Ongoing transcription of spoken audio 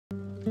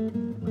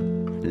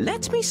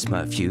Let me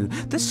smurf you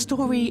the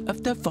story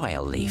of the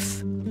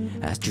Vileaf.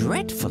 A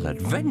dreadful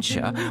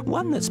adventure,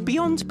 one that's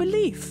beyond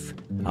belief.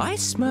 I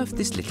smurfed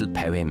this little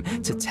poem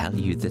to tell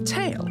you the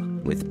tale,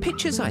 with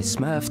pictures I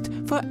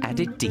smurfed for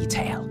added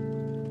detail.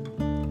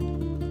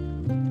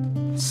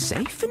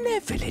 Safe in their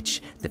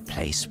village, the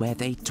place where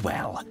they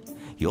dwell,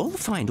 you'll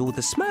find all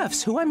the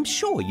Smurfs who I'm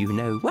sure you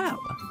know well.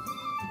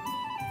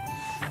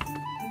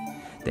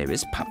 There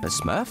is Papa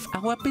Smurf,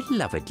 our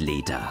beloved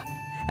leader,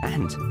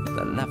 and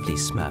the lovely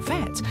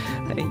Smurfette.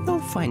 You'll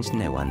find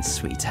no one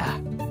sweeter.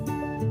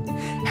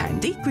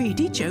 Handy,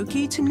 greedy,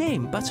 jokey, to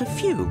name but a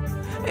few.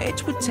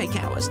 It would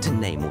take hours to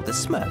name all the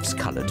Smurfs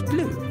coloured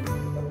blue.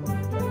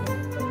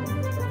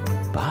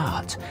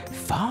 But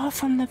far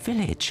from the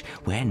village,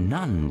 where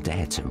none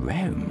dare to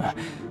roam,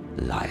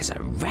 lies a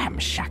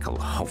ramshackle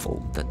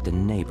hovel that the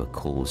neighbour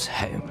calls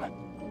home.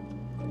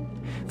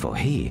 For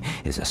he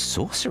is a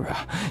sorcerer,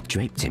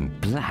 draped in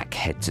black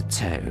head to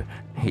toe.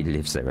 He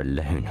lives there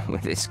alone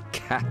with his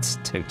cats,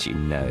 don't you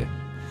know?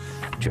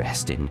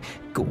 Dressed in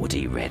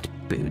gaudy red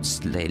boots,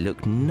 they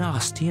look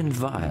nasty and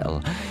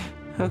vile.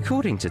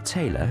 According to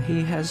Taylor,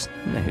 he has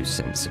no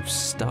sense of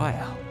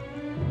style.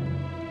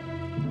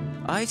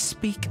 I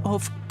speak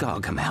of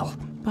Gargamel,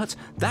 but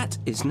that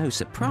is no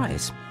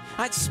surprise.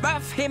 I'd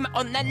smurf him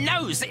on the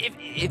nose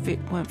if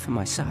it weren't for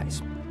my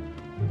size.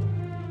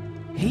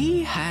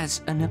 He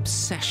has an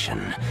obsession,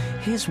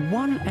 his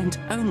one and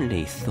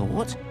only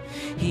thought.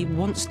 He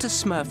wants to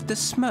smurf the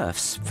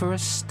Smurfs for a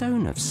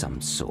stone of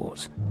some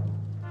sort.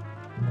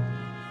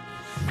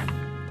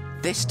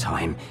 This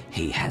time,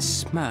 he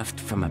has smurfed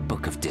from a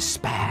book of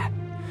despair.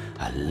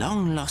 A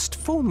long-lost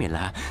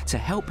formula to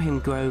help him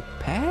grow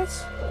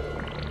pears?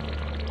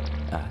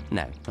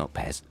 No, not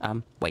pears.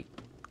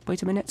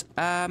 Wait a minute.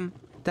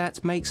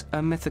 That makes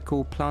a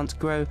mythical plant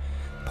grow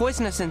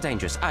poisonous and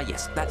dangerous. Ah,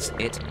 yes, that's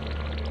it.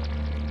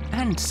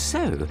 And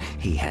so,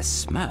 he has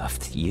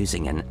smurfed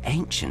using an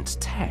ancient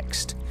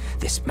text,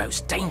 this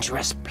most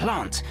dangerous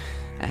plant.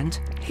 And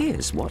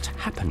here's what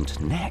happened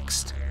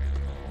next.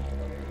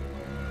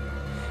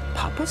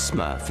 Papa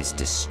Smurf is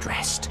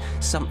distressed.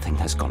 Something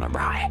has gone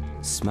awry.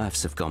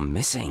 Smurfs have gone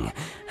missing,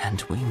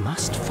 and we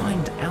must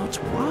find out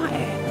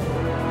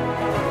why.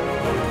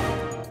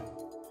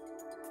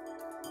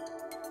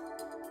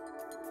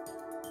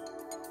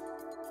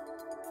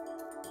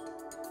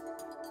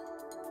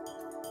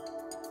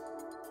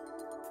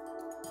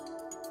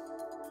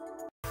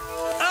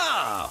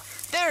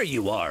 There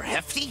you are,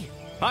 Hefty.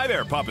 Hi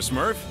there, Papa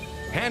Smurf.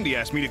 Handy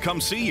asked me to come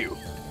see you.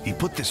 He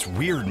put this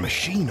weird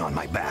machine on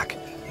my back.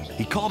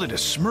 He called it a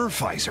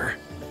SMURFIZER.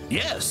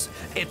 Yes,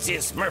 it's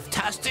his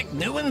Smurftastic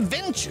new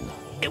invention.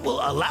 It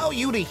will allow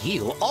you to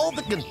heal all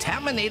the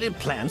contaminated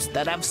plants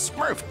that have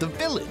smurfed the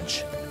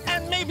village.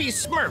 And maybe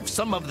smurf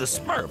some of the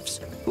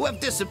Smurfs who have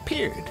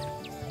disappeared.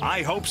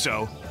 I hope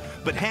so.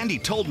 But Handy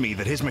told me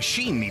that his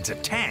machine needs a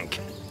tank.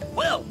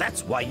 Well,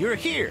 that's why you're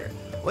here.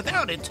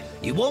 Without it,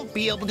 you won't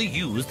be able to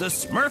use the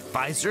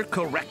SMURFIZER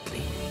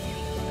correctly.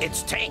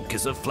 Its tank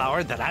is a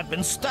flower that I've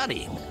been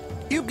studying.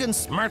 You can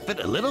smurf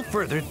it a little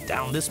further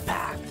down this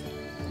path.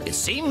 It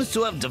seems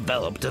to have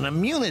developed an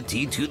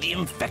immunity to the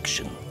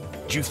infection.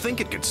 Do you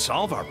think it could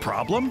solve our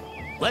problem?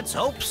 Let's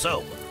hope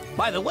so.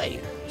 By the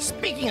way,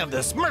 speaking of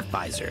the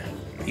SMURFIZER,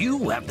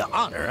 you have the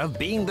honor of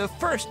being the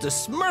first to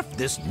smurf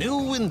this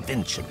new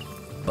invention.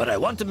 But I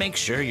want to make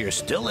sure you're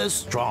still as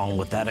strong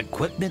with that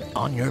equipment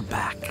on your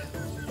back.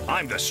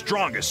 I'm the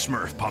strongest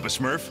Smurf, Papa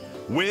Smurf,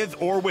 with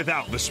or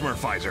without the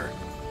SMURFIZER.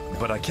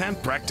 But I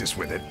can't practice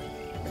with it,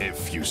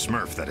 if you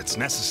smurf that it's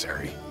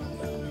necessary.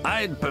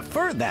 I'd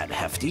prefer that,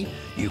 Hefty.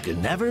 You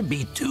can never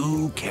be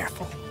too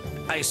careful.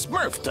 I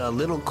smurfed a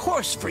little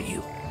course for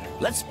you.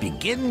 Let's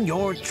begin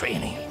your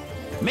training.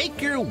 Make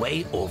your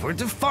way over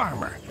to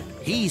Farmer.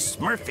 He's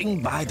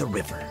smurfing by the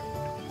river.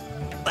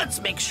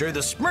 Let's make sure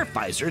the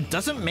SMURFIZER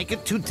doesn't make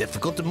it too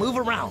difficult to move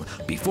around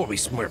before we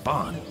smurf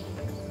on.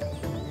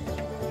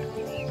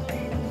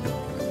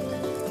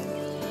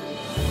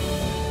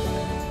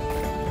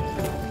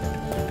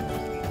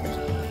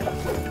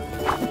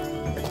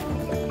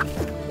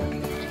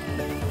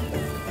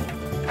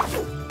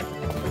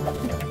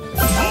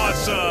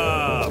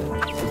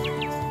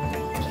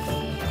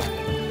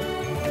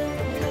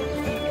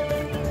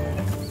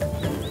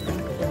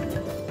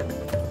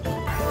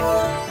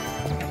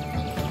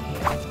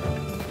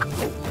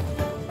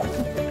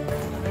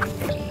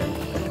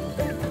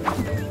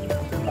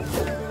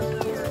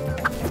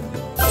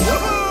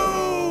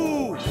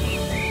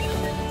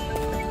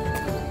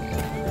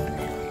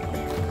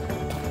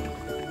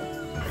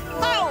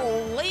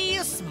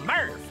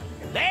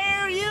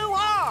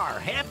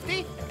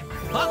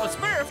 Papa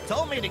Smurf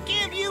told me to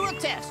give you a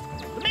test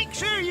to make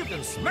sure you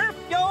can smurf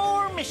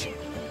your mission.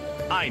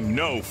 I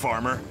know,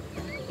 Farmer.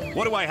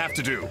 What do I have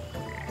to do?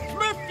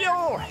 Smurf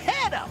your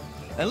head up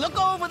and look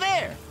over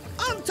there,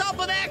 on top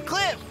of that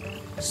cliff.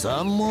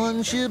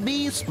 Someone should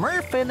be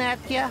smurfing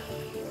at ya.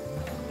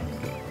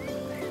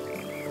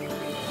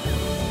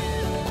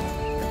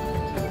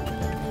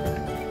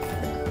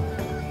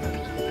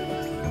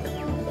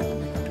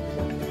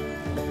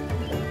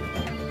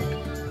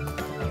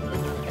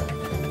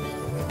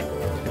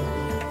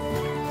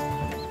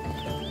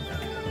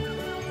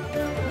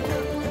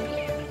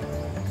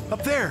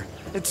 up there!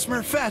 It's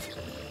Smurfette!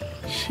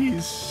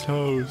 She's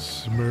so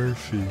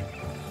smurfy.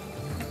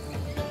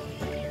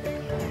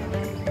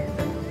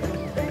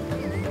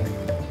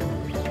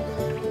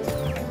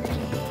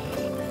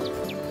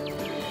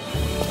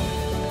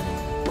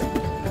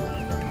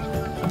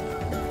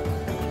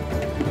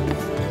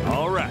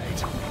 All right,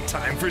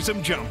 time for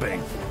some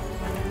jumping.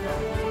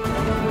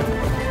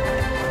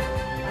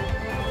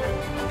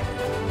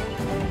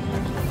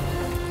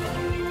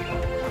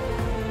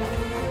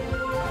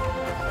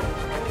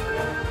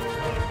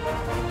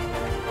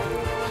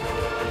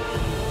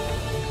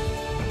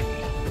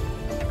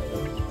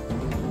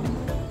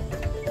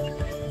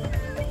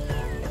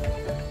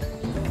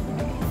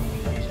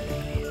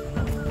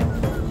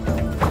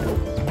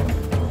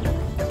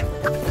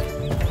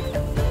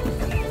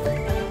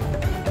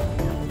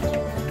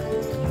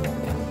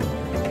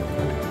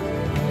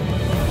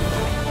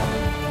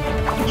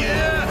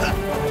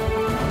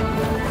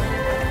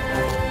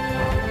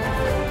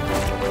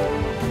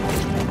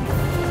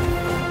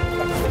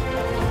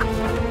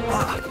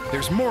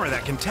 There's more of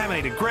that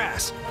contaminated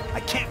grass. I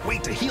can't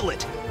wait to heal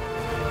it.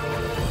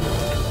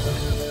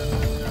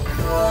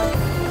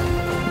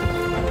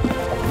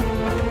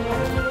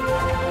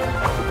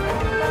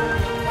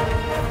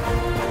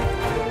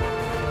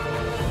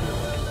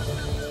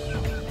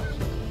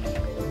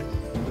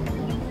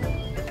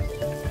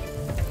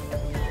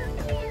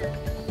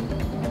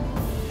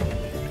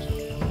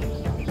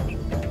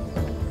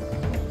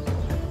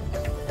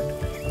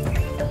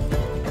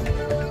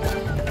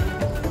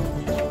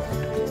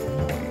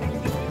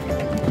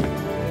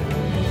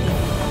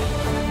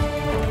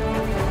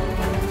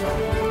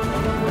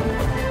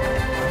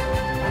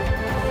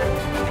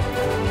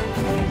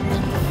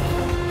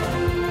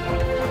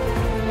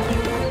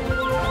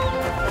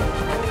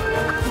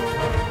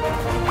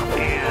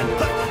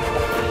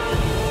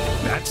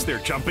 Their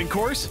jumping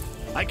course?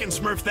 I can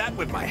smurf that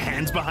with my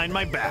hands behind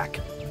my back.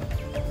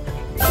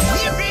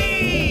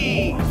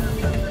 Yippee!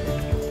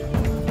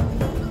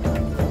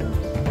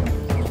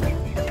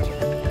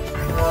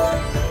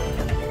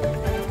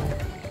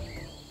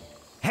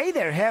 Hey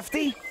there,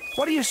 Hefty.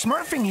 What are you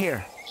smurfing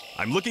here?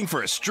 I'm looking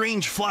for a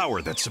strange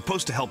flower that's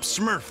supposed to help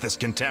smurf this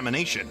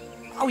contamination.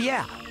 Oh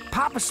yeah,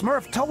 Papa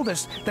Smurf told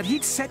us that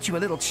he'd set you a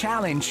little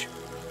challenge.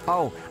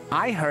 Oh,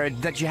 I heard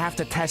that you have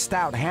to test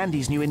out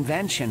Handy's new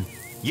invention.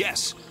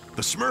 Yes,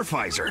 the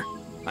SMURFIZER.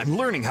 I'm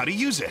learning how to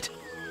use it.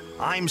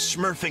 I'm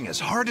smurfing as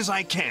hard as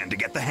I can to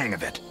get the hang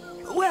of it.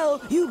 Well,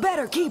 you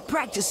better keep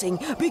practicing,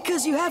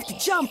 because you have to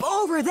jump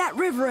over that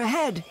river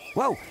ahead.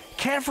 Whoa,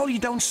 careful you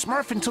don't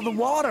smurf into the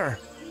water.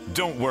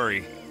 Don't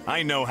worry,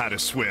 I know how to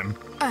swim.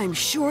 I'm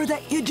sure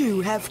that you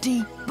do,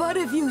 Hefty. But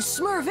if you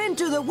smurf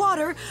into the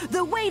water,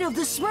 the weight of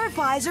the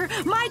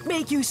SMURFIZER might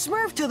make you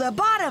smurf to the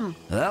bottom.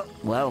 Oh,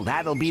 well,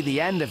 that'll be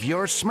the end of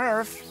your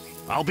smurf.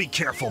 I'll be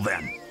careful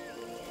then.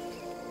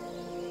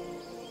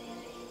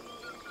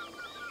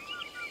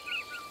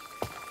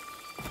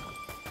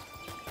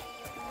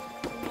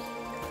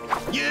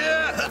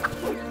 Yeah!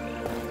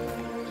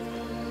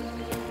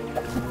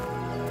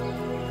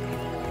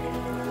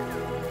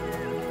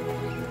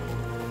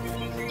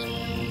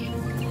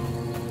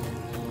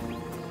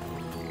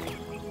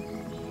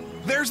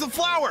 There's the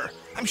flower!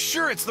 I'm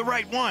sure it's the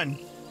right one.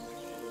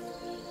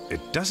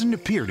 It doesn't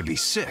appear to be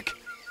sick.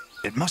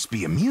 It must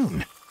be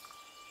immune.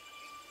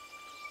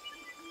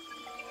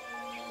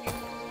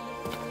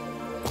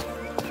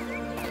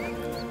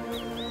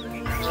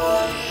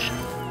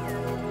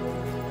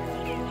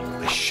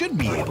 I should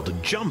be able to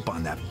jump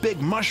on that big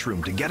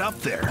mushroom to get up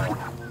there.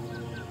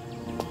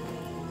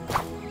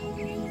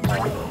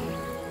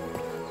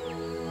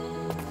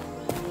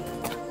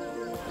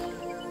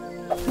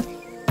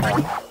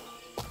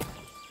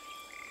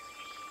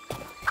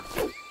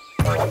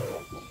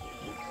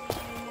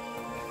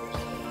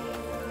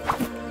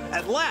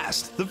 At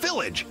last, the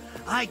village!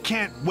 I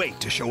can't wait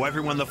to show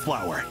everyone the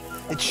flower.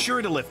 It's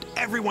sure to lift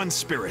everyone's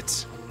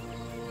spirits.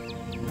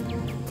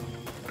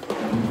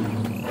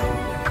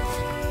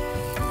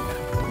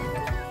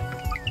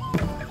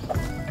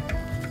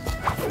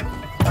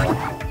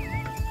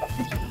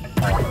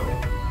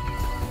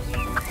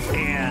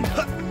 And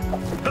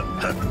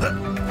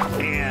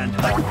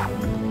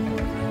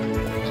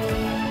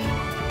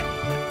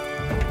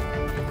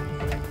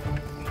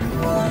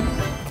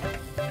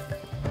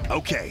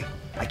okay,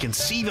 I can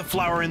see the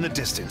flower in the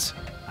distance.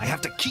 I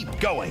have to keep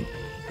going.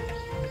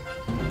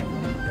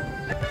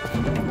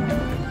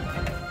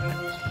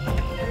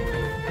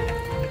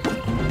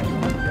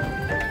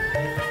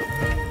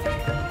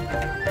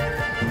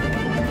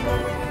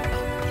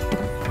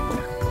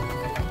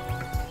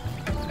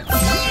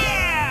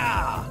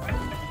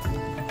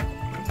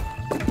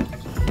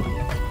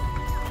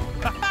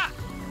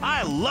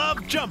 I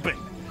love jumping.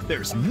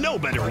 There's no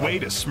better way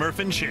to smurf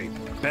in shape.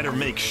 Better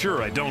make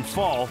sure I don't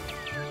fall.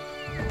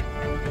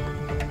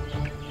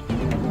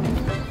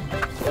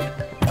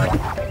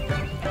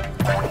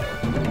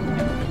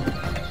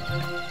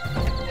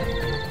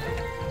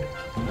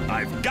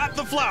 I've got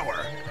the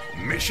flower.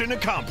 Mission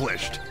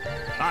accomplished.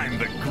 I'm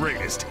the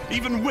greatest,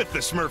 even with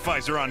the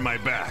SMURFIZER on my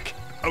back.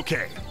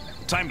 Okay,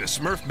 time to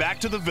smurf back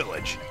to the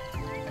village.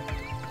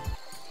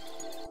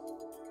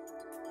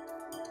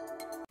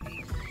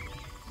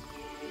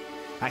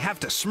 I have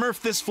to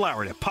smurf this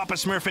flower to Papa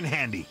Smurf and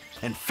Handy,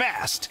 and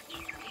fast.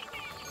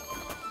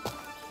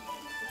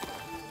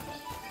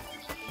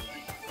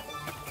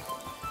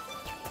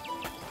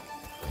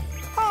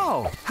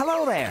 Oh,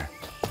 hello there.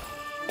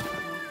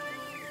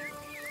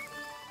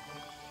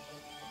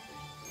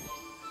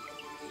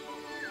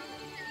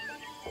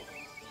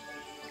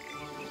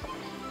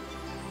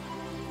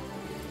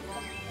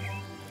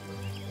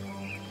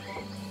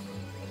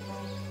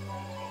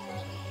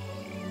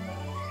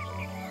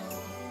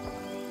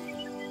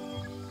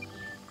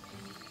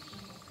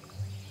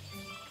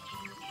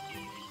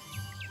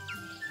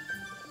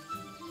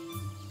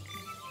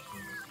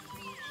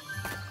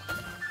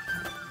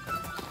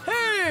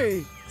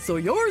 Hey! So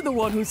you're the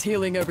one who's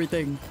healing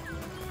everything.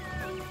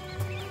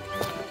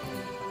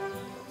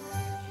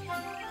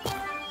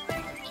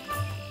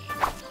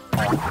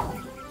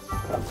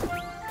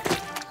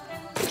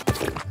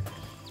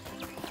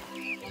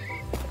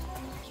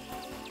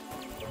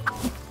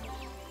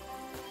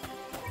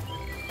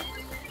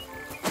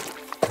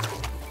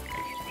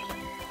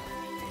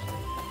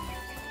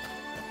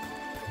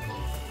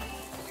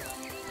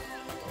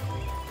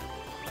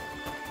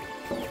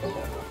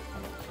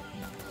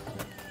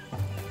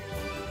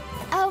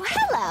 Oh,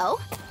 hello.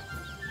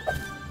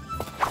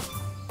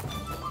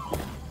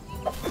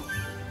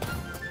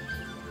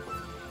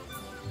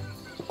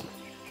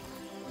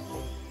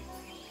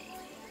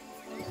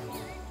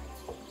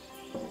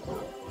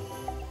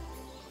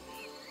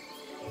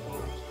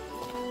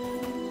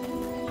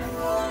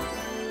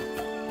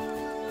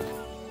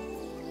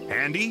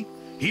 Handy,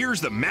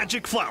 here's the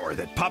magic flower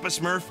that Papa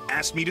Smurf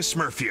asked me to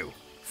smurf you.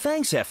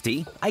 Thanks,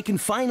 Hefty. I can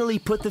finally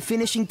put the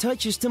finishing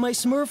touches to my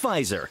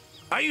Smurfizer.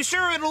 Are you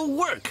sure it'll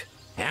work,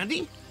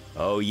 Handy?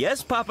 Oh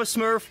yes, Papa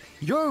Smurf.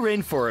 You're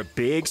in for a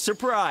big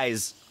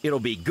surprise. It'll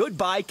be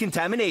goodbye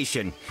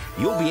contamination.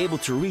 You'll be able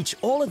to reach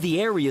all of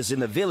the areas in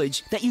the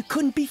village that you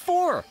couldn't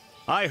before.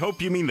 I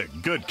hope you mean the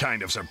good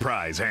kind of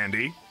surprise,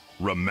 Handy.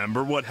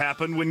 Remember what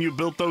happened when you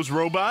built those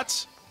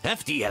robots?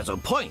 Hefty has a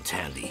point,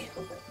 Handy.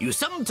 You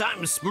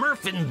sometimes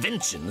smurf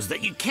inventions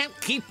that you can't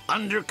keep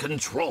under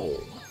control.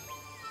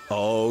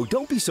 Oh,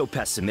 don't be so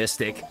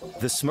pessimistic.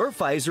 The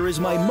Smurfizer is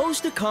my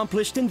most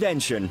accomplished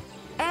invention.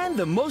 And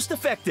the most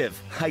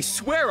effective. I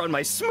swear on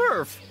my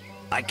Smurf.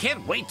 I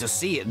can't wait to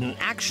see it in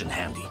action,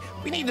 Handy.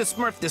 We need to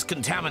smurf this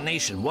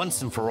contamination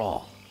once and for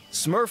all.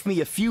 Smurf me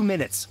a few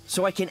minutes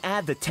so I can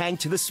add the tank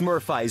to the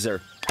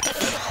Smurfizer.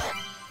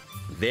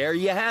 There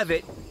you have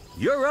it.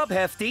 You're up,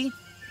 Hefty.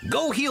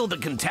 Go heal the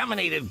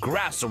contaminated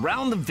grass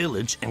around the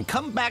village and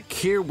come back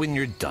here when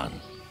you're done.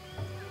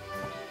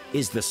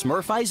 Is the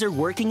Smurfizer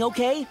working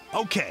okay?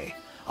 Okay,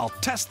 I'll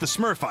test the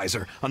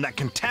Smurfizer on that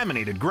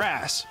contaminated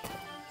grass.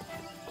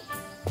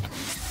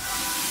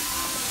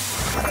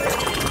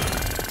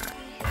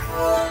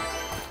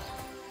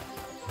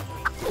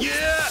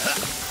 Yeah!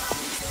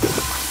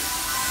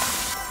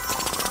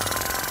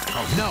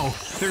 Oh no,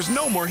 there's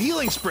no more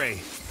healing spray.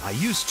 I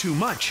used too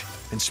much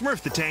and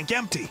smurfed the tank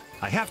empty.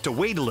 I have to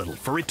wait a little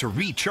for it to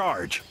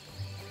recharge.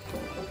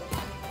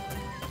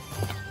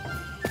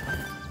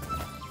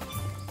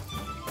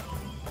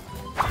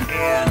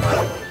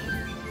 And...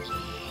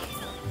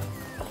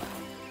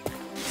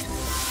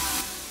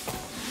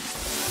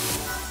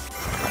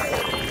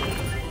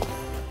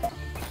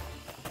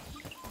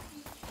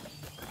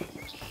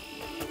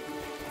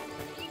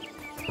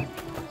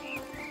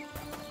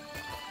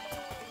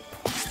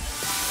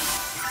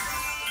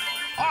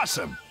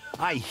 Awesome!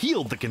 I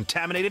healed the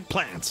contaminated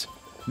plants.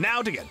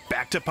 Now to get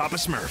back to Papa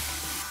Smurf.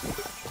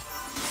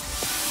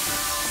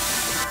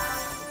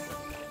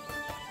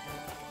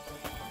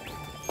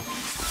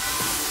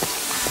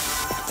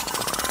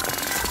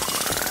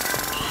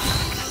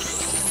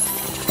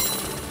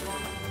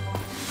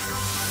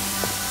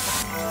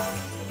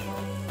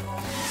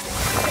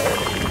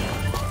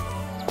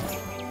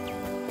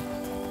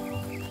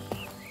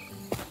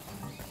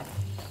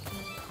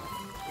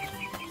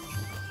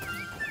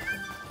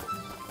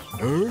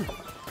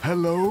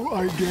 Hello,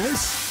 I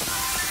guess?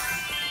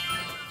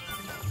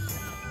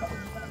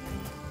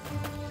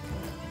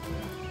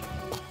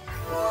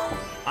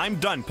 I'm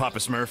done, Papa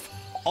Smurf.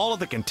 All of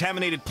the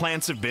contaminated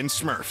plants have been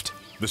smurfed.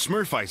 The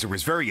Smurfizer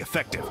is very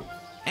effective.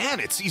 And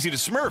it's easy to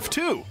smurf,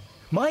 too.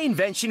 My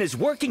invention is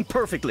working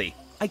perfectly.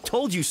 I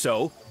told you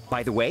so.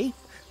 By the way,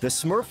 the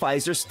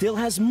Smurfizer still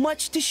has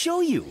much to show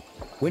you.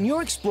 When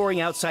you're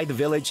exploring outside the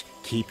village,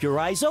 keep your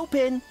eyes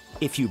open.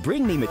 If you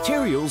bring me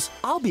materials,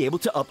 I'll be able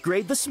to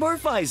upgrade the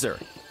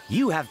Smurfizer.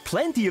 You have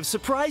plenty of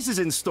surprises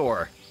in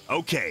store.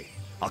 Okay,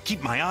 I'll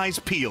keep my eyes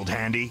peeled,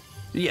 Handy.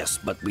 Yes,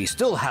 but we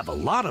still have a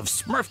lot of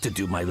Smurf to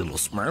do, my little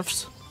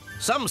Smurfs.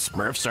 Some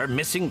Smurfs are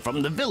missing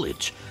from the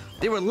village.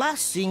 They were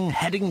last seen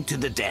heading to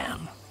the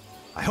dam.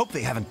 I hope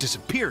they haven't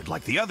disappeared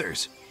like the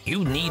others.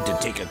 You need to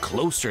take a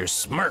closer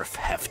Smurf,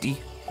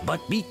 Hefty.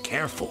 But be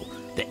careful.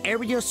 The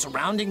area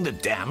surrounding the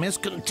dam is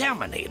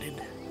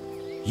contaminated.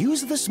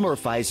 Use the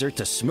Smurfizer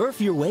to smurf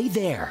your way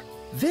there.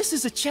 This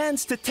is a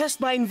chance to test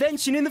my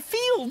invention in the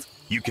field.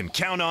 You can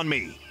count on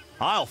me.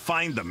 I'll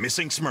find the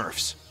missing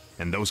Smurfs.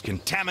 And those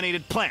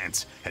contaminated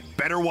plants had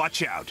better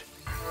watch out.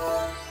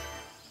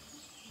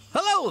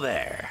 Hello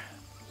there.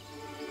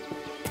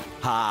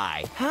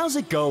 Hi, how's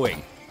it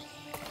going?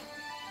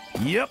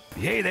 Yep,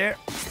 hey there.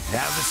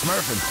 How's the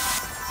smurfing?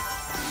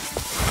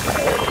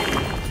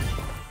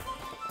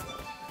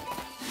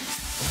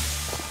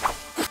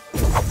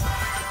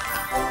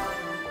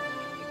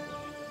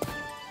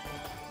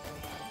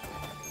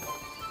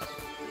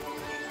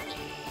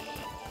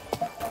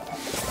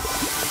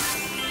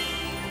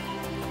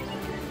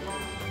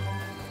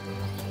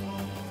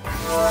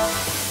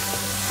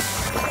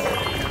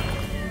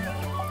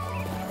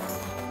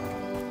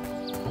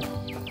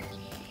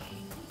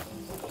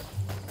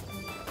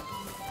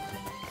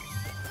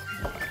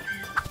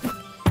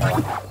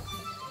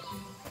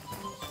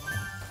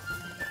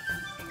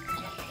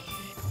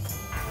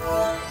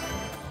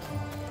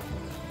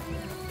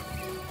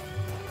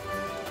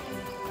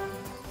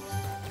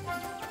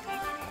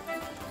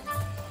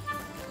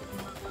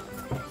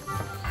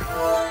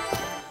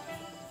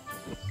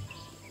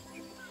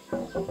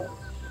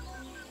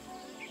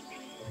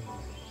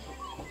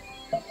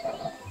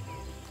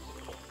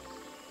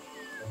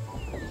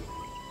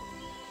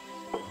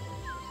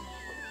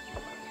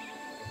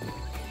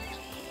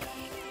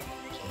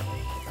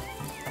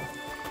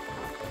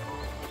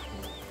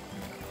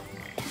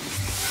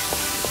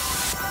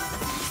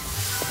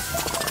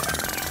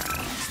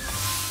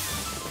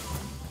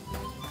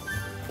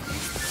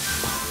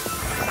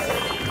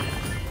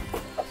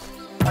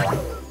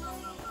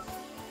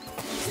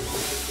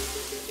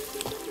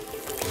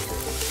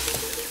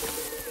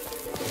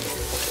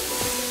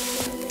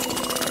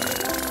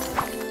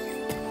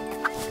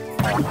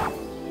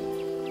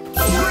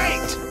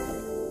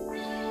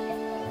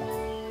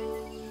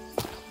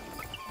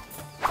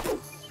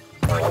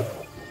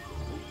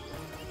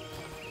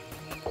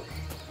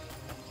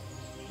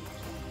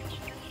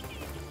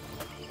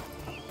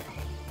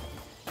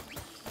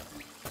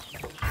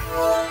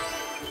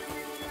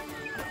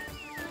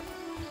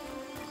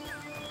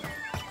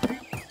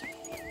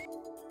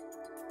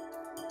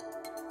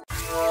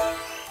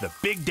 The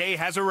big day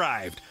has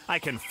arrived. I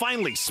can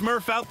finally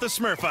smurf out the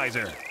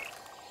Smurfizer.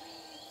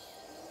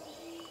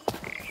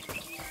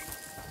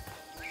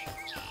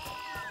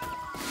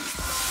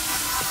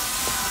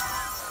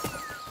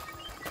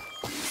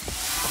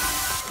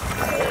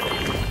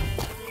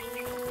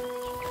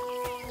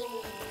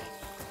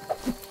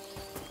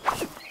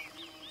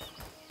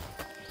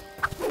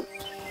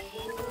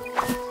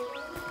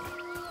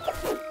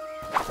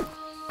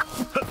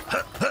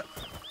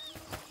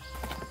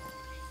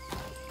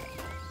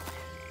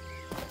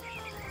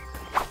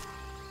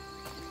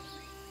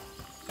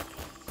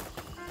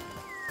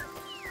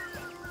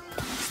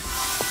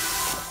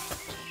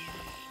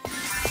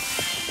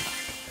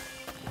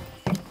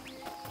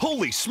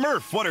 Holy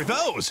Smurf, what are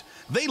those?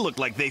 They look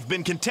like they've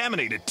been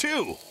contaminated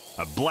too.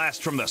 A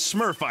blast from the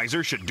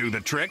Smurfizer should do the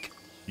trick.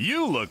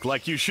 You look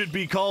like you should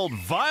be called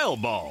Vile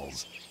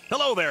Balls.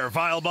 Hello there,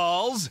 Vile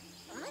Balls.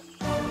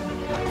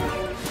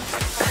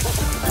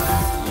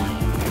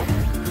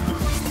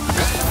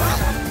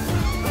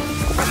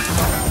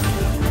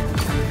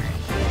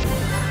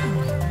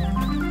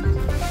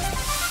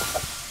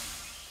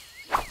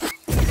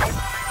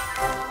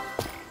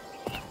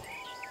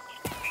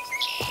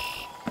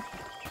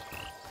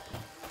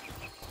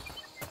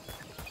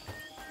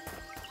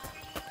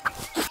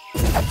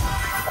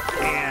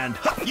 And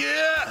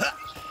yeah,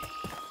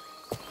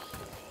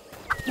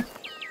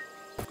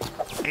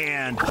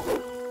 and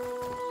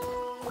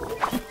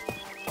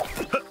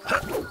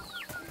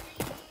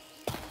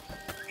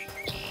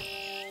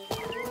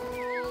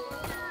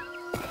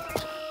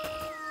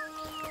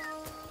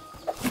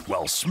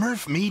well,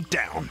 Smurf me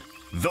down.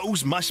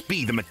 Those must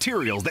be the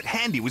materials that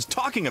Handy was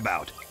talking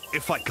about.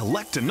 If I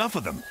collect enough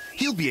of them,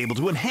 he'll be able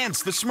to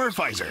enhance the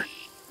Smurfizer.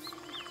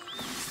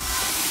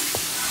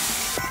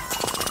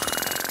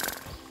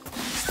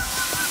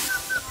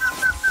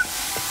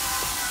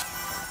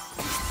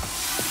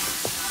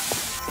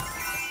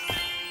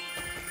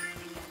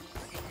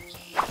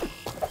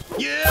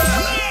 Yeah!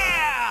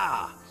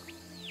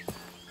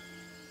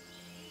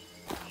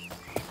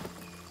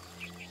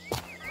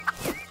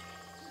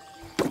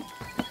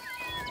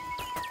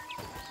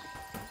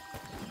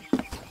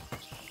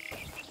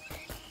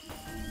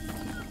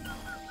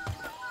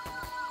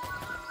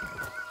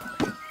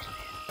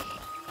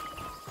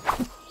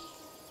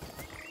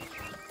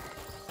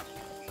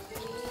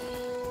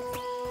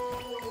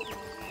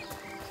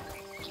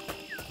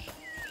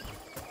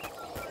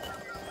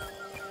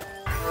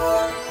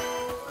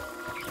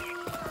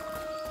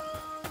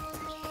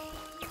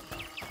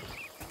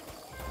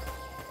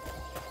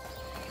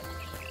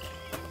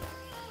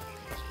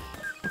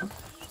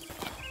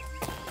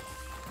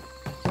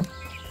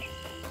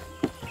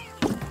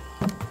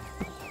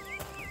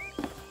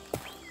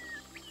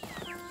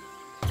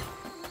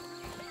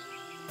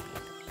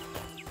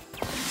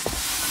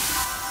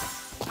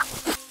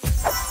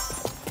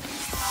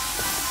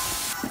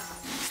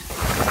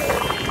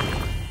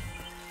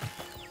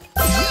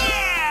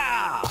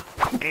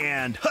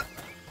 And huh.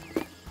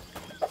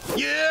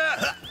 Yeah!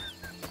 Huh.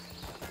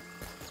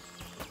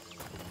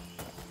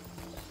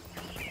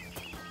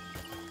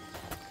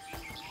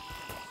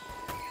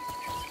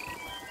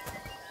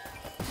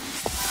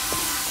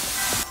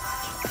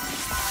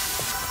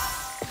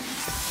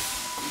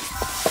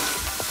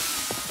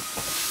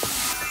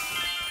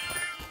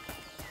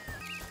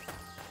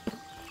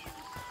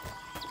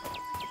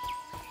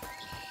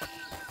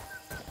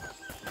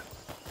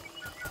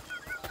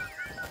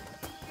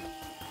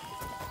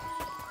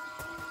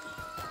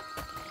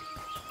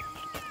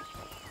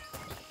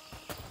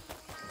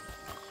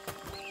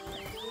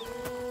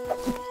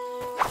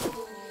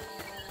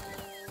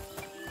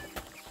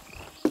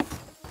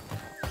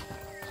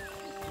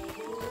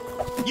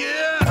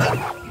 Yeah!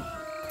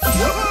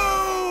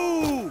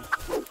 Woohoo!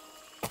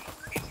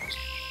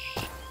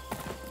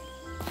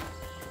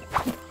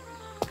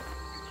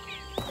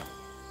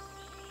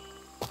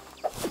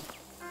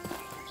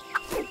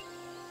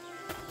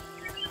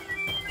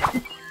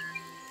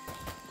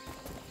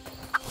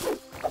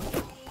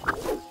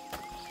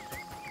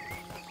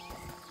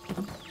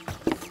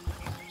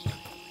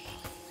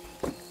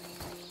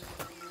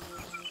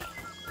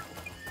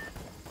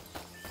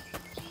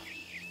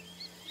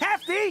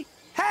 Hefty,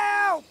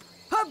 help!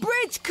 A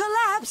bridge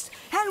collapsed,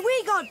 and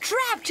we got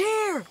trapped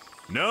here.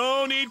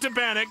 No need to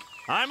panic.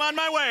 I'm on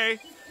my way.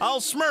 I'll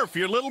smurf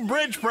your little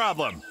bridge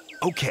problem.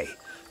 Okay,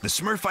 the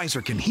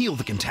Smurfizer can heal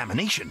the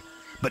contamination,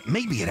 but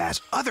maybe it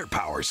has other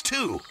powers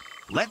too.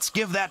 Let's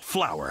give that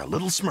flower a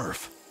little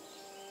smurf.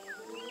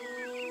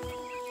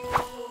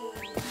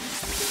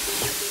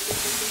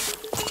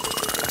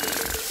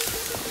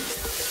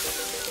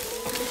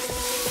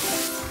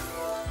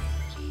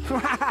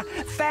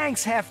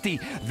 Thanks, Hefty.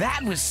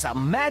 That was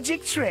some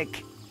magic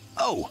trick.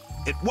 Oh,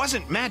 it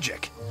wasn't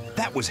magic.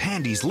 That was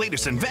Handy's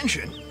latest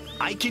invention.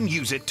 I can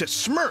use it to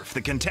smurf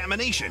the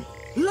contamination.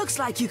 Looks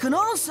like you can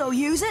also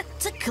use it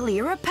to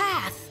clear a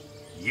path.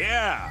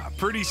 Yeah,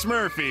 pretty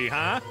smurfy,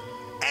 huh?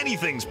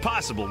 Anything's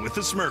possible with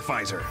the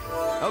Smurfizer.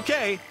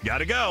 Okay,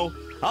 gotta go.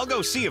 I'll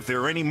go see if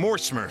there are any more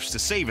Smurfs to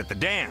save at the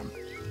dam.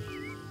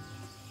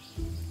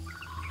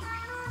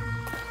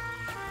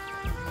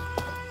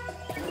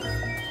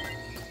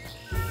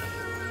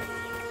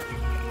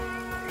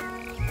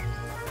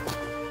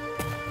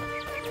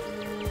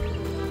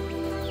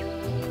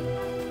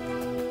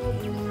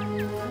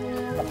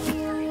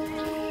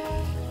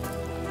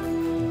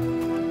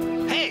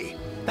 Hey,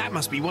 that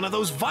must be one of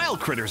those vile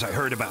critters I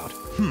heard about.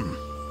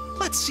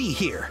 Let's see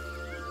here.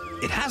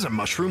 It has a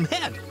mushroom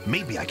head.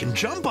 Maybe I can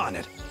jump on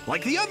it,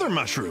 like the other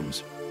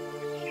mushrooms.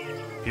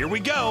 Here we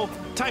go.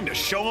 Time to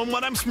show them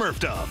what I'm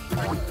smurfed of.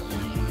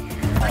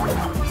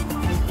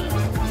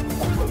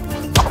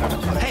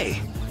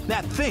 Hey,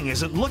 that thing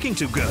isn't looking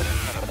too good.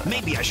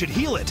 Maybe I should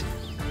heal it.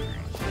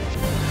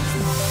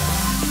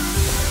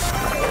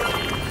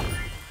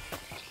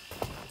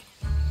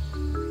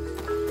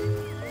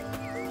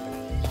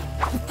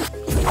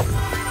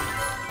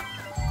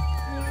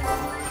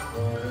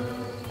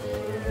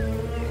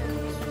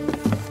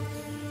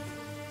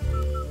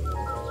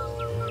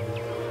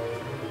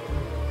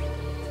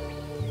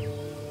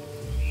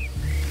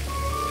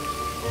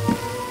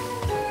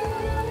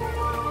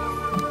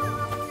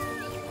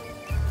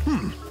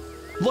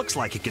 Looks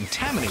like a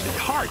contaminated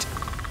heart.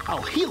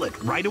 I'll heal it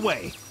right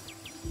away.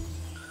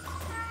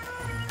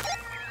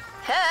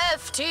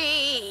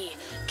 Hefty,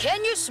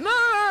 can you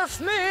smurf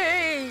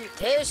me?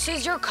 This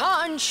is your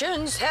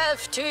conscience,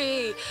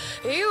 Hefty.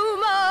 You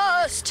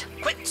must.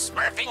 Quit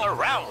smurfing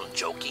around,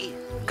 Jokey.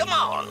 Come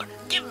on,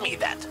 give me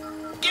that.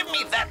 Give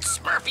me that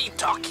Smurfy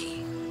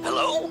talkie.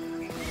 Hello?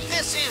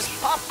 This is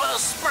Papa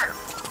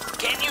Smurf.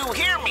 Can you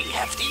hear me,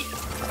 Hefty?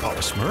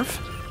 Papa Smurf?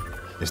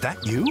 Is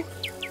that you?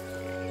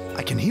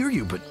 I can hear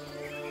you, but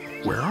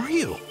where are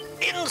you?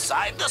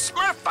 Inside the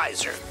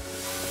Smurfizer.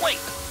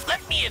 Wait,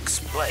 let me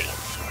explain.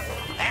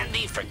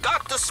 Andy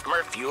forgot to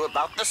smurf you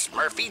about the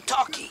Smurfy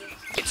talkie.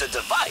 It's a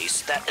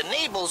device that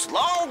enables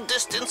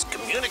long-distance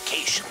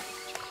communication.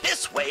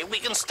 This way we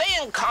can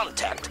stay in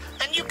contact,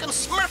 and you can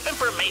smurf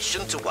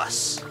information to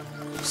us.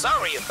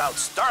 Sorry about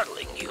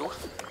startling you.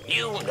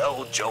 You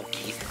know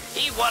Jokey.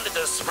 He wanted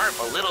to smurf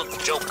a little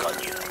joke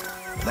on you.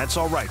 That's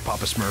all right,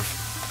 Papa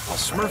Smurf. I'll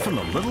smurf him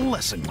a little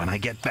lesson when I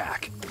get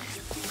back.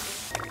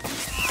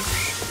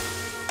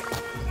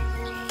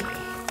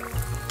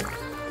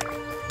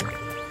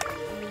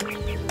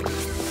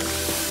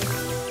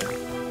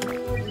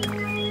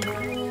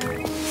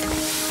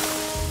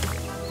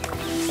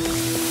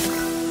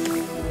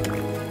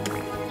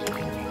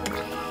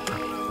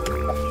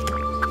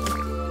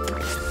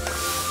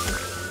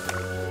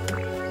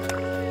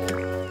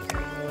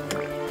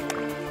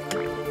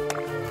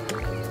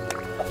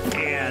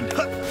 And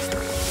huh.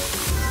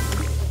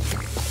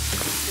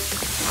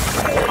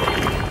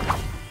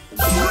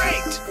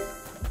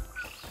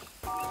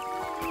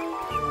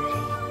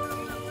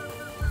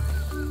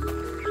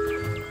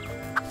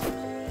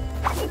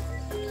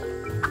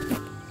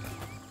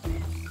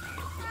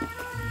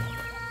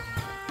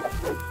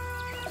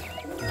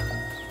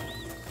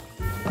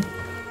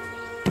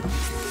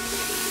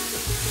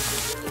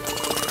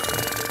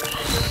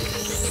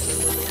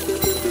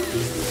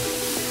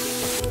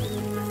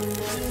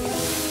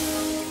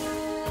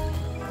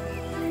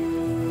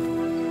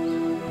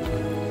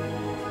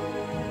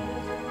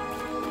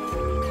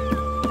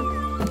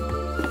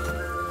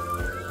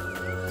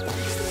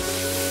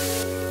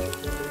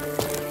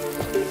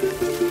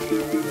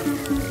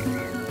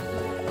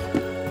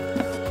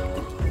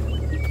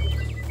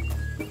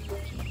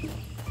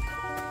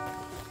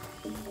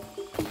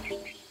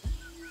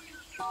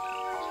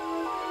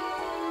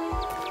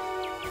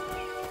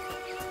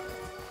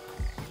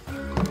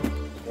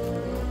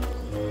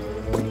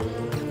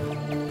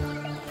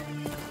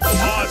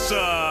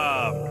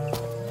 Awesome!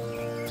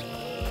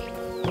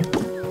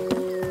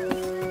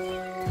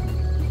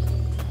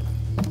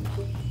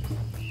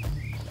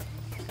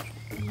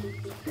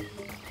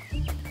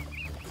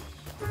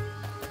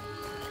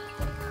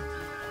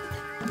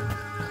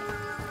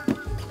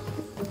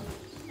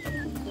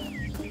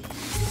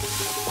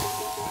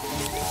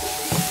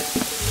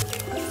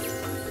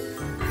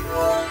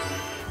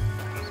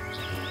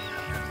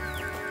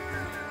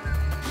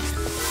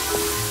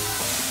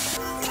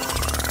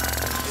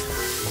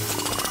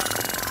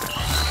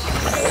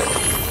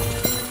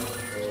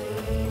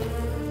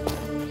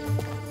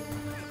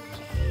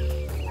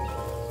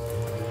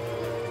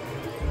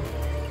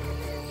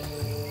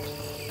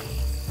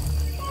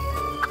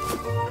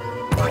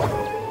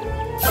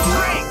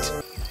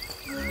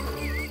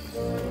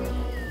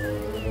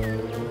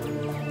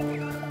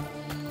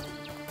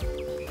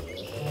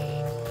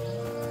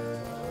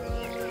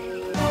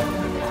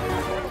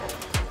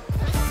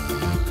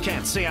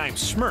 Can't say I'm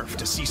Smurf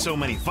to see so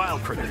many vile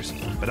critters,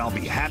 but I'll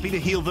be happy to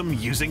heal them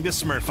using the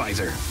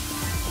Smurfizer.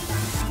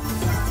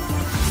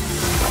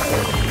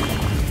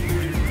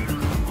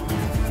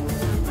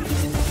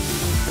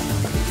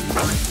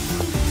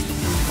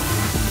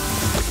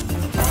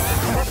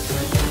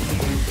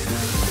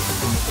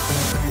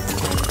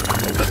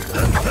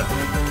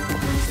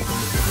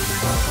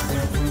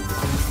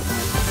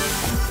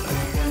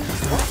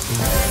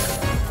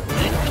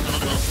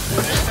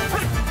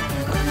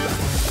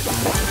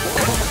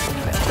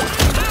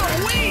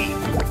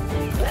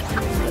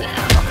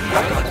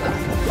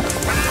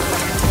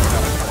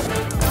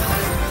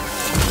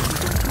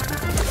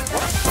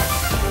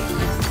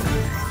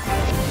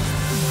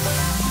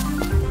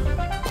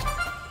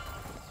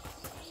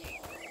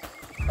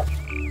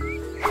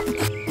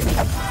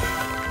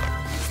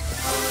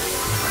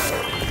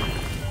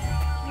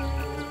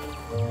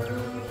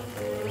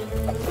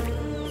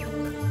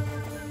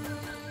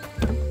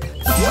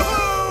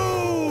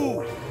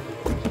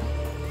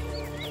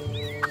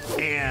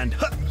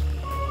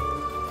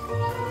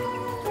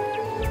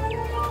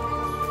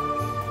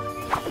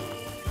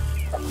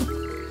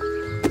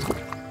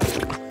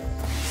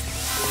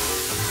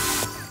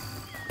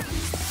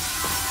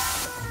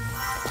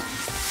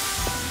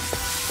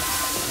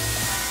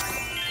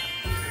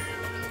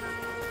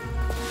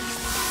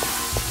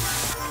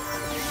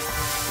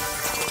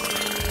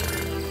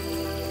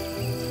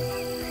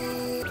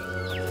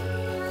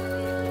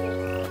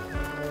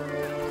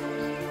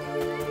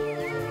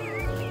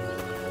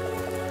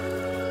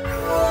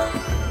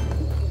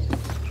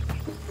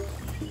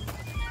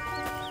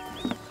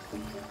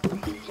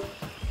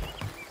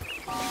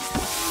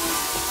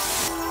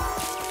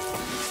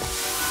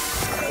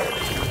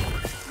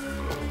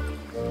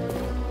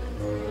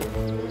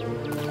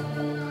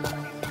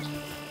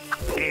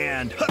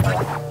 And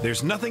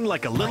there's nothing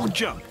like a little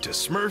jump to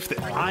Smurf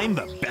that I'm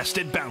the best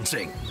at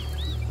bouncing.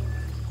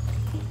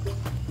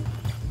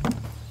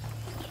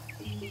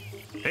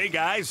 Hey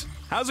guys,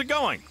 how's it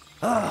going?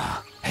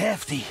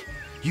 Hefty,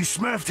 you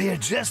smurfed here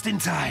just in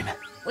time.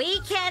 We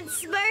can't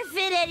smurf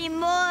it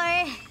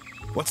anymore.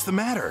 What's the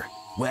matter?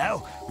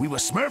 Well, we were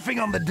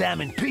smurfing on the dam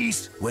in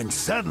peace when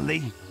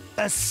suddenly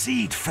a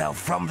seed fell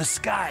from the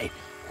sky.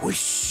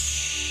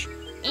 Whoosh!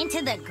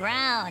 Into the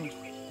ground.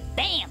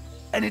 Bam!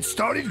 And it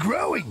started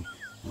growing.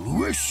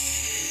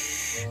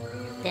 Whoosh!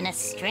 Then a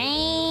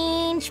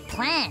strange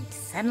plant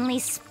suddenly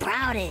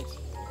sprouted.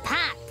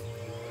 Pop!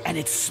 And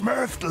it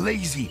smurfed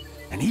Lazy,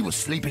 and he was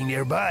sleeping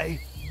nearby.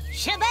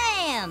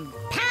 Shabam!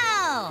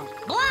 Pow!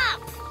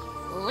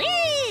 Blop!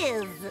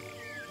 Whiz!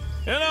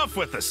 Enough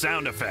with the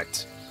sound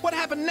effects. What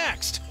happened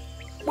next?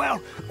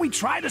 Well, we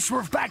tried to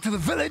smurf back to the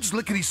village,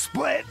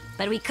 lickety-split.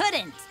 But we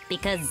couldn't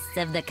because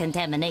of the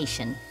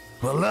contamination.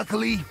 Well,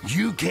 luckily,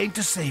 you came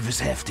to save us,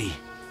 Hefty.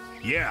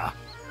 Yeah,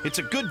 it's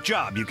a good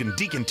job you can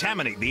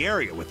decontaminate the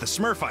area with the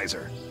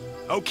Smurfizer.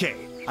 Okay,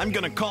 I'm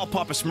gonna call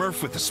Papa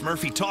Smurf with the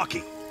Smurfy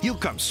talkie. He'll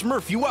come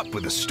smurf you up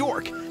with a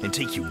stork and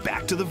take you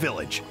back to the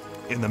village.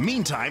 In the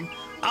meantime,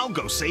 I'll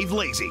go save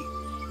Lazy.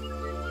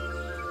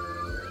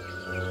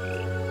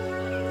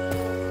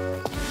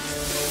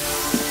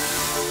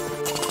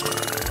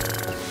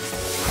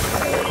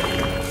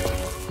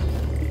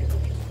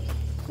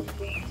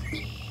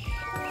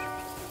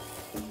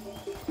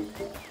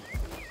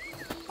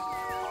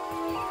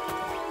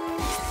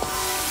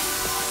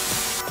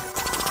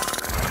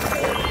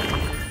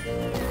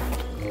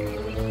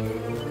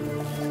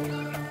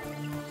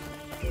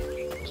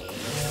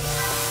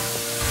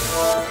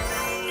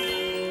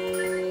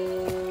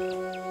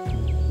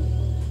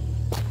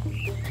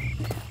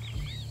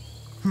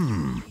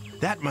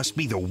 That must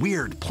be the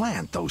weird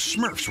plant those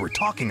Smurfs were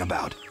talking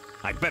about.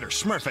 I'd better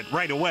smurf it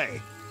right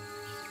away.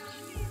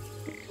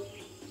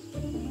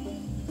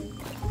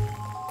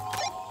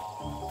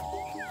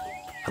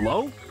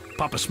 Hello?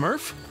 Papa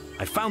Smurf?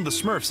 I found the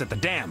Smurfs at the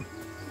dam.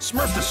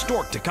 Smurf the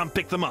stork to come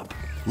pick them up.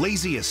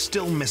 Lazy is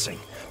still missing,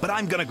 but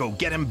I'm gonna go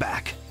get him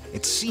back.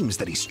 It seems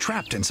that he's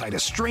trapped inside a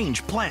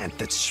strange plant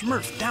that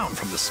smurfed down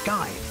from the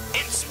sky.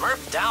 It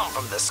smurfed down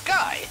from the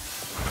sky?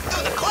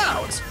 Through the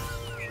clouds?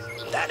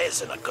 That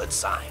isn't a good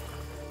sign.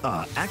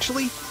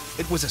 Actually,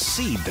 it was a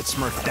seed that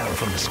smurfed down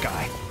from the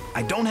sky.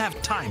 I don't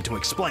have time to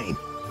explain.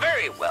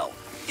 Very well.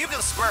 You can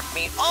smurf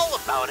me all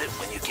about it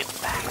when you get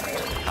back.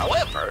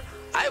 However,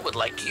 I would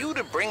like you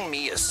to bring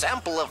me a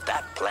sample of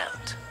that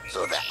plant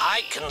so that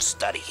I can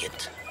study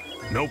it.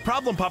 No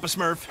problem, Papa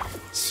Smurf.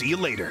 See you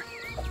later.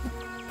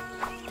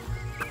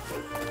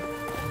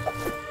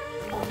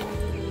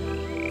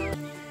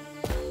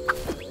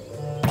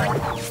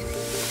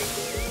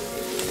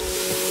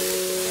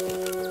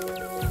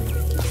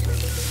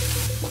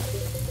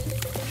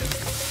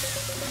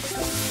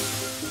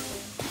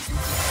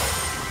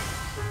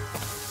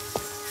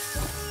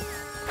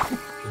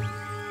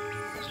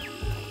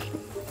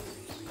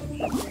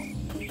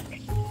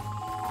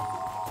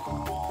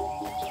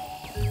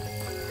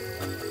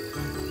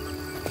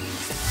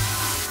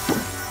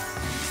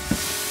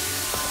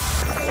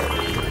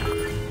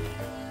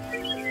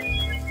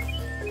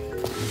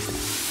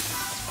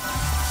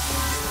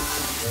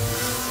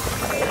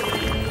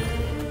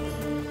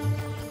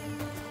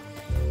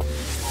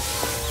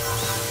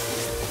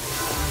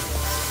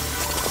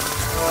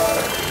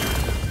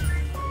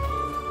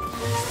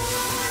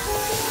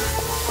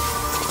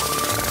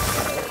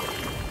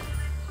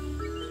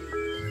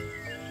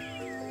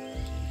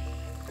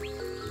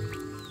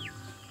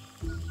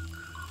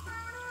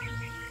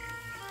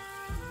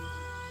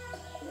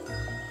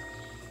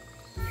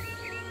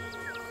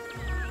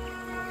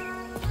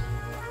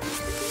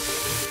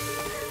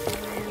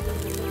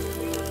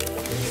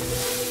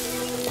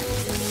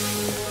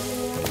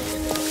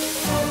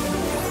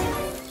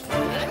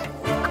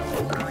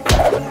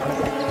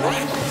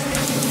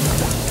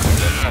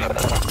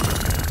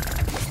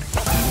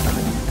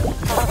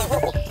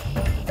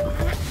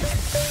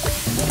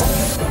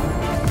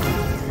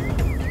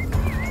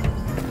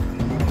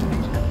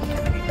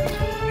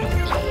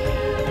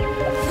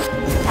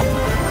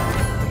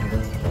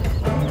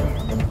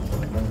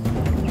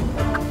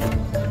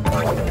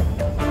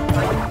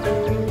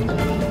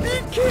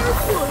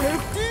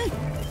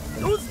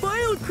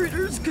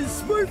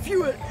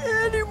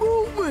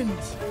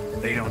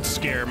 They don't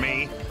scare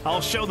me.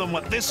 I'll show them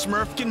what this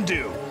Smurf can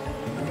do.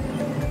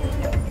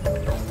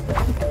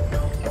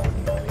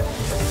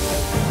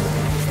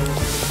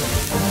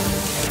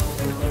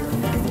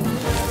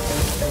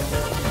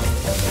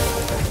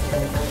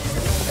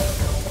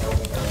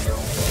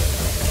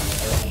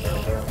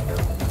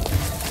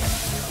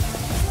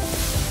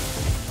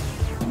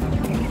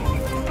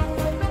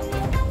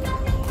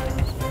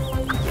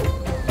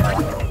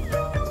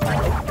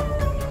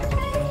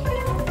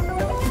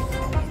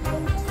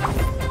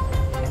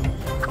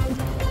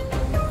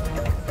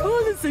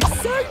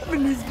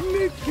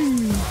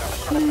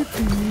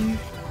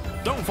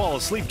 Don't fall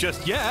asleep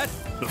just yet.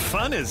 The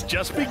fun is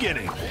just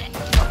beginning.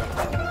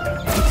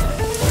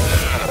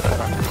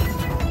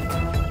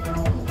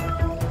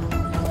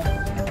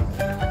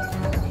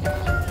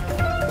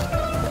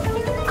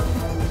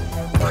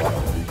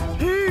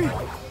 Hey,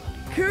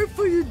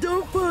 careful you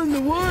don't fall in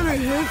the water,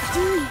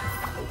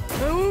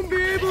 Hefty. I won't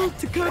be able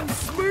to come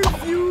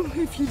smurf you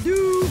if you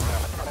do.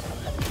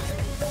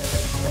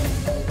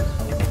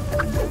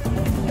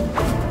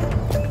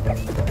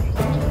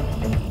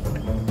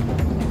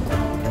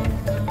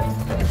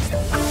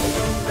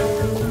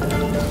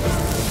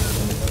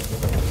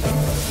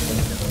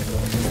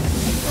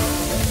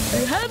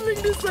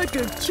 Just like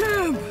a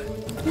champ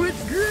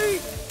with great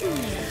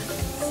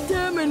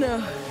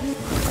stamina.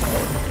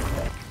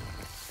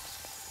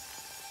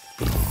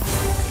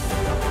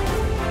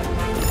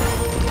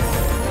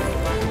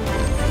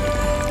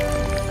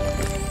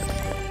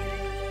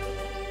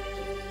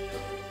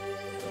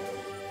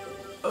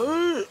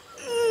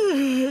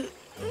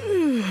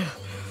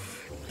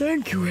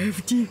 Thank you,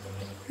 Hefty.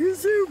 You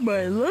saved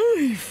my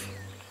life.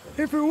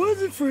 If it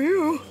wasn't for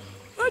you,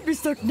 I'd be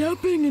stuck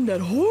napping in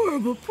that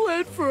horrible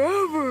plant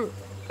forever.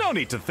 No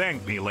need to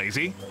thank me,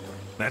 Lazy.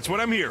 That's what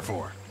I'm here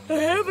for. I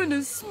haven't a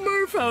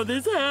smurf how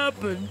this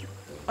happened.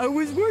 I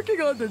was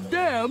working on the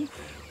dam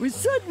when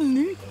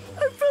suddenly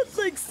I felt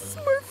like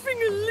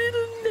smurfing a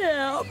little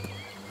nap.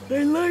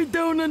 I lied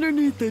down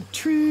underneath a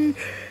tree,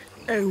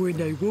 and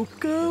when I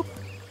woke up,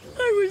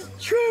 I was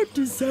trapped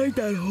inside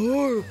that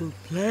horrible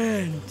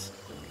plant.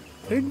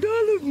 And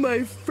all of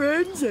my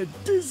friends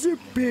had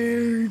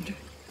disappeared.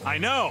 I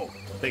know.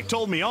 They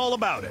told me all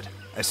about it.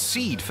 A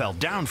seed fell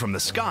down from the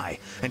sky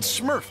and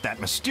smurfed that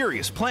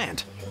mysterious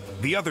plant.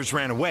 The others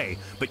ran away,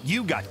 but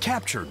you got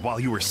captured while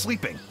you were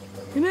sleeping.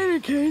 In any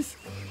case,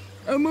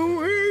 I'm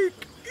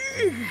awake.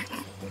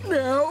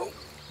 Now,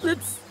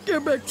 let's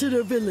get back to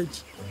the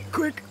village.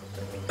 Quick.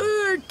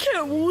 I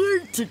can't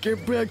wait to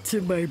get back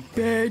to my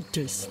bed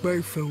to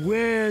smurf a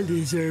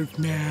well-deserved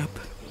nap.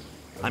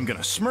 I'm gonna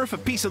smurf a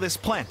piece of this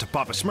plant to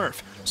Papa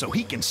Smurf so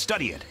he can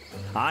study it.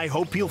 I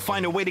hope he'll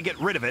find a way to get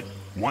rid of it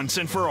once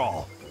and for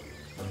all.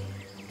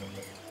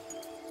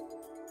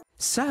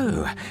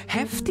 So,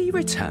 Hefty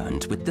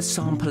returned with the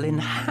sample in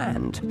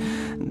hand.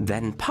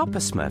 Then Papa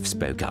Smurf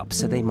spoke up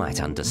so they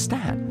might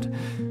understand.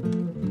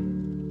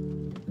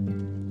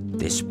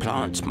 This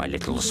plant, my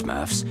little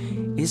Smurfs,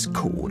 is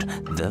called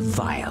the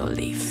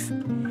Vileaf.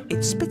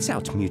 It spits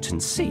out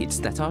mutant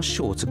seeds that are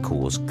sure to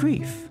cause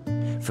grief.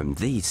 From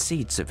these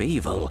seeds of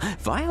evil,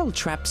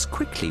 VILETRAPs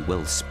quickly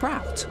will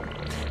sprout.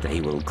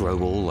 They will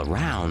grow all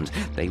around.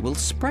 They will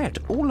spread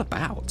all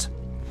about.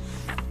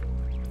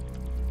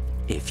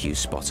 If you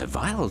spot a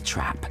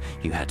VILETRAP,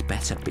 you had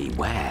better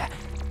beware,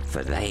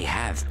 for they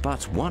have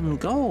but one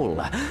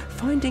goal,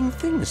 finding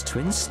things to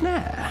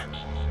ensnare.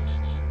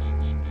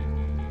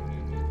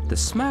 The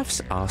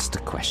Smurfs asked a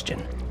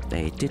question.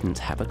 They didn't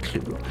have a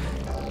clue.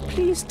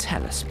 Please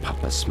tell us,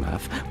 Papa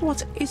Smurf,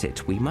 what is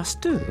it we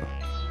must do?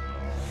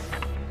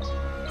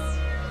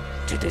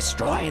 To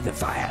destroy the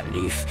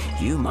Vileaf,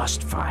 you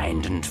must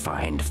find and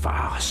find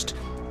fast.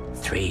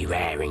 3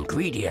 rare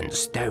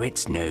ingredients, though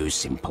it's no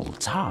simple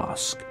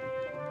task.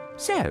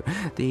 So,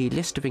 the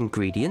list of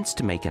ingredients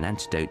to make an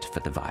antidote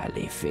for the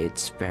Vileaf,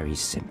 it's very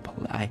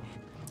simple. I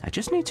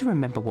just need to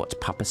remember what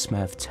Papa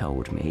Smurf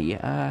told me.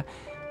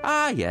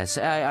 Yes,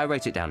 I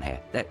wrote it down here.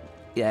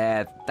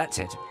 Yeah, that's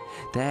it.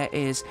 There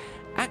is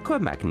Aqua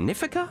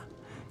Magnifica,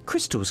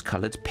 crystals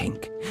coloured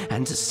pink,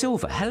 and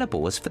silver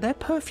hellebores for their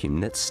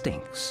perfume that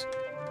stinks.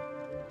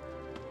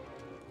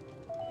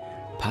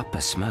 Papa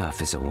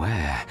Smurf is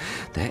aware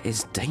there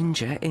is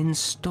danger in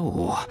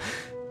store.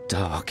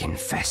 Dark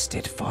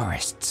infested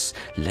forests,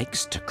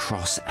 lakes to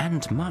cross,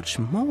 and much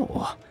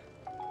more.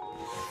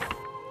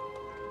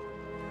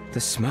 The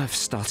Smurfs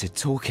started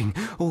talking,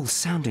 all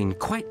sounding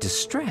quite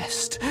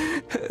distressed.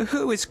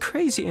 Who is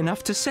crazy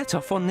enough to set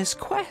off on this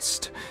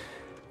quest?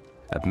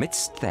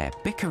 Amidst their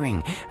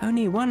bickering,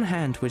 only one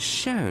hand was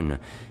shown.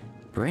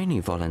 Brainy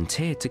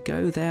volunteered to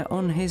go there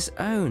on his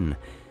own.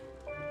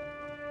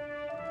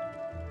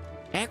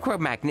 Aqua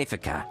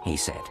Magnifica, he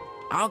said.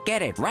 I'll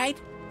get it, right?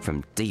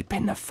 From deep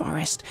in the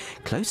forest,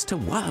 close to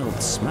Wild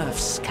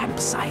Smurf's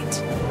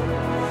campsite.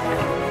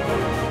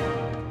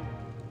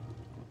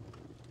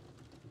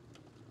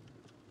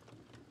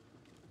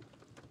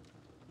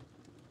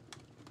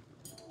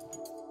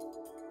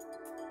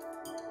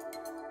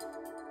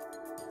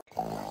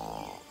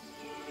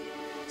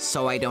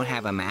 So I don't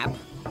have a map,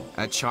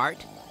 a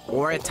chart,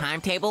 or a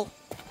timetable?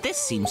 This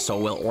seems so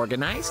well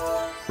organized,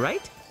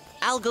 right?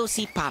 I'll go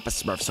see Papa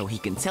Smurf so he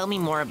can tell me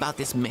more about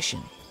this mission.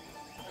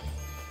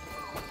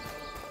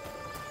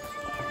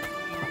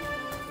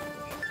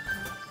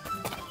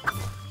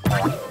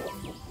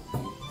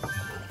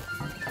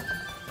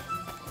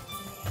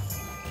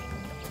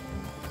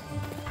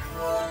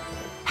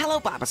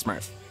 Hello, Papa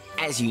Smurf.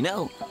 As you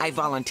know, I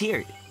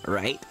volunteered,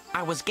 right?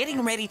 I was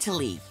getting ready to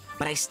leave,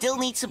 but I still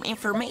need some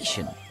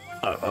information.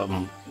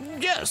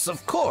 Yes,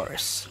 of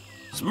course.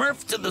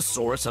 Smurf to the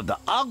source of the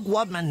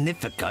Agua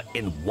Magnifica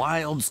in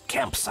Wild's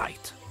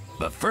campsite.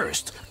 But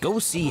first, go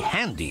see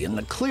Handy in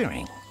the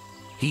clearing.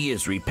 He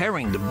is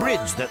repairing the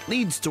bridge that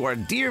leads to our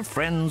dear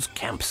friend's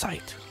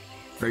campsite.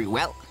 Very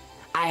well.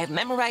 I have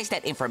memorized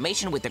that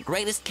information with the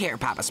greatest care,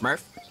 Papa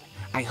Smurf.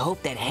 I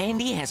hope that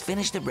Handy has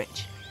finished the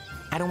bridge.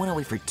 I don't want to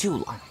wait for too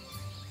long.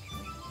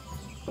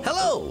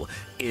 Hello!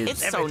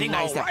 It's so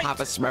nice that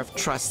Papa Smurf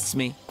trusts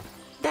me.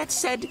 That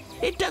said,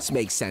 it does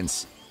make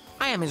sense.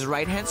 I am his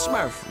right-hand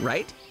Smurf,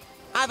 right?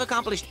 I've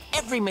accomplished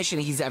every mission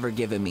he's ever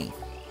given me.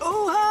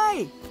 Oh,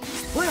 hi!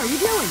 What are you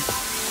doing?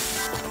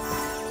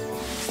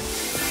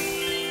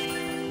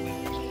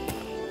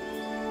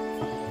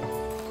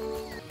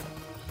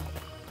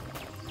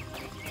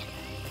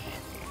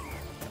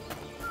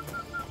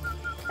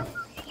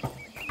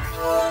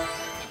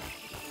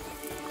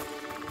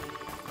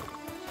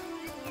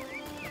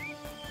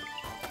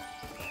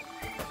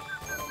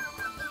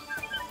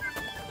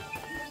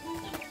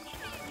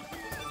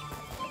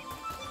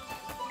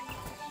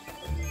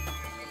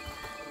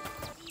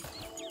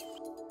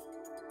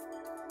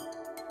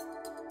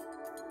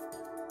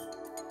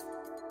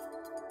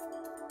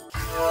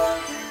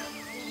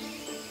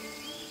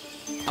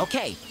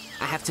 Okay,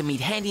 I have to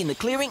meet Handy in the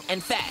clearing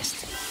and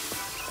fast.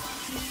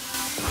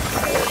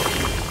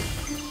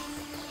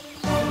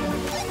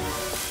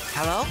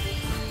 Hello?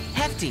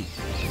 Hefty,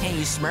 can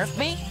you Smurf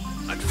me?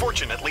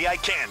 Unfortunately, I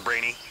can,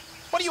 Brainy.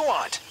 What do you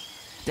want?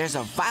 There's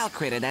a vile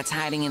critter that's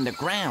hiding in the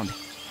ground.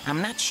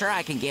 I'm not sure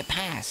I can get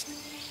past.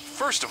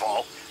 First of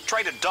all,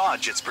 try to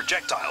dodge its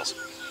projectiles.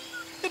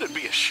 It'd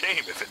be a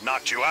shame if it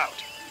knocked you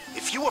out.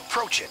 If you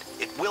approach it,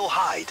 it will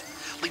hide,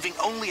 leaving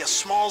only a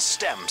small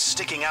stem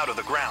sticking out of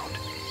the ground.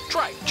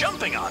 Try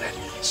jumping on it,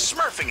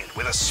 smurfing it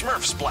with a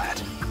Smurf splat.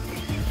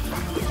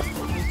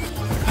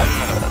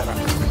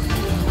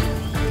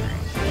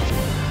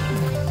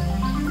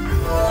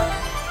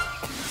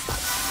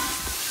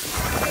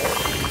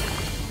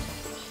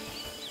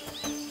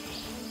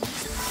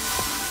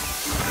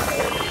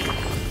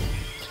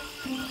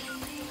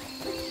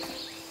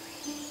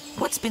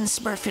 What's been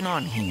smurfing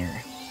on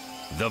here?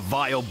 The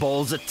vile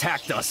bulls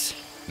attacked us.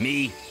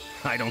 Me,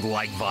 I don't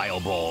like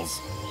vile bulls.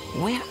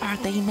 Where are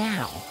they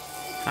now?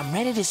 I'm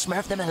ready to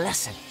smurf them a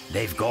lesson.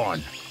 They've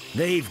gone.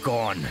 They've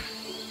gone.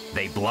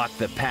 They blocked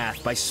the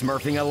path by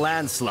smurfing a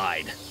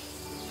landslide.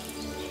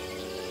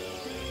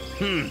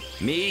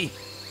 Me?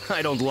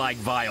 I don't like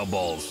vile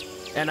bulls.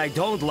 And I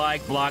don't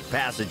like blocked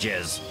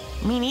passages.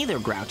 Me neither,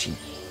 Grouchy.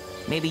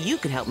 Maybe you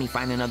could help me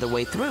find another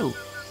way through.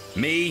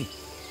 Me?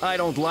 I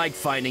don't like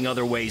finding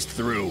other ways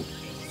through.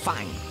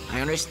 Fine,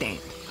 I understand.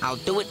 I'll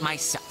do it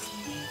myself.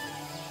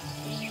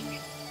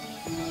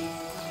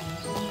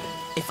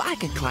 If I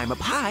could climb up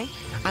high,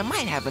 I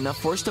might have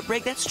enough force to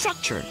break that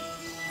structure.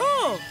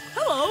 Oh,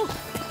 hello.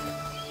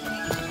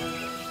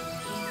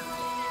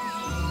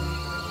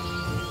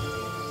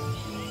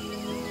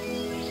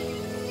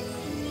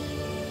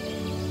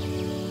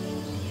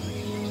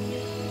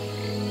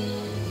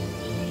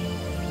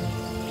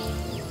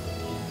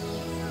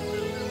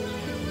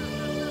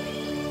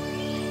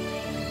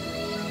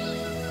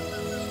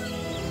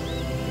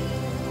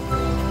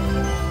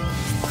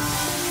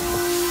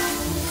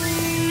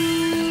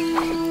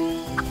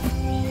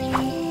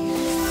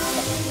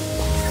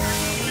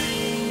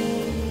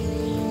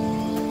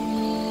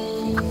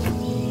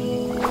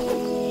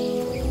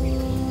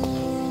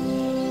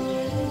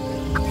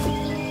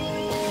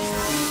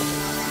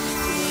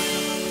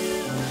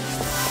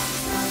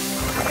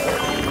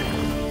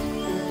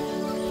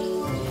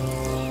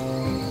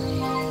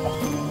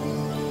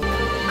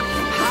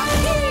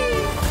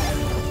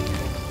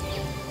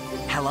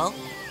 Hello?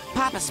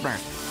 Papa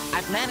Smurf,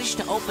 I've managed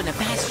to open a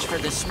passage for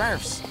the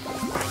Smurfs.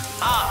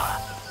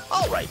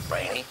 All right,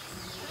 Brainy.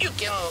 You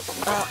can...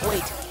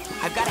 Wait.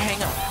 I've got to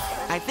hang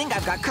up. I think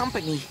I've got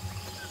company.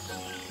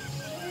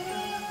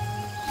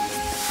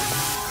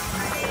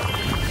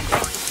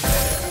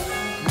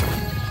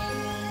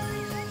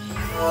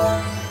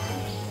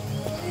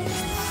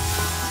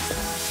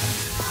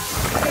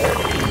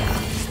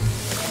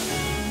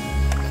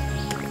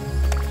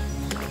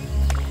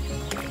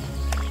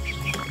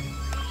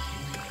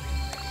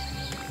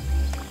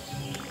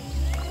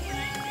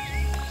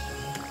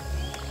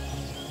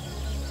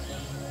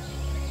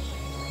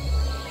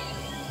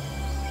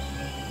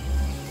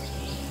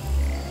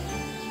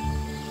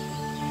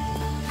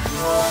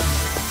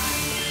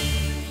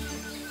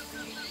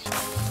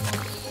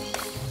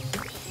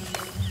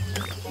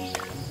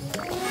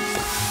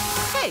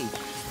 Hey,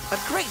 a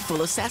crate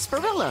full of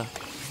sarsaparilla.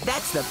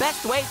 That's the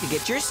best way to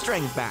get your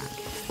strength back.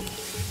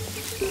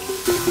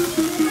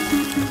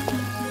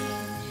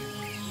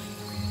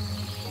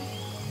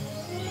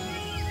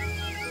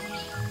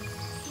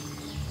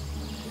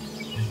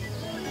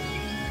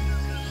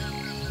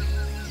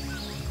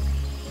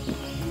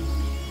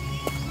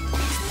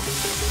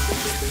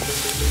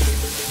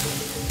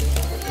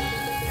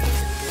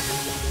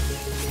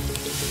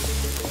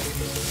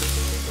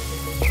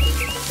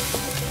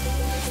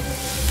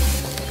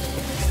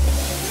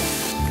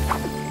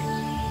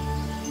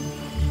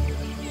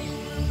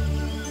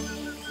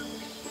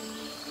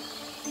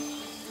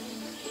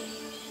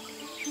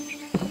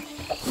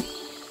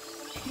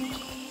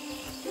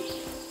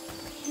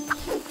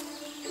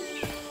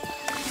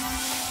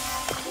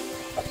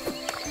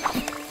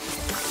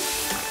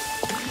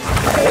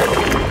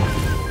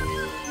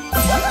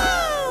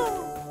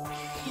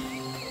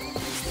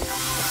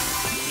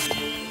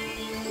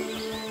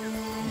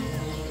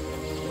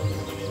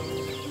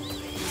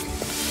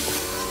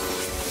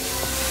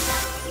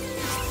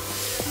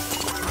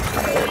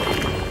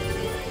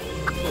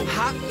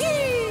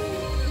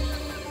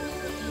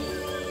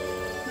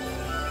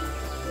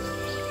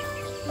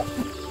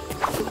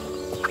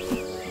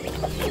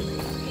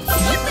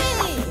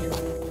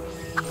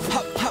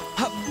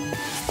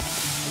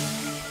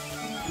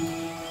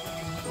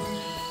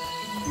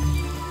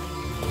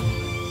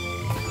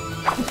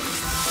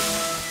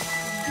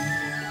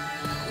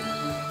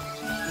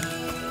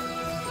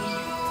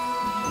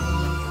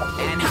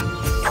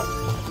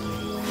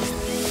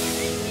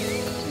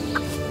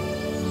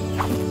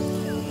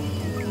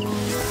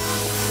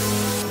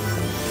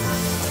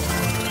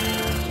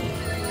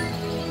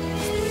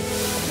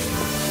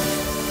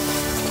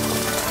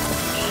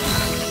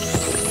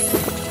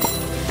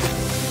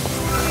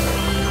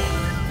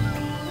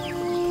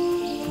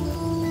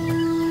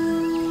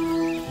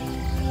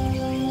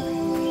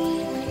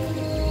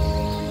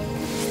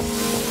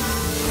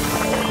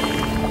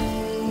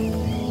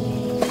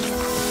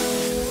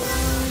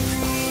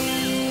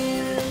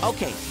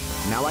 Okay,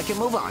 now I can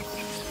move on.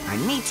 I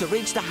need to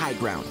reach the high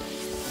ground.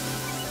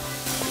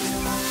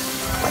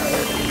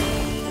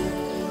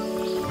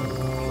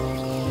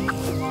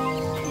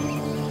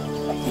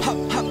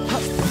 Hup, hup,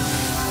 hup.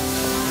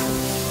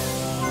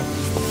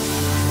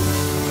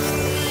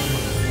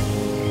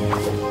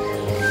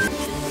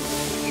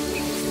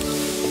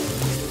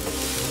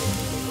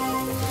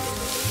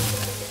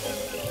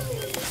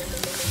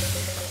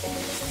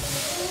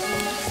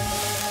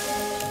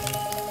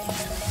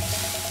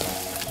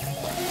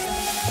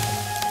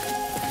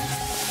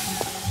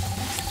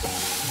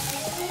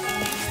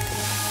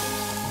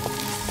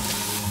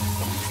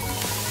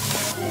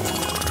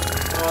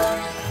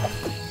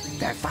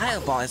 That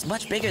fireball is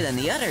much bigger than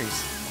the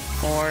others.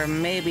 Or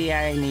maybe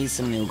I need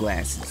some new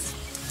glasses.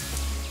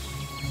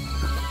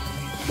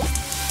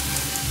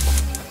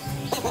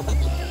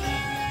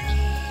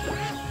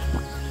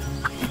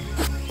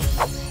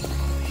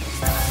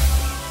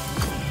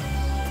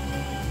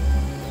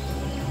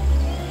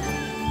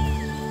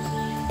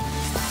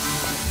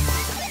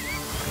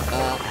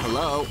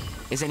 Hello?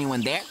 Is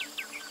anyone there?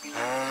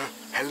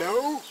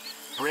 Hello?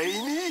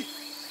 Brainy?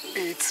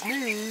 It's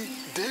me,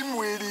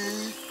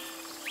 Dimwitty.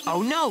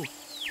 Oh no!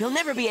 He'll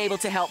never be able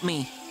to help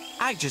me.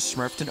 I just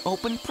smurfed an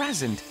open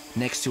present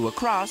next to a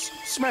cross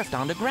smurfed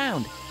on the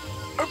ground.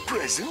 A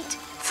present?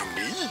 For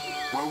me?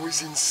 What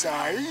was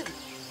inside?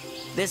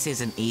 This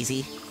isn't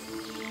easy.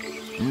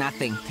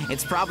 Nothing.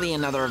 It's probably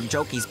another of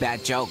Jokey's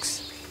bad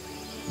jokes.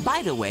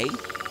 By the way,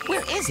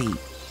 where is he?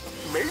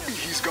 Maybe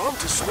he's gone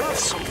to smurf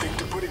something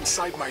to put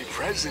inside my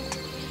present.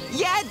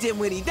 Yeah,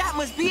 Dimwitty, that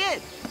must be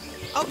it.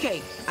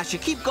 Okay, I should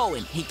keep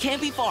going. He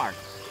can't be far.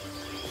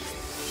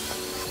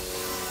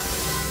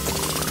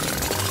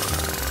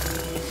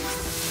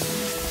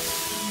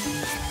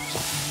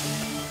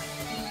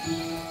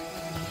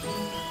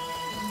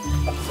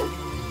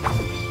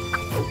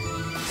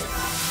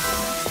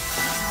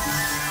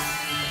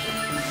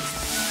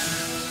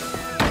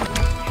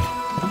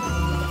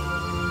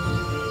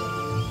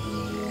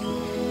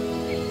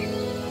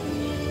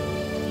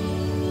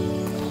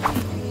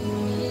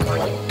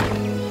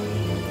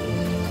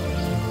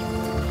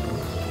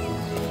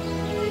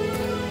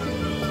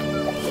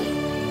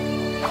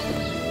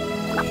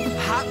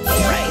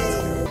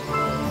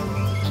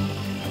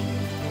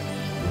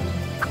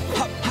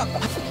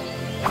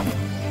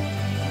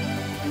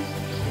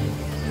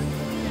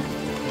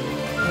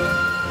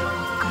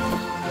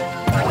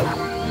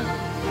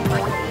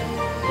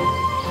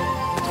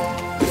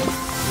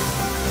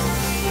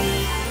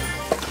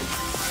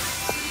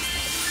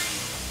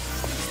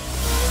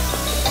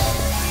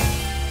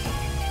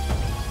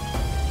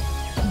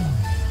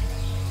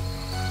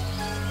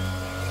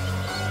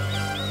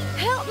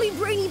 Help me,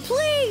 Brainy,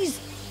 please!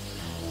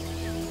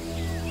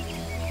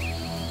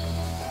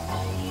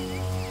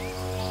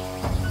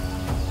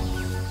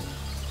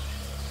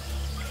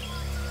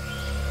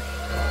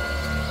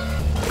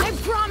 I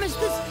promise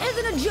this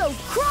isn't a joke.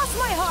 Cross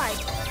my heart.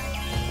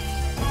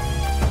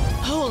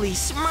 Holy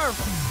Smurf!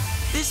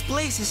 This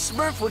place is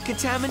smurfed with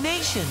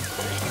contamination.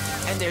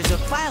 And there's a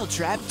file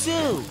trap,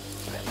 too.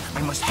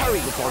 I must hurry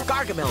before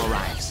Gargamel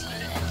arrives.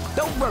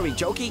 Don't worry,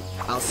 Jokey.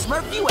 I'll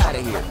smurf you out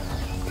of here.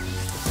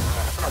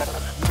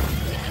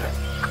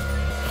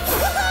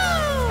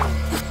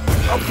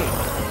 Okay,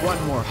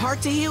 one more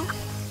heart to heal,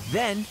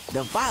 then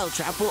the vial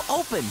trap will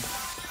open.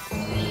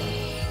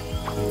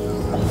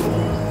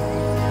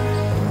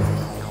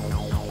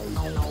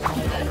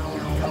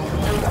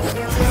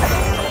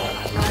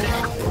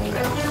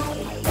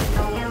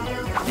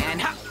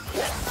 And hop!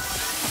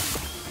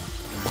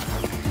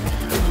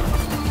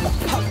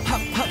 Hop,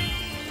 hop, hop!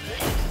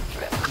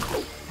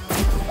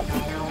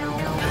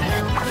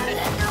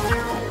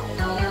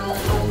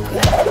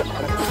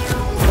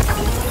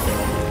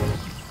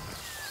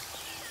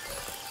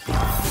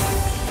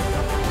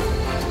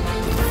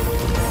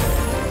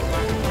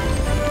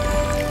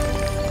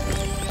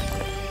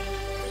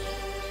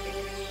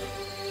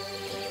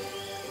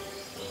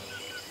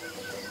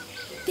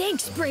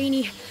 Thanks,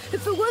 Brainy.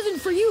 If it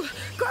wasn't for you,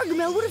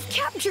 Gargamel would have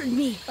captured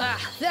me.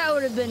 That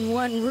would have been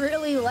one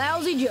really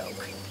lousy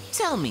joke.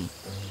 Tell me,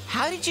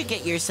 how did you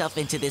get yourself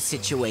into this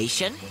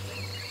situation?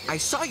 I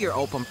saw your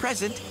open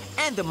present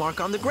and the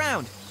mark on the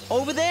ground.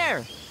 Over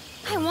there.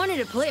 I wanted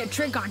to play a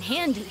trick on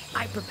Handy.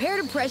 I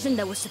prepared a present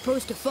that was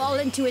supposed to fall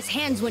into his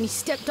hands when he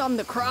stepped on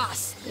the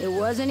cross. It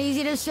wasn't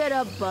easy to set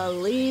up,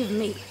 believe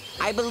me.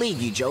 I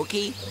believe you,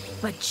 Jokey.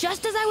 But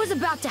just as I was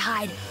about to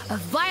hide, a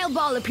vile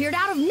ball appeared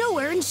out of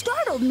nowhere and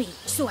startled me.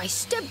 So I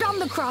stepped on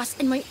the cross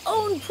and my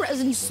own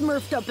present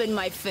smurfed up in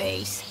my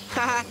face.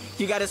 Haha,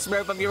 you got a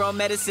smurf of your own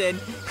medicine.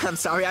 I'm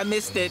sorry I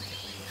missed it.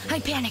 I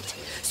panicked,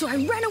 so I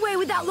ran away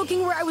without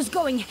looking where I was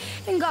going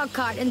and got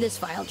caught in this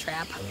vile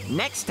trap.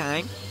 Next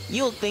time,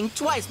 you'll think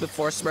twice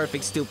before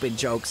smurfing stupid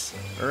jokes,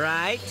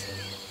 right?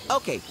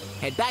 Okay,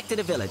 head back to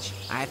the village.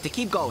 I have to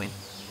keep going.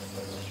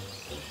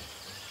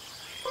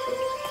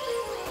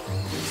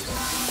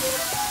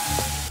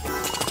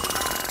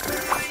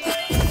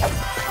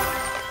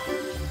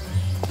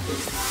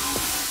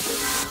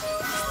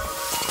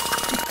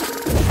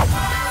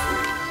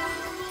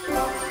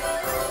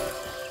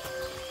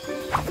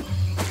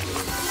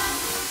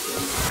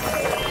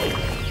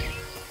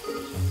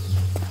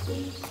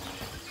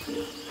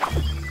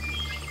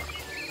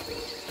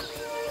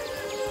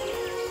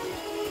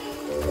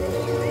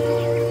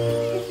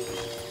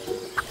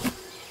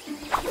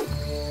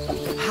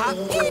 Hop,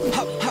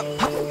 hop, hop,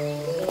 hop.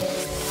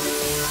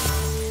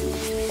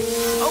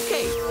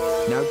 Okay,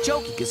 now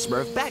Jokey can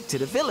smurf back to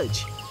the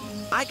village.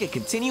 I can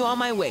continue on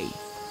my way.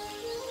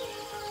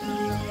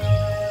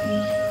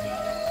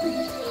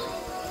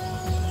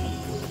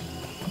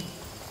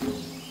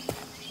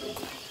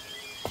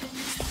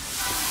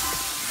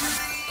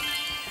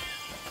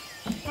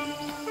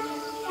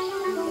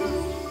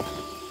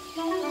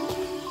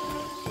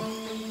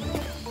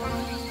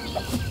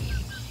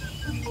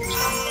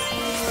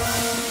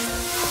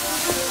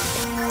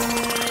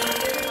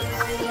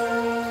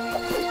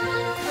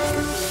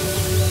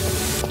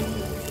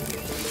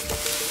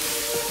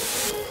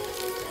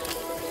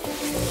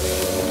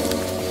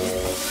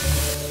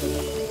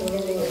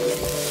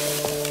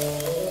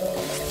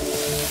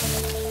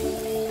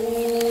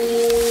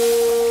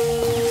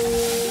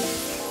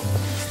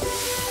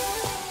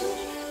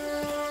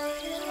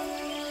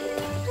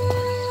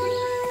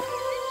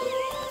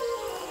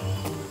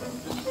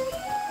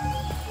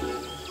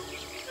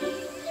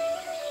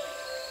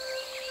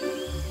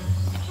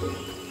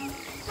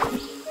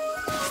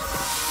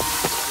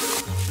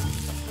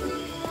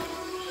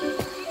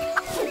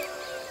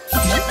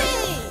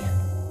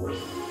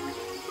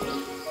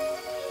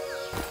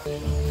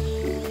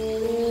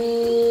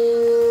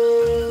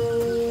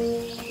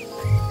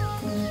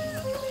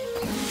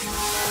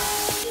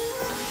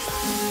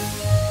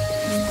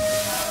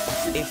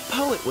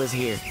 was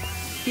here.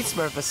 He'd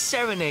smurf a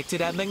serenade to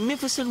that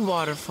magnificent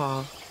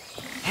waterfall.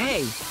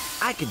 Hey,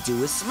 I could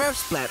do a smurf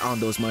splat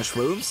on those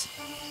mushrooms.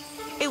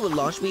 It would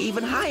launch me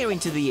even higher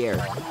into the air,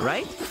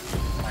 right?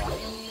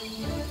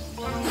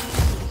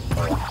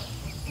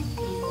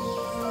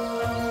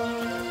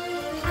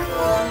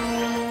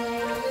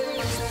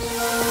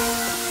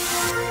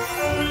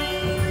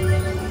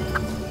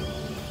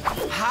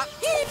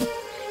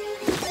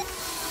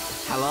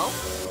 Hello?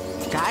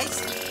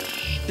 Guys?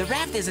 The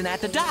raft isn't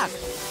at the dock.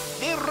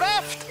 The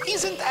raft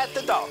isn't at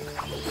the dock.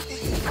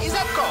 Is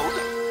that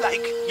code?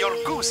 Like your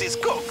goose is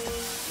cooked?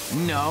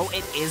 No,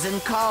 it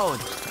isn't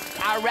cold.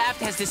 Our raft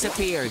has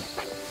disappeared.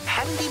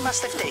 Handy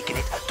must have taken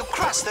it to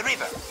cross the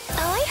river.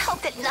 Oh, I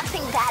hope that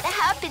nothing bad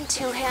happened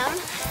to him.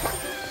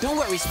 Don't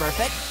worry,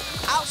 Smurfette.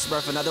 I'll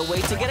smurf another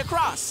way to get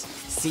across.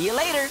 See you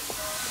later.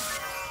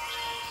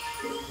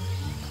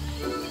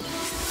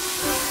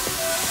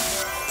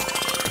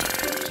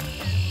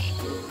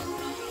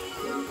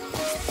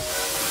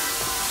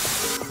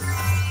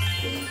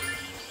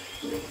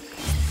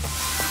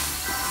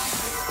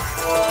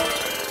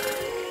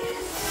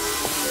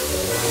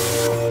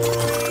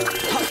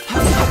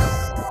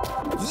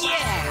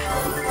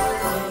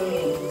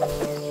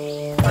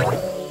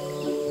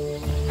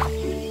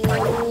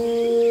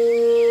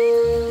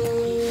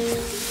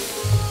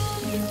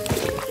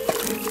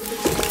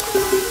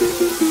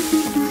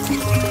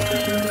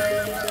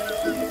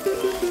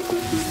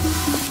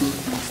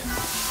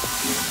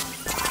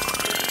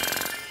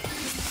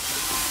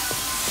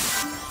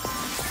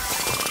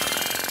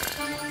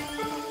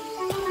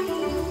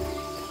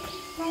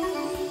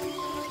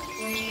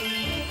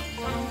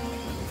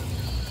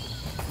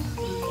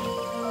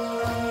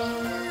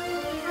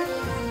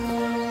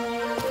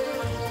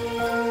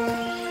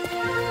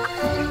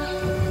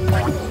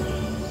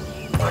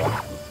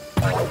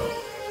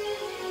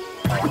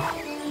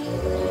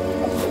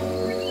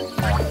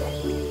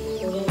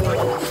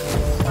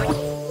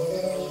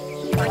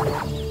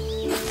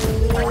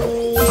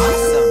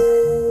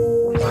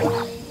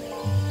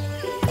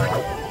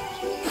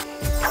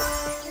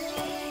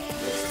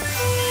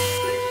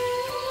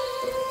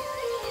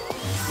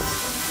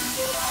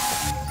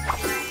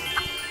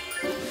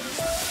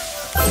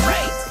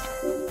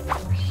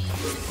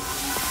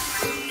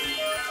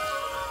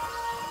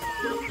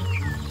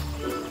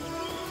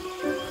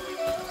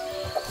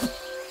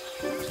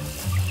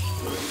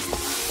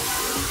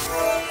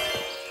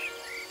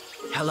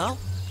 Hello?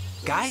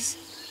 Guys?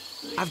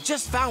 I've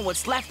just found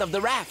what's left of the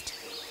raft.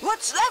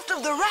 What's left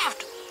of the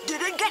raft? Did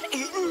it get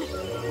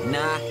eaten?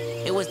 Nah,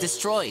 it was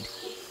destroyed.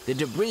 The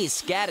debris is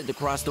scattered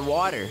across the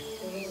water.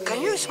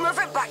 Can you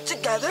smurf it back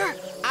together?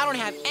 I don't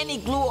have any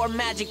glue or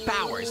magic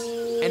powers.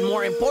 And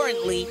more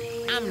importantly,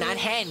 I'm not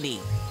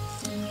handy.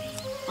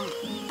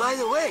 By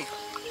the way,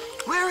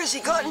 where has he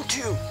gotten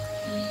to?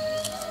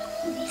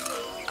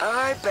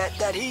 I bet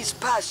that he's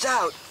passed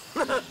out.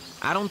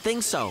 I don't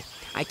think so.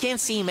 I can't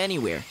see him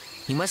anywhere.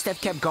 He must have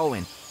kept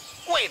going.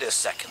 Wait a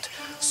second.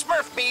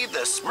 Smurf me the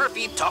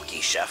Smurfy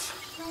Talkie Chef.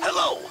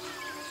 Hello,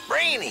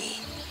 Brainy.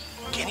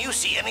 Can you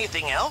see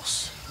anything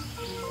else?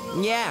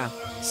 Yeah,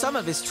 some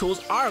of his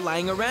tools are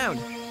lying around.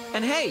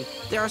 And hey,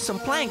 there are some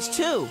planks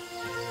too.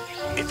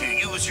 If you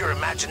use your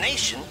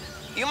imagination,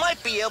 you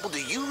might be able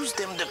to use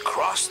them to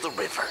cross the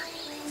river.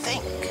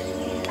 Think.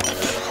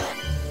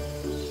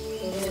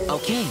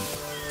 Okay,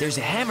 there's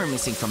a hammer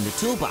missing from the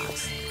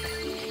toolbox.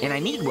 And I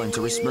need one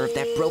to resmurf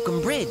that broken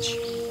bridge.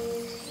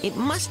 It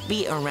must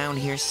be around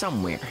here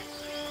somewhere.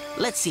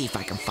 Let's see if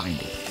I can find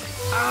it.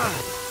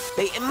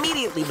 They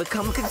immediately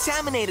become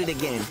contaminated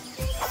again.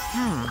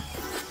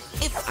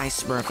 If I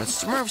smurf a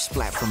smurf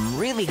splat from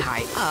really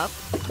high up,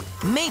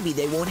 maybe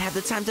they won't have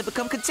the time to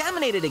become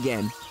contaminated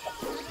again.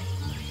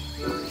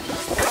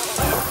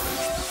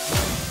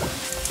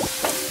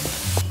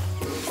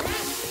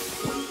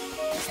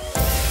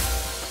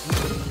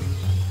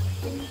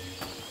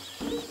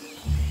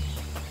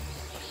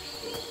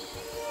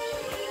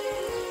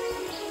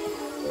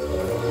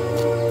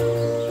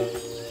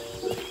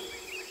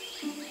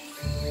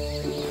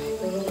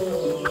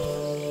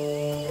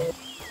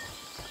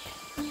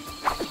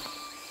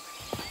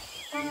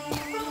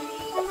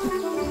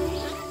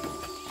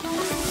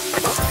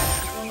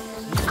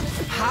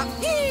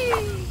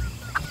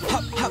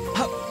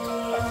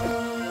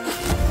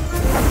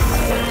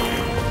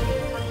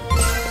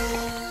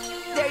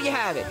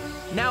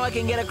 Now I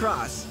can get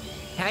across.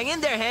 Hang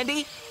in there,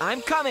 Handy.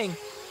 I'm coming.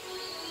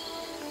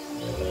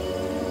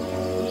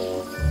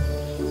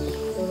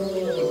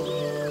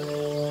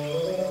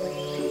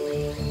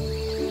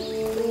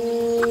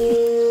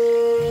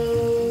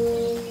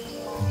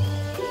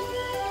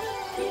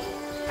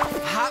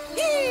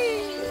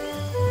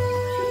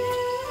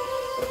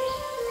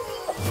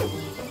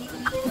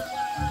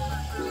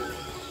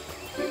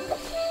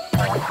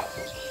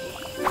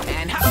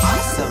 And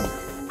awesome.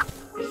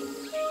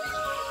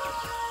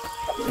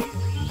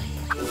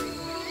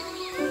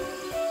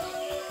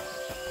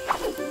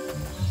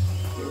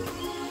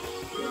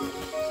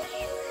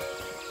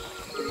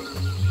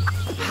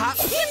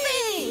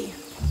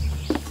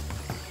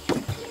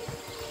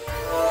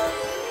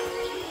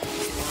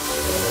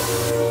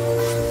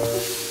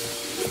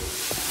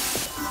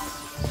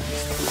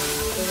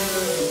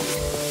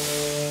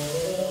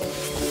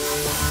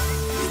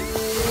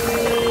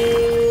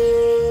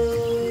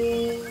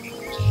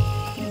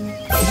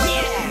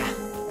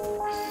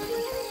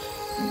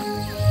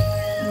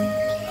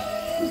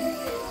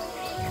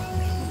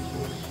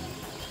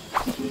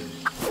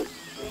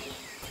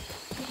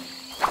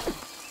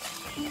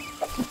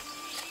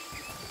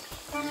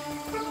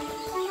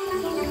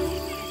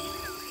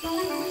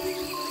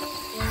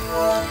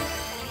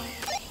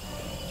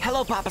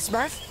 Hello, Papa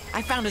Smurf.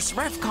 I found a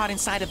Smurf caught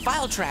inside a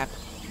VILETRAP.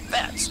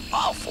 That's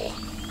awful.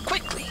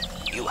 Quickly,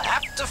 you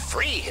have to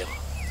free him.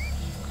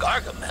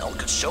 Gargamel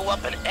could show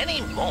up at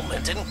any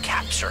moment and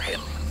capture him.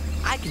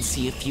 I can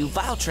see a few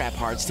VILETRAP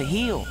hearts to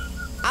heal.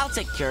 I'll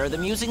take care of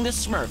them using the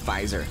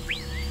SMURFIZER.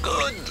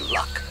 Good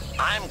luck.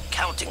 I'm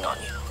counting on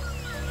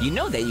you. You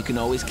know that you can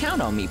always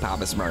count on me,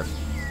 Papa Smurf.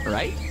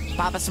 Right?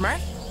 Papa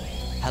Smurf?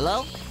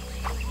 Hello?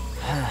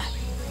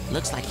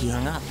 Looks like he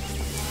hung up.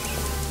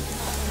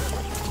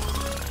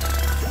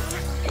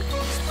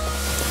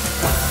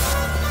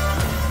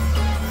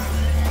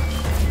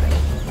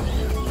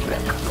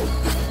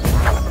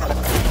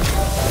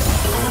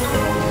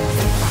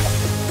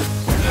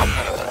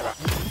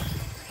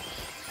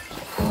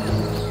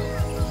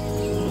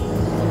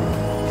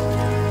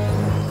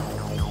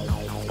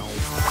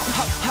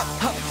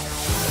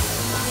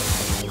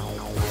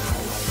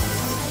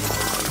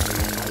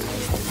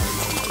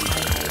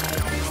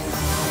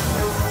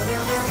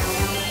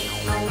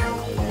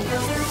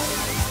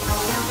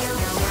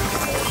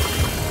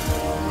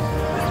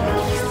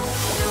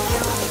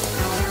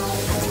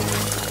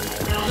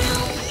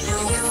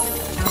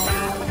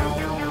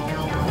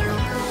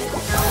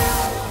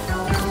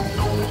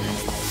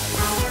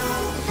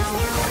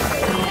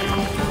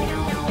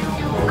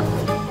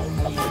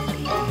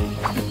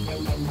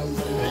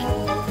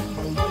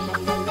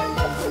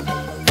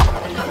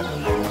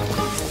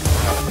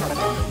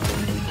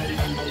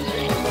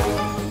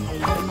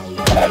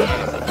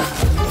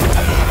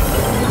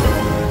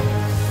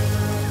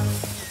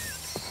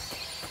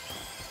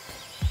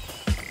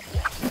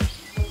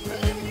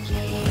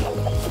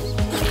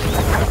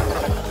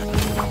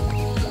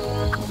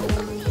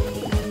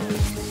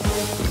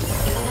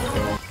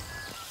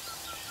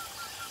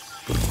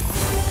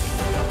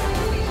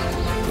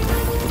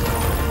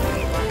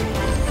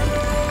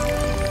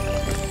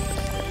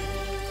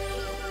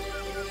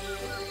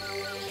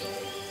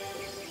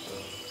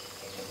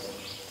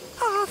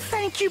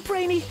 Thank you,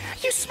 Brainy.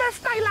 You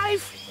smurfed my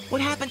life.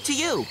 What happened to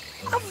you?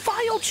 A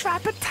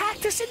VILETRAP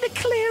attacked us in the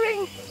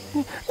clearing.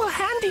 Well,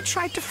 Handy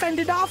tried to fend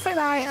it off, and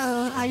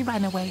I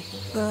ran away.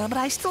 But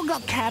I still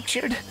got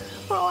captured.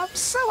 Oh, I'm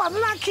so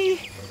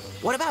unlucky.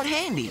 What about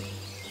Handy?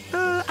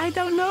 I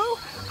don't know.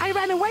 I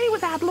ran away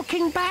without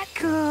looking back.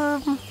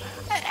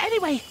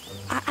 Anyway,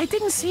 I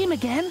didn't see him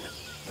again.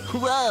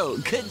 Whoa,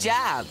 good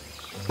job.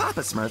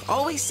 Papa Smurf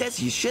always says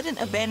you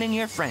shouldn't abandon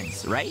your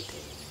friends, right?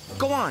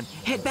 Go on,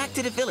 head back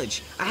to the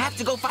village. I have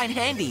to go find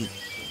Handy.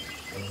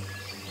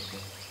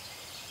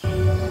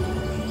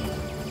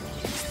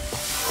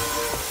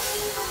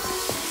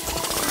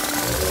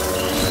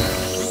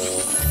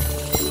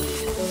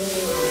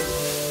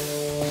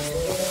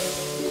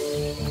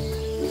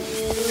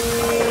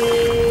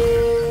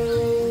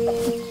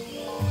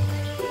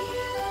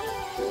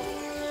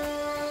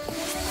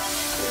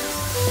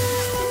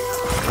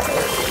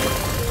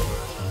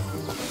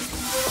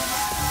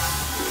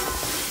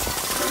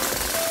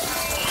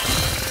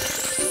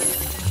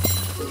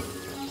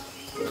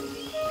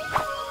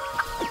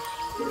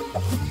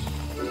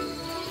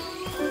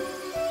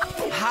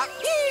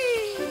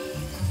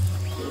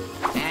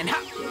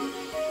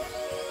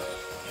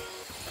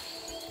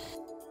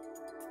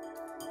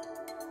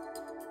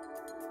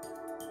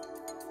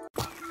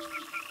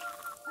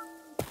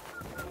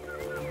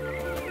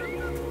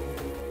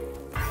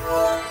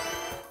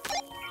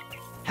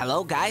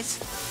 Hello, guys?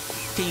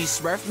 Can you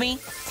smurf me?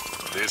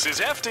 This is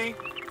Hefty.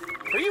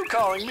 Are you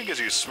calling because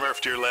you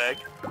smurfed your leg?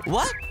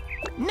 What?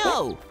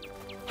 No!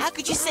 How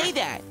could you say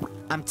that?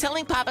 I'm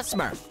telling Papa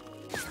Smurf.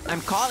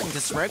 I'm calling to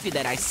smurf you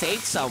that I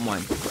saved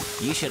someone.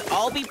 You should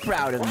all be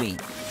proud of me.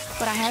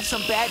 But I have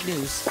some bad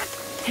news.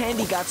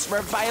 Handy got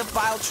smurfed by a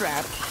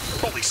VILETRAP.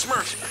 Holy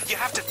Smurf, you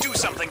have to do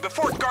something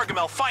before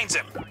Gargamel finds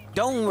him.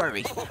 Don't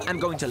worry. I'm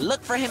going to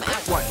look for him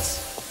at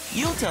once.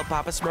 You'll tell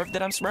Papa Smurf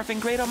that I'm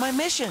smurfing great on my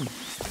mission,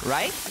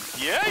 right?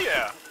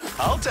 Yeah.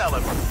 I'll tell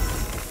him.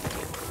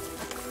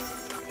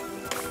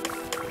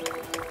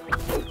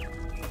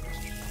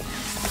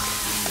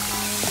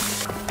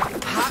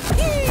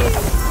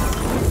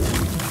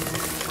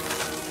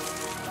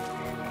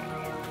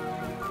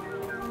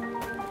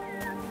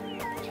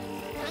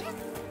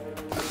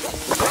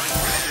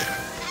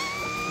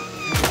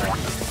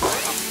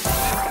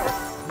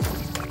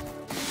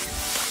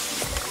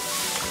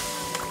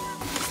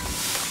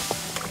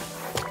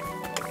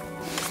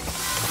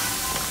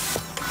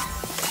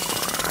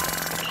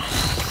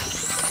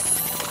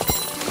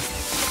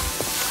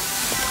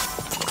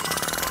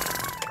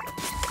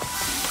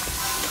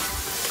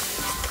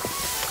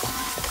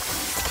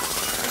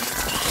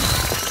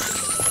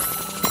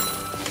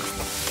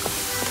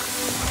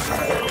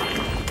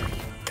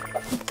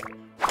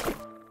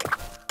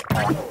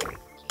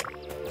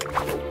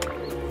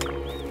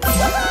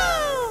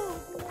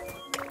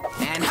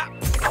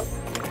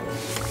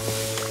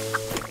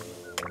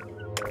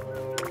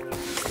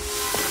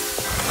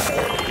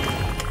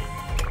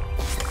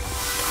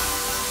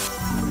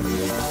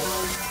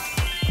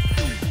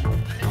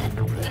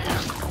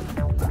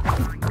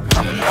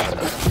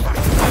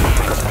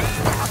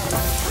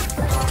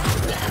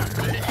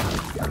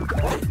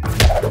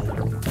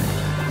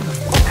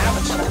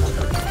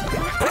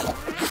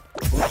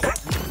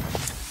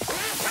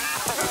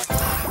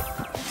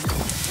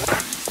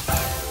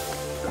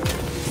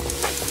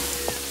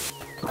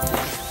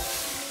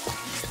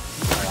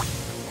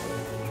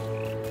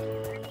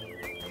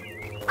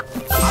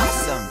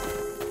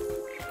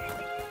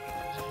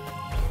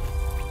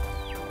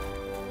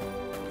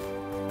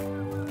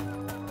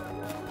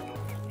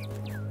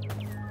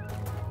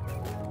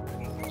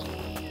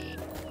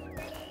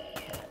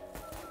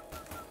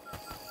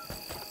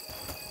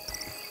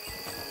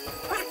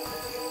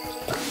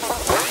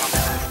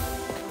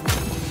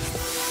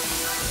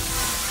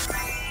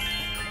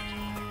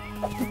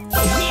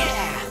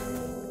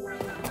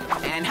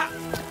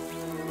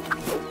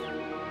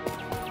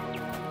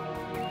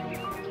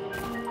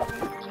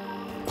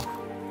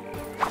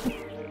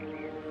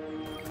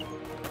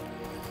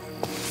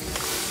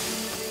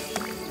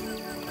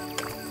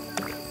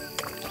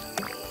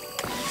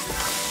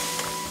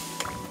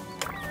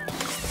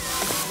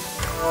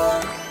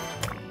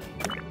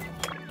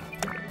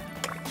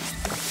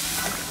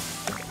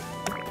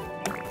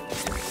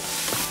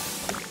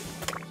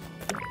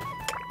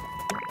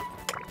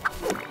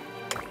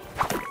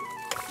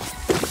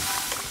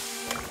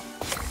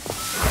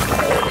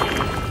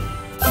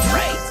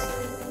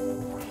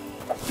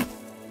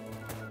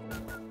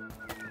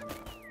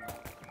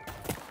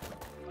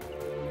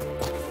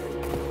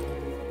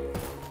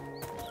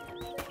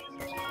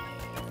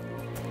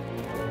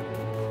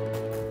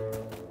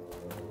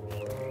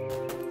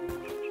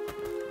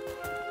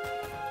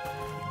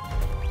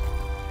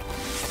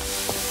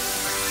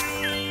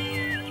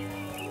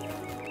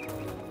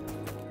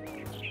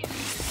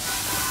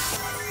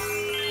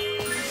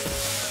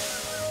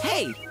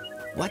 Hey,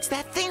 what's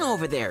that thing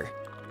over there?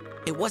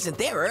 It wasn't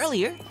there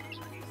earlier.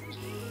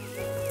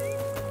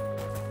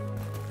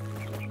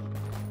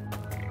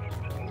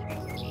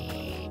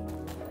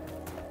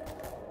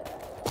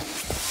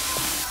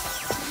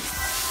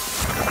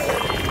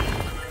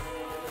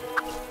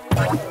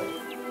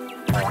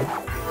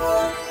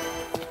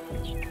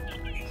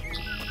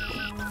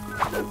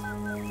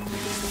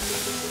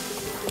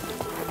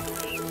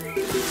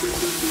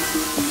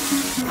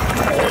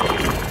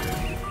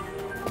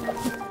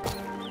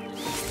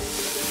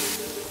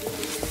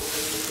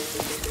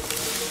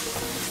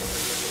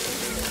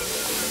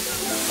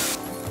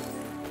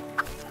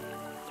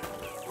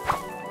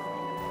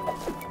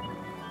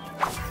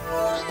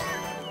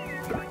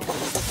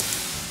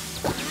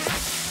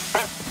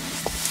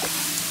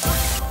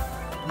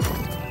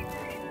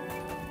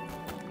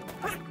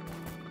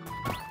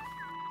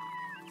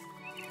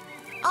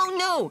 Oh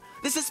no!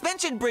 The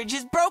suspension bridge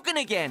is broken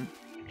again!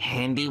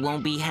 Handy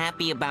won't be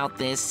happy about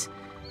this.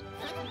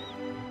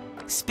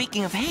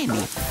 Speaking of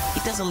Handy,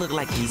 it doesn't look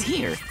like he's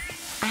here.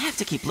 I have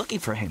to keep looking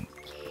for him.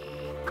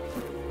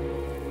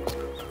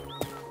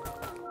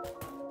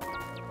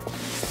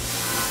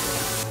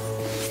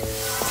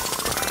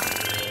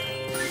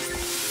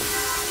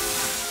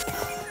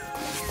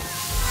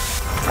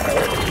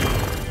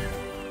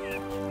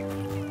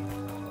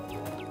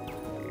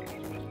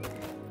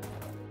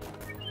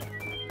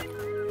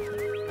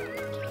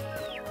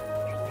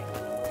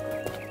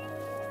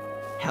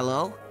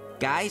 Hello?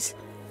 Guys?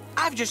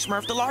 I've just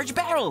smurfed a large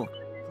barrel!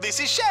 This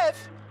is Chef.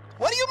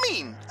 What do you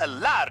mean, a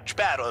large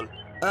barrel?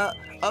 A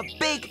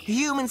big,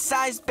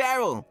 human-sized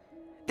barrel.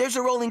 There's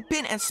a rolling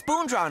pin and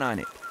spoon drawn on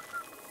it.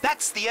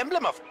 That's the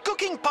emblem of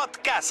Cooking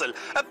Pot Castle,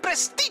 a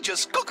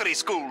prestigious cookery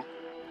school.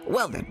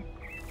 Well then,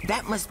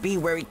 that must be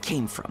where it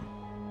came from.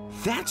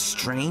 That's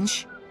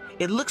strange.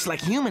 It looks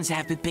like humans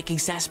have been picking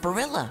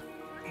sarsaparilla.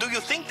 Do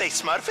you think they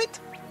smurf it?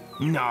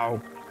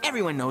 No.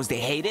 Everyone knows they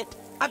hate it.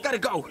 I've gotta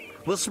go.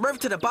 We'll smurf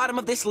to the bottom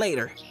of this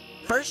later.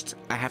 First,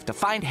 I have to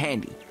find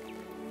Handy.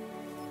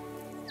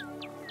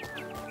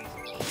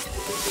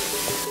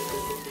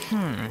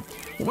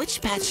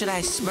 Which path should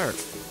I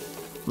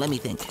smurf? Let me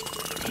think.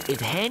 If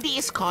Handy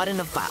is caught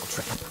in a vile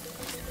trap,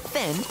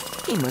 then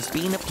he must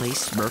be in a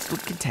place smurfed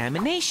with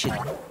contamination.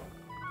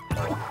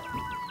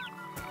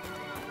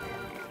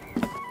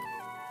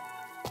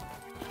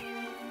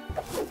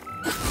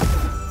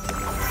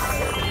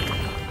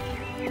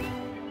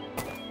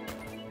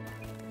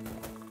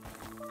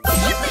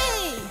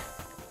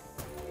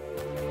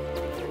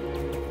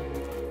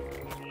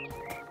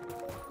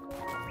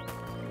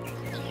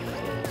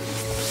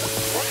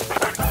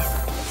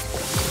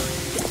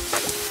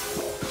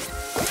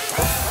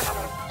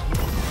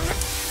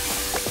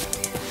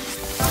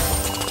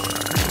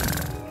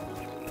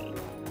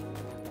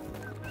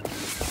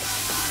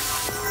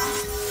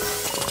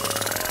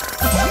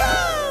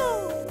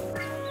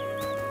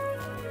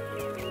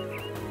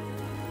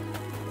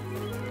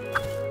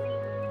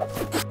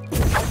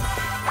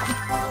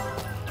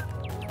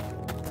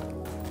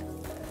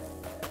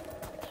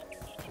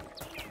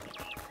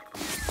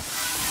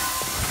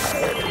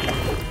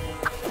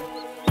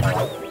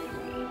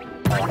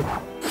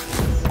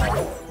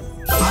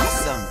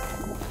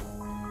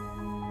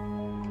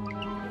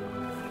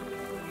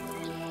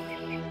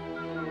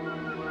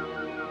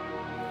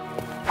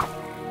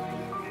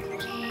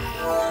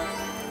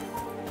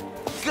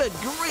 Good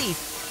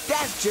grief!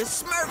 That's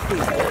just Smurfy!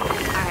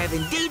 I have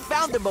indeed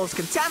found the most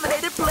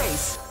contaminated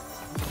place!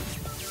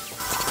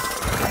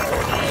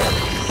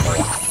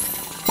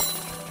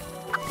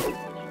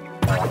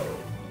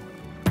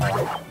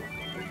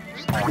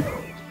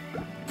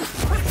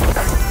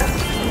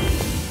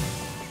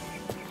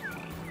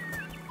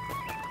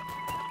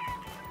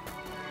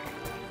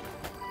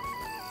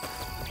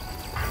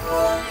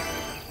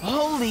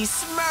 Holy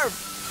Smurf!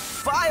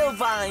 File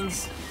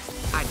vines!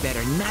 I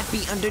better not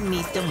be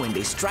underneath them when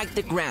they strike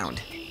the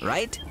ground,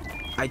 right?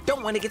 I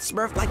don't want to get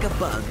smurfed like a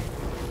bug.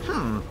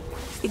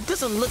 It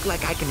doesn't look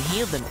like I can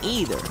heal them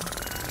either.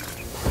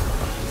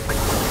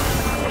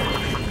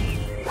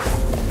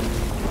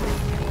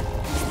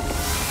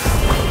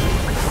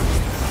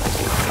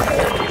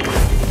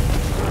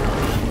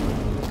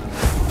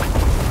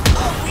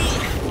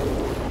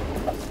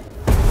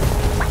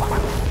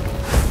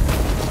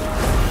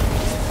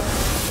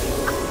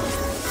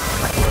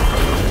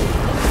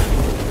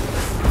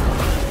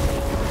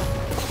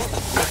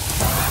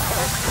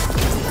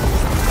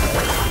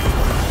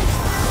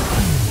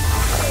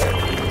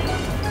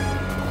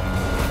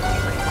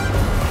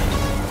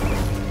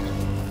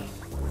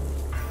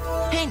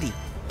 Handy,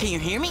 can you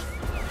hear me?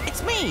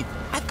 It's me!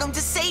 I've come to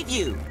save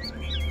you!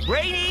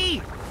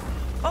 Brady!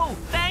 Oh,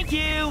 thank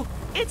you!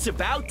 It's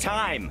about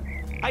time!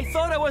 I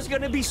thought I was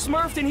gonna be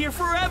smurfed in here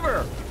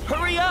forever!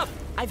 Hurry up!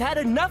 I've had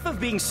enough of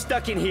being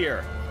stuck in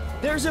here!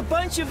 There's a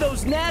bunch of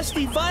those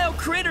nasty, vile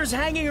critters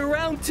hanging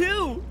around,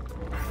 too!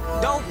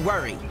 Don't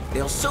worry,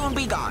 they'll soon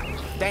be gone,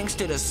 thanks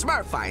to the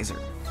SMURFIZER.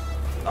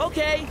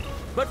 Okay,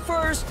 but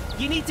first,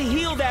 you need to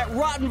heal that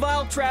rotten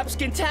VILETRAP's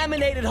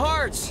contaminated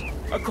hearts.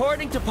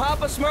 According to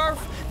Papa Smurf,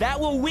 That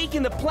will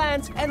weaken the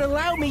plants and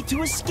allow me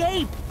to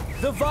escape.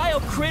 The vile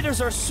critters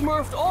are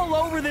smurfed all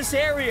over this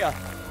area.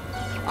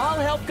 I'll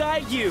help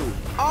guide you.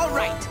 All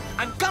right,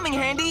 I'm coming,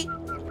 Handy.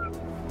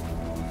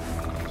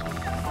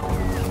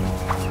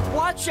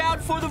 Watch out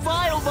for the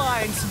vile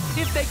vines.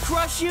 If they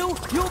crush you,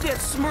 you'll get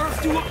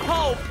smurfed to a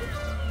pulp.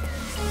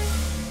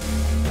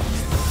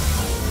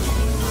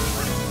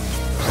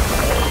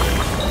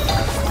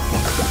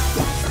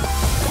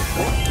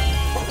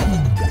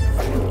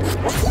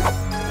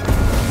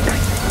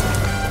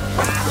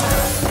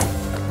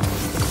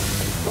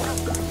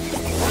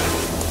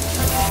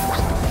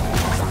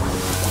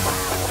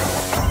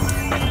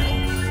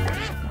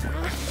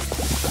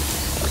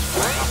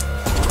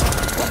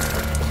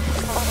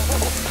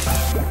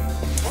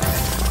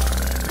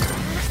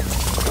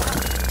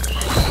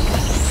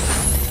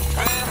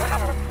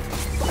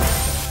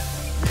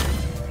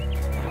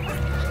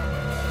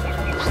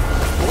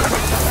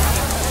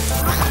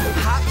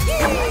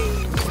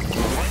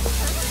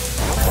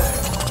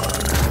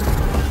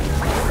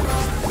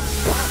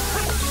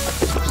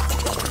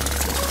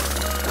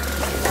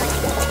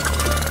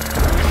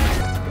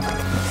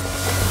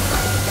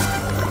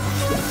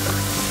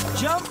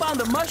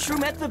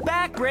 Mushroom at the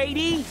back,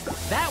 Brady.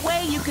 That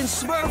way you can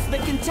smurf the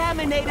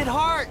contaminated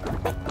heart.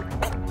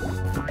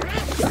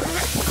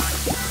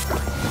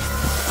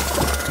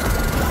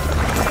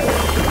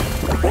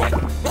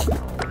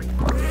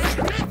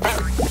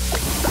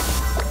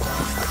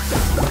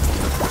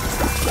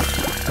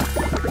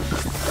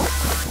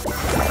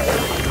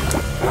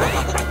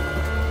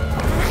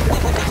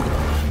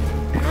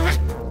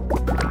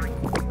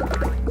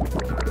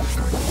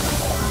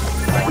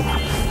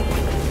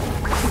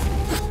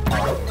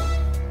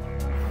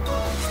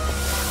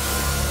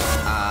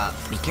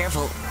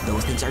 Careful,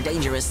 those things are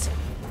dangerous.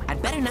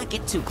 I'd better not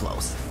get too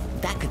close.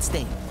 That could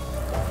sting.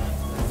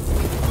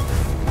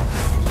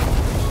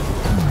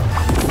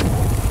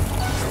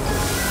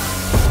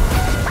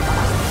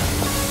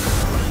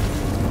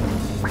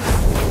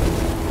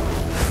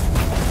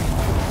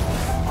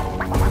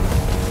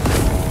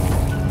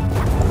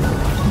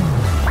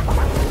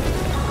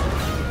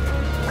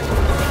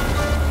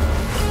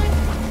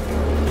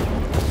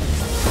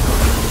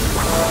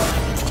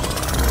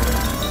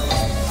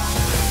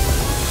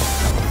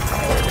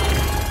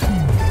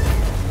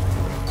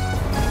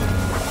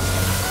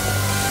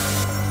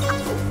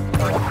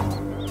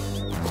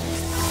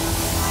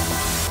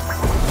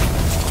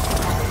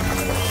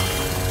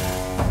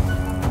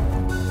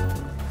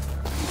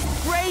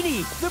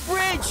 The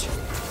bridge!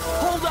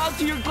 Hold on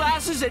to your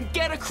glasses and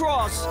get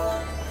across.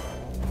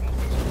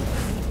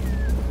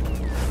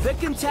 The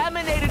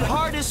contaminated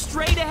heart is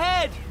straight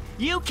ahead.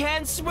 You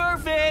can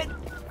smurf it.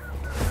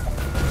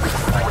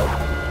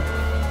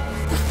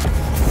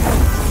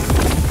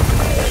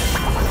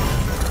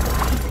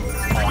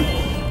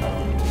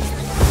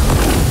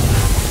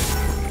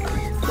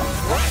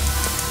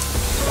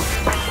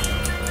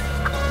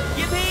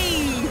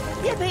 Yippee!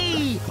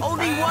 Yippee!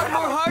 Only one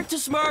more heart to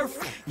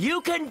smurf.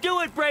 You can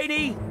do it,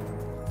 Brady!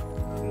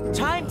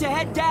 Time to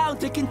head down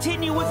to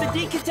continue with the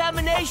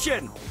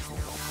decontamination!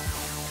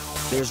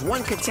 There's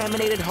one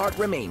contaminated heart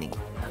remaining.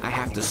 I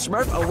have to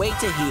smurf a way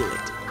to heal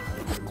it.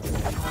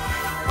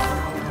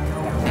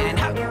 And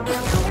up!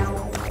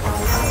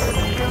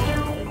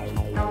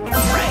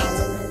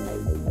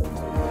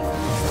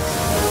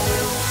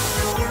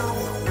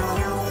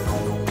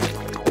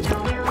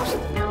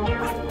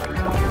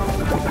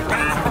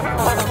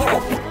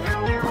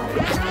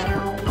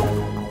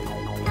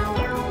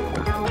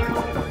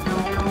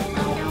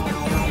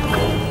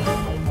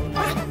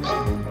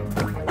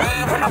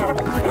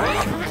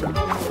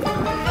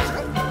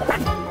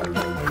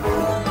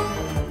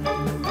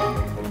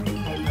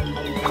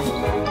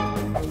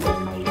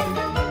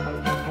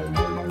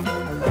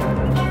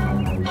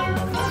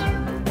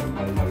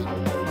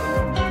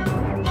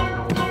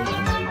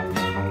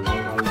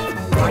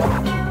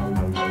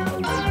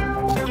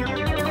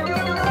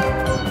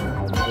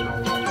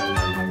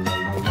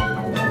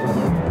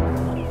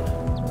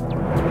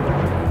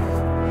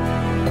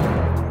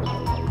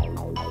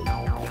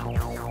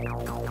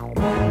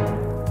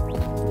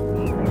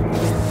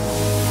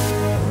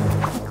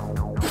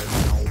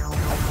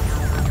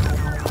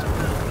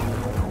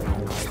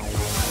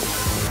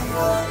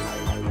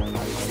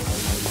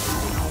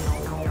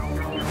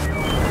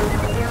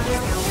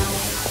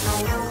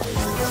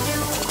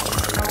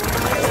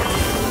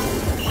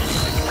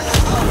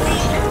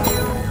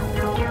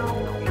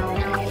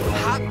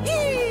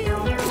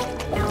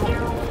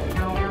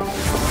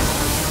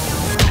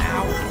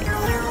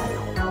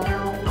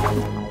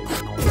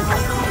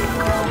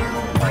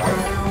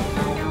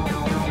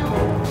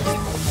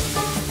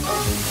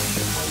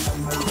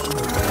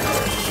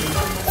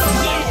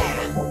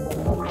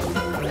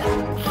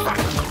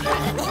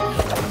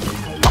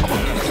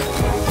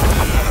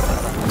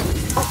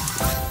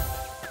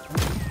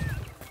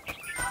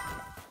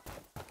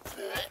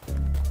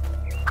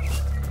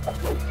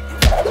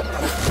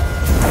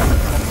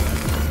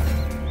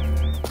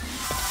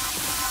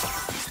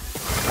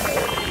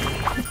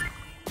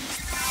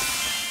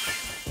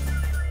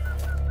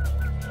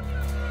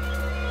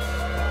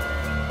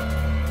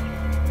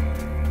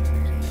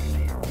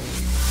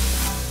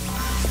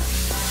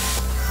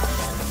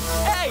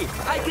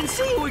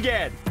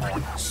 again.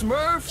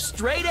 Smurf,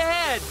 straight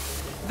ahead.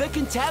 The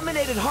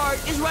contaminated heart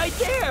is right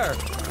there.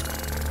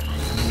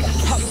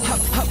 Hup,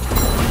 hup, hup.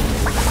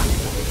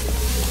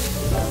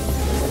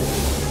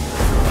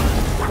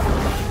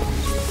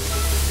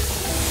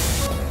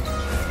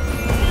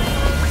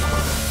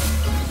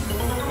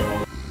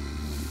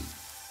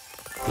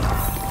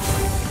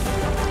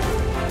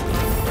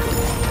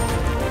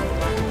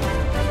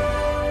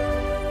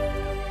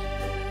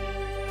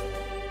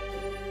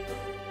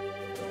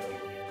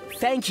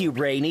 Thank you,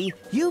 Brainy.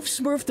 You've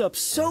smurfed up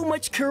so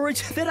much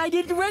courage that I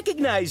didn't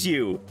recognize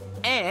you.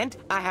 And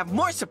I have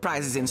more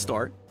surprises in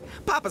store.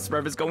 Papa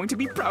Smurf is going to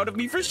be proud of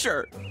me for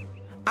sure.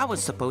 I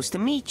was supposed to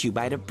meet you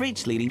by the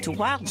bridge leading to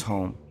Wild's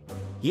home.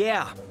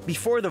 Yeah,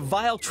 before the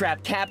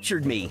VILETRAP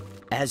captured me.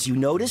 As you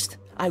noticed,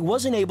 I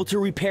wasn't able to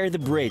repair the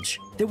bridge.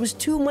 There was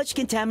too much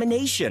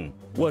contamination.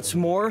 What's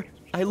more,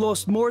 I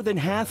lost more than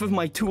half of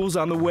my tools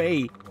on the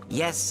way.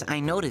 Yes, I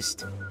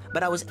noticed.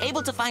 But I was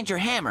able to find your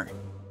hammer.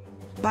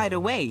 By the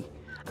way,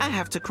 I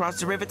have to cross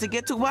the river to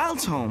get to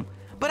Wild's home,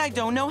 but I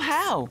don't know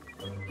how.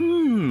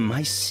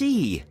 I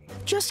see.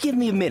 Just give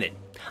me a minute.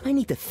 I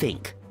need to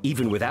think.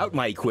 Even without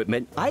my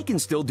equipment, I can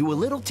still do a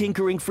little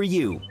tinkering for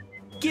you.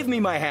 Give me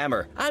my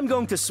hammer. I'm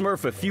going to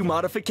smurf a few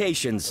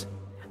modifications.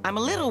 I'm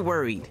a little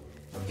worried.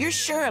 You're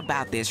sure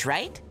about this,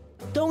 right?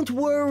 Don't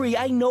worry,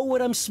 I know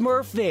what I'm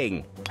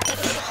smurfing.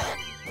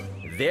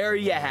 There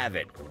you have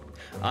it.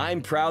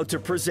 I'm proud to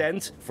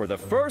present, for the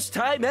first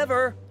time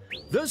ever,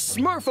 the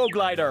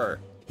Smurfoglider.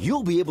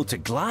 You'll be able to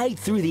glide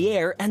through the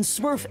air and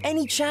smurf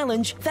any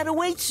challenge that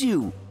awaits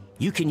you.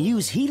 You can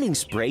use healing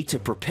spray to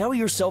propel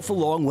yourself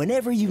along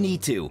whenever you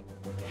need to.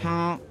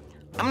 I'm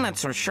not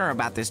so sure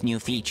about this new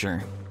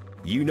feature.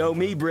 You know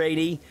me,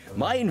 Brady.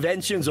 My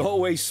inventions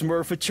always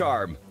smurf a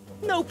charm.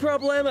 No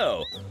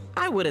problemo.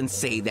 I wouldn't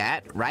say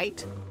that,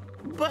 right?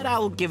 But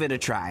I'll give it a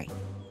try.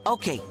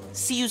 Okay,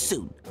 see you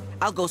soon.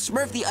 I'll go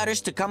smurf the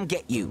others to come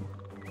get you.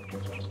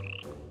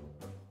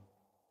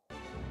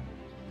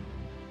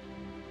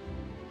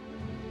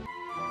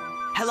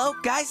 Hello,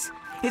 guys.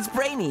 It's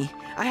Brainy.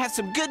 I have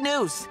some good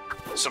news.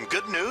 Some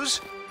good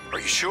news? Are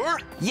you sure?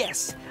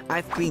 Yes,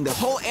 I've cleaned the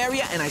whole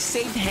area and I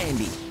saved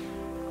Handy.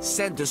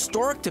 Sent the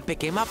stork to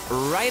pick him up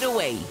right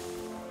away.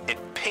 It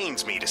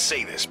pains me to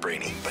say this,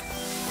 Brainy, but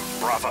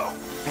bravo.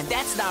 And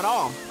that's not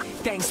all.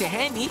 Thanks to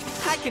Handy,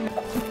 I can...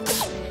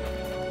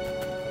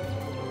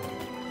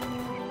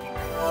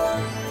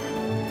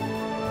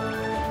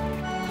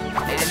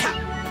 And ha!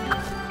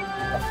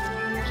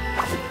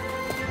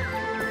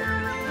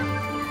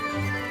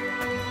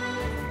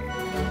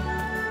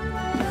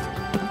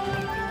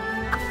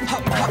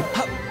 Hup, hup,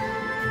 hup.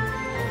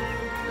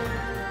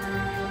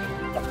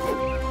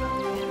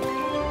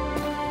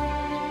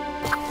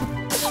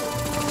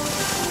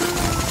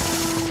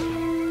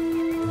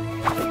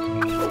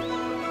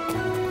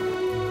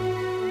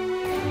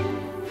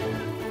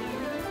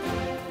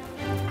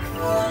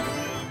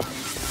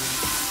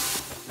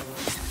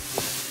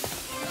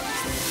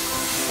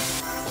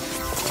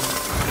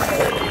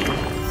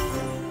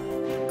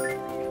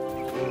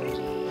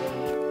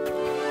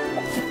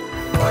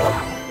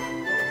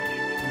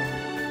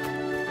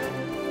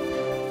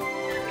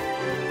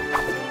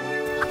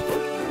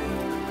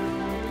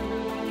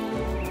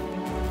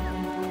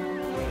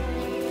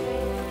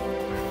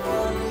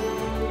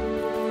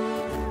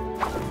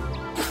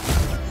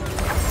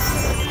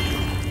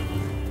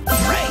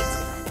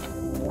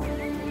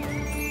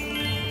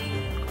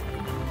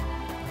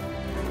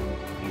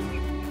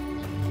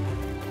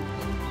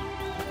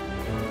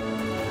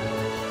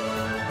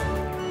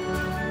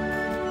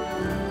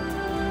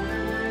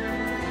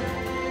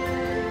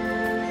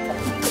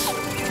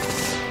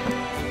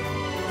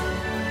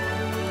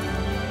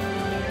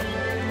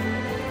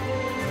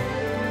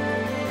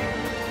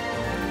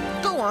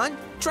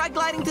 Try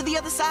gliding to the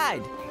other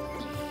side.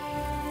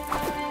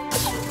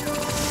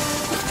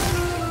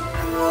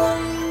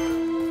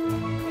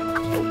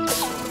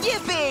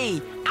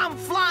 Yippee! I'm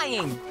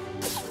flying!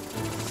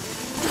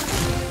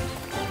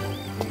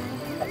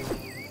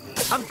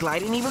 I'm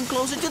gliding even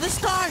closer to the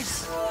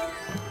stars.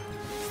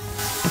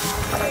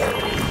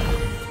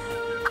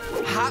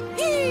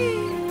 Hop-ee!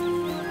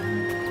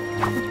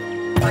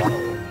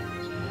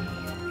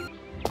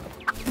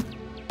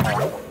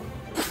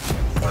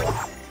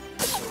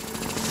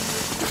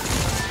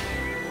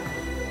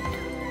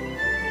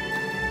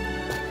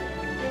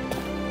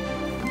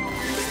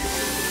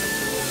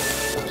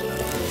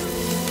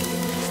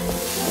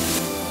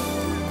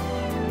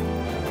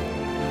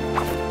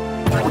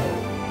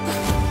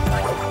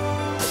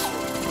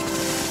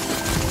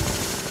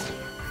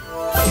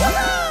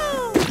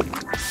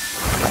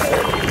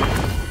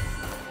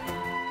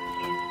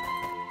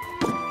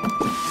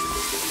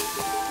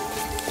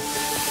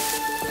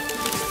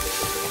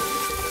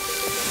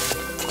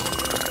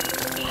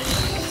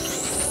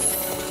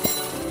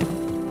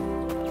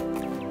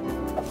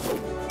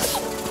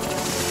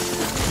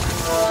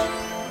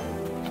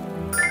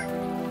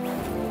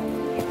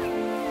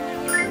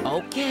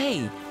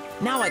 Okay,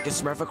 now I can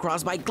smurf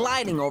across by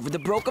gliding over the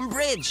broken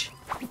bridge.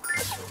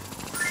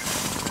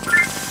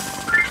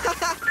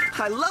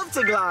 I love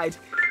to glide.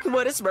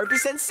 What a Smurfy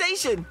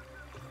sensation.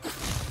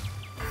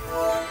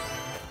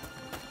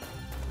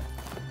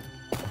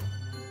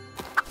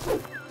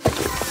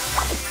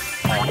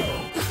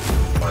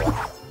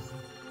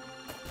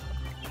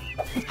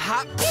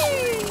 Hop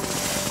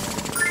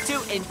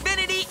to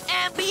infinity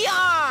and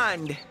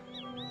beyond.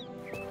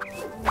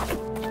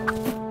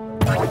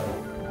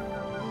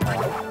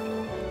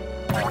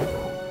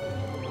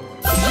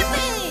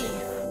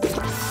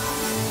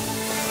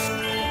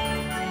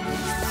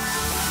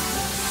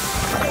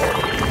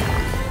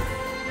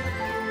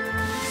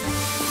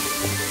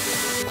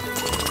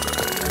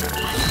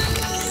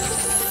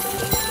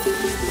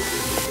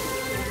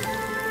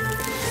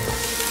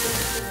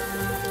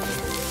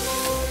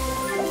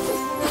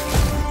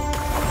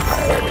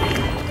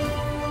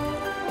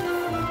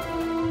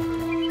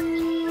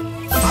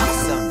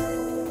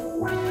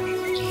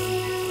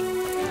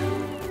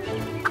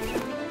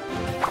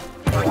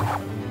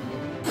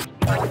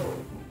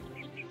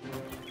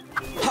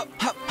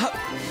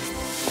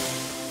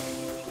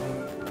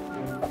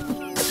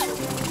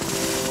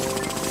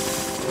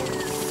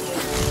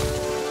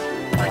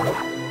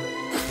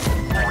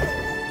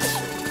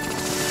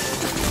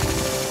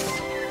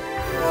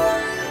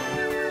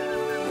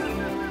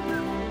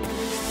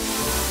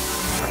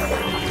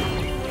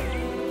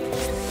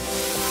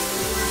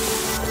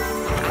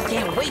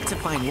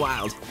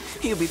 Wild.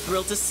 He'll be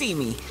thrilled to see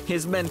me,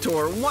 his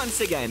mentor, once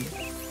again.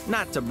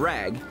 Not to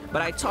brag,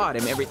 but I taught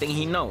him everything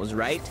he knows,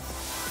 right?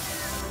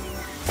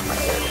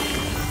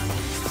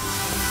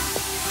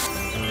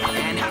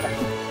 And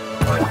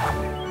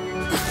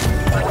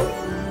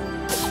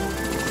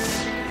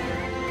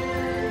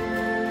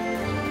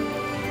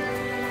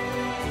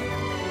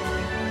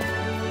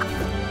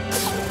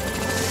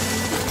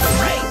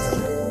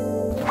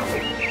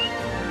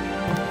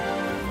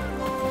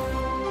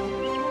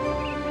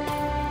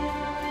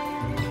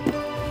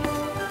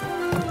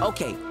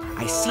okay,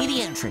 I see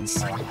the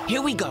entrance.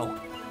 Here we go.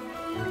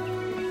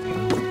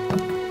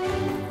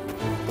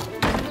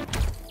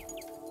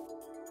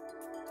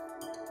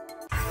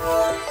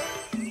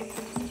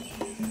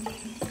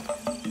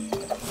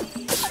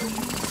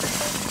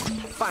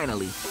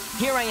 Finally,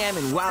 here I am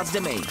in Wild's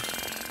domain.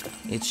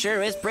 It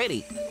sure is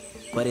pretty,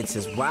 but it's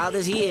as wild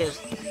as he is.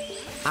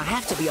 I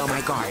have to be on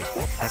my guard.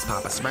 As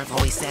Papa Smurf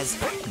always says,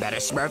 better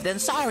Smurf than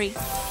sorry.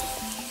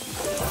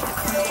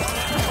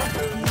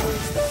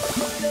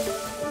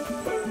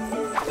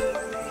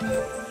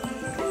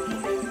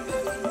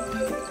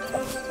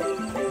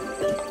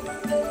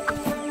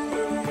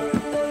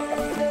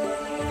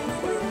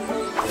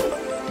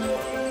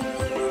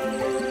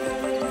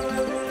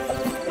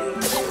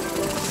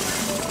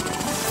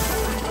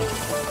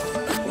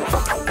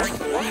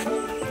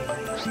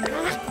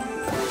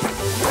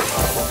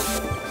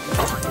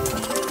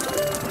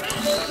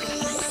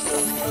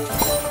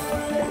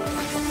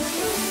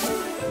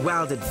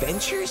 Wild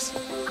Adventures?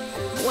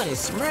 What in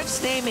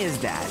Smurf's name is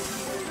that?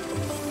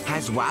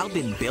 Has Wild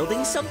been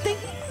building something?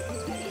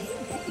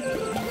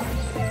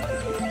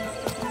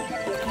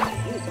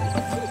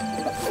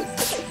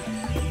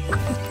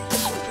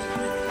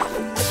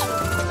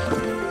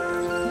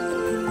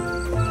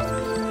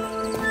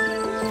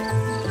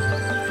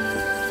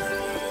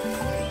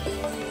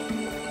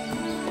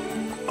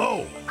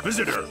 Oh,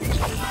 visitor.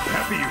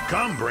 Happy you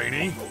come,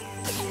 Brainy.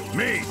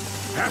 Me,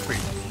 Happy,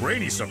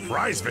 Brainy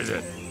surprise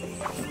visit.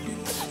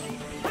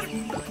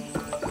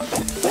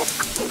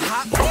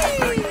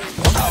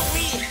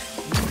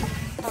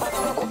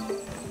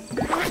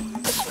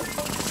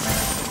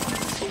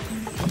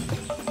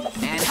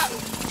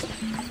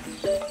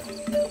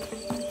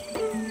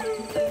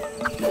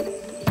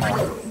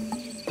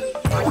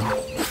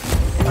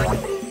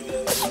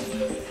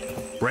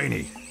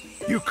 Brainy,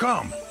 you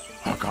come.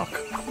 Honk, honk.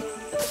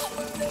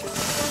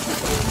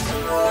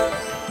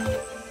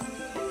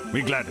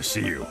 Me glad to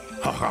see you.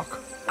 Honk, honk.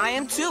 I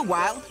am too,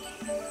 Wild.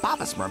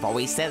 Papa Smurf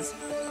always says,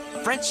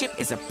 friendship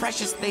is a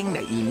precious thing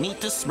that you need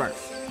to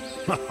smurf.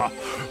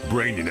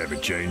 Brainy never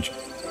changed.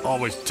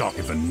 Always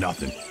talking for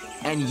nothing.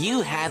 And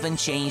you haven't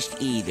changed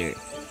either.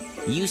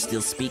 You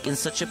still speak in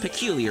such a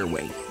peculiar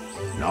way.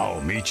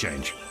 No, me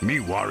change. Me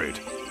worried.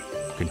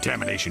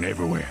 Contamination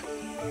everywhere.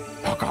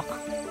 Honk, honk.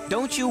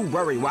 Don't you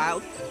worry,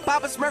 Wild.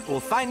 Papa Smurf will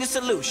find a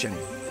solution.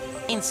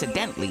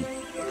 Incidentally,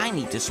 I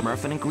need to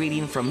smurf an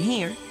ingredient from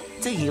here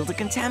to heal the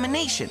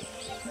contamination.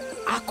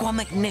 Aqua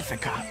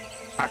Magnifica.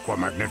 Aqua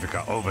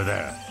Magnifica over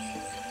there.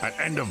 At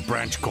end of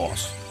branch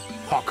course.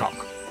 Honk, honk.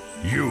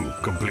 You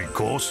complete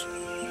course.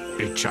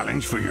 A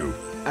challenge for you.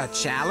 A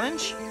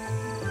challenge?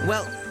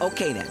 Well,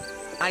 okay then.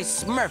 I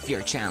smurf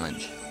your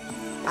challenge.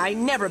 I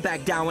never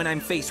back down when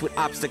I'm faced with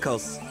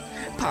obstacles.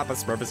 Papa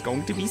Smurf is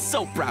going to be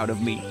so proud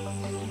of me.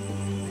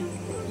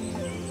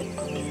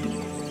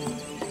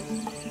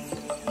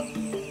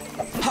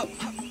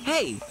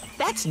 Hey,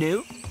 that's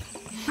new.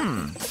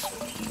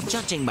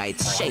 Judging by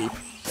its shape,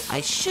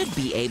 I should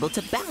be able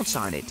to bounce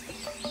on it.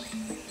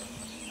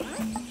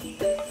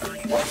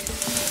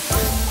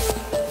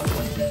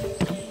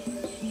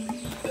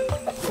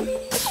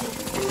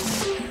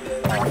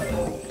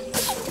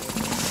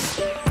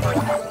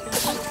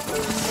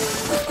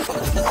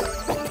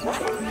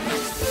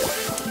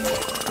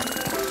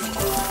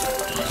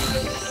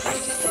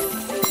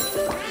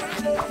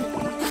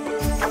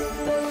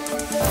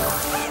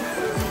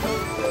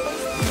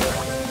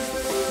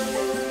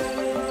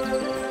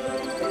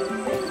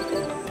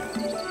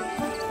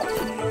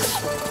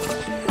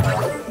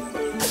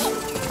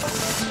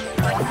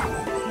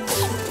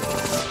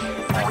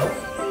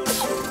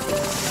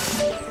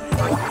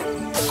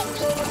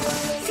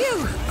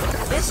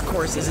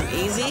 course isn't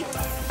easy.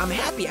 I'm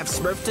happy I've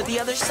smurfed to the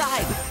other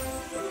side.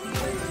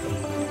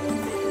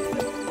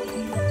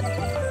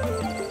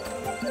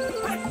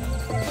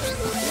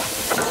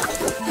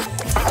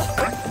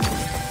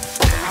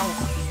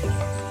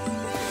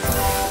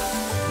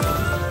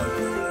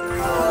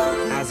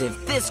 As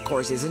if this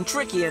course isn't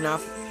tricky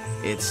enough,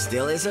 it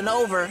still isn't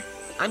over.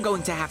 I'm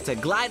going to have to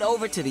glide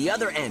over to the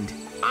other end.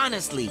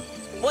 Honestly,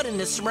 what in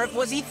the Smurf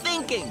was he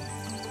thinking?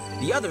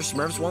 The other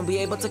Smurfs won't be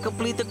able to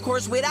complete the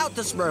course without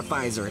the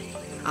Smurfizer.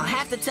 I'll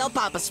have to tell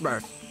Papa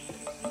Smurf.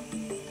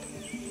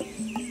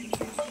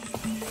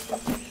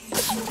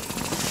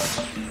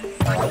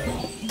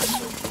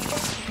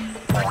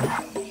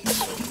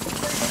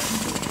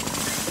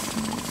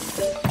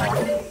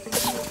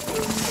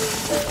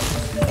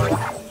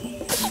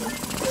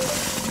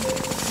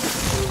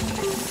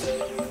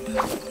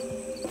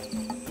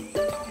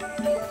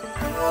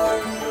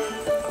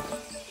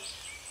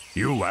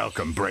 You're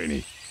welcome,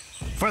 Brainy.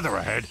 Further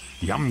ahead,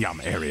 Yum Yum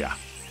area.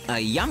 A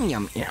Yum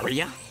Yum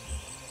area?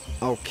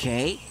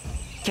 Okay.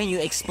 Can you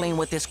explain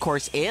what this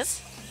course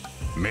is?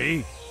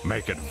 Me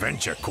make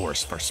adventure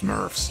course for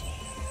Smurfs.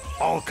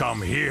 All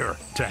come here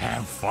to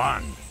have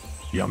fun.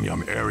 Yum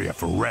Yum area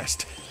for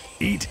rest,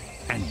 eat,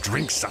 and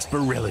drink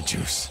sarsaparilla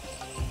juice.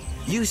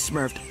 You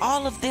smurfed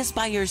all of this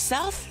by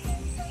yourself?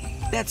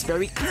 That's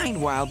very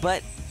kind, Wild,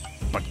 but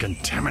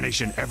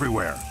contamination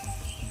everywhere.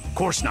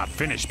 Course not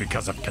finished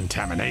because of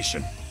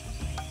contamination.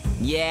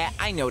 Yeah,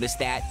 I noticed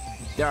that.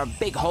 There are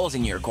big holes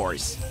in your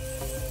course.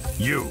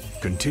 You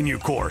continue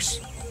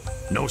course.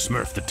 No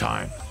Smurf the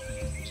time.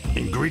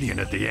 Ingredient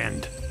at the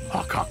end.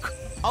 Huck huck.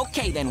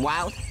 Okay then,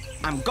 Wild.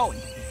 I'm going.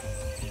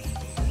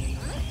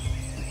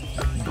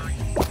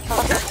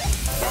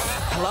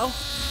 Hello?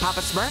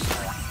 Papa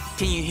Smurf?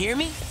 Can you hear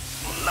me?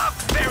 Not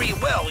very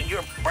well.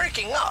 You're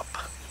breaking up.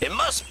 It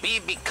must be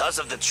because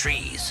of the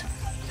trees.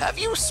 Have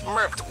you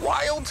smurfed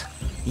Wild?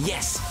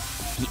 Yes.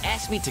 He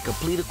asked me to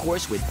complete a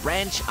course with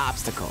branch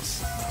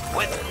obstacles.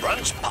 With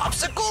branch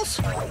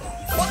popsicles?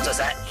 What does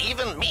that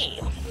even mean?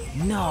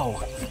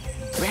 No.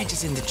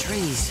 Branches in the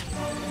trees.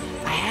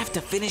 I have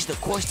to finish the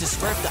course to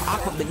smurf the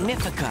Aqua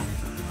Magnifica.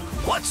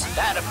 What's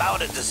that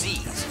about a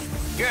disease?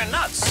 You're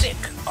not sick,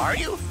 are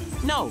you?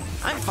 No,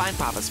 I'm fine,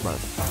 Papa Smurf.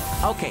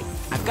 Okay,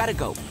 I've got to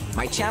go.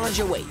 My challenge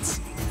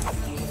awaits.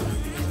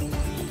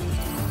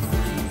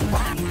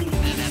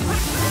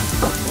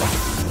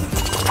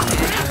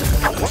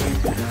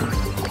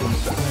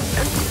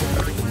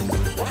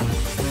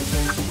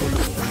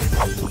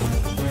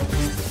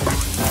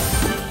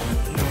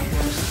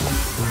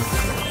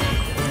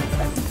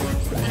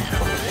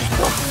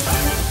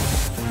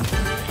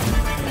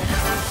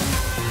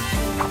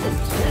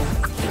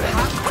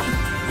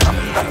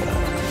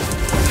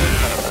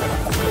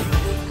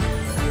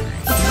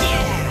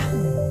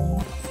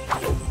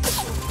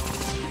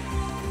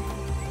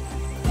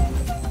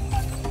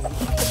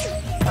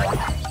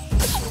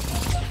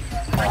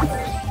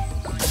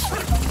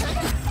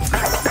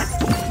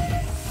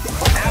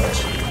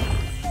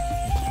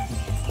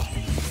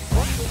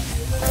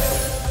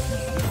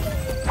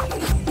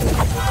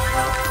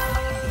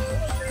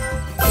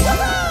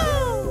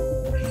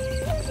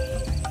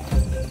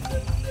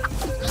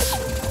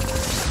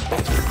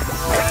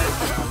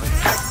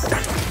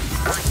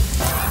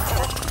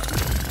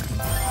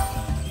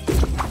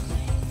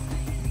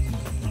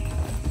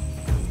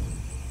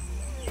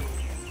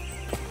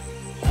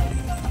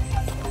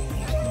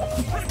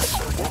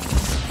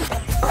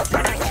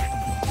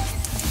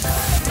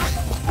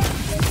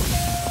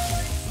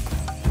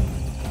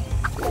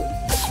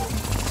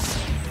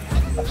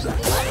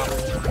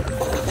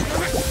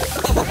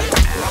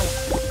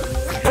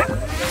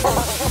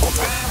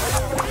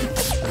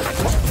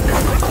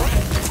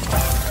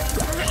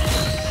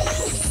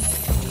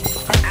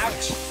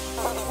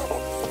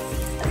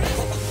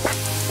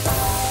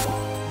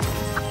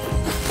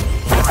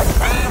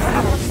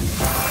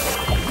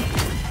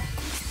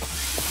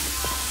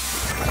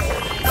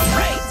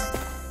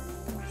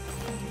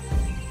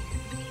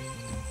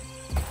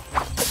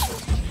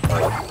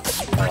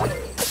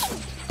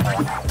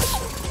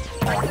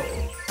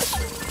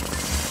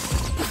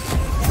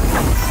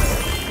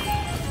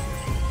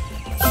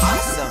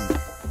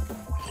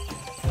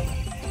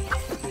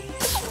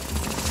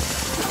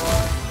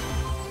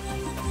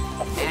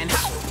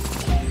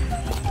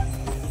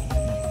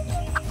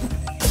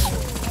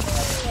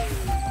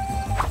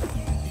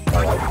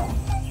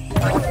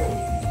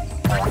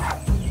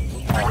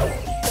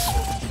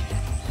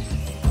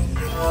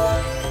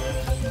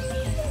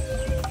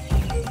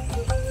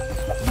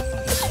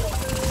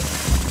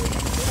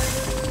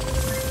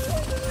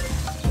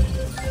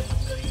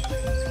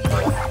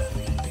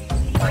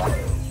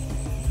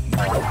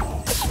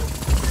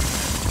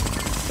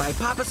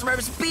 Papa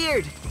Smurf's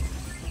beard!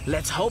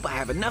 Let's hope I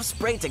have enough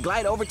spray to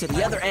glide over to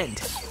the other end.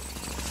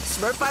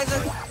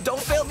 Smurfizer,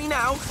 don't fail me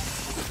now!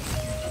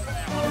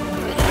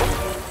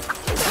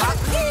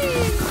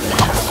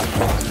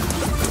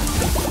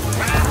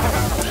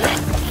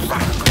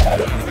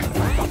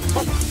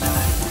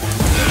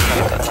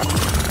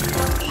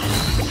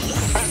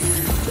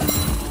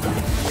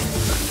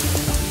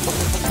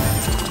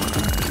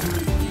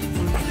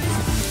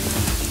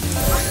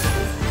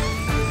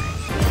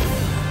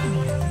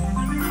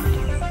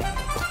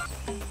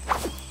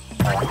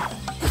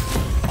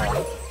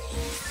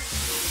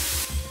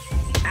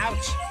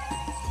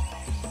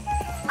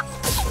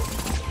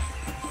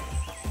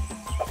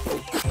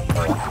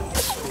 Go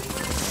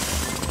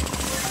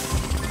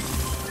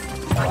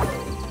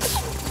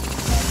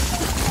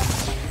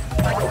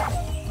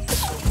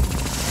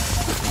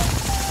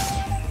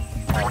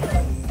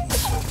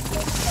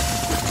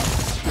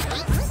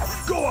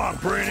on,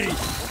 Brainy!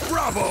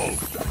 Bravo!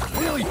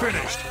 Nearly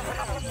finished.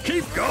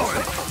 Keep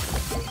going.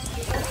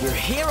 You're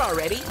here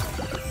already?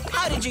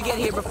 How did you get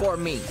here before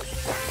me?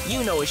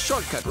 You know a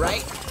shortcut,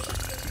 right?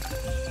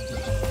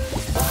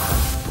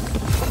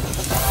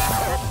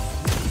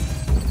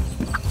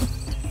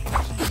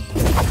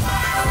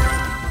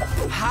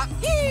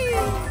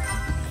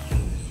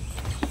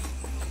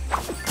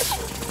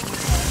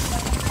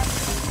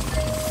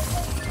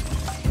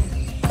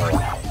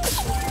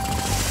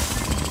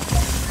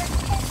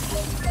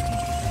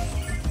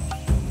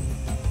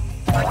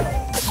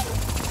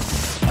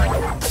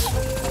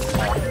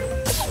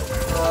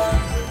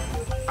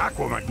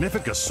 Aqua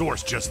Magnifica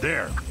source just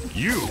there.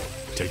 You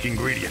take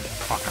ingredient.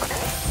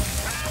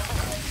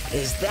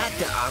 Is that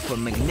the Aqua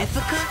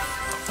Magnifica?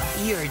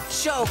 You're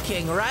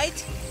joking,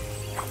 right?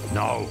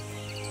 No,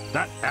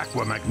 that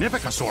Aqua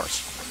Magnifica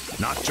source.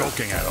 Not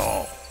joking at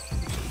all.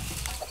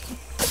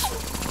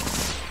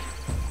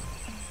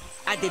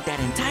 I did that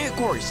entire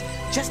course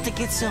just to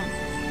get some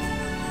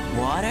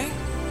water?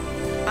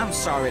 I'm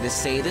sorry to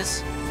say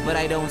this, but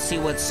I don't see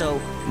what's so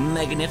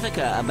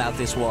magnifica about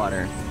this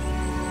water.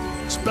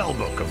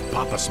 Spellbook of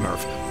Papa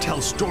Smurf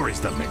tells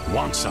stories that make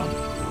want some.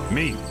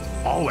 Me,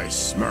 always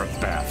Smurf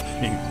bath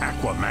in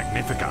Aqua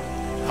Magnifica.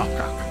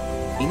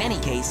 In any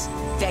case,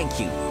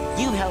 thank you.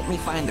 You helped me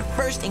find the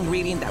first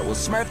ingredient that will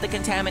smurf the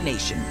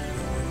contamination.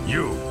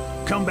 You,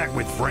 come back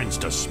with friends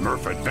to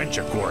Smurf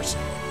Adventure course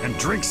and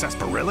drink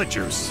sarsaparilla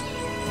juice.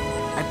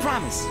 I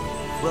promise.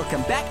 We'll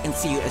come back and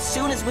see you as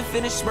soon as we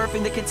finish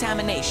smurfing the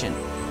contamination.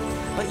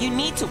 But you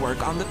need to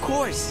work on the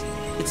course.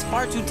 It's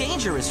far too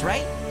dangerous,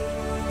 right?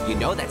 You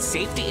know that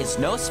safety is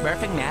no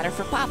smurfing matter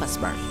for Papa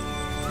Smurf.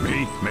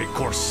 Me, make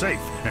course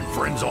safe, and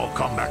friends all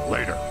come back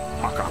later.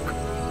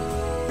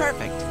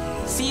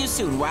 Perfect. See you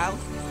soon, Wild.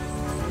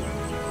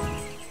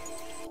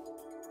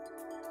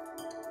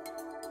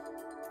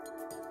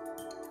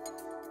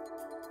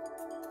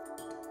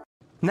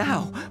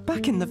 Now,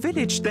 back in the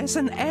village, there's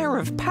an air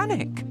of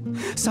panic.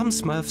 Some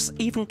Smurfs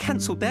even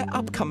cancelled their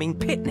upcoming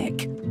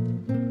picnic.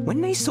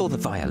 When they saw the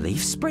Vileaf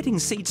spreading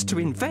seeds to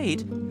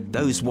invade,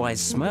 those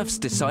wise Smurfs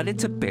decided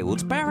to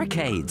build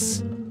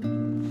barricades.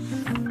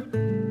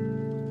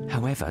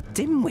 However,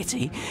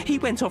 Dimwitty, he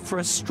went off for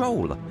a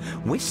stroll,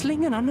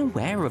 whistling and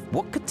unaware of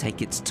what could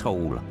take its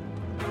toll.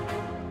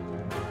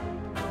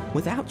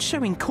 Without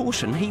showing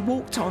caution, he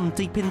walked on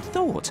deep in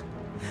thought.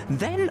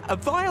 Then a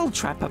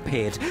VILETRAP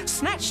appeared,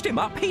 snatched him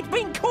up, he'd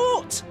been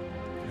caught!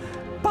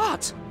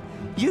 But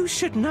you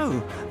should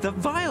know, the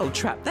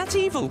VILETRAP, that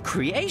evil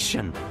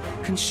creation,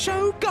 can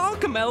show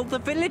Gargamel the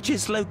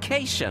village's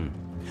location.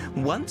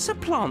 Once a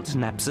plant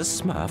nabs a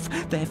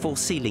Smurf, therefore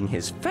sealing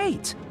his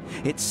fate,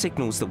 it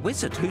signals the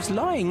wizard who's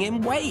lying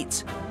in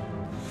wait.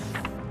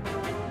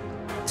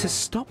 To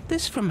stop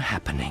this from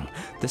happening,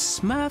 the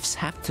Smurfs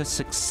have to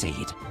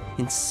succeed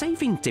in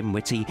saving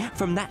Dimwitty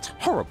from that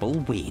horrible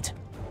weed.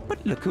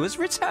 But look who has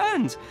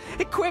returned,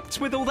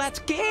 equipped with all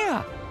that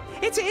gear.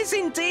 It is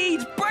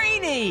indeed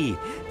Brainy!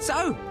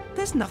 So,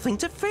 there's nothing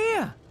to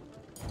fear.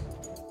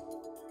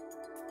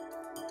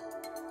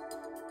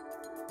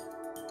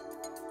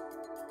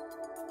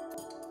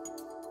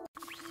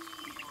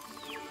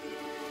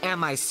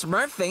 Am I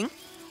smurfing?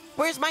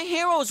 Where's my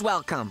hero's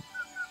welcome?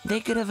 They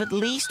could have at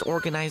least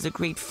organized a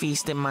great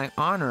feast in my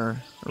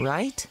honor,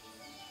 right?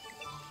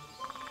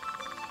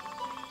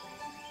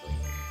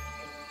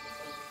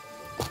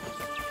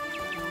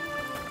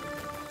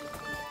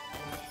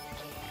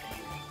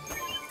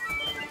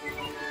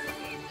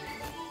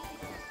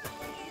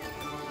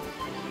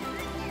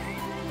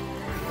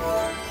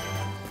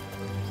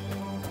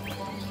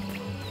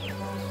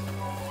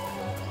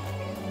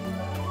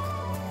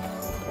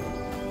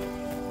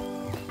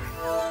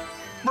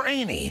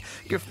 Brainy,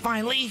 you're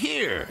finally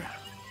here.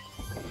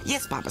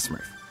 Yes, Papa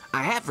Smurf.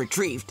 I have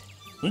retrieved.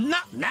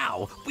 Not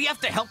now. We have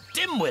to help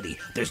Dimwitty.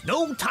 There's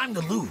no time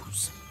to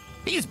lose.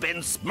 He's been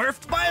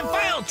smurfed by a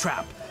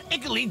VILETRAP.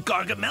 It can lead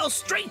Gargamel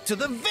straight to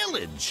the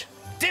village.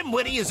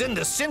 Dimwitty is in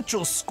the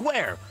central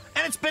square,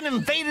 and it's been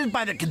invaded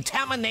by the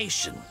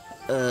contamination.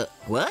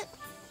 What?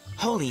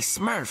 Holy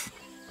Smurf.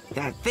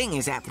 That thing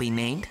is aptly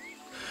named.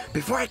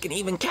 Before I can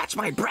even catch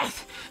my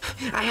breath,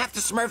 I have to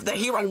smurf the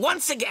hero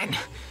once again.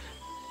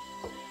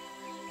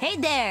 Hey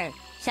there,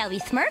 shall we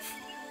smurf?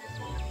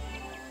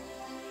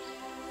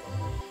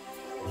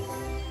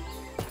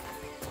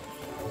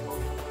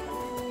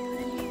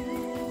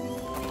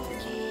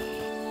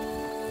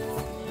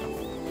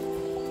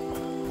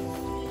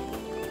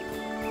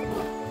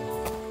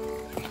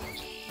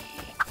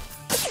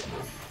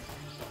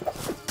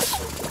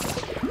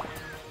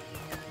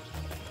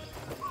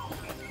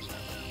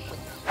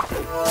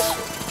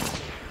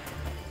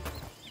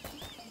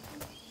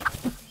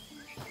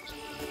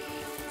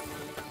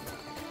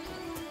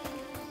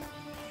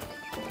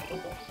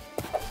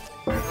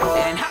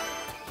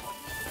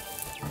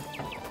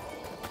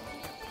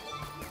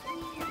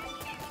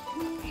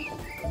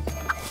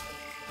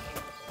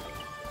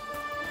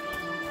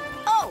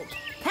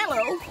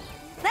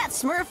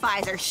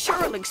 SMURFIZER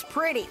sure looks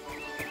pretty.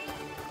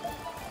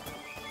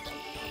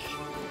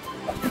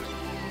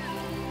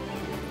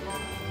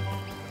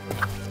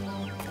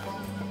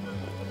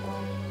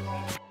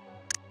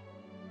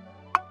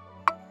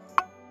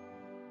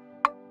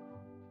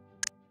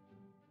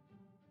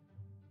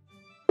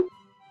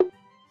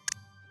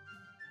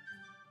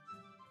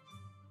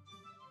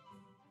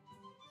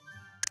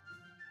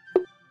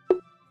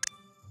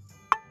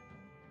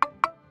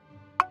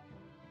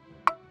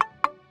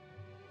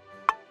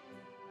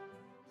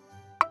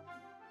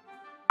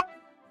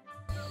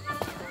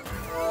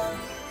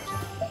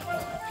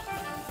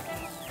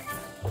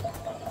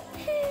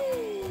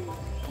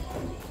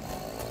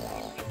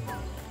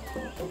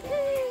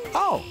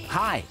 Oh,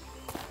 hi.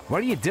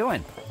 What are you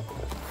doing?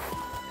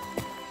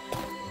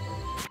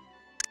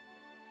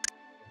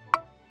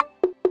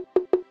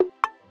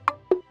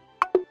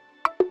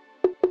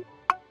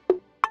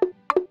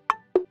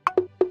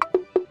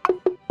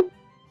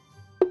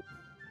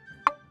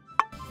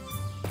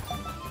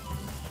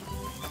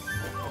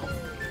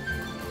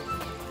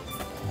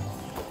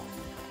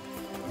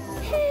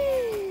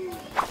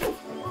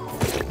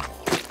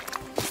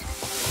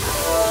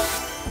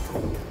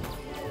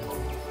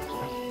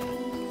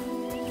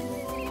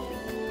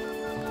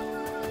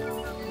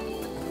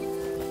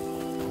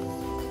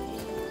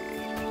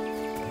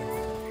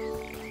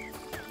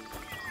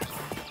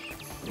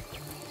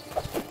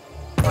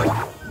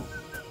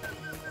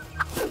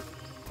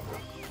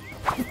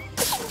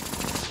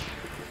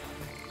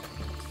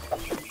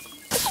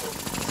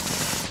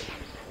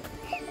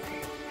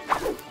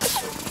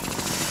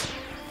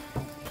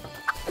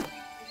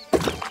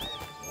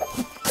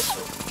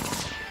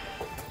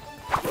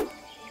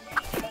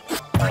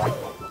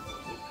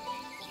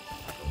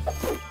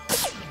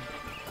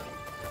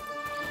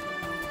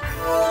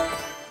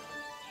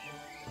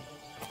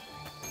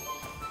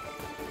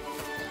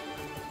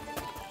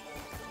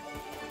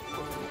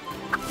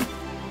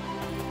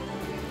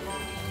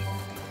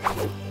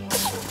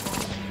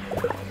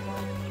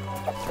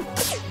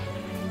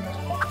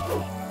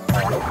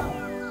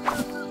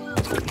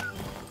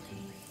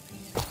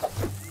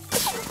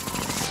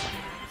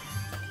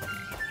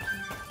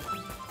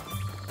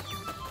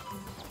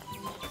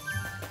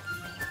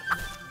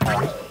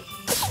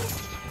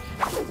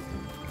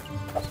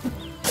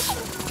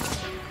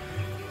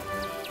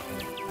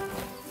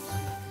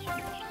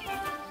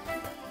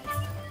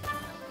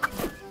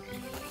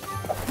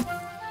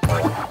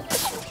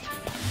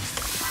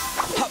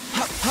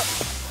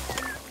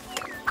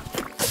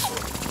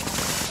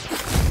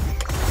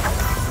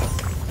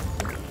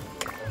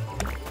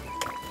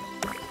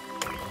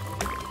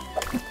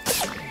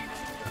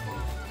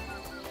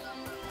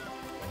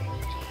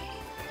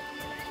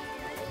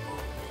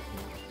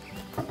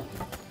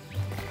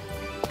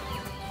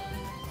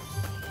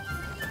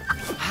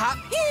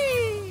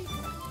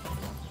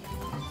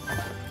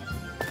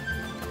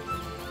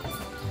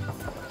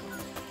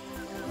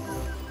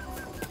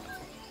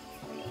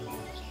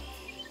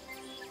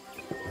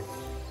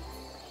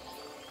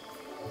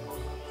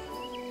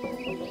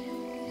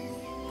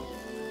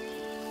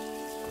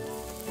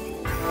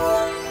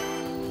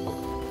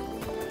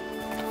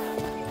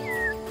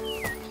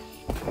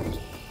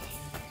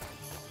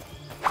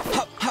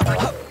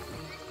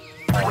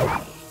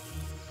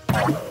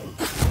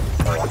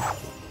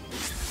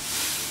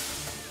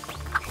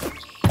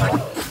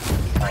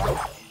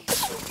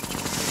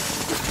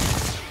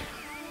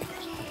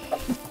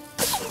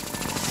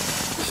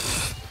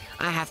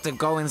 I have to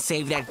go and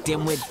save that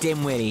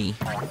dimwitty.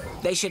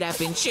 They should have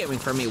been cheering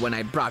for me when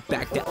I brought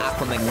back the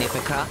Aqua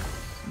Magnifica.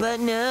 But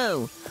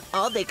no,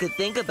 all they could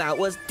think about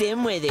was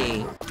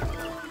Dimwitty.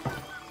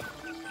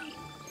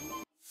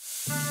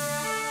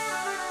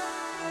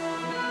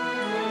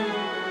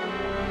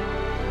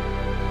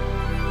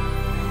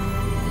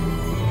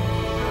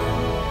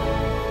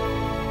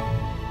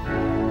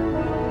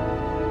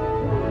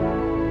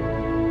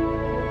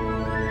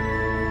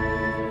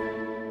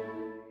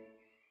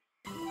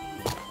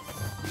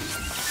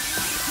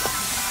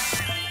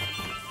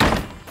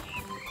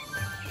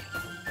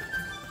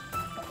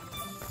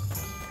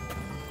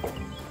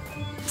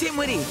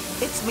 Dimwitty,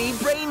 it's me,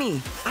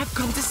 Brainy. I've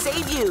come to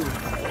save you.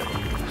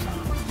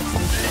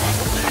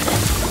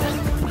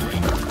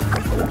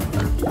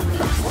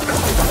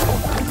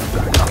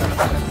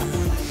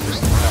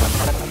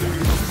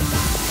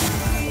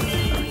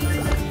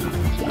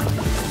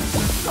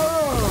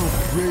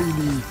 Oh,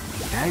 Brainy,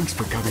 thanks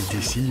for coming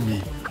to see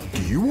me.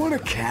 Do you want a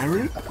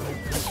carrot?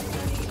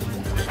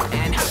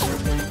 And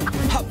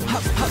hop,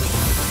 hop, hop.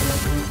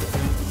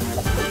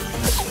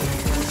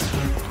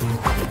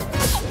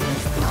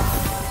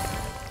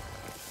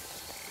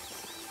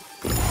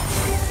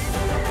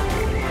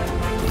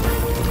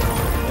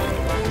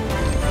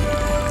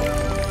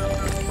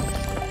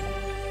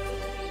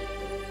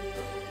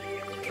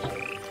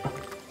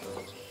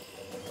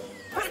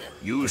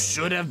 You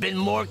should have been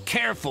more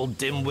careful,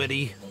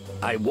 Dimwitty.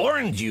 I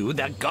warned you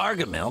that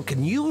Gargamel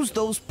can use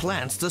those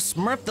plants to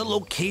smurf the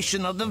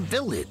location of the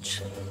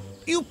village.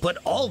 You put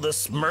all the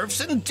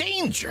Smurfs in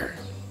danger.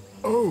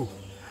 Oh,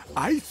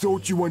 I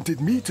thought you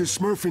wanted me to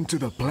smurf into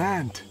the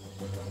plant.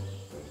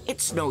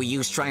 It's no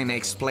use trying to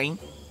explain.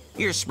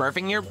 You're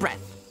smurfing your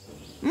breath.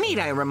 Need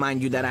I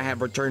remind you that I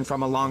have returned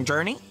from a long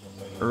journey?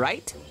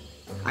 Right?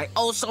 I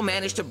also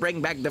managed to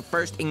bring back the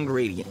first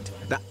ingredient,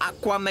 the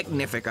Aqua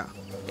Magnifica.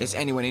 Is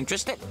anyone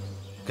interested?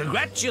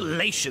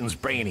 Congratulations,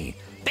 Brainy.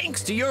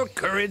 Thanks to your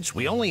courage,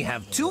 we only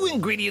have 2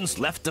 ingredients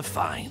left to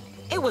find.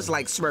 It was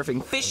like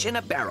smurfing fish in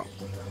a barrel.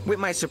 With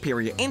my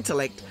superior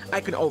intellect,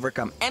 I could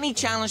overcome any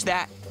challenge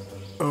that...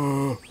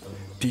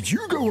 Did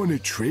you go on a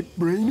trip,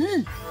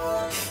 Brainy?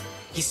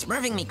 He's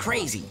smurfing me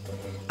crazy.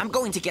 I'm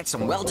going to get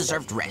some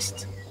well-deserved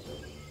rest.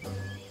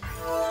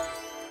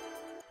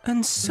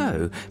 And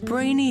so,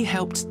 Brainy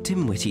helped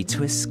Dimwitty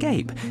to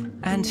escape,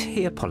 and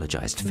he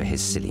apologized for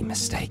his silly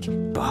mistake.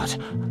 But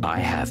I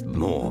have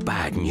more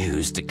bad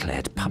news,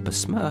 declared Papa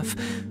Smurf.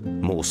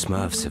 More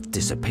Smurfs have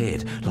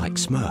disappeared, like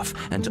Smurf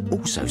and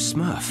also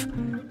Smurf.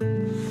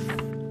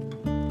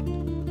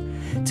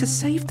 To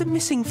save the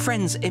missing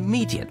friends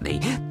immediately,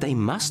 they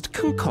must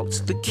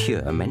concoct the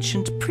cure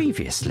mentioned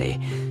previously.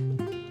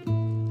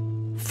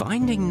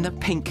 Finding the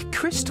pink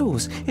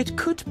crystals, it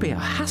could be a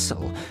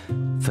hassle,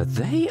 for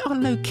they are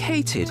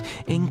located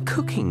in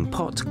Cooking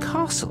Pot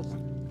Castle.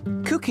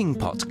 Cooking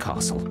Pot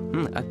Castle,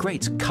 a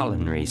great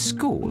culinary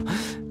school,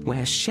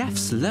 where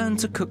chefs learn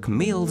to cook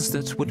meals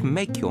that would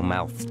make your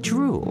mouth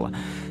drool.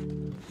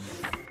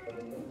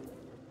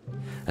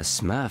 A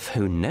Smurf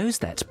who knows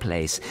that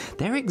place,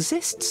 there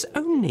exists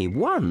only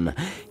one.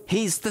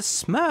 He's the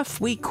Smurf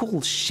we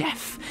call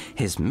Chef.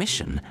 His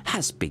mission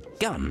has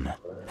begun.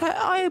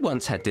 I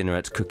once had dinner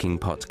at Cooking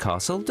Pot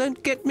Castle,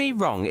 don't get me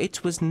wrong,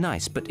 it was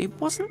nice, but it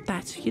wasn't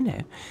that, you know.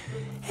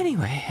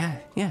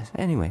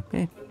 Anyway,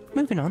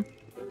 moving on.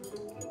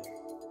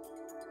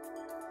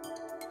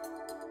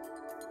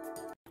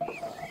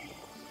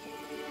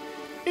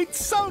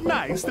 It's so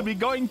nice to be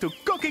going to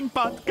Cooking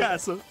Pot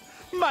Castle.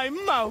 My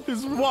mouth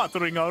is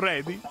watering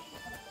already.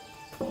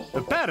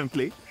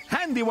 Apparently,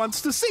 Handy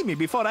wants to see me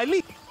before I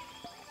leave.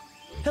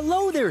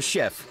 Hello there,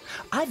 Chef.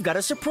 I've got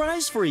a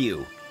surprise for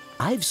you.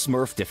 I've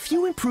smurfed a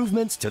few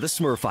improvements to the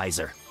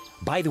Smurfizer.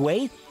 By the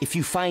way, if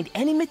you find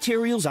any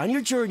materials on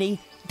your journey,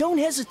 don't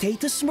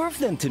hesitate to smurf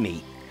them to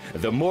me.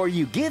 The more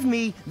you give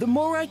me, the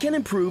more I can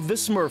improve the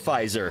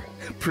Smurfizer.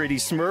 Pretty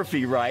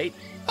smurfy, right?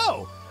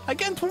 Oh, I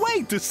can't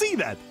wait to see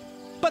that.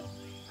 But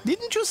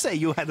didn't you say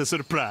you had a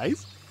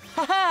surprise?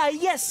 Haha,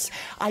 yes!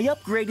 I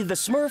upgraded the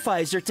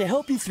Smurfizer to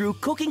help you through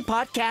Cooking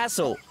Pot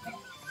Castle.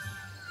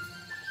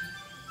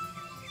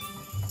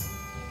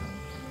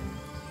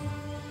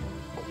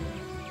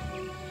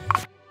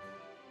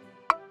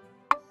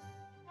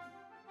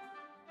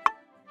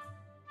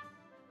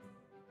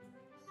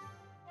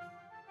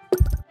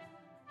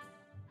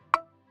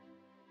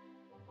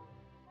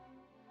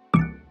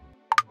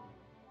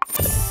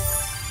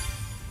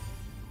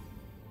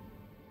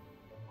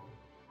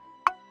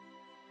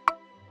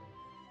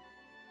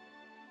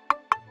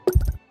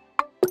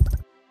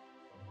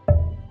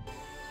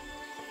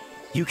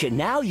 You can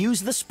now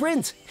use the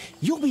sprint.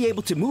 You'll be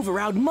able to move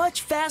around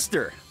much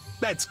faster.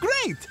 That's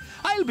great!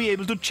 I'll be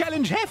able to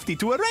challenge Hefty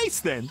to a race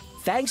then.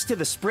 Thanks to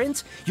the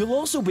sprint, you'll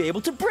also be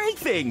able to break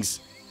things.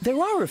 There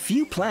are a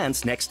few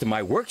plants next to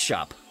my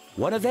workshop.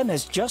 One of them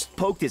has just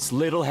poked its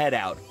little head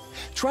out.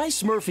 Try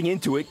smurfing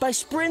into it by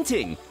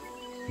sprinting.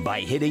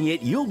 By hitting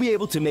it, you'll be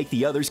able to make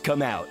the others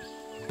come out.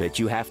 But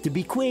you have to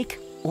be quick,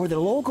 or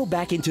they'll all go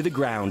back into the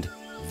ground.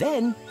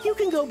 Then, you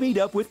can go meet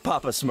up with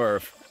Papa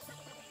Smurf.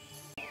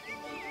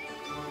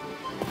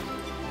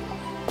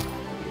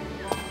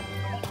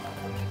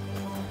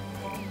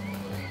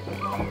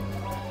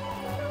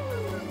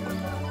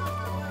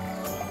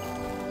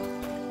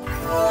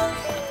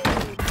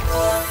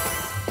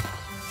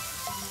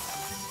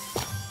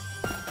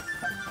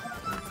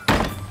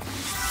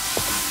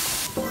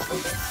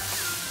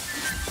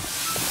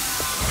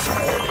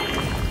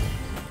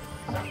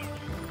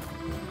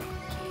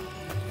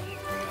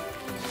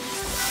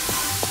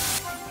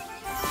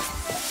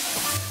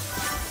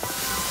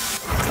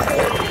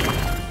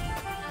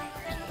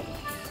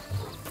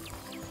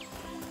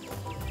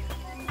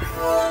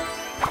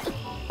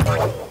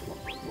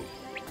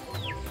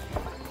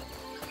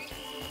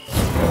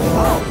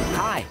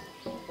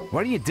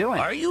 What are you doing?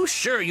 Are you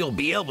sure you'll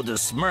be able to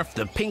smurf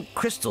the pink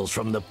crystals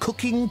from the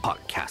Cooking Pot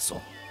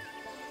Castle?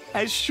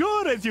 As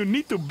sure as you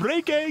need to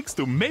break eggs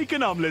to make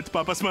an omelet,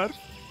 Papa Smurf.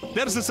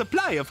 There's a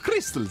supply of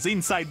crystals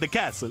inside the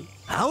castle.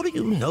 How do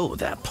you know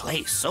that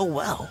place so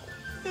well?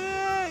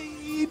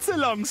 It's a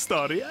long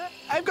story.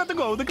 I've got to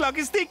go, the clock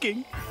is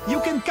ticking.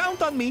 You can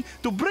count on me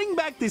to bring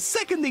back the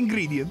second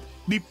ingredient,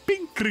 the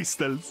pink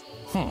crystals.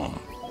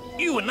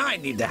 You and I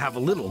need to have a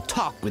little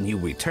talk when you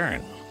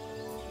return.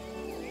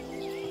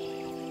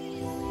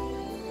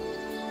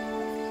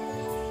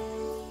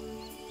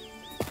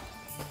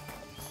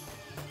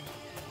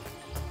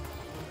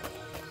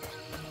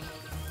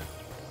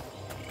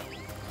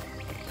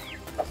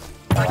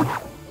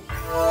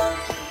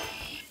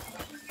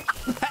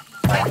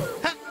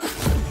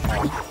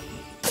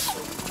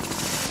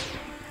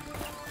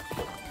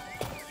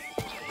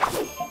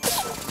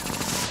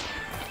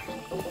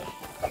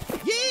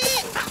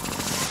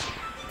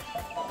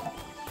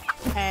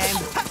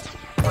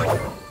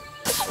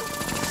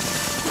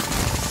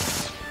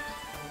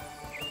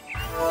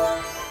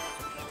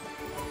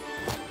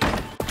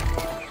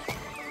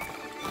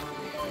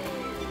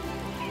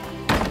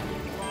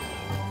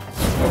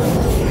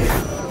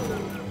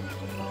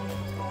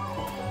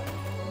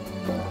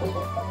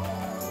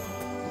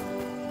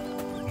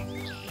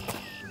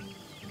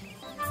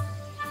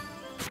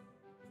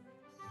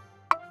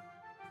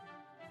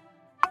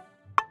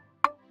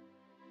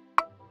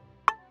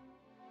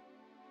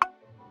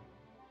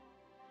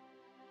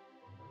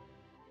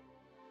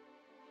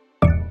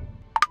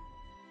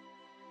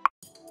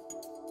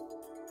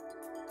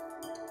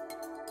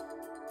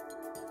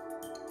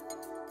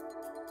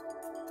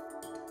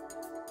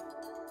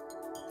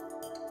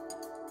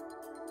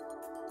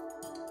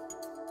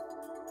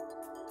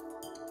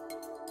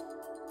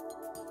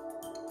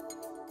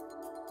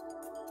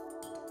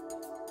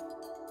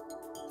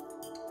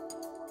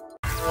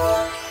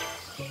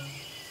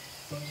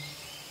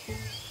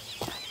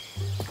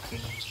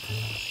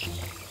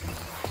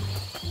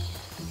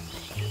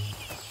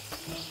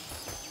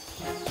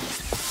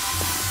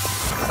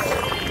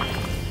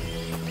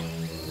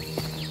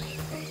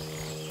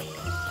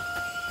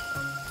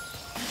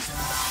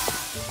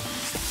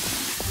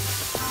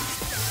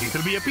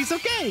 It'll be a piece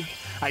of cake.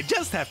 I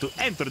just have to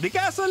enter the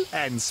castle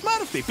and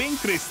smurf the pink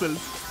crystals.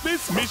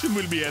 This mission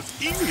will be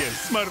as easy as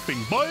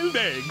smurfing boiled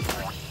eggs.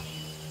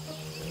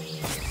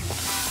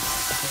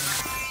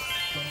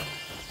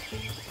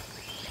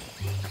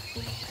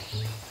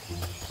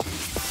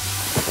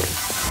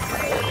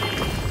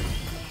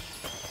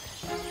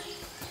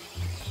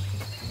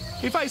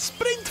 If I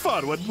sprint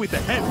forward with the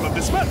help of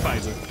the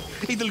Smurfizer,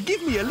 it'll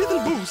give me a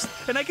little boost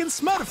and I can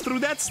smurf through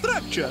that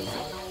structure.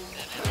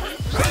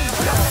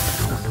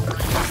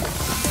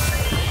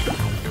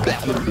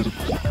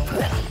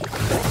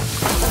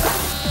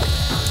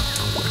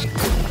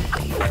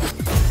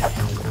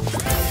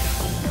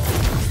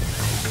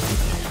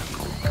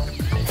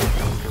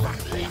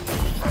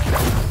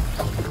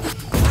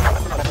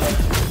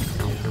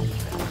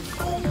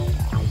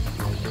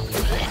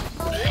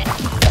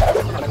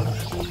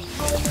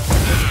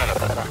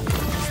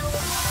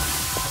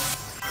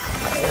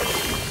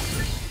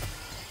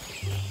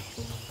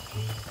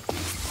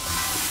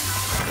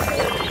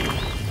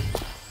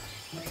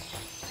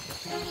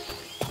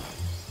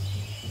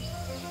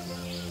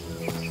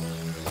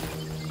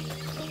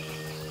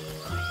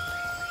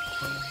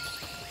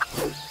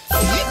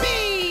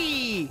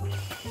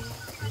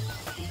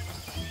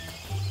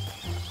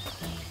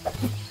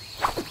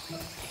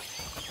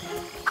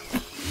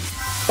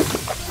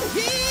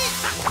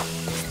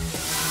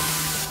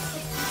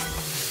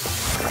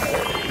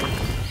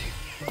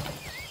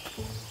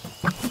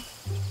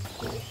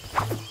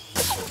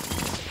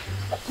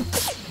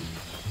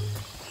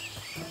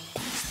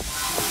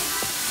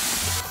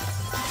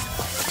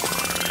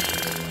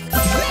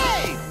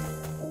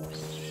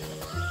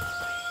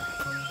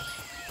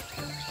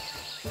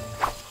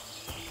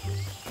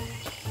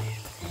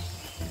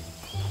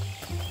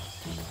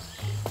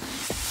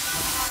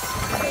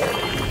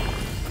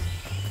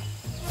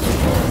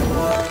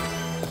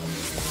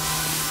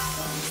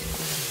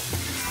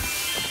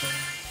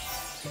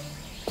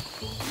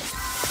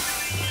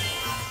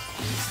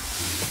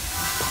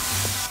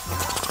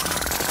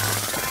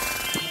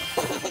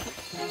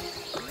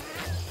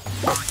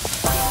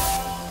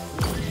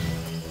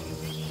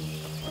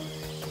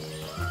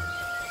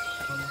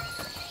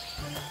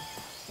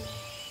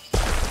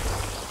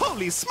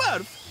 Holy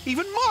Smurf!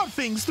 Even more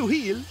things to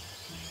heal!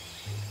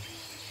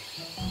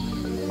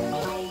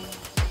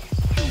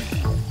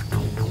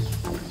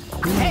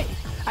 Hey!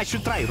 I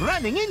should try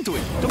running into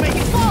it to make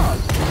it fall!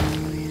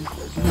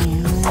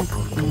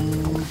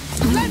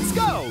 Let's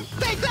go!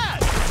 Take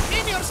that!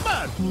 In your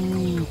Smurf!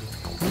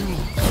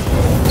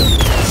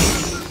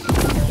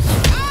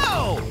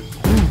 Ow!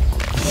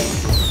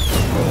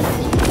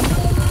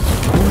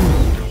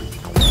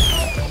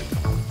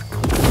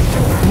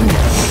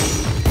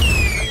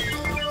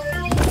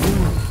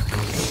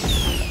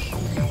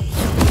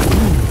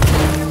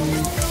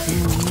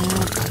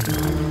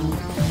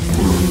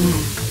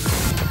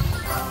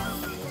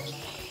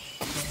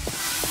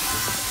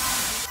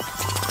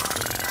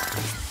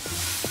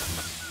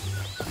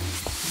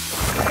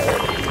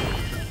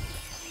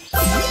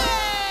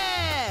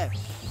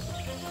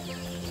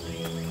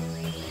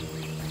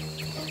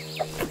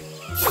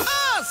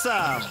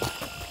 Awesome!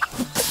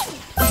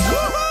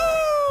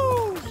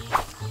 Woohoo!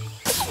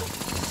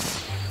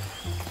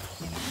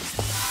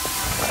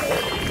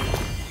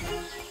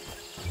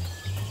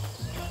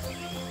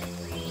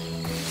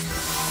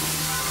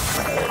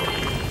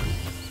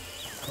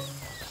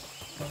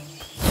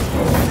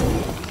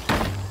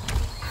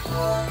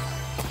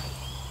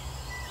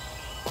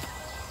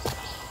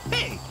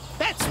 Hey,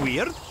 that's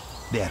weird.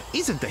 There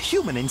isn't a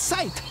human in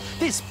sight.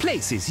 This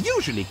place is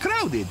usually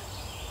crowded.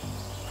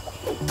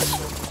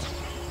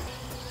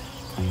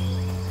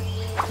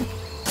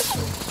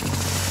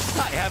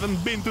 I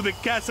haven't been to the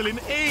castle in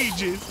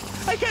ages.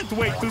 I can't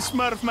wait to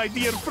smurf my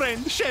dear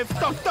friend, Chef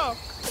Tok Tok.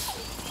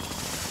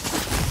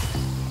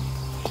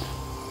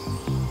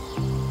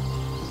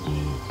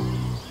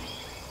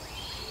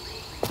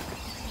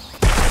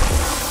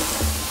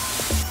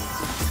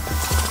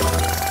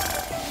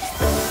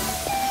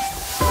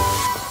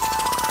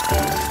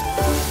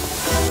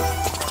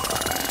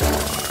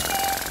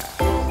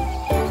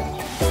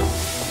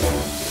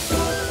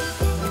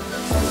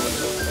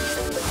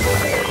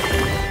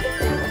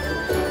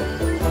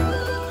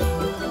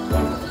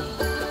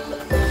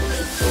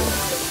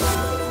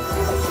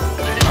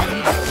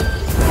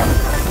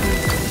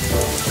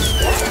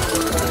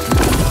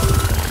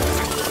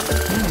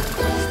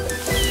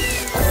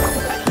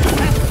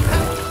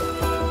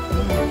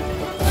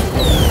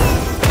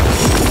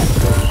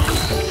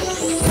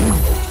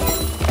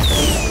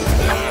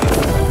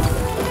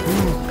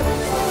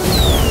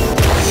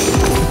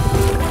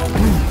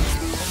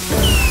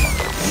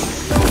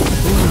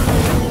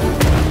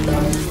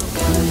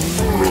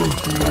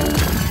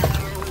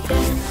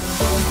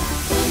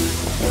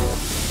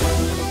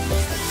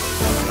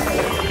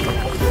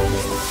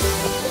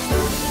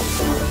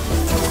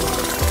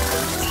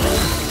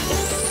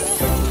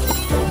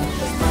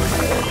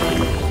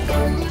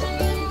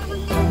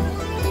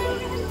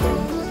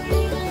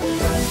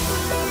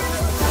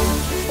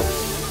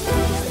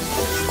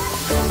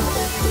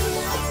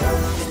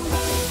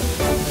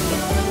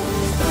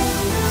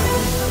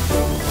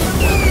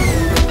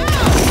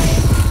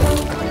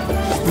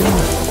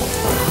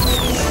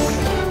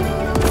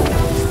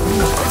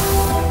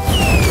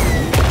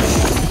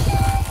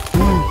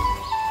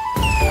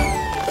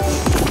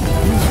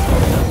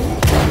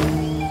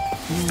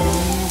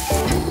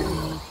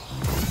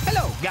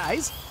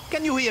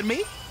 can you hear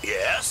me?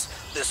 Yes,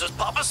 this is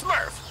Papa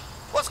Smurf.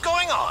 What's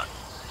going on?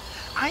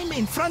 I'm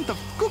in front of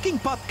Cooking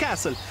Pot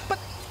Castle, but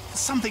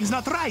something's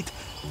not right.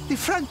 The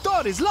front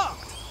door is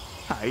locked.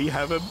 I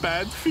have a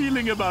bad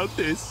feeling about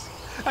this.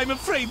 I'm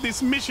afraid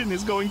this mission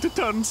is going to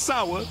turn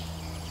sour.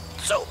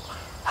 So,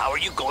 how are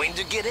you going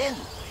to get in?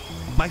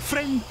 My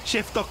friend,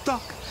 Chef Tok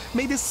Tok,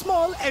 made a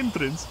small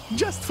entrance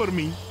just for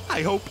me.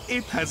 I hope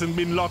it hasn't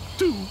been locked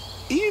too.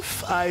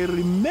 If I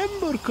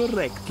remember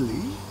correctly,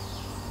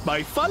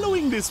 by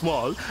following this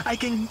wall, I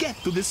can get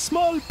to the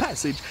small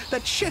passage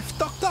that Chef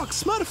Tok Tok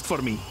smurfed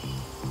for me.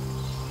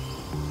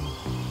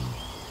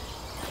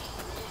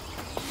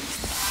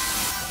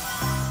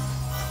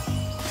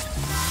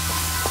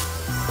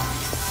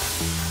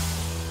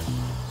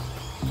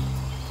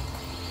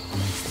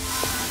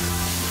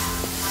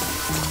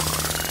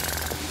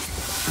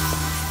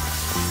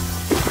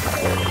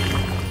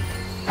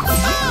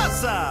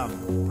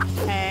 Awesome!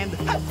 And...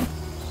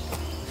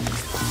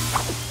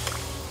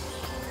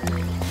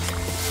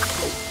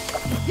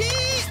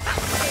 Great!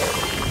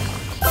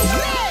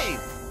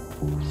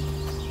 Yeah!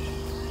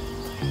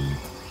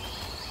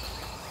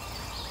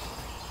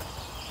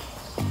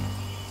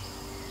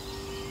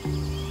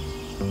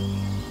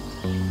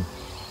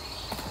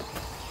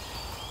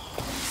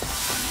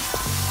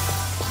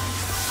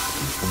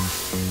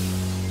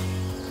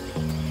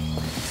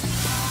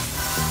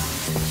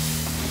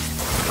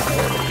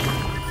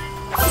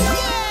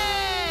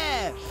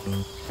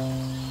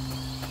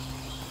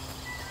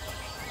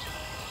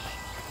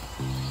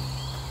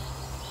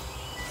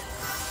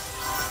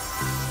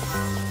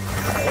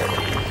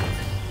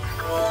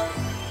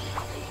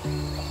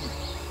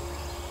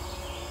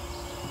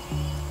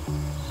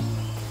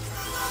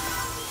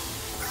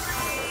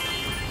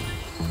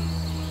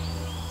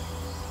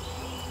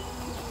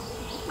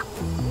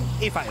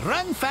 If I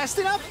run fast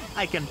enough,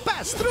 I can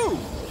pass through.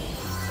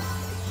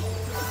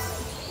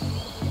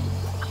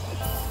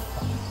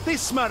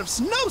 This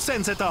Smurfs no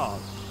sense at all.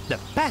 The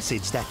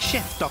passage that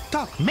Chef Tok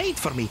Tok made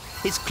for me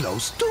is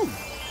closed too.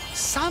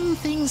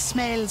 Something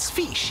smells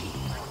fishy.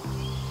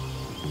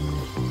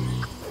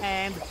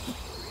 And...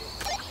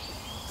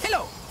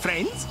 Hello,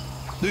 friends.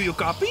 Do you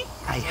copy?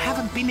 I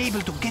haven't been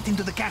able to get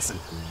into the castle.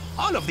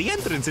 All of the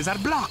entrances are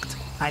blocked.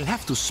 I'll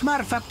have to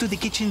smurf up to the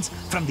kitchens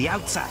from the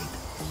outside.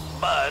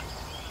 But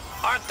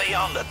aren't they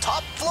on the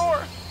top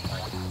floor?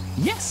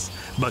 Yes,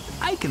 but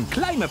I can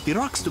climb up the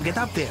rocks to get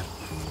up there.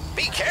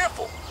 Be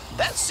careful.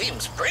 That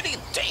seems pretty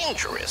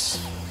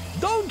dangerous.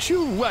 Don't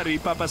you worry,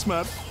 Papa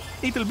Smurf.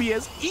 It'll be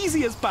as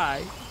easy as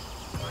pie.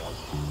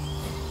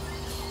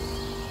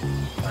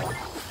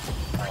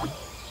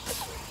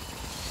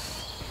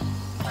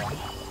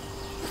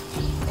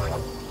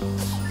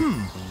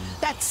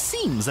 That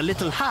seems a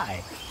little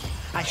high.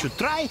 I should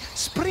try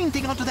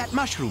sprinting onto that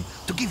mushroom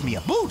to give me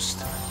a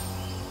boost.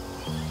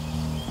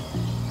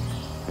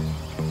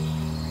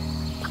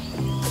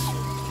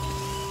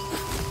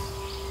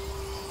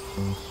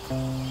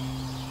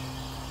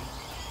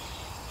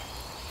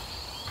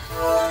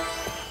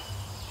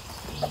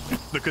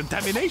 The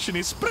contamination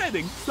is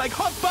spreading like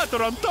hot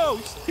butter on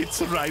toast.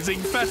 It's rising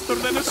faster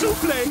than a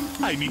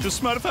souffle. I need to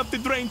smurf up the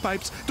drain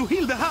pipes to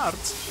heal the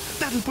hearts.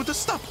 That'll put a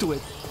stop to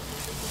it.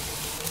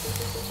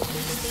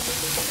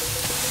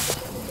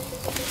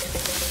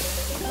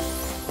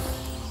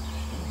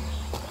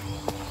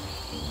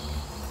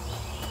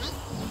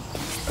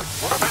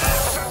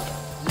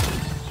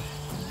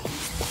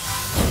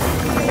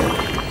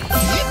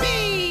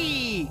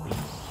 Yippee!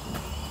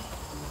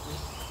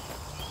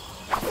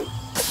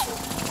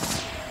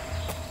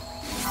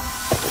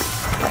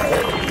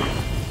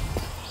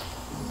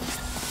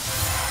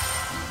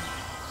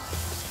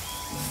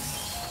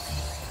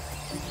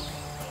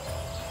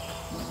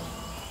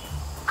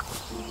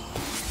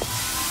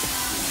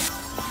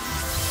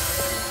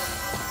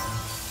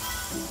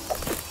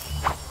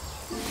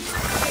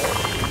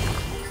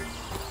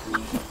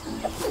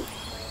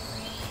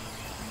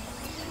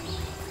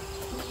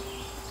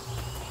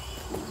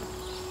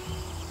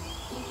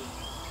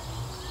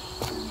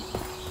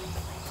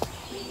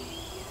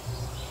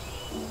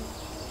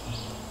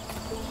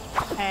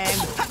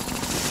 And...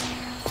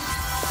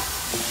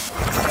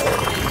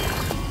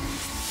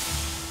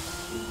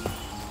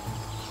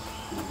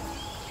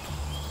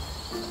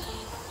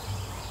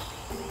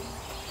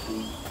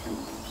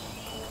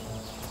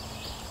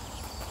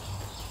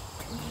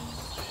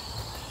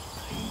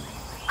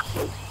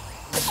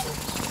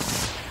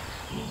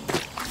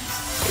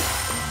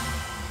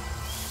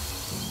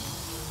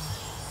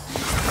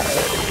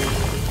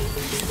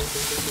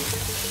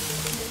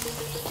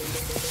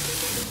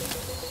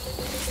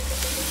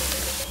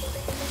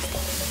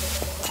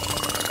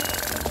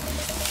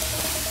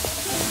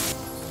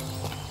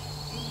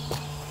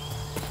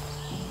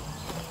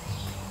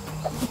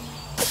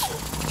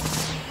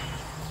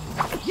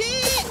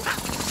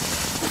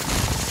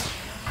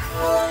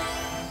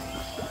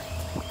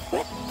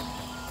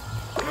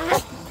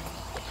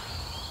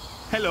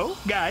 Hello,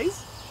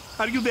 guys?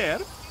 Are you there?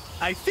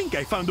 I think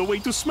I found a way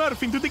to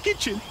smurf into the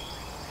kitchen.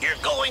 You're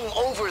going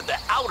over the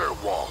outer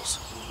walls,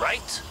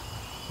 right?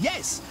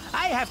 Yes,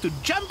 I have to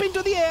jump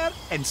into the air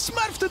and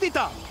smurf to the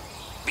top.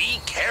 Be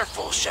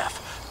careful,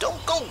 Chef.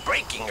 Don't go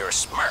breaking your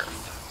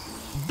Smurf.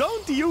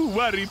 Don't you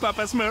worry,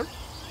 Papa Smurf.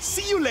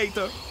 See you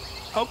later.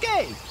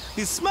 Okay,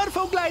 this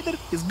Smurfo glider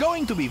is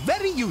going to be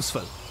very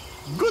useful.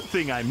 Good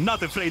thing I'm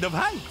not afraid of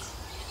heights.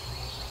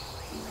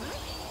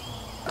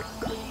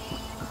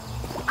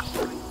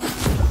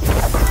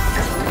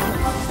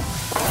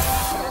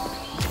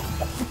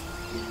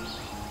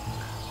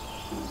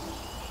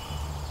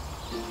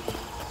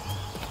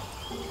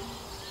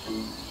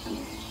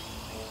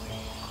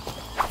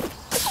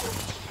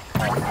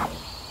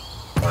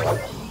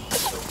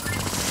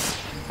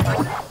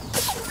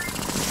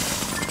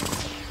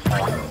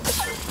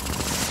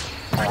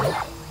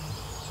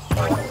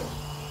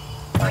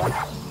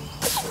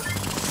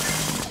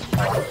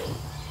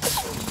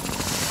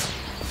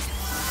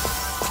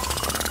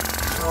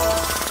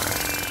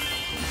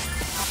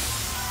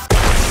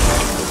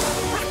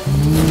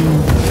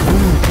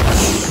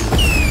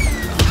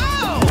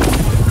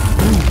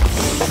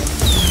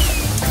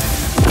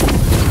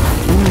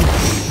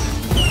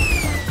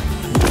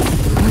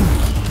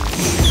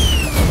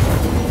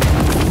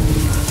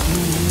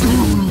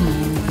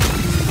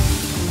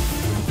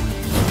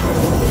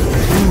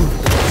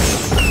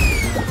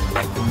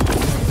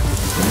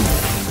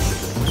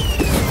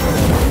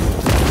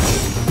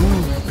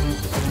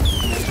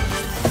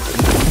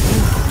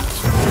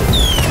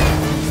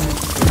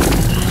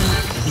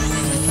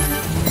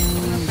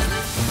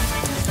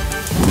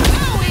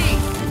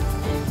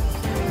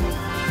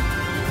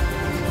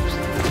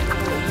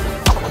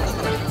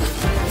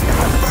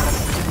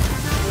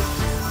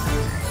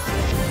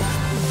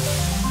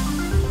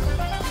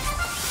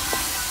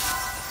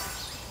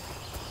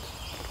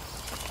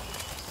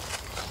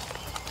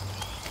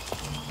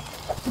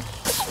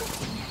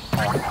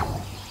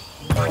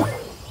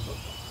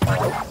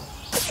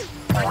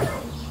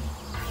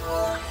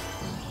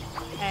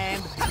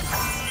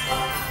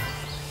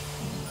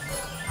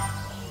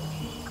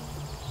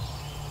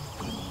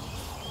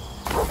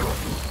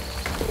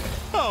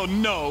 Oh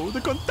no,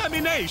 the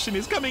contamination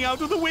is coming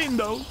out of the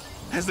window.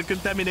 Has the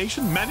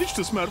contamination managed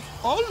to smurf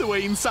all the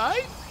way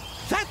inside?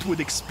 That would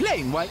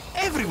explain why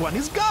everyone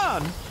is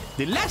gone.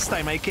 The last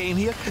time I came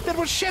here, there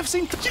were chefs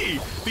in... Gee,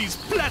 these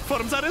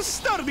platforms are as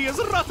sturdy as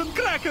rotten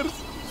crackers.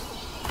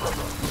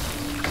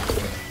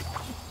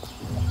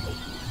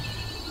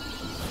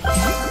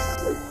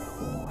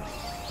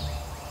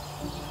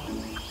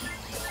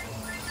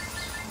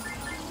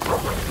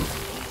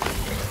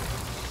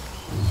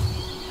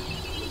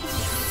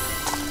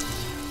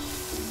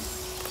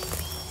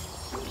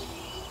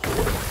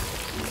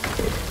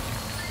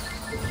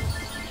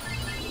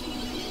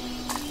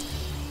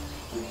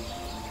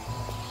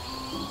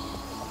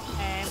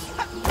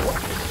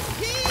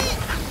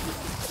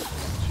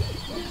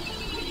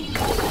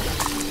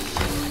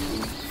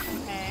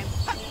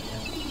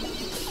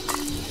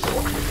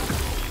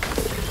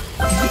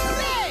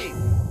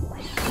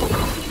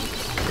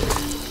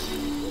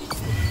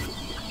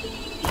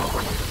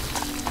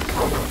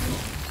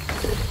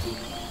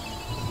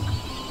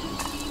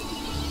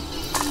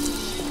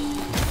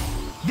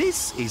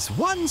 This is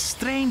one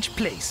strange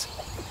place.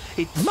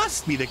 It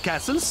must be the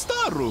castle's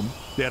storeroom.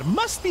 There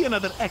must be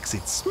another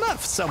exit Smurf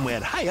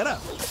somewhere higher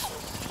up.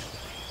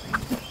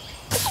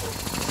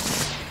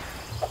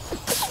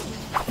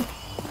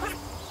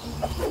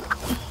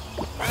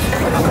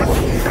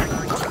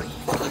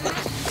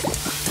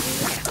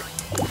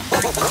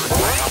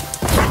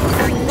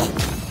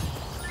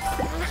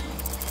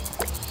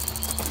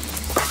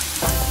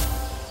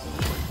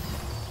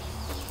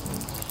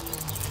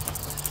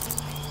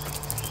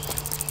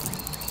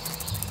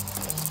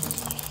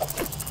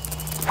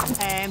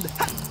 And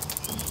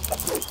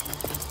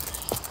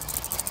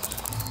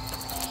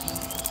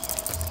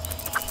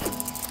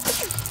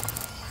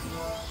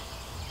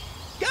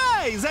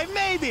guys, I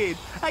made it!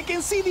 I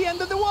can see the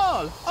end of the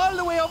wall, all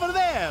the way over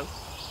there.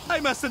 I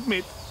must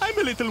admit, I'm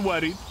a little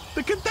worried.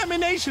 The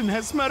contamination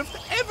has smurfed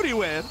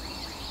everywhere.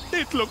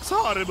 It looks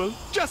horrible,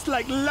 just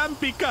like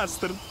lumpy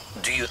custard.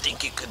 Do you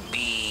think it could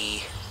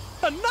be...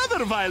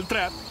 Another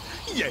VILETRAP?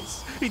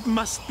 Yes, it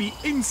must be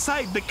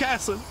inside the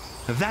castle.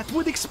 That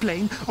would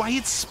explain why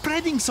it's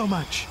spreading so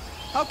much.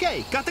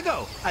 Okay, gotta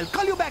go. I'll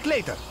call you back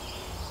later.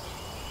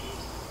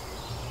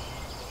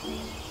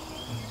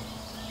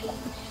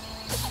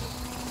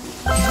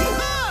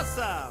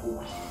 Awesome!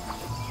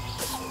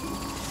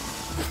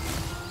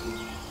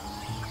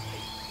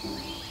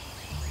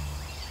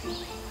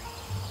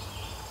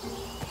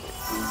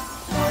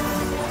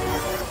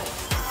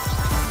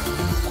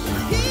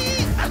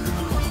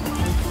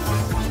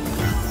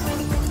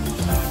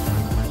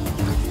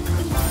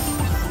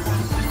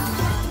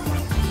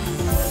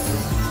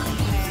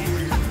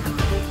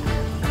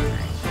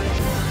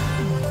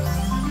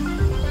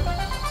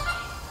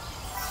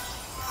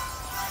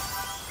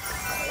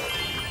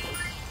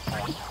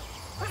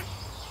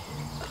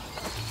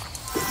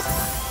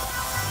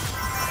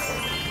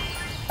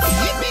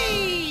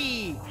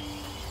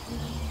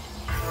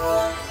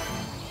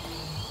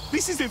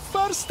 This is the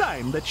first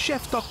time that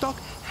Chef Tok Tok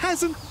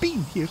hasn't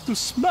been here to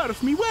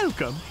Smurf me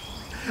welcome.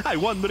 I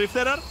wonder if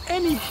there are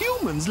any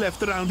humans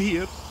left around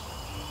here.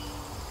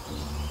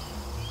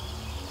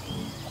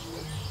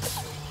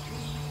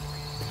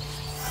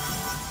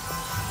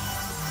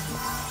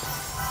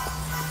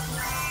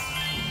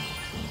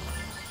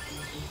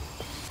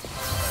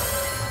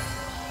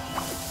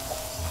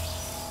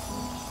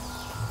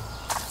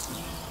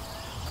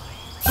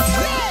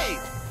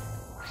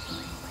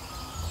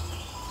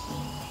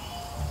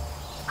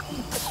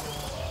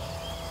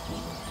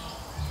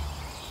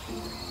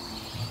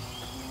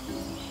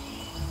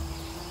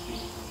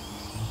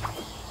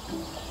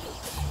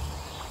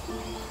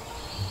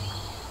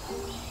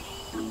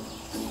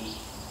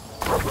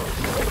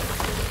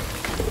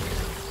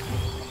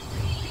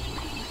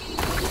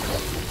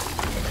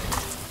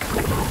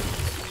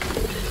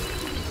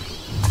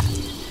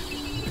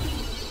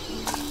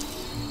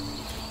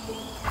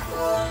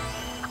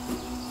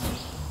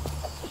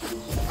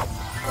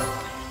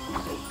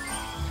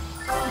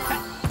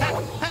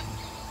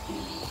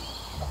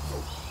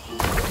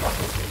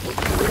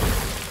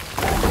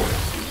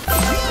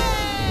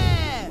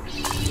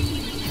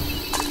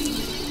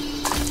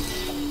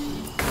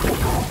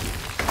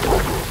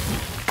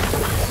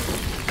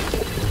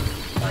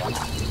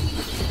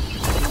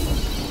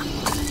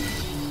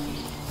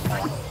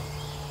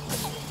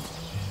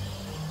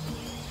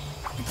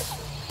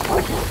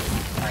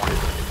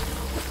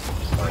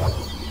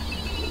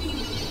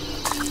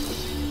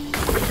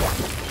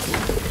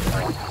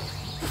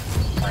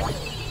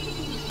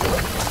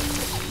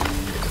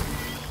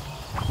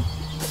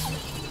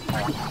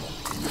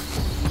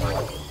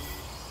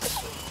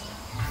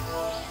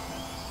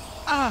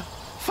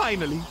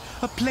 Finally,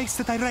 a place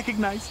that I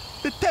recognize,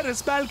 the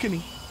terrace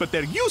balcony. But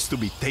there used to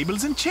be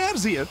tables and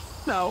chairs here.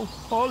 Now,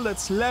 all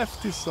that's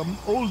left is some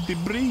old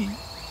debris.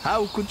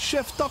 How could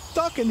Chef Tok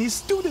Tok and his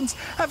students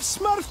have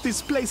smurfed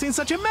this place in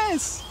such a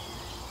mess?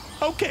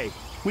 Okay,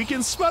 we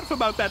can smurf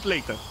about that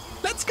later.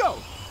 Let's go.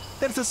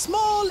 There's a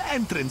small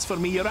entrance for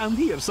me around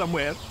here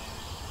somewhere.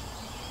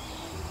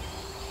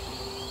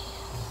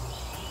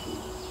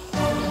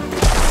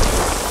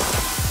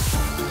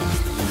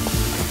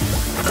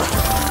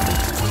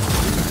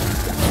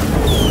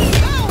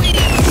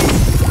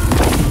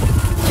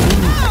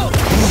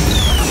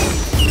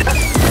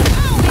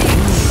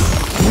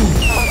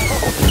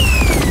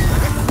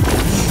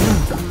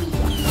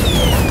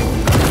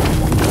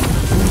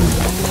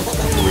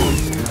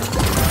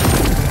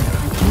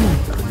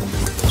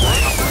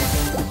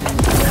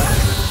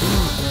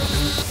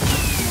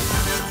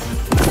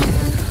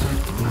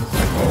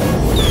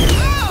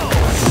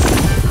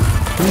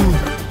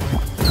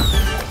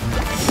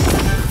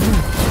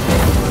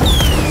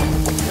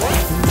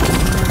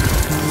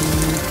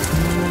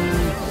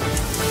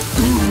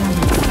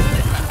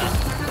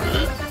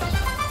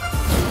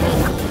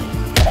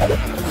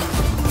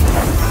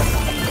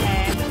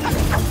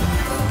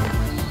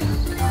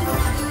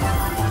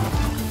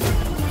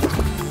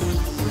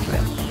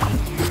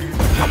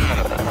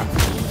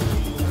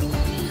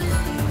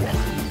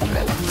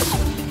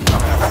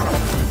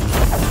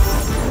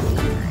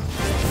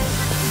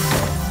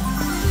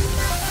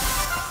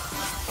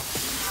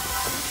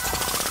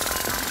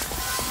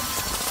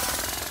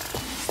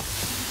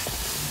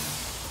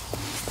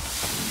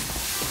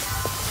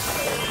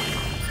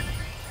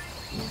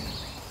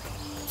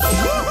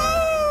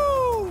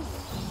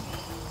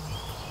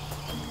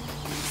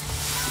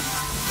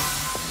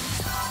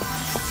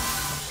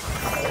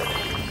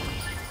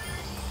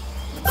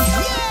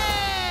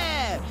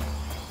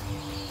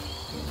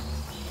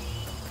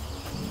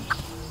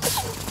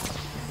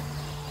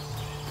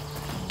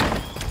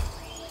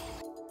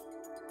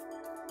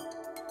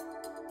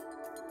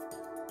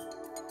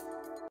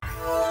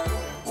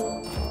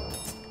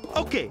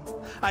 Okay,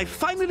 I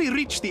finally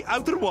reached the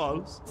outer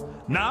walls.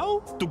 Now,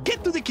 to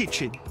get to the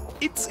kitchen.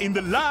 It's in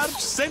the large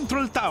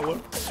central tower.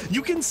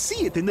 You can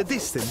see it in the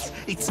distance.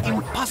 It's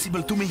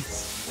impossible to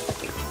miss.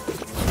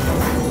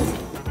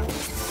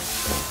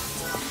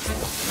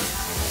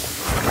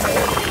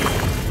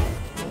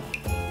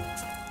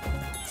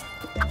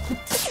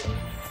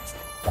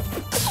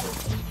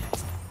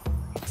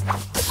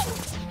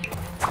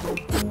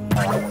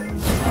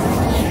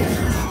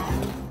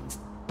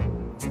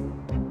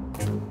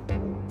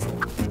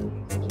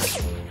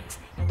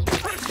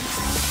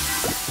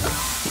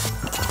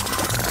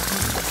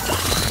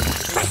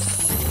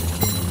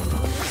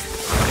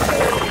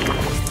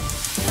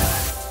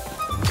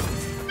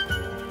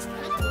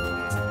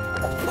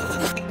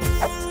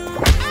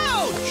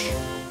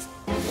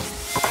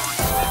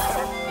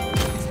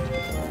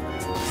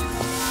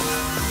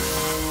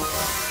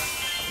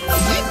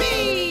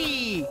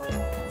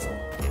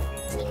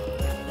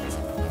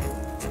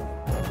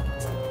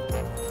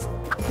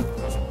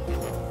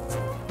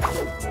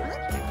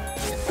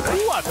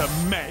 What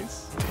a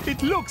mess!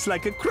 It looks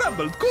like a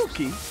crumbled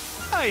cookie.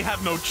 I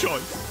have no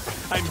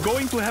choice. I'm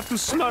going to have to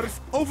smurf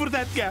over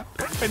that gap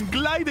and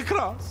glide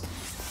across.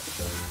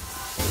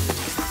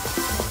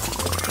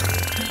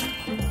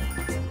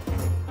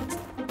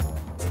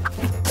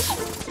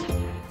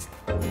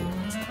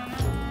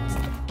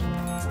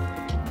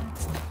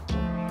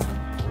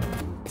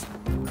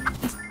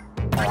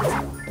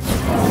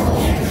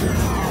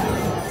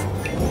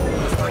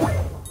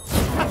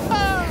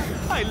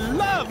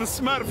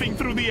 smurfing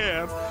through the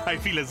air. I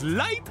feel as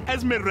light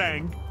as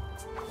meringue.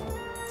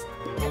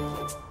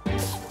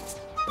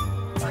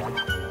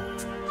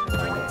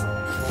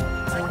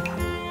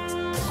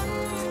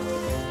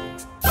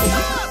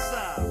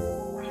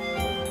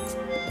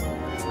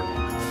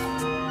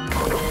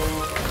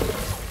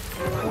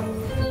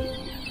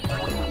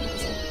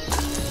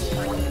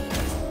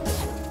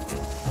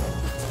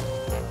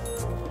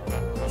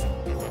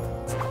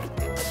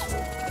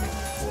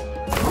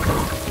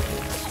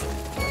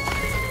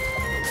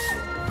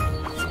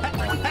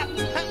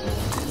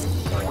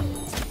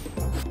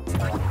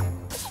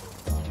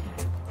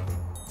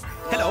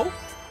 Hello?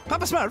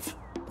 Papa Smurf?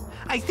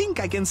 I think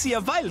I can see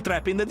a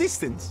VILETRAP in the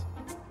distance.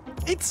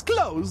 It's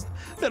closed.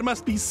 There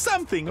must be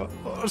something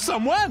or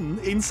someone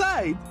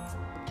inside.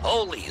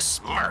 Holy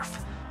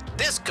Smurf!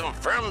 This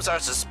confirms our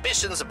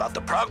suspicions about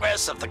the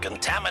progress of the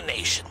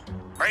contamination.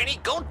 Brainy,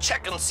 go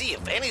check and see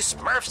if any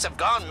Smurfs have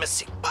gone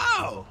missing.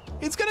 Oh!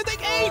 It's gonna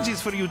take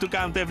ages for you to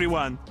count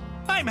everyone.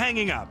 I'm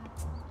hanging up.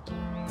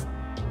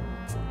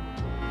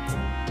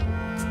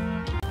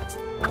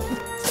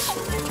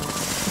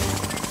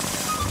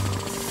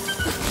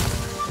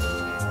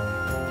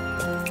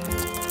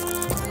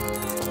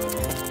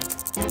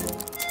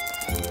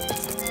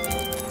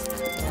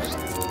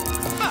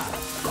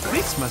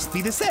 This must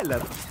be the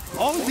cellar.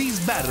 All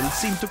these barrels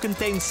seem to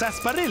contain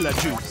sarsaparilla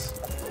juice.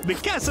 The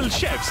castle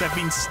chefs have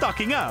been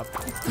stocking up.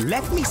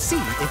 Let me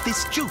see if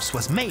this juice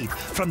was made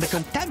from the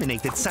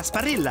contaminated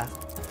sarsaparilla.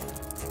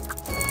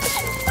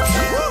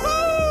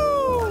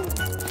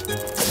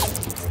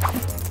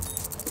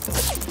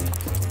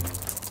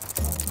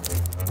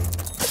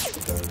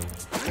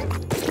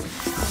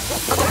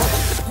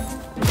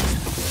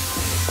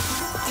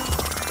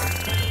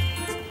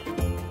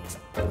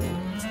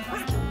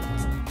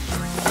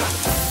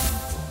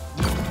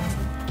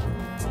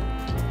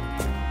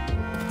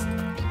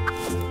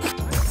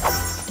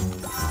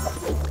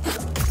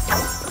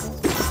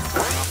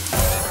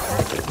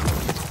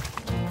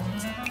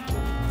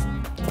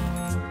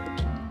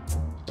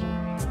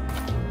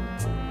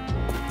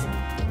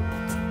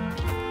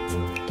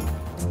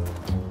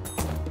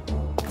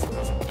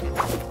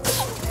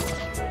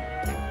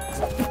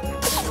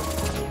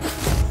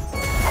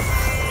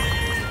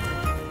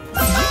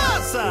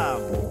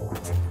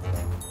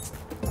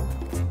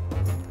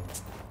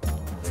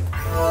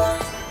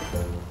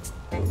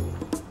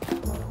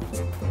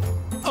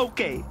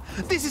 Okay,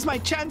 this is my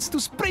chance to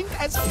sprint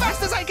as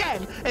fast as I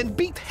can and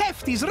beat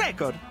Hefty's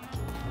record.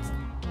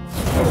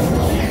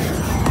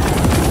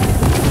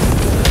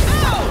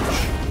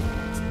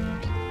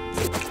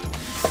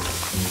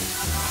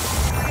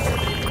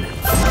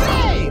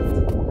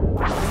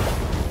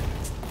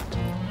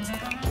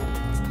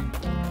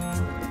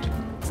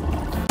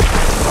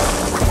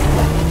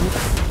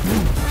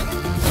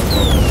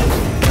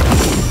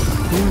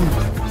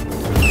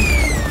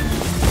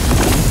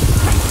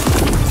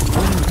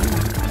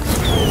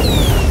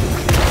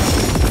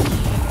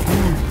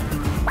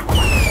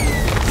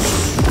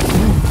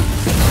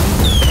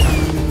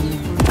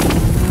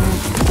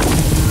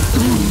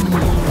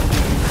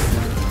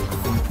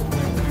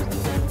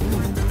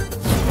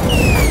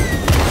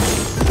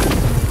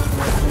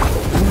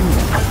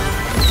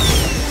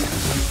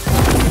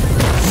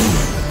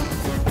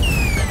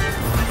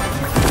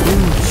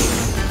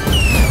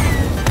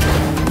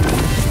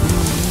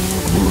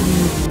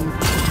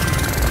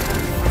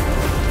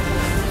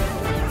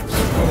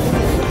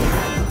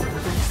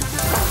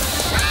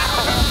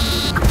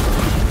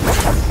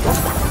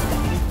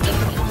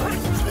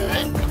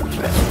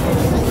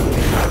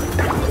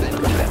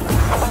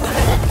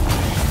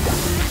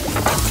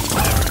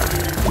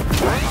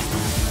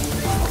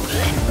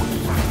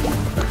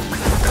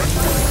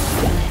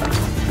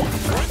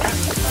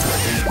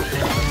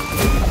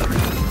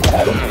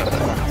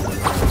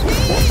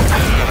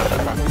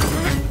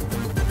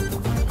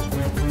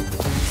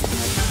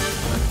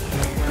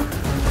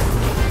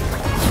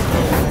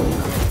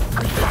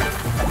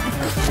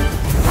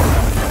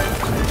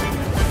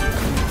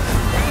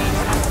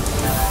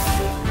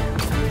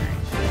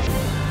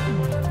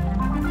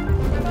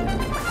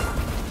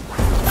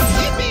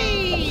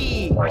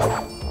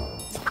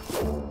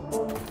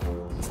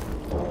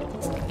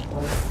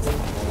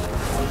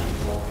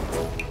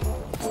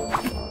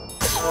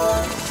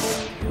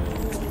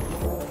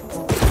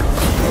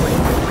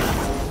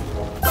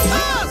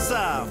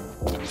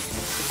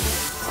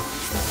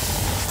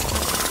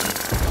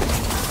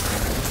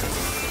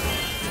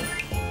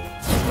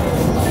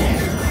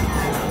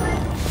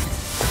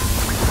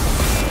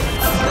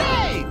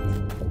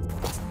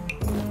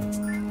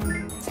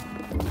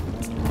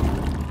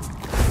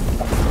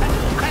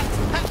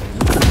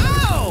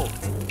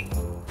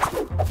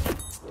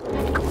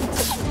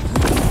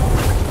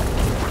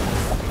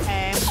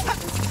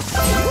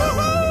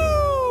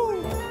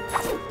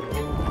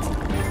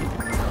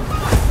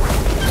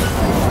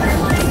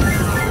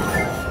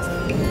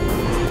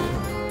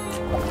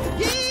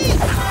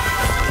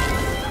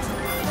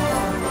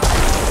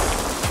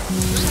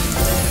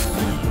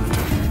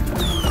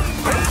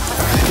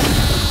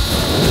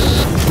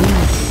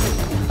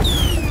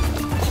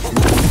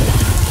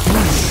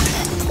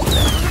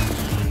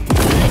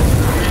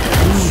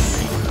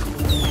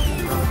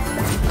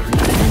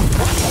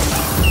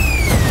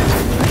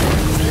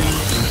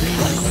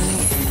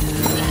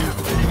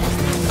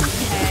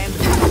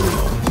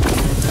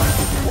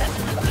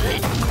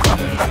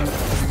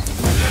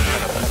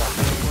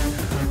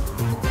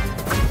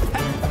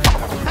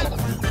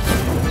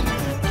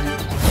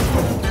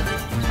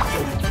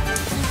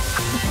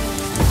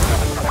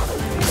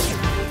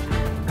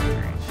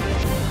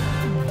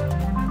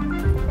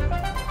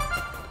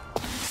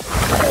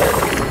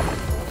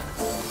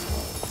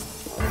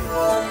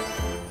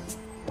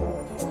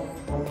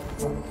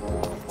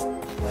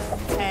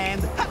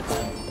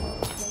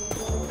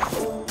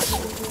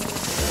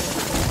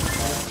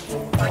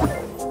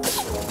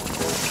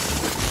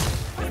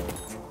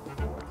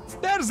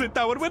 There's the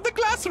tower where the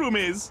classroom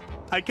is.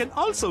 I can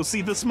also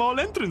see the small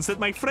entrance that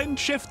my friend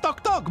Chef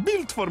Tok Tok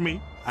built for me.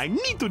 I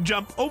need to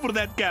jump over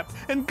that gap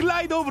and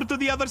glide over to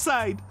the other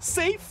side,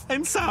 safe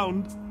and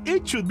sound.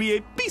 It should be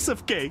a piece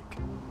of cake.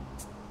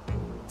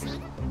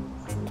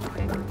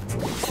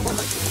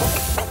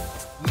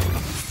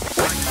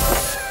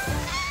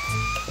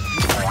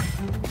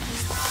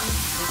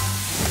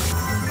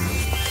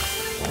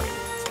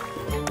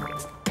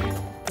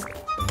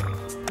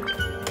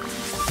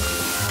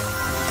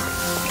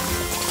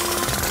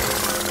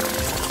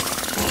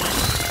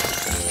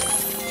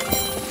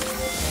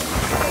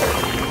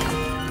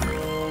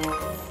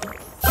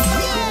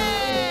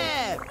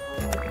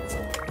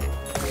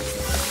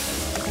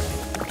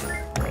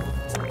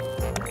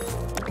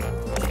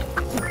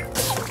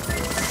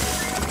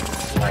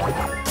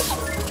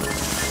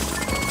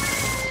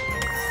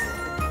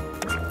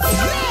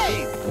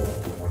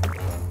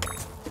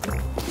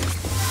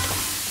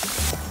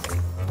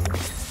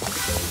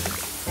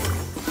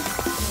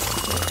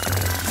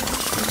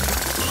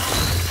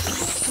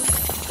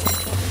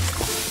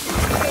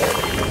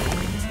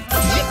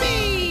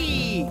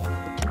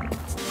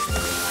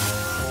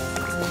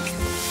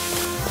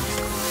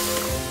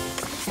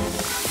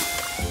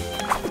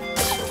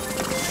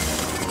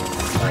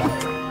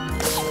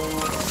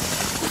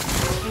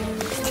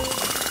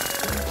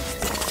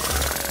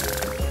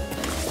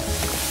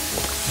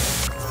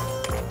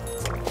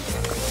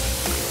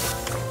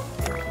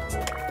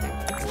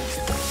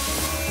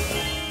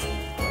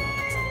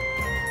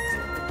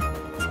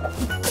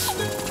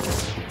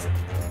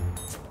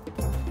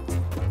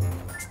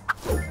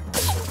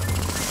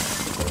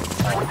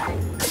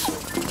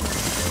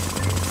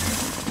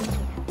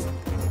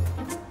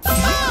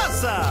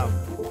 Awesome!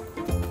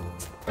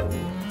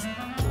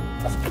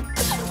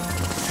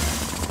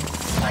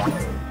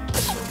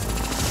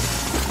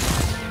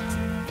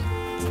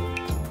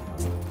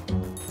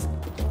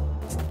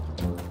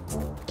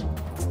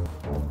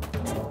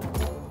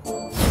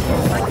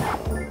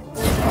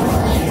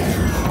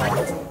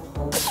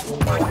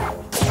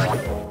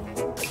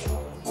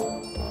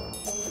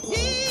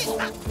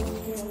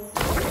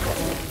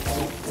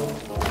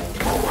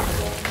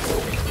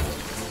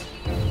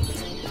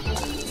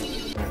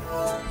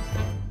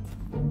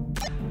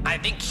 I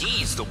think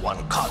he's the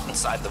one caught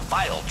inside the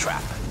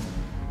VILETRAP.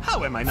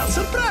 How am I not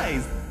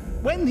surprised?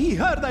 When he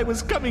heard I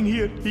was coming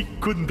here, he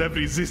couldn't have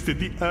resisted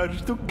the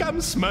urge to come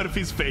smurf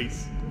his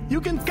face. You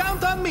can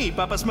count on me,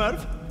 Papa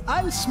Smurf.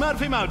 I'll smurf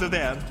him out of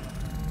there.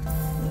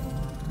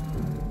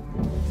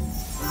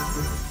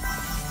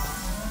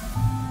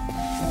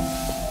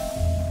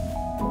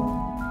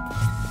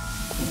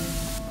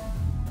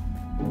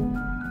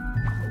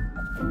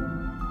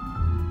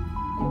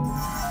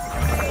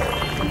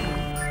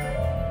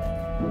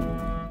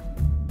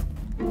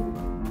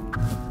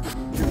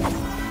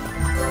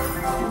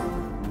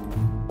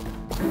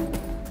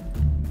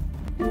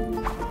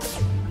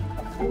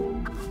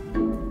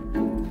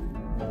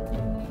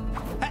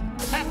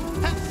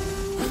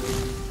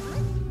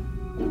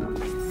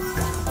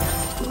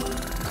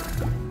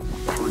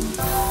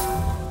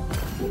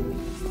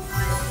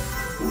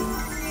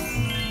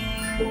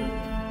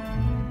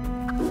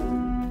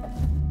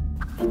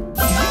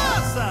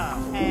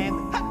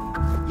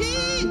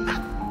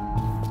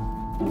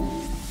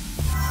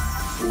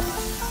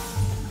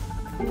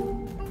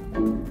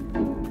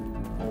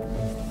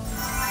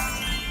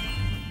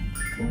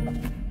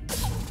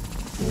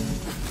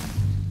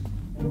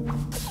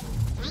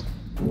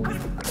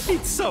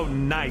 It's so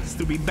nice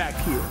to be back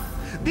here.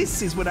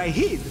 This is where I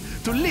hid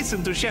to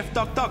listen to Chef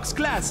Tok Tok's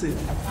classes.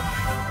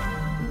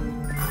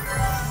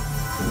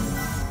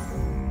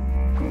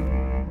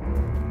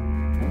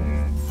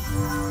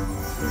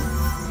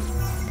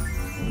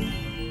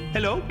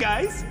 Hello,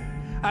 guys.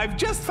 I've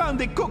just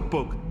found a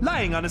cookbook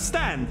lying on a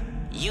stand.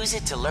 Use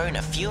it to learn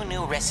a few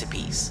new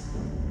recipes.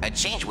 A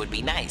change would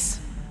be nice.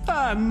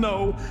 Ah,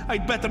 no.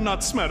 I'd better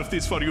not smurf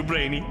this for you,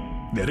 Brainy.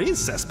 There is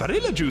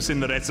sarsaparilla juice in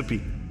the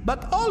recipe,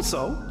 but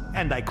also,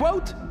 and I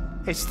quote,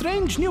 a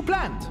strange new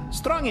plant,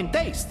 strong in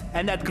taste,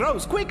 and that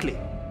grows quickly.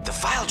 The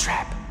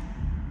VILETRAP.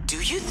 Do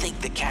you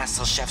think the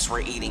castle chefs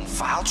were eating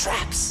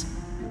VILETRAPs?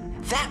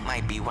 That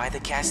might be why the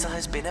castle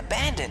has been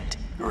abandoned,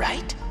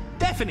 right?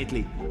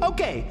 Definitely.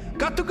 Okay,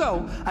 got to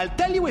go. I'll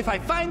tell you if I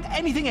find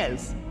anything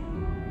else.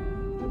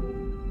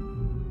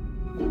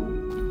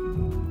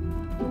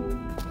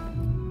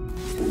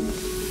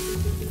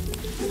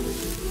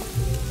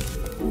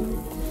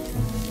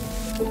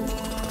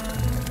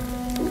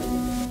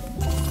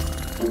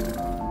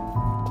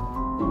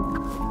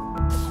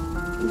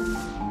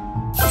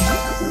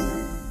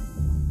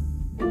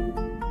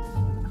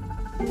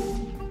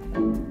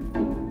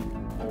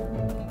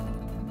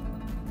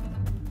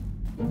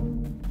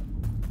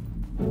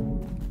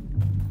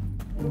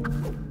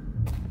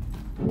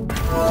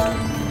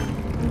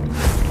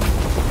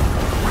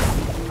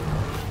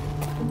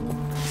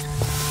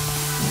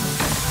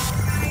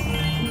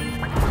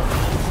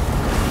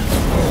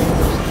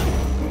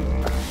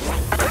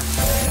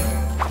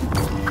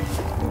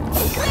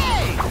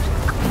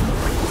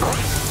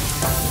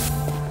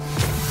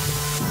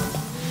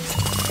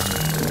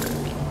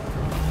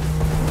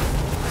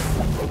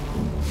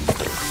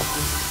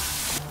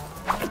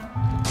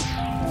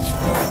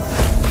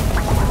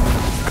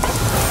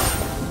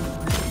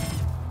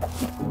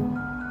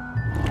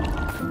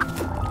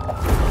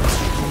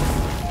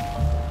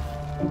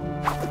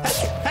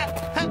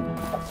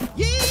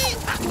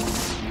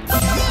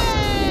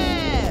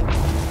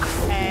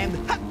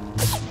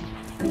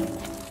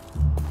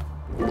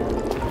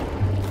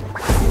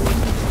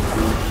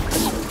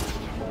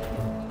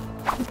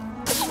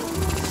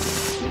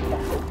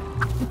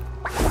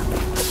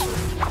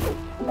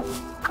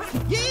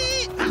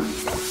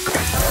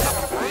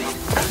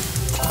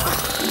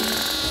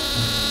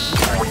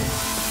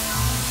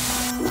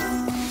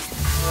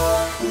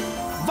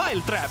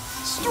 VILETRAP,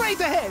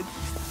 straight ahead.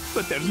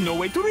 But there's no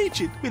way to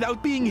reach it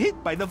without being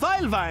hit by the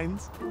vile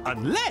vines.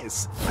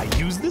 Unless I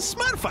use the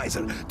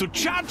SMURFIZER to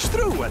charge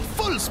through at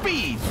full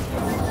speed.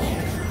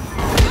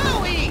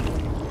 Owie!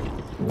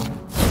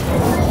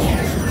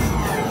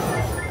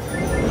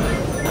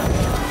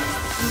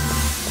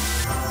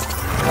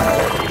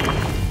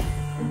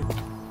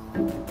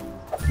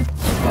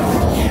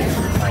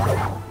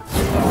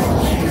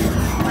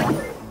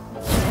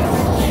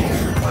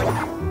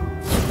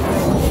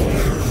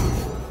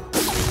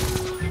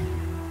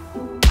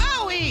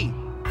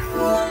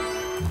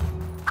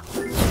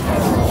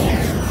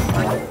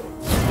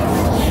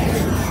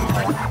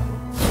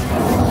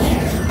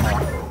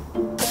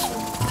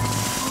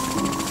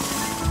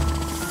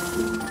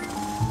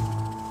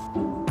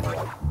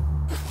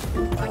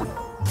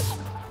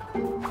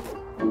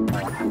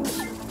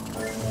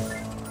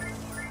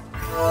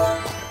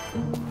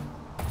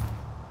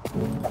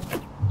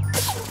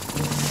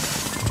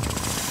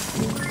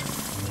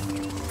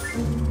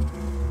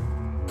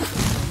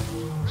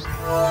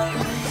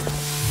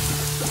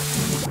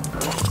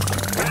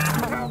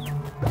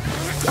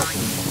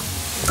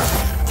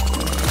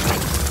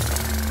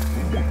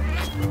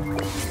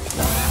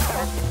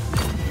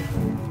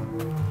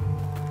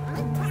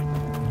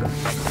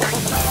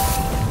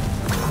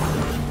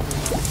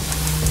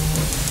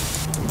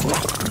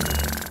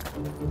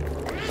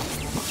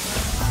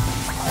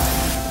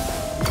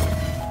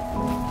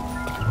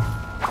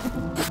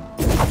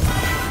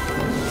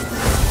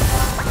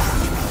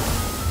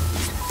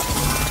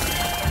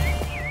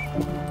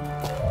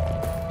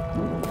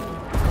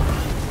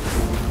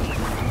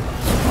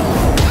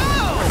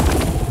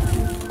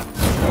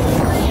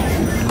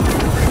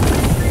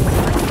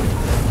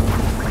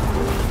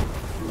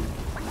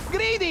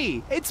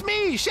 It's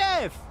me,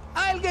 Chef!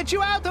 I'll get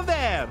you out of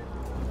there!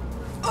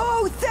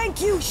 Oh,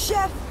 thank you,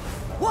 Chef!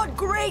 What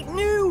great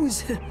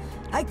news!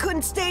 I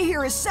couldn't stay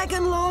here a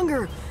second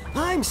longer.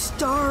 I'm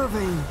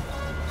starving.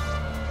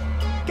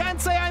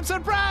 Can't say I'm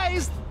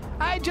surprised!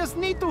 I just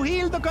need to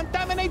heal the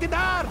contaminated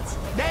hearts.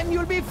 Then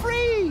you'll be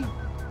free!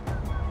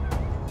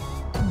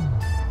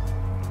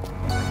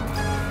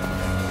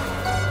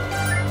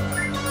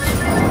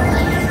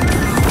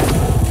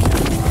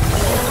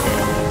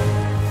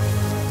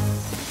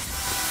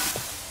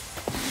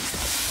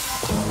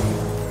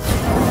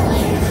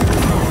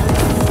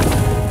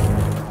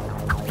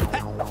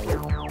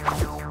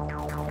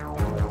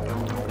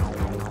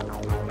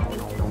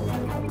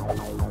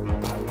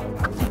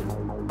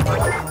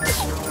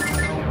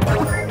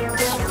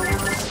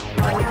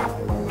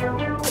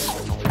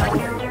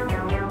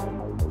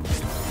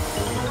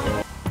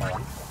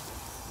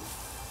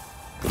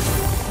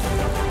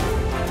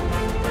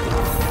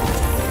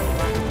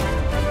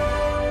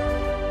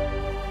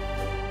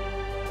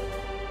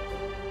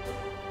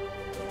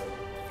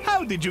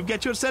 How did you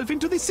get yourself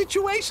into this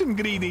situation,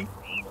 Greedy?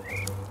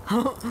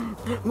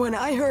 When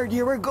I heard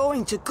you were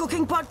going to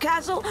Cooking Pot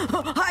Castle,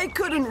 I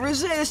couldn't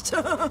resist.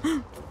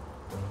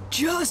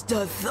 Just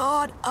the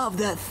thought of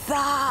the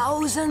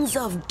thousands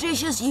of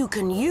dishes you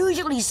can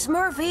usually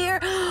smurf here,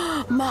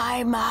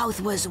 my mouth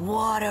was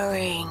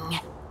watering.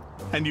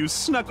 And you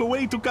snuck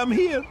away to come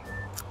here?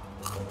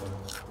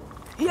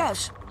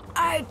 Yes,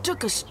 I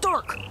took a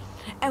stork.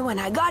 And when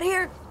I got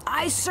here,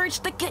 I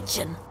searched the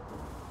kitchen.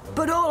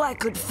 But all I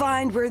could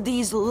find were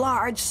these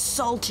large,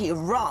 salty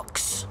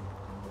rocks.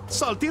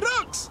 Salty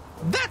rocks?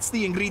 That's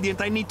the ingredient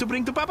I need to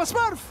bring to Papa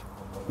Smurf.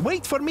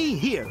 Wait for me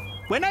here.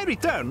 When I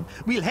return,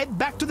 we'll head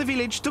back to the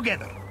village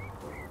together.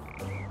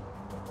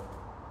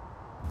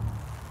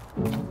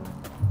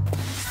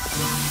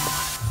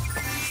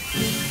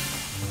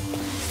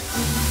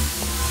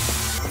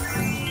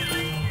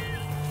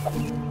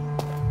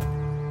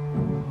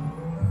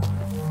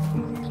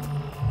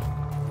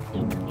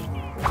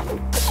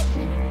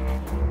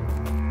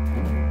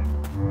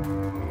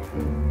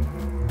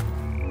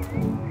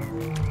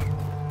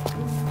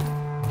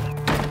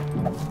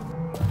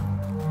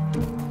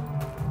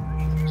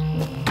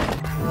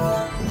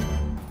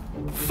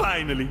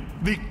 Finally,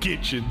 the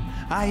kitchen.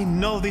 I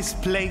know this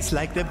place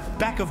like the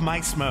back of my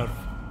Smurf.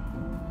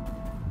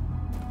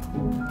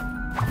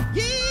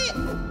 Yeah!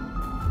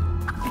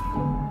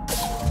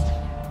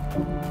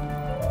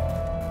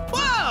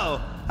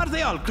 Wow! Are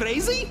they all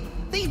crazy?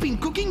 They've been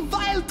cooking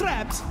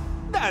VILETRAPs.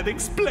 That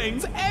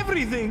explains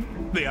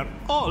everything. They are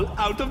all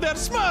out of their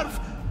Smurf.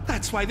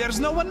 That's why there's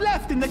no one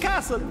left in the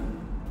castle.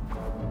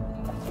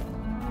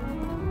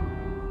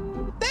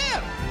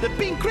 There! The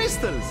pink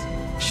crystals!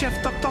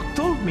 Chef Tok Tok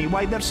told me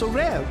why they're so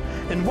rare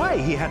and why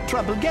he had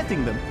trouble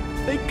getting them.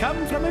 They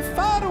come from a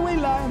faraway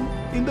land,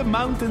 in the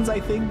mountains, I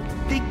think.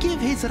 They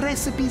give his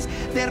recipes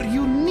their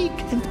unique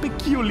and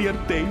peculiar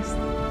taste.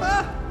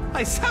 Ah,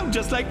 I sound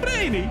just like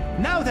Brainy.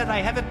 Now that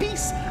I have a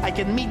piece, I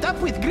can meet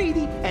up with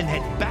Greedy and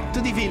head back to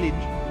the village.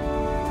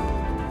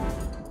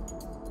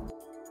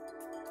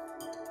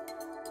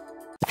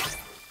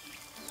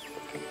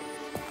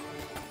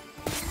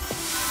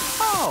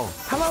 Oh,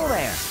 hello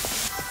there.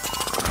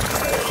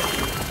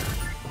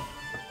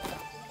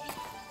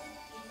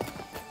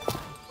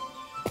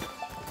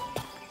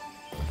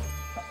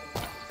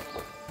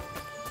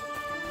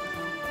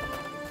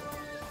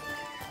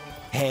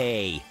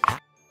 Hey.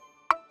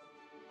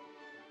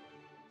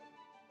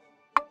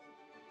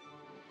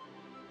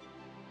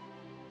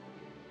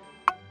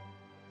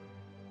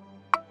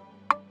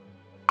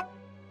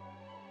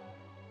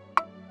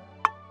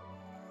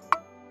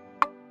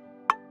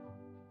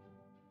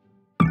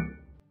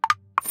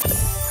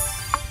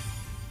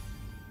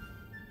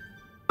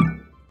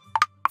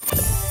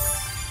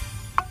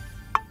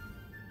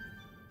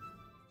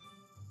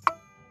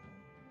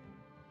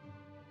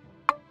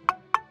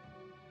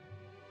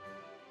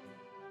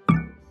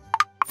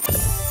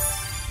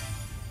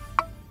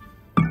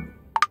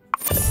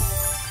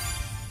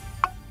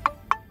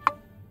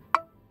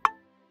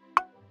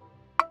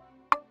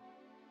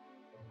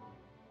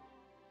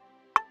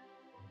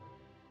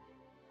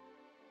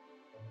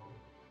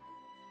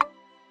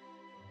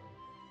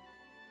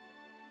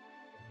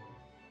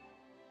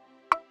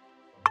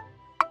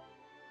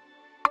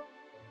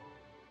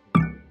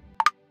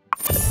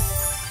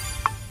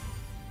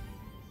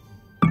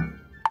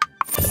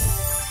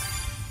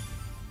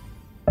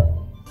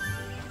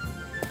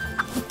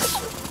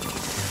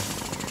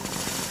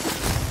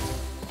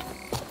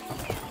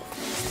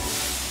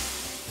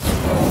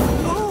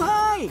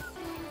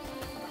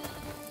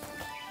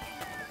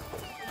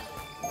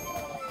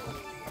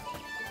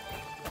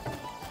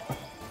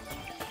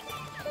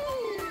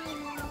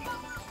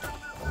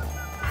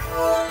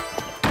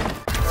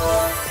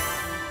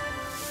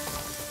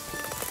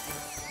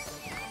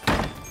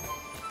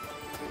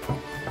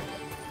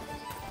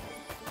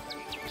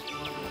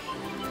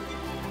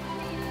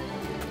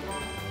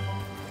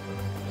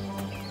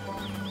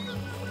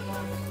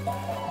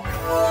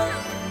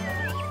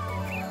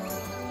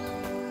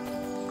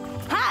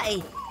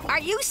 Are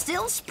you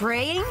still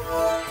spraying?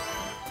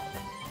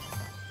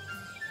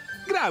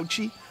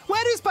 Grouchy,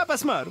 where is Papa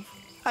Smurf?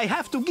 I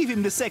have to give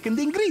him the second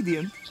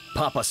ingredient.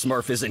 Papa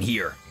Smurf isn't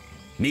here.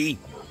 Me?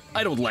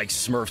 I don't like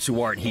Smurfs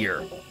who aren't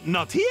here.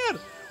 Not here?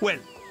 Well,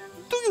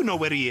 do you know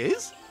where he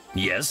is?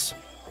 Yes,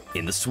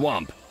 in the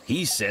swamp.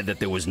 He said that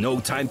there was no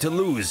time to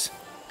lose,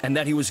 and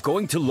that he was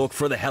going to look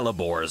for the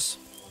hellebores.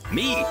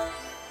 Me?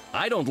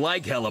 I don't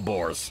like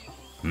hellebores.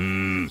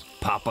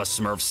 Papa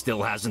Smurf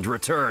still hasn't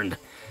returned,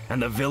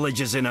 and the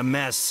village is in a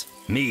mess.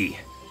 Me?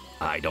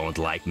 I don't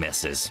like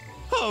messes.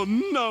 Oh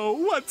no,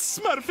 what's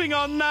Smurfing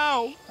on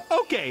now?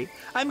 Okay,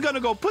 I'm gonna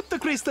go put the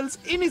crystals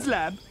in his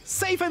lab,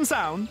 safe and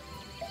sound.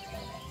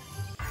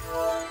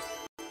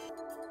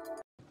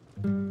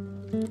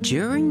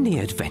 During the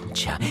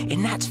adventure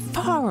in that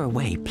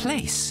faraway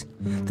place,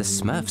 the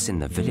Smurfs in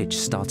the village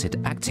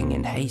started acting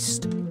in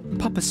haste.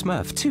 Papa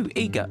Smurf, too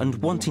eager and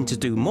wanting to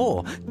do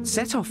more,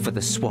 set off for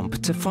the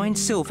swamp to find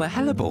silver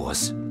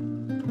hellebores.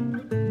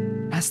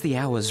 As the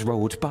hours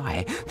rolled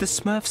by, the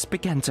Smurfs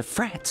began to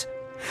fret.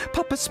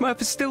 Papa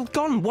Smurf is still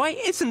gone. Why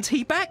isn't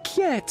he back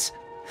yet?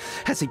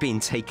 Has he been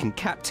taken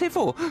captive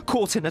or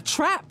caught in a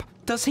trap?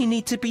 Does he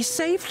need to be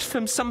saved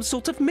from some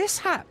sort of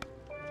mishap?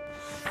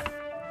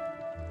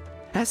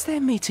 As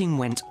their meeting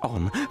went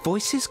on,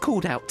 voices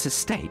called out to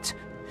state,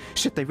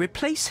 should they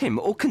replace him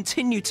or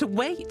continue to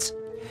wait?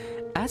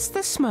 As the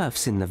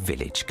Smurfs in the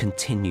village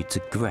continued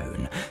to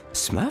groan,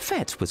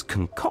 Smurfette was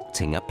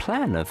concocting a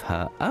plan of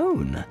her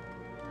own.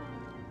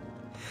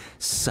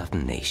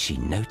 Suddenly she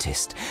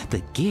noticed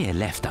the gear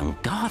left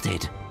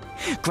unguarded.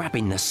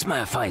 Grabbing the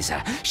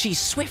Smurfizer, she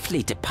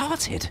swiftly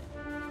departed.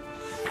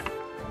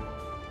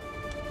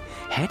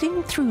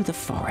 Heading through the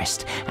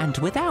forest and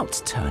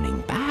without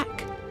turning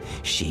back,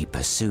 she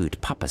pursued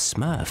Papa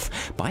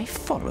Smurf by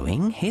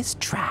following his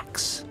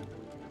tracks.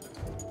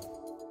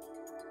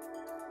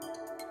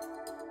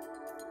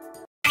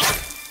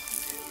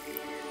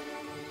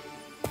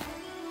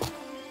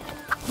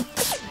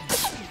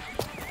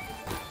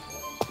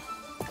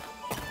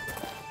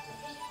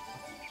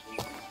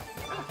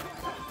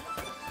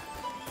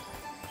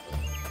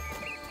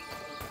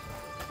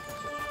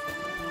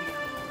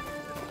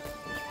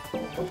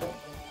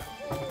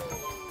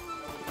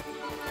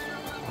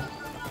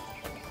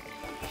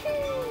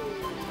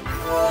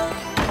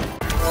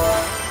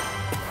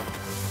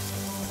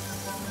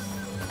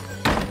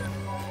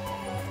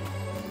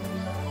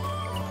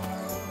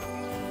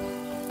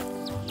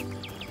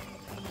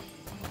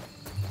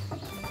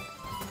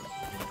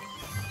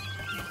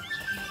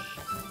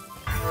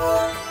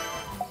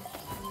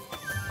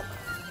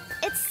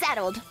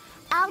 Settled.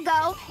 I'll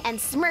go and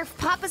Smurf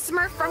Papa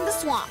Smurf from the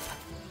swamp.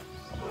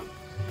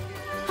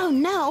 Oh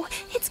no,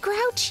 it's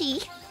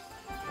Grouchy.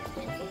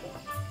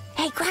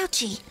 Hey,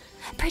 Grouchy,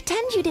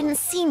 pretend you didn't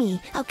see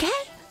me, okay?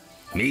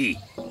 Me?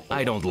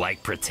 I don't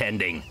like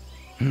pretending.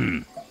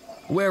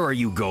 Where are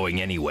you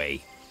going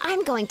anyway?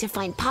 I'm going to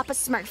find Papa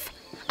Smurf.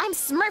 I'm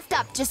smurfed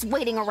up just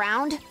waiting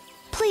around.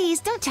 Please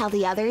don't tell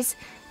the others.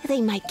 They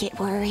might get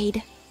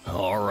worried.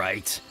 All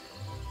right.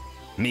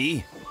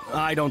 Me?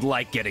 I don't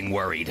like getting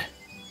worried.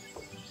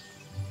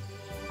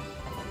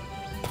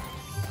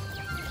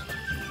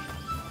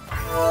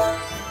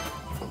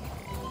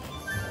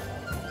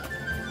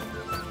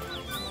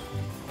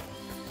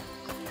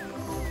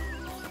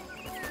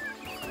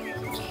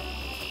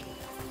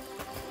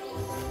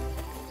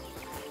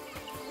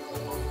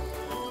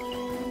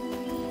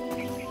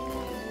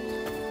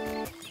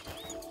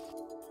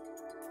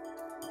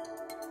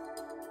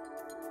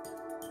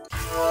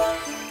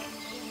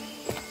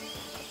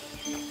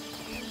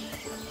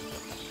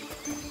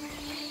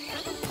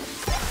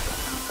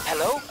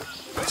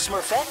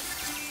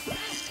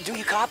 Smurfette? Do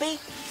you copy?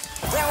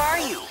 Where are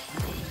you?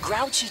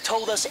 Grouchy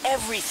told us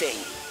everything.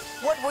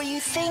 What were you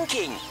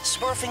thinking?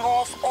 Smurfing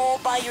off all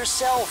by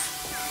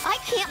yourself? I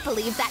can't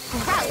believe that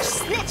Grouch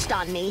snitched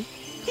on me.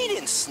 He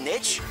didn't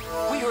snitch.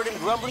 We heard him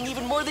grumbling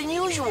even more than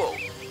usual.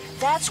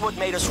 That's what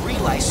made us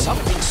realize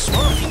something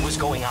Smurfy was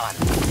going on.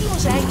 He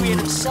was angry at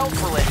himself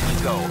for letting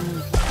you go.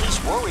 He's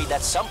worried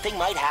that something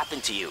might happen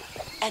to you.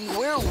 And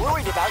we're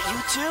worried about you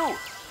too.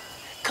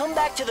 Come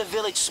back to the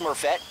village,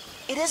 Smurfette.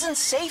 It isn't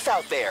safe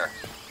out there.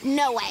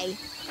 No way.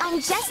 I'm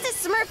just as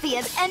Smurfy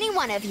as any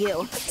one of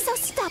you. So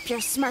stop your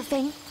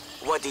smurfing.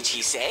 What did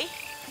she say?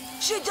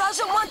 She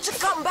doesn't want to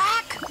come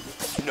back?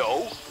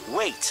 No,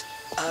 wait.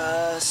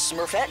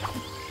 Smurfette,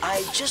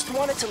 I just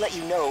wanted to let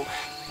you know,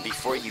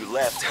 before you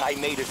left, I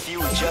made a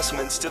few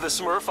adjustments to the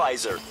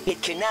Smurfizer.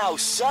 It can now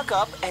suck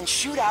up and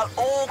shoot out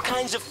all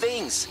kinds of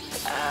things.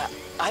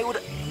 I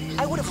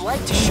would have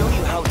liked to show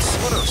you how it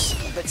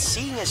smurfs, but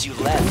seeing as you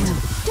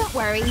left... Don't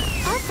worry,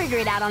 I'll figure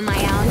it out on my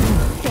own.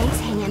 Thanks,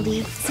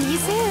 Handy. See you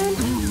soon.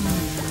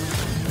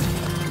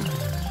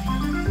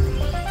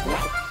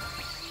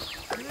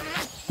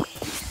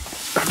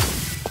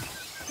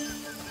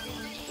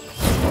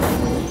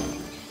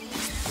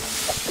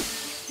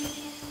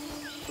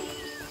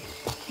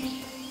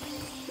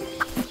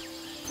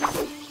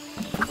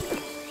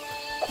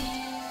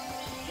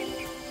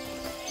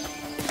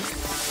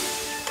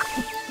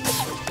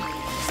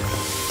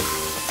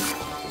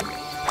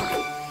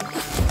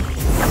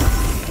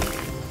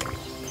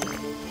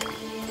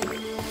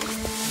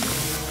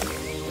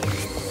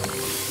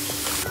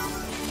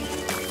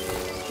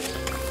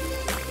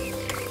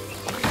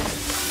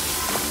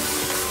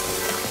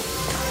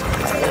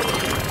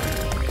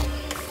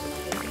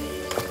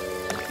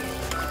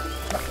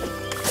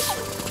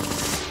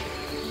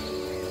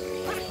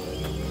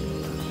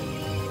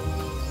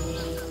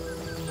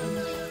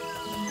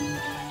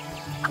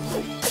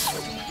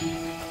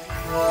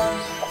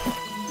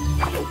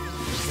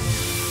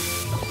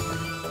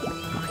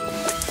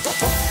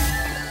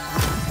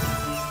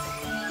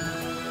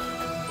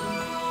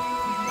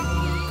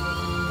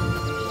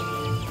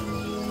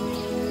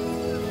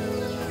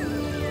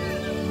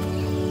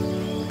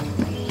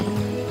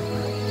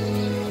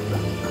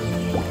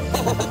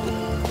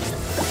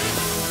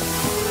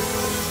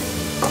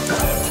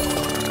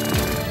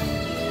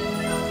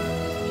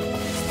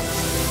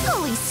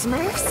 Holy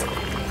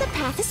Smurfs! The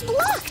path is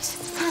blocked!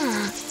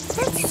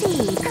 Let's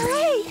see.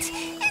 Great!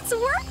 It's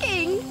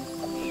working!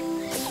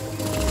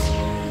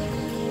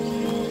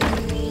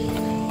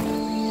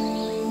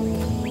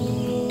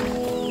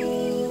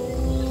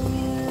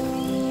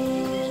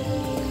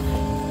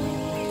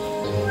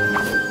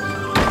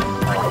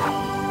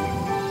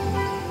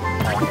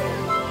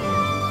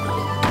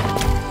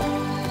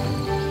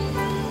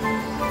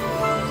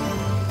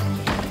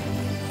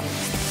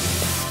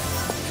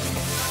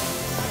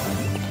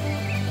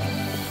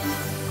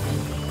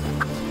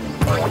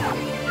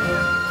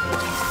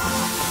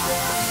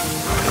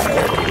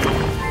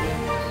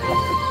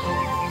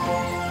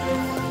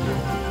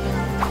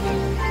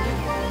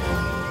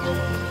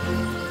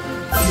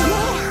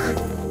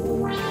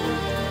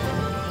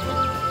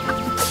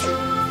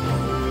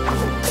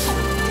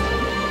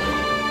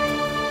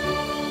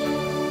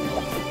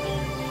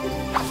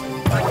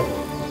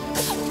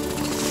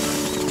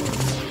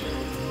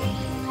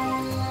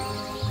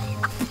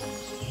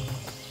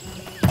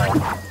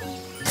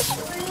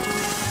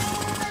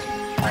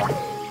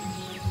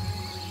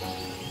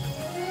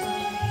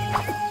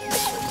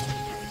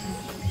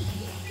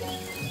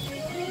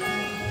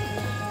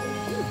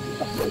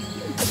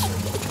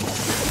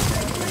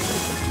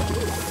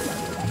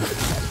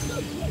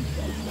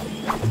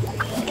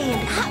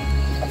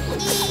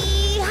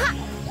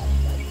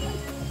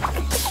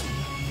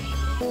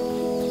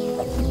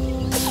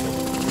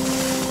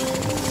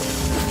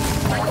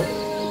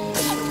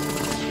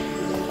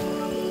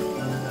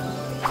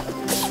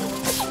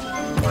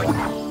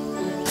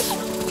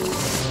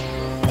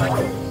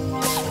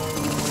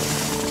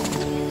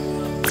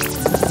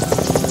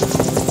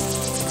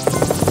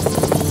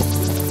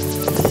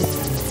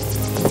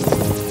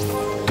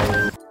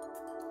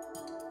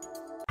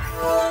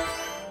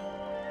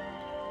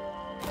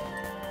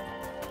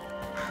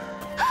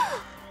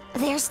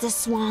 There's the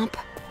swamp.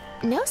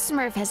 No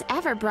Smurf has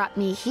ever brought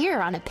me here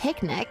on a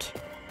picnic.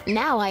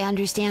 Now I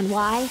understand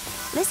why.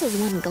 This is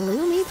one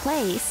gloomy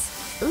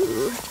place.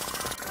 Ooh.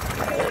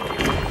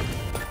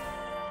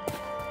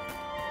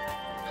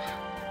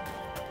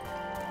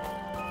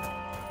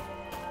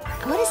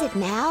 What is it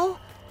now?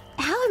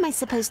 How am I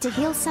supposed to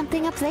heal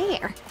something up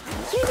there?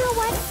 You know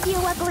what, you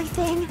ugly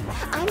thing?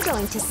 I'm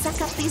going to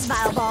suck up these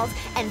vile balls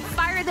and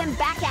fire them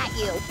back at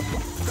you.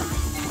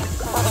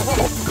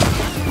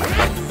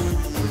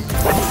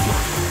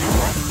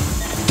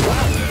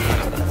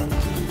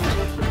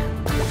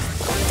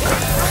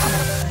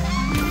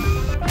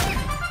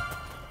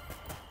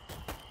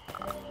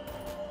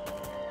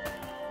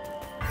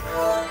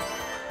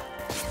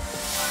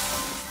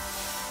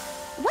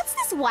 What's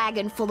this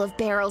wagon full of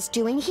barrels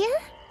doing here?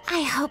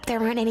 I hope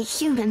there aren't any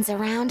humans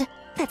around.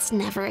 That's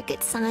never a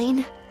good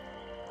sign.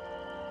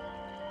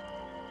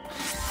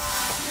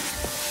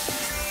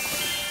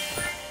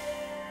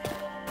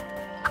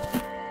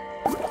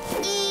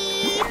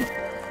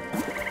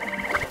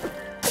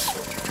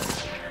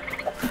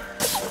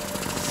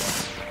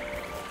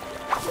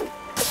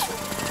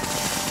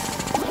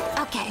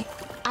 Okay,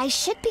 I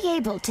should be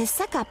able to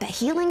suck up a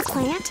healing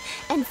plant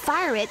and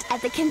fire it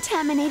at the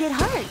contaminated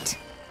heart.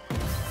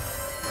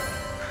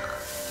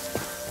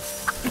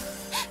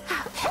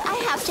 I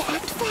have to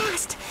act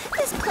fast.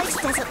 This place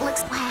doesn't look...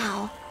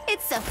 Wow,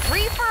 it's a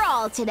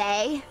free-for-all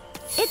today.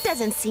 It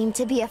doesn't seem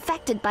to be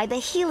affected by the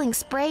healing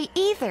spray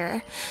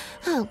either.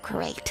 Oh,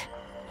 great.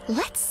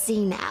 Let's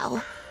see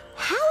now.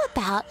 How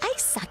about I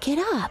suck it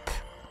up?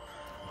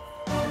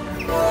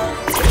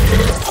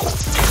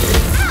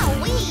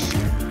 Owie!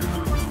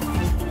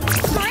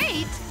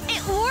 Great!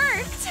 It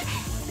worked!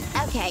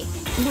 Okay,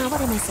 now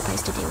what am I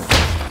supposed to do with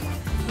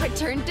it?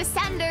 Return to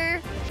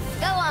sender!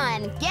 Go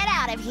on, get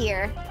out of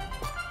here!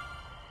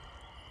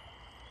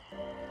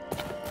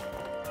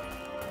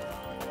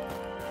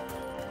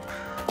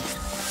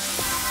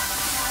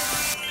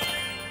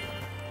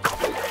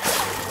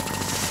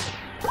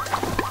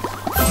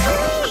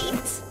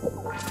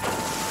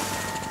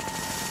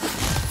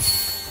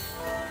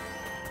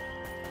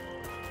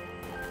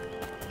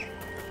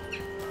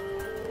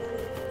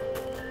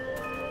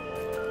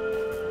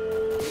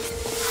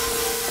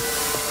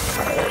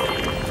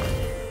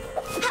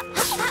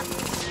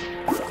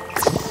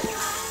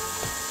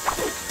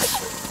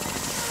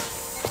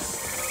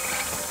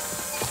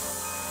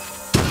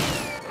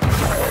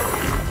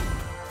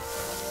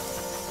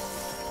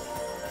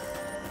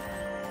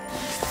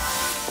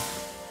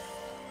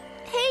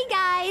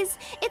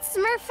 It's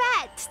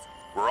Smurfette!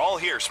 We're all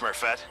here,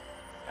 Smurfette.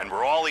 And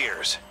we're all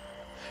ears.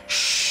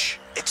 Shh!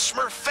 It's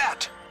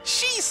Smurfette!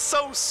 She's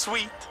so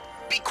sweet!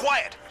 Be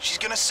quiet! She's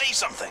gonna say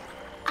something!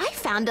 I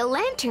found a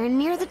lantern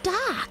near the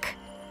dock.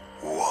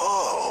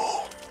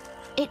 Whoa!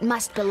 It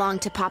must belong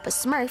to Papa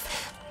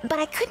Smurf, but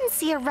I couldn't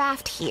see a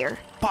raft here.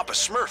 Papa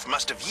Smurf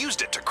must have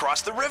used it to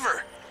cross the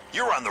river.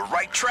 You're on the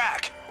right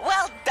track.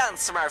 Well done,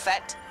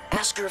 Smurfette.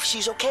 Ask her if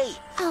she's okay.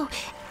 Oh,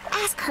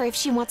 ask her if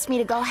she wants me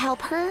to go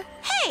help her.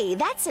 Hey,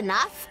 that's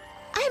enough.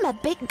 I'm a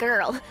big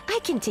girl. I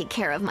can take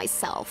care of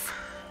myself.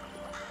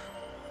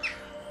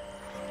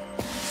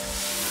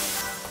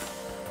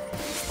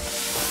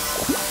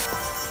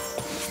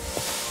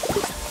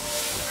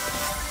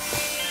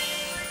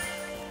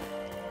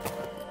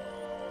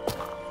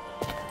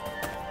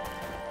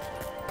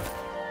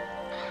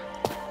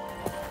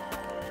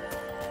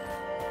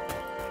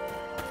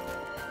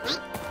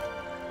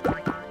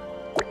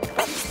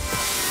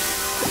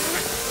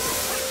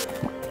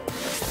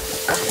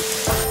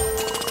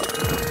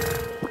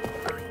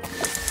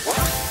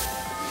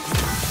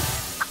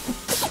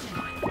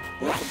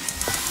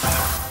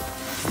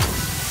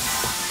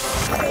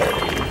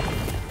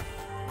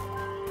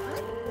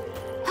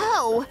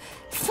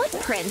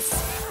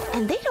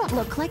 And they don't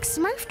look like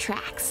Smurf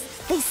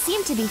tracks. They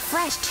seem to be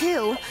fresh,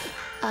 too.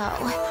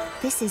 Oh,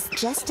 this is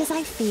just as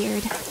I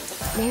feared.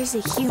 There's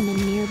a human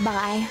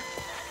nearby.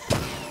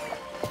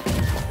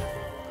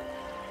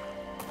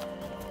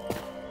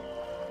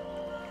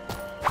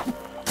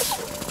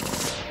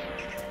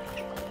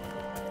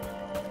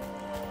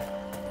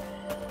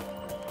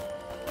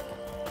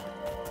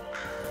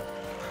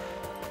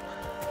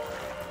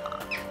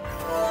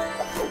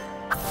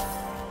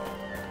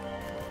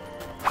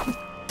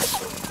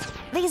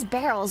 These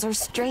barrels are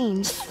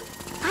strange.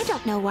 I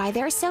don't know why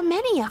there are so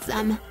many of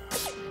them.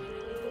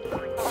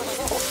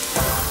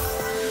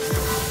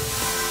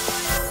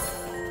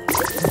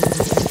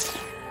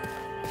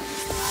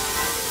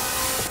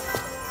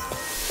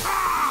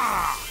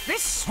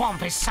 This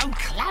swamp is so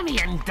clammy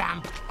and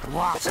damp.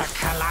 What a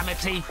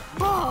calamity.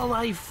 Oh,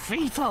 my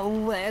feet are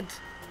wet.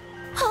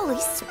 Holy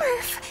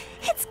Smurf!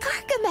 It's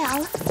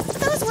Gargamel!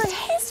 Those were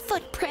his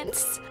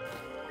footprints!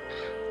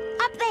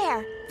 Up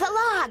there! The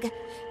log!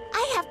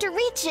 I have to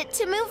reach it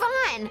to move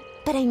on!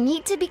 But I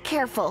need to be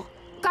careful.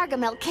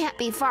 Gargamel can't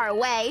be far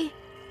away.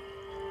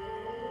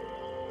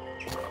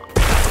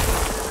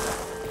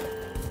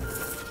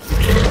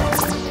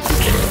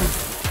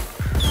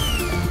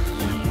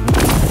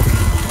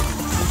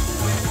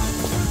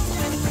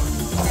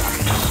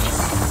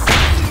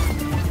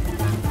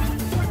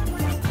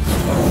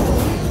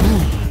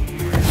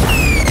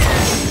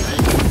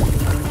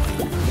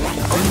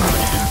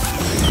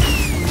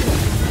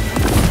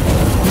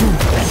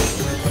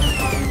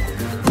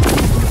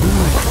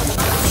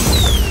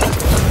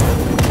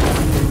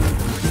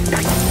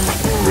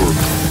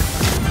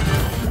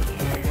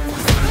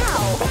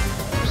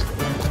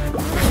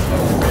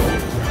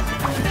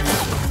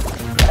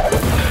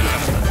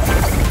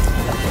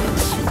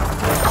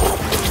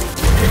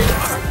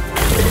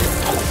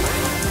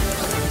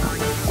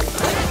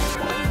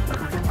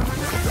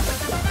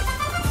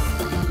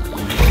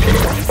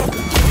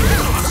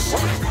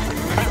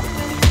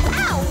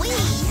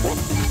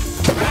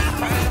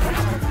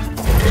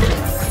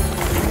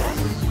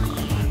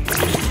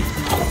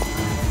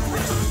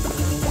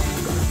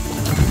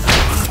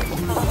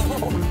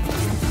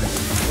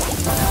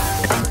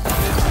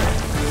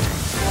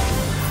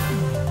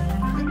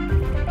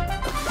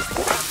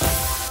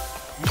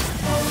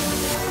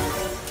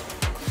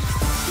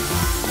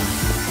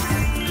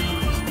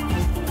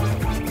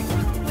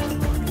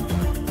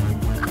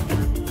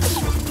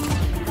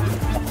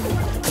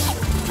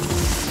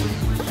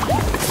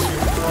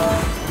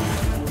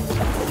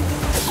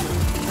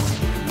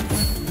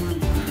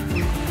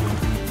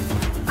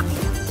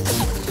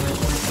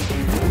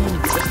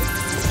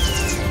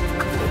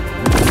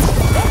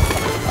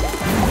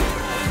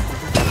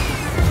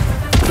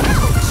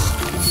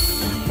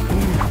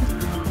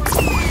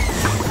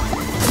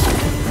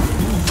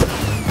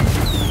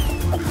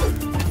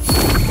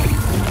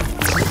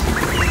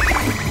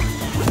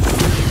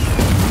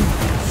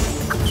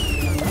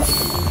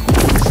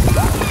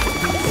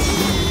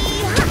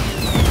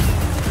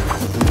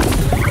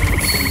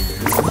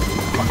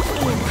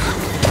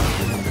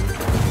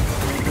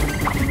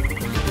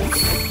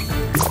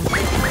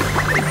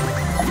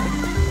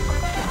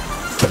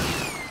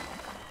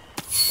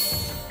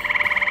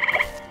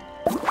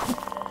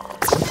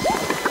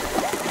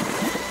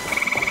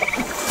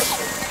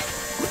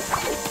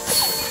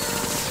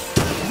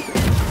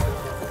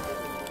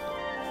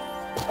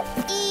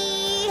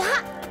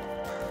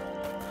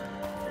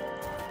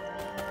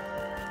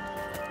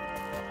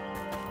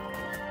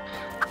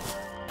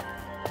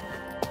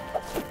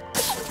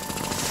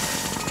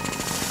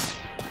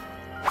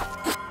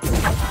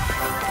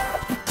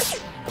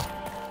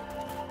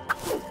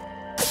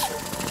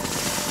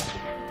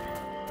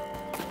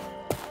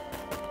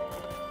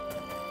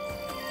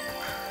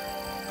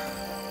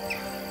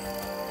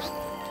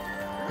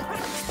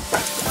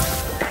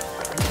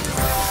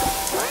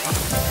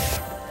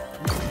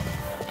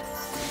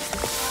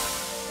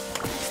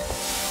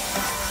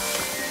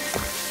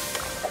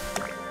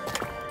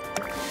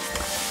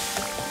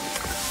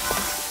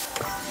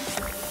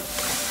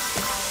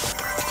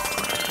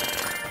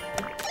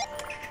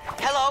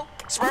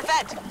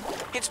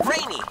 Smurfette! It's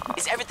Brainy.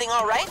 Is everything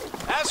all right?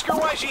 Ask her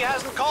why she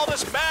hasn't called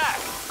us back.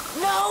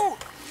 No!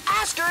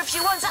 Ask her if she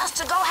wants us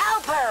to go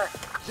help her.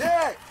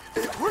 Yeah,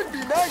 it would be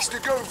nice to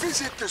go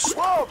visit the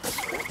swamp.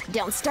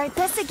 Don't start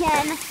this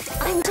again.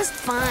 I'm just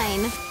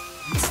fine.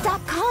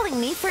 Stop calling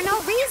me for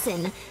no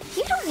reason.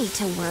 You don't need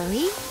to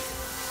worry.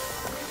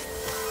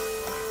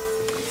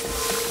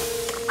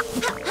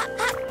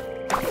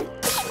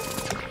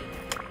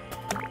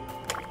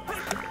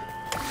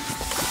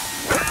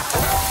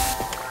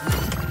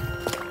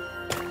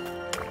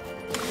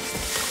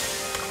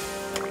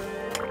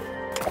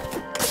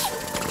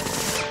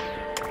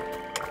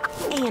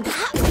 And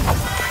up.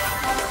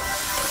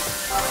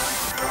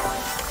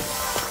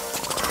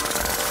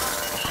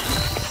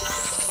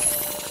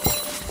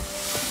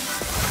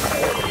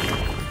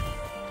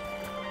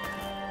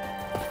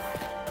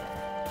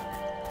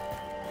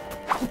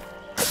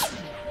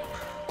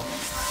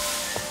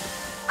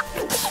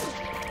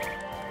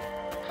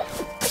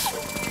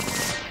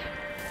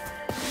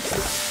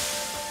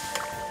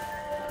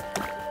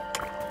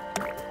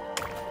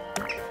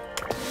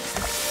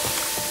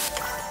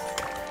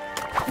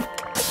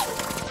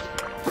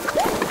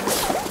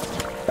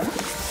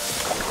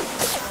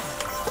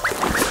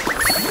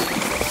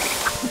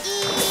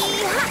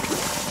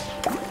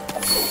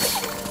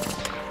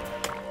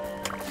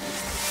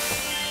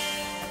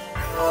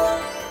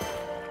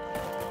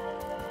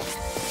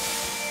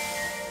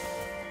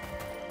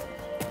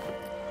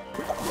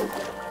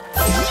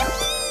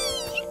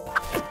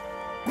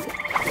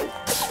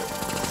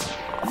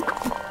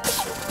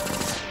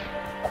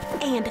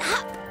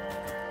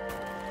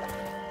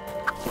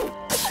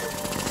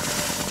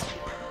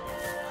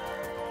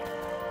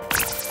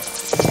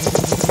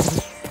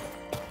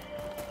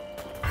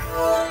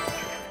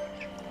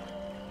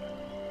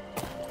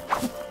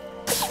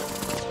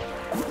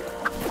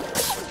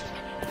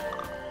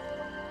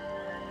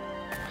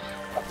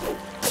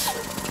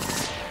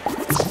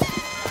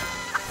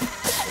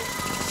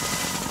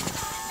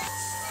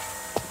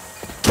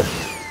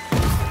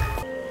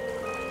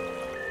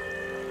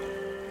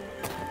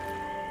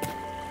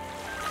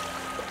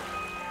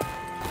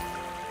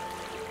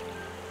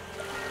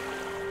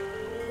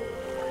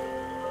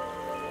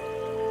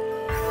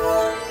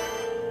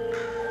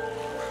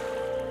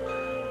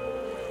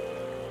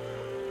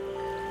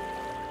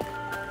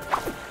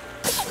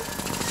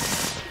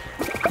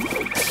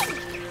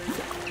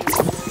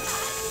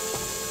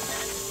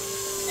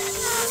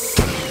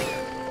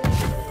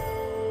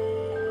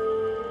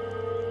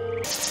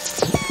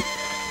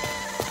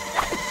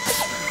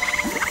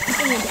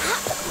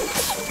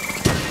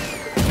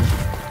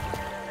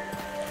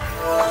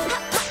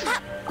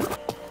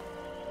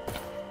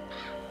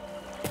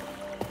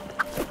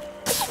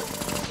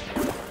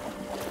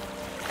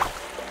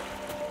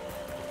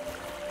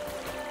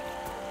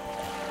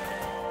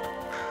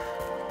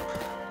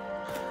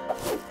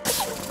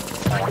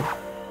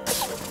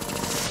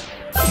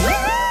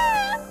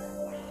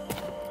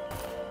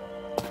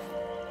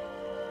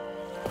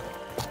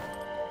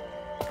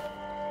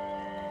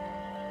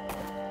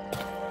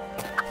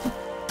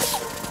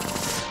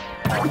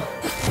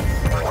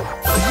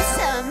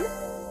 Awesome!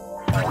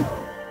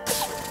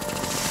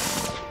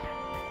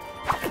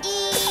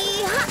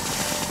 Yee-haw!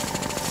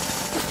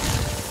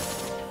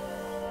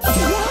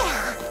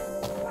 Yeah!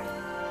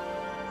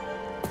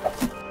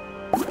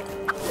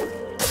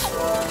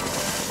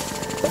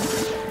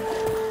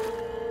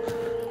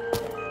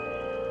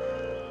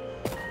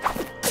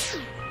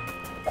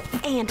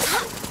 And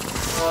hop!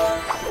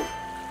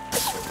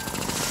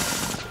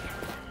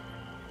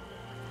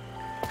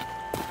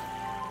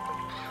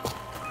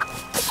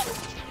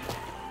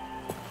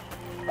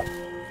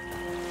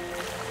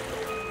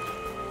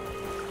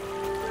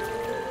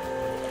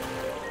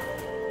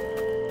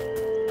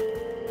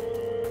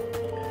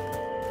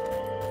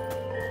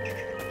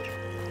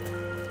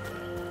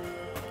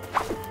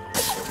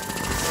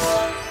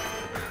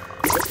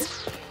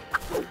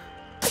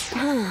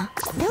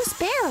 Those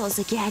barrels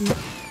again.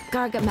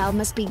 Gargamel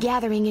must be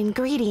gathering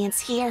ingredients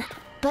here.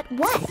 But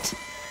what?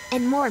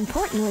 And more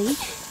importantly,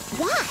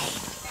 why?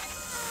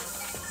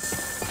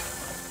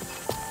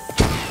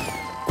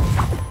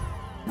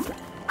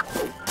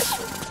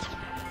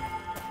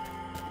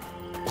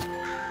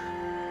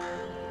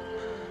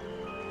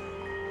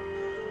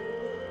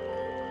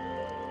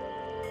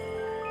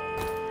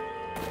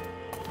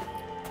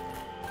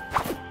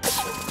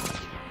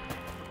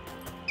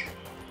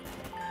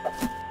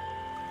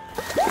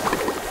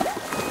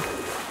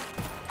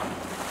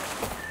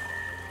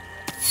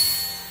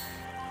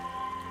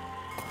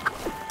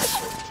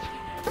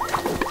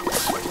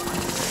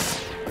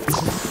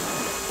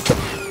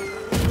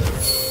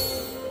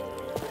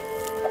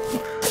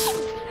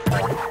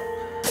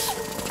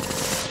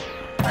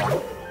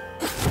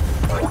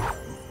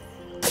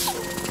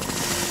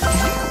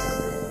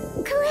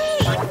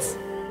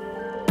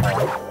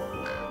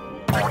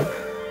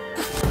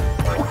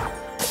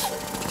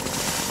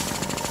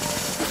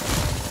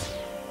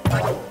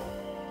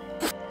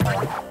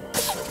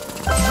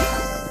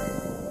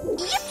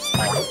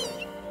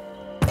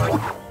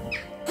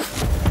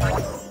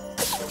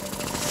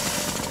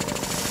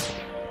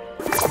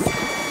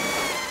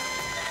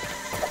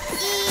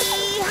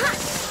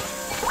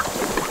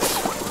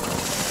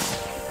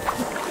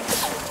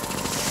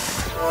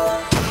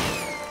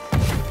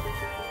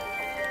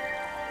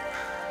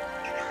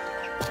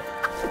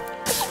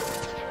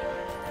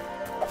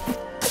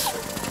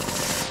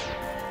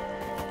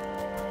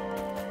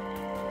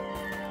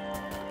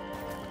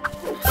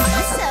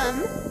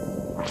 him.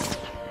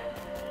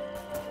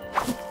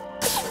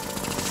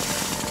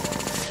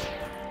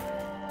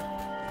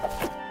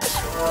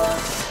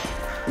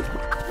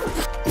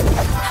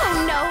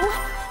 Oh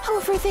no!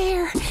 Over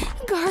there!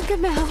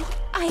 Gargamel!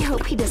 I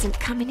hope he doesn't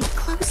come any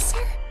closer.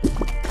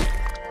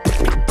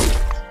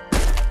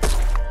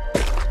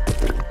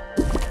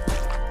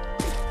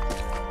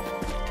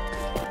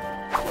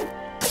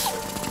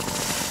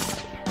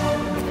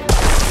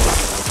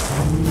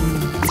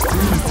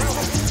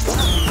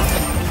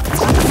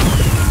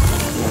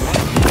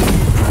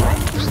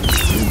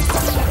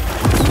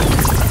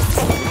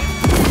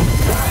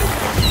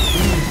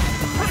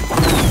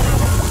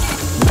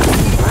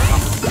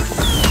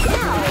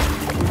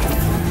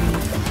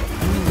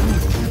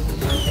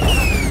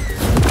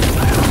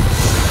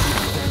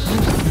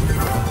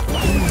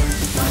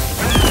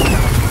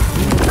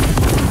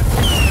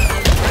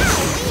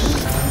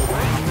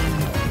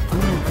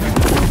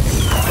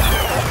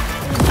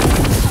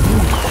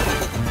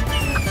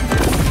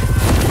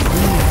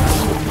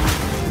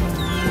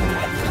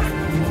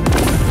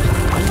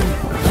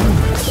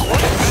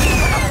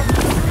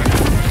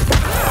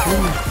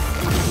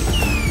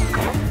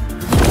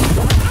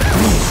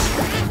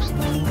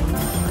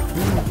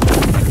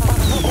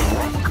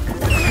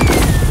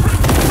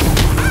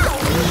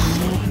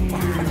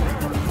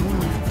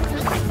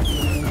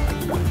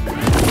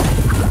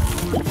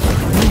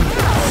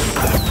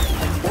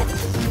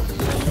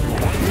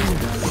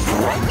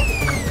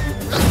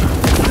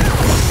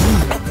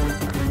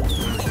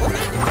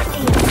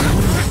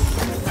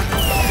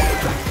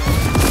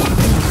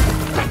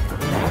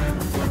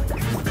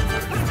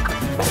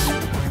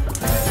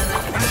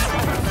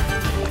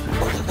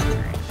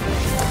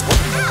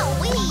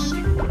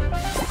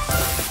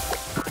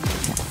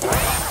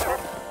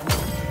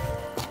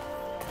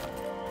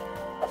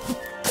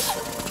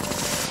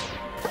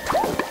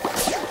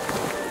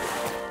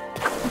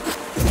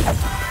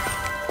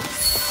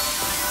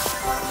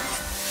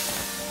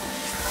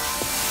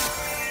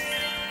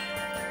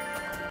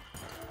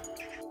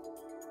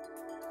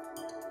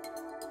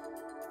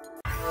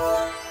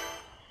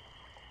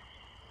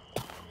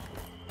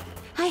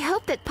 I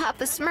hope that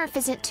Papa Smurf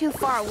isn't too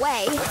far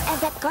away,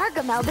 and that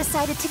Gargamel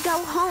decided to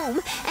go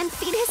home and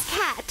feed his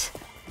cat.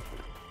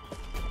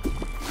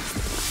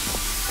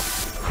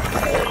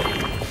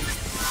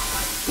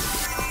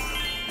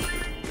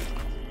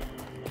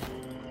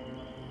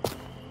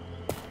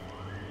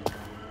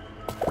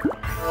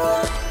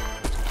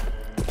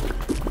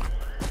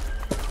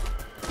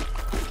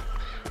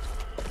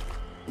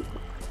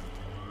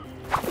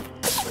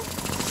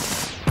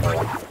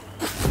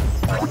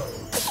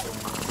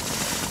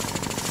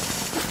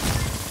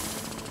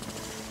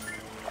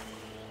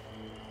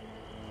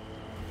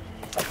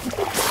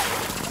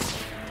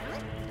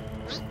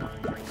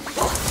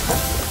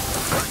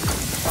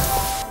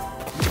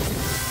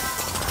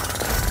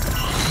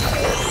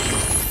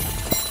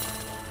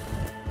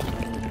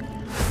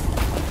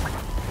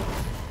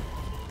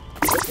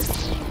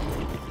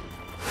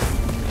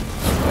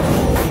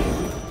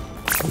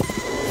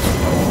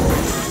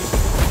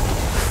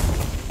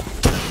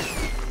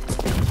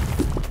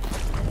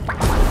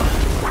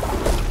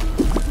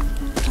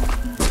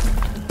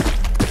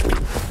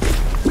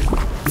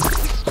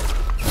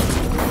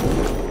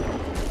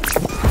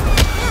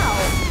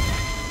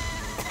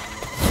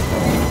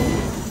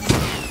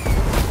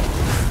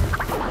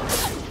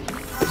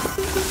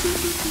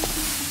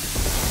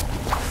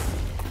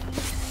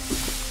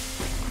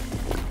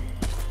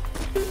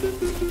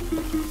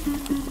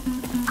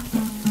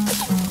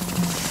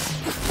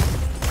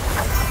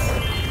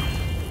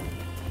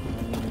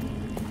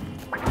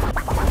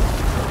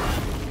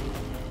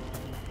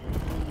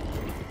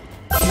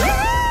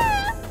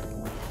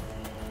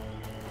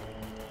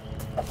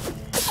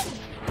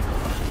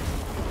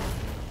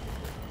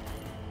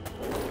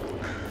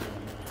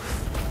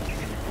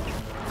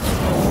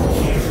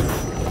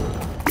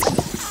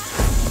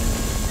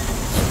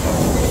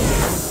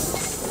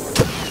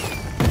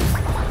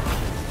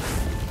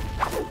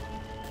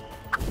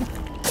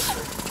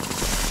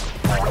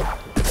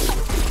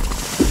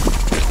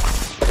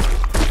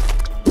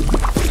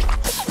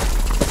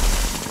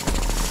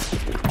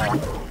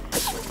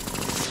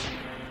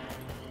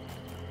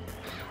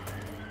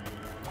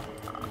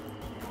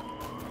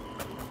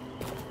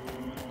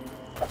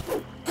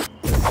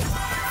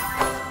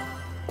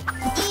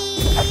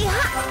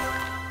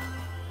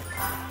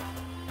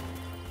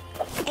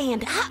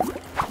 And hop.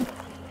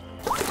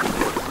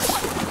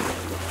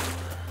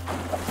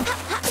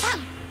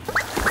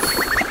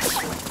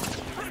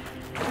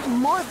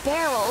 More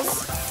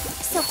barrels.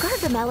 So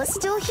Gargamel is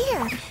still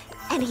here,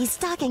 and he's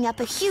stocking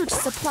up a huge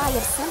supply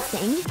of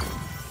something.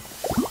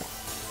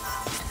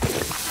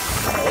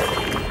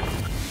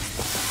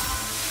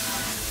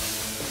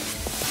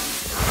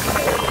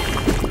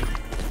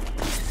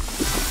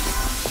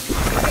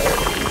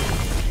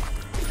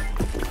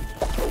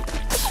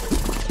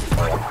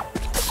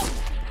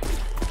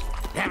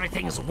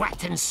 Everything's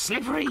wet and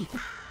slippery.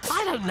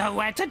 I don't know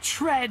where to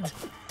tread.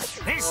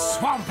 This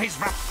swamp is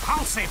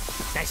repulsive,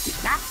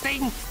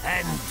 disgusting,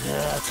 and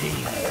dirty.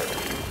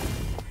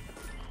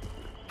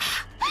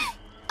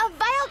 A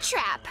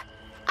VILETRAP!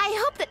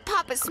 I hope that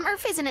Papa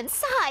Smurf isn't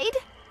inside.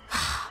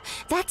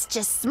 That's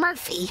just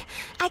Smurfy.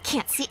 I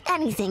can't see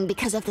anything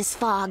because of this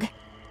fog.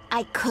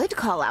 I could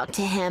call out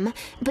to him,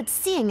 but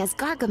seeing as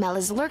Gargamel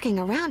is lurking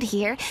around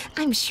here,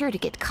 I'm sure to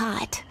get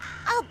caught.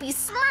 I'll be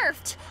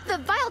smurfed! The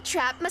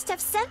VILETRAP must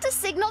have sent a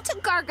signal to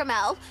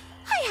Gargamel.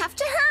 I have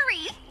to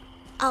hurry!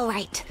 All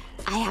right,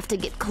 I have to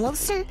get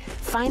closer,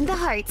 find the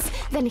hearts,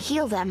 then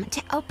heal them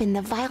to open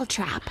the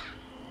VILETRAP.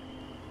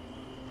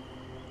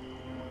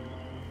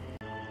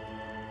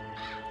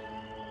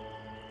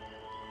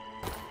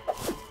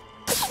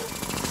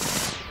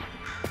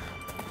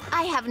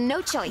 I have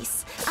no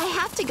choice. I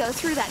have to go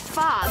through that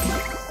fog.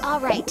 All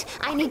right,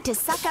 I need to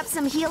suck up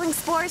some healing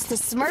spores to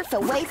smurf a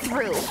way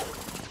through.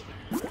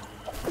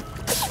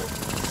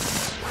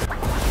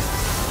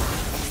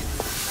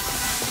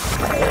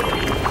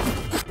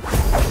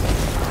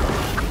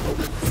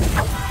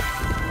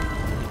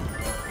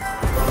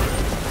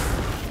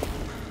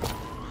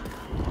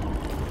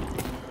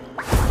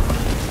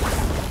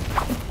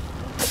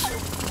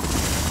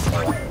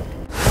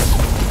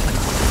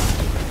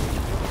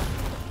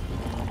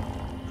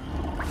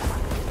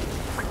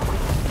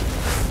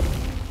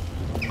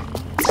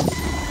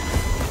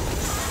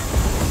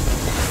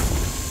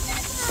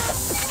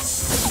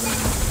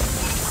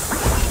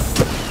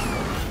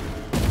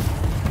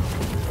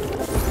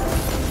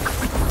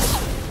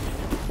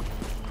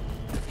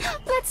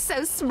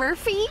 So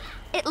Smurfy,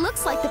 it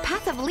looks like the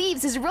path of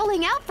leaves is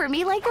rolling out for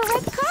me like a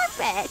red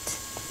carpet.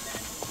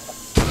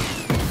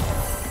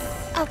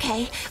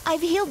 Okay,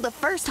 I've healed the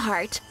first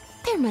heart.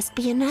 There must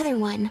be another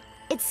one.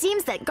 It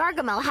seems that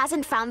Gargamel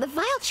hasn't found the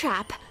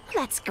VILETRAP.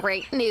 That's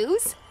great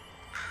news.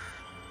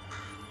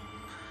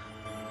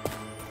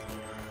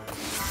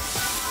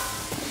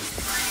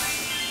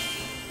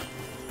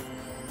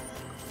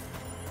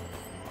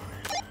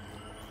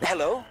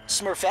 Hello,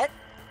 Smurfette?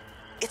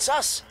 It's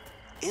us.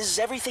 Is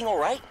everything all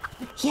right?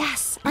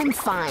 Yes, I'm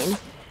fine.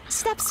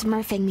 Stop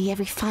smurfing me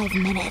every 5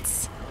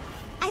 minutes.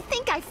 I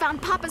think I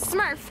found Papa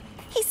Smurf.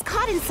 He's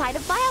caught inside a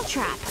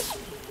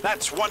VILETRAP.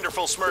 That's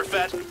wonderful,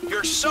 Smurfette.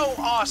 You're so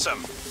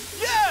awesome.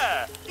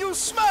 Yeah, you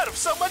Smurf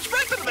so much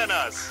better than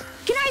us.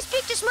 Can I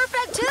speak to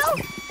Smurfette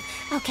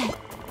too? Okay.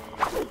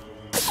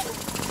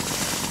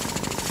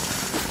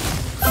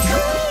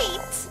 Great!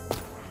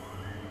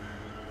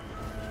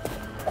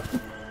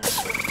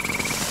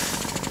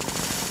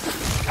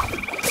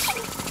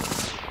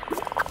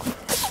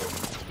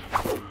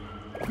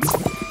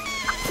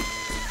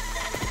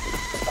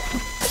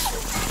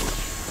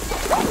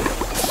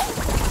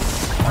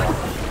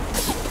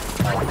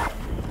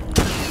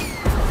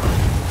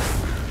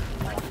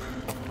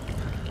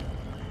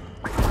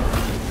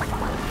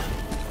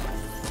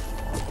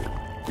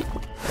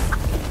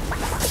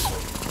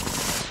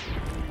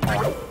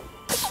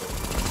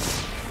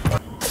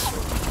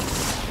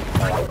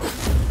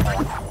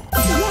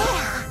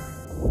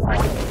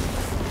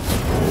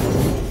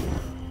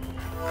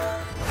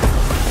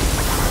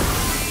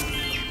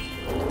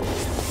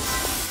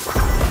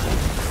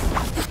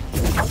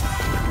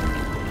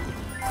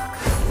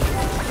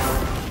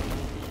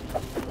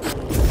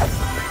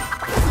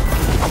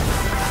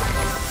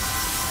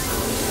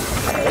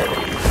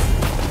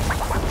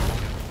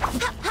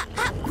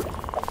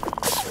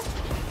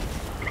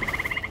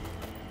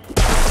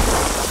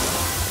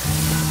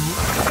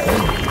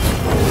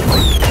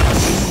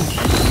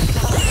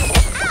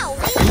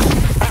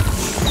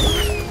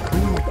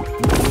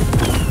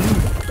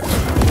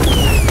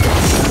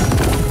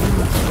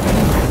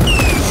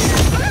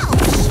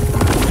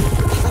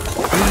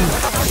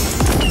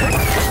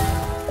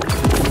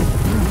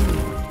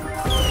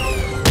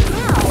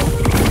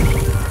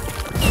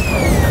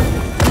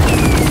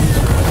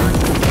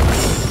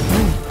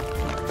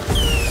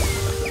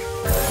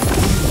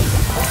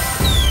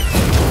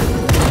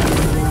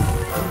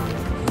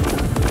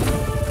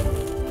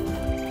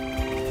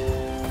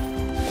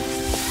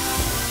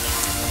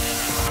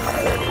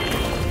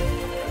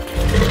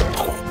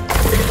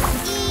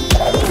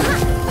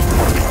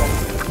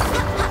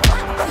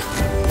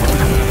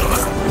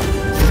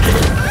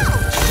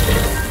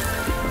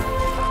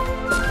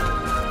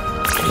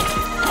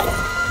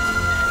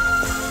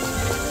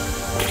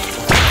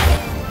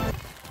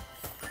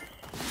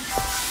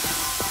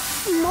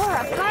 More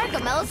of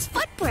Gargamel's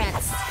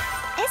footprints.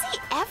 Is he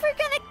ever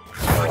gonna...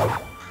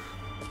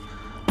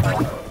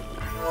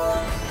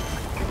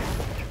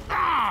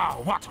 Ah,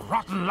 what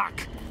rotten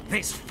luck!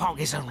 This fog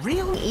isn't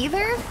real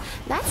either?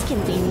 That's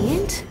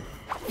convenient.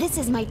 This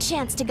is my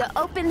chance to go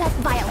open that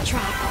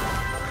VILETRAP.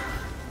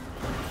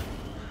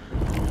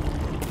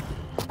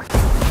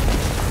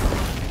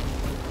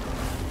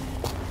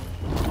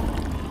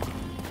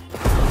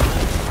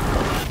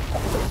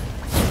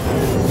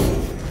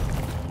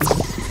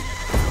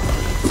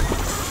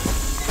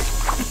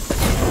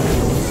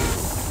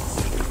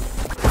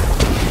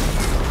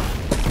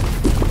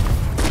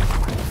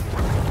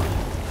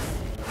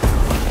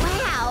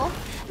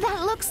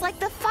 Like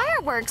the fire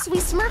Smurfs we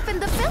smurf in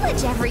the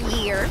village every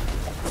year.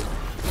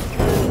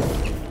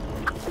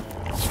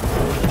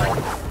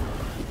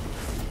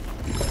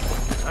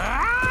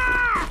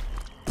 Ah!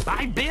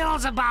 By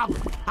Beelzebub,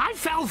 I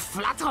fell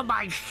flat on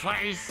my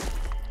face.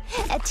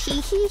 A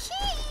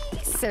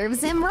tee-hee-hee.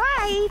 Serves him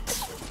right.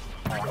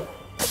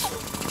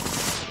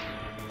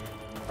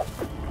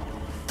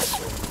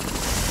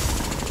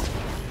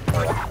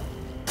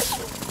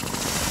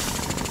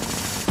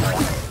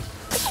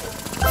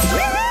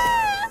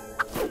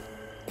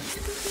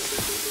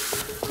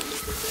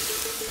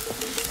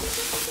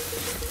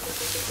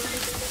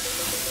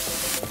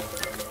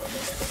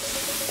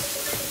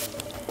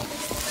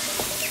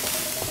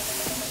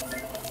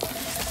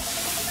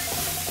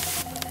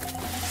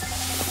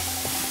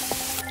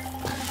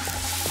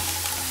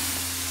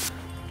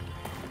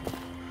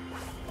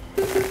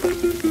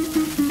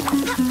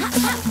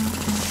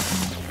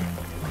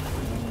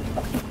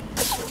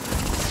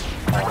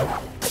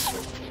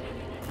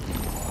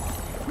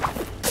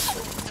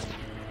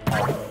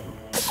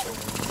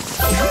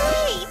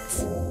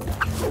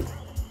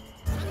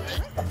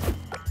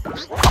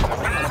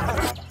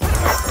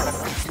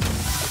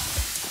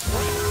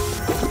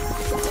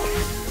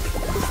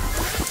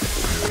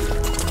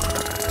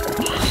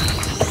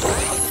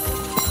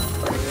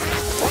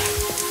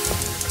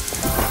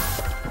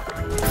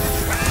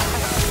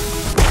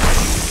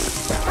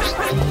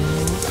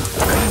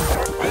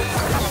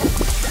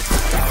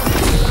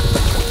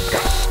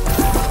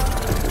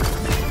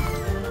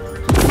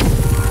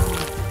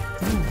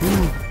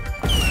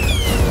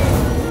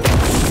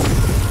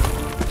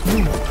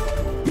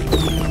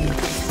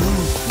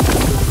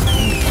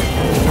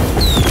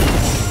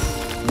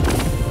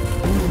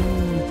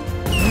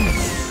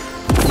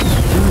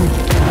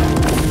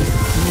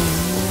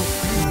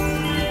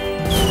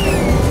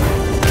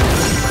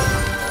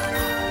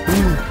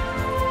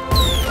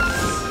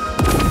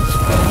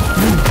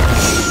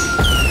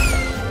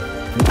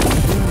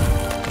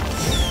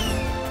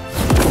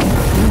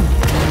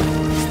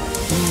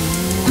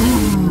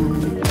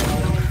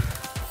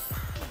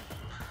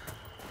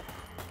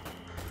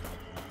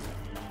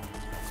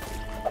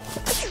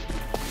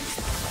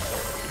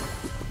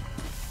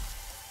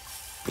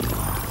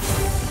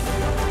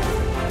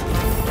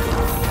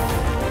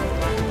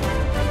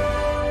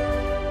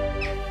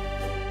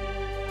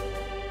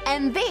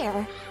 And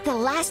there, the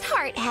last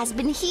heart has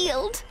been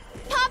healed.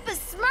 Papa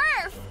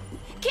Smurf!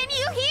 Can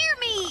you hear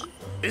me?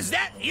 Is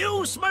that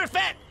you,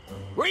 Smurfette?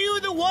 Were you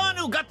the one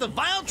who got the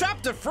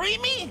VILETRAP to free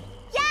me?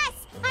 Yes!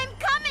 I'm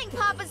coming,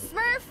 Papa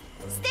Smurf!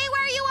 Stay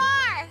where you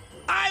are!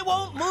 I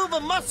won't move a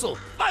muscle.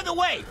 By the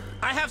way,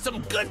 I have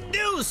some good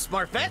news,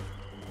 Smurfette.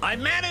 I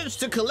managed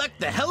to collect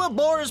the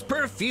Hellebor's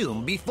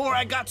perfume before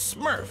I got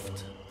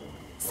smurfed.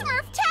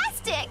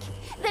 Smurftastic!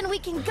 Then we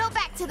can go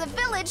back to the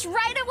village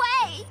right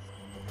away!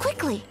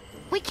 Quickly!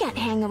 We can't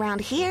hang around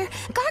here.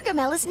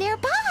 Gargamel is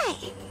nearby.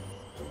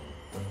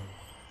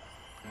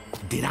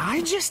 Did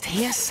I just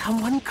hear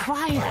someone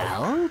cry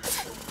out?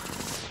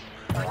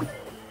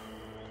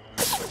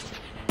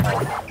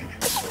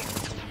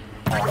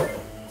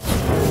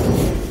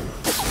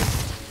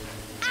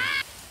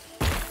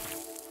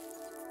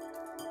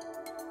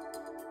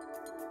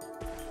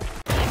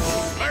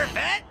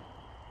 Smurfette?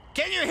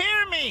 Can you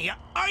hear me?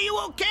 Are you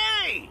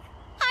okay?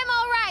 I'm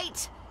all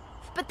right.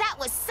 But that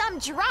was some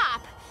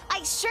drop.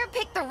 I sure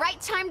picked the right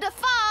time to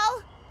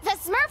fall. The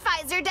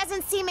Smurfizer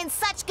doesn't seem in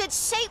such good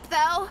shape,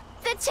 though.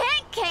 The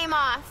tank came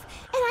off,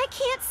 and I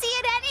can't see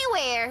it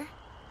anywhere.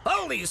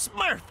 Holy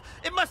Smurf!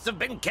 It must have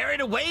been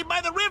carried away by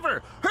the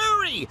river!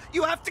 Hurry!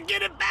 You have to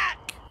get it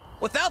back!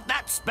 Without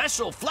that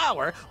special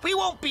flower, we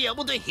won't be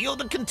able to heal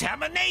the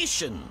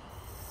contamination.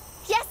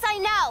 Yes, I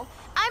know.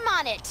 I'm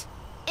on it.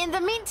 In the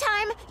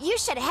meantime, you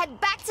should head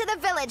back to the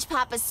village,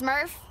 Papa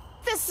Smurf.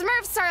 The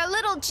Smurfs are a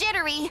little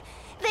jittery.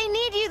 They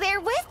need you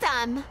there with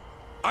them.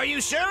 Are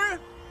you sure?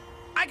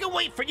 I can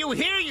wait for you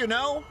here, you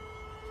know.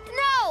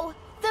 No!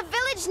 The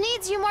village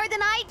needs you more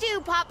than I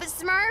do, Papa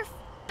Smurf.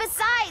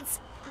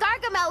 Besides,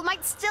 Gargamel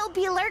might still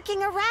be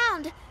lurking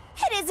around.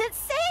 It isn't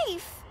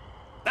safe.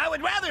 I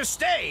would rather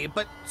stay,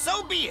 but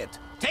so be it.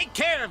 Take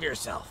care of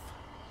yourself.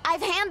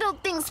 I've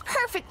handled things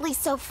perfectly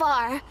so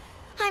far.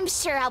 I'm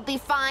sure I'll be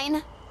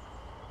fine.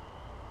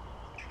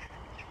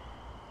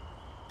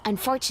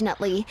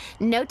 Unfortunately,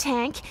 no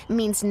tank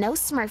means no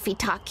Smurfy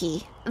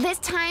talkie. This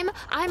time,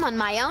 I'm on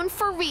my own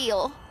for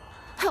real.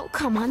 Oh,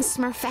 come on,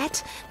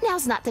 Smurfette.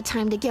 Now's not the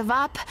time to give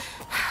up.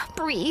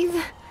 Breathe.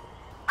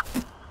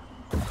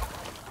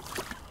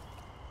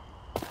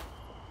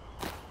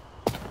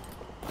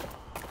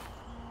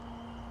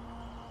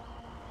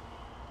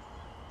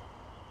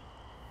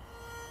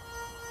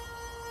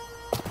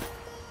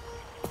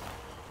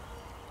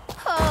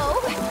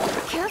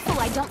 Oh, careful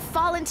I don't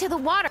fall into the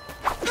water.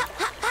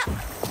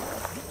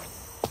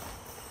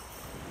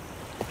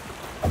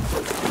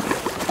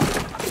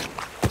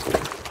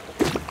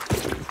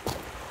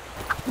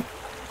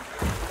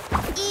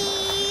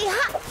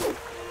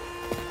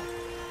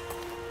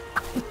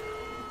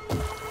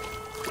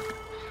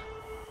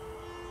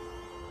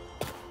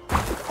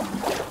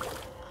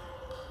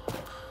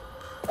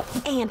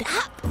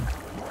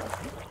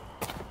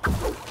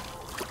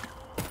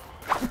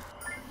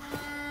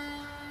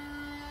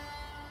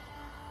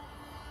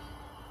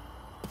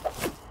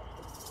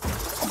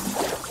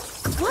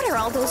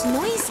 all those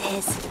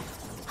noises?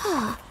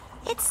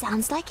 It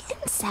sounds like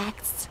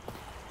insects.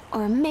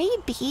 Or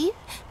maybe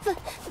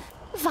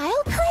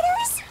vile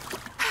critters?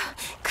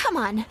 Come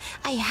on,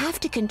 I have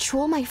to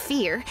control my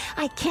fear.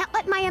 I can't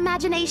let my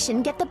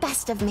imagination get the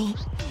best of me.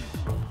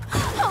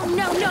 Oh,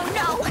 no, no,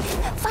 no!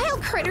 Vile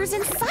critters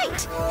in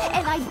sight!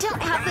 And I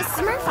don't have the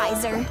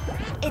Smurfizer.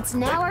 It's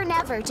now or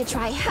never to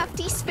try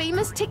Hefty's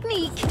famous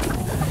technique.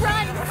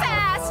 Run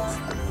fast!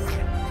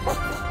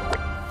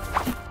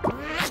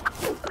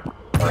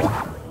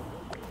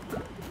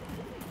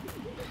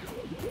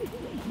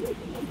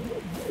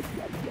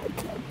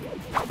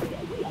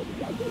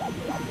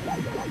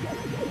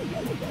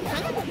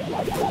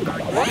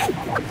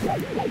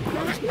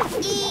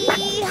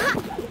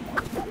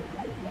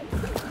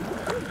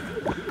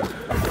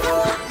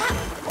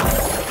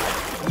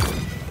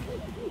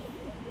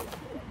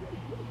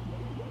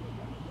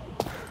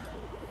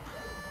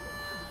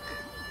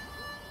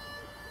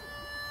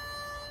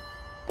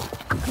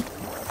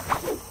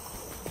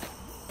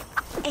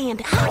 And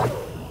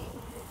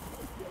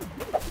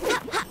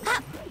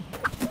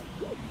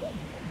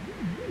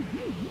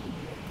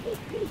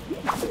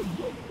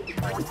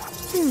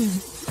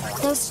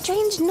those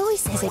strange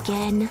noises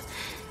again.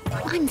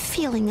 I'm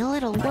feeling a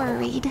little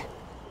worried.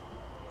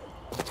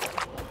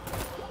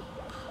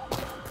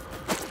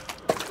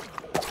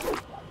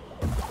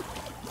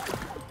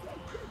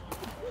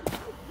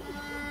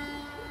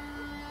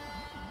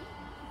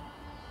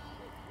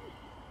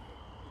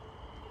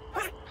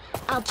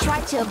 I'll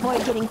try to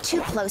avoid getting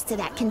too close to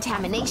that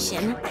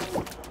contamination.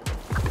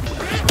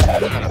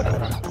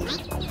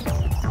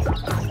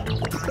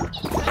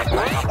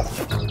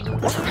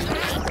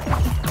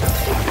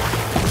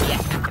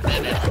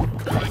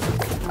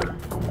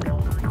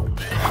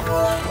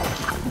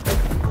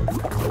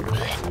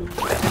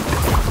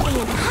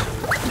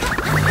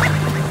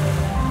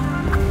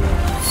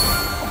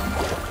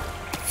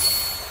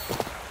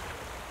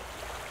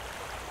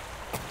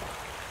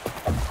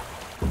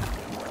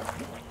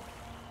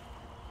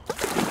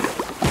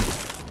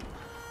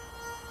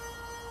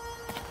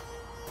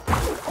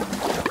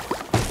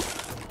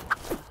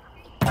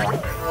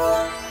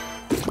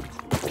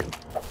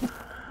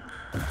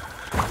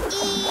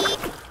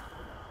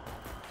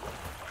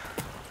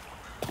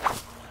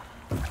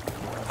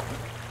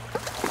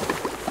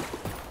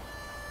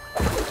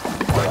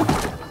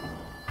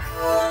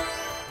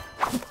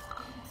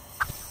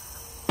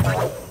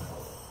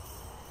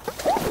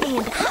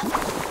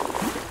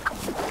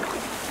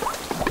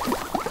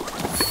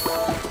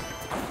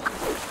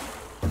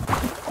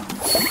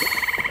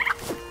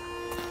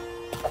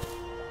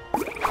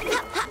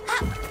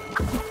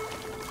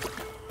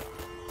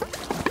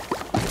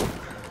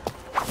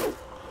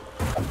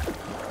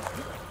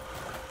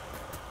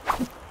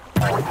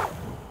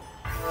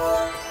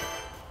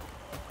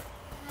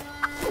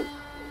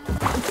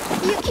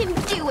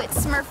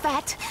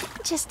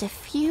 Just a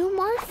few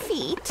more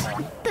feet.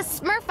 The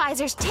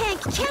Smurfizer's tank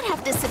can't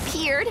have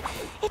disappeared.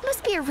 It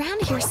must be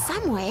around here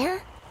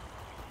somewhere.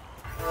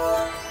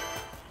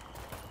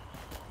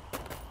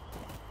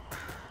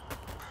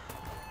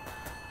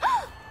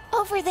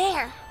 Over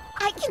there.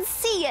 I can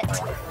see it.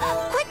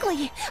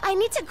 Quickly, I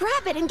need to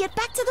grab it and get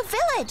back to the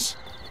village.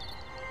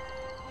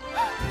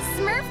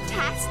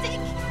 Smurf-tastic!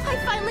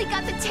 I finally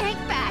got the tank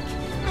back.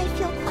 I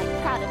feel quite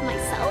proud of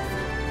myself.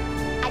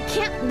 I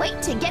can't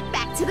wait to get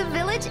back to the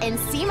village and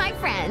see my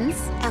friends.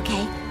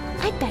 Okay,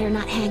 I'd better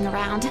not hang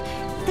around.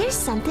 There's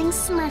something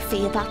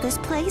Smurfy about this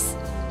place.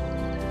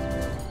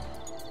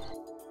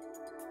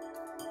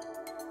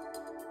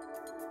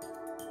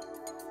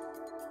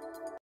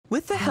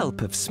 With the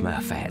help of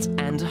Smurfette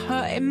and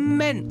her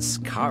immense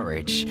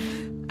courage,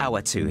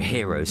 our two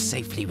heroes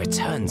safely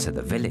returned to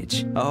the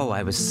village. Oh,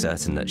 I was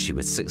certain that she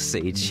would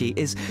succeed. She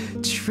is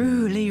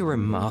truly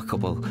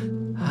remarkable.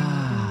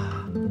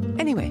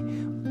 Anyway,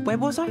 where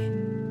was I?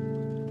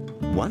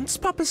 Once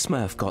Papa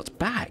Smurf got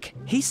back,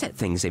 he set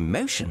things in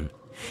motion.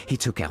 He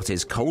took out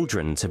his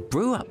cauldron to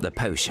brew up the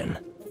potion.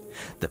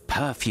 The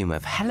perfume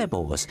of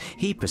hellebores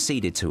he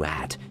proceeded to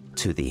add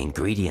to the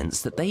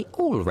ingredients that they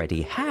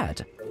already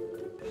had.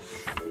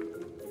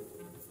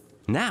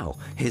 Now,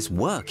 his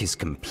work is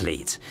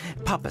complete.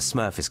 Papa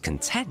Smurf is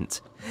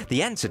content.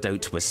 The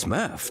antidote was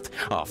smurfed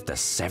after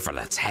several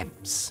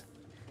attempts.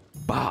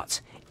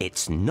 But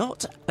it's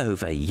not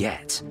over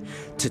yet.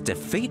 To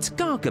defeat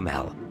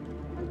Gargamel,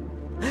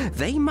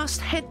 they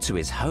must head to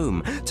his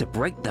home to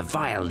break the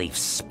Vileaf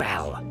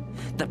spell.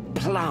 The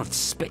plant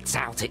spits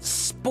out its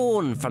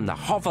spawn from the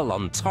hovel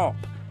on top.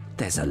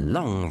 There's a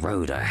long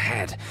road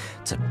ahead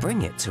to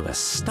bring it to a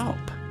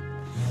stop.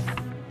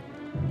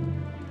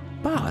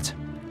 But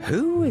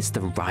who is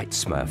the right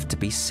Smurf to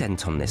be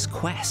sent on this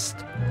quest?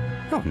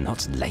 Oh,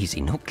 not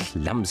lazy, not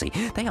clumsy.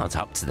 They aren't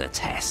up to the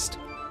test.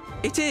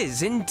 It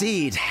is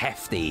indeed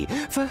Hefty,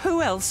 for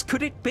who else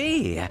could it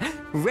be?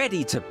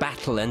 Ready to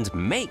battle and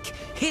make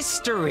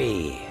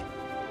history.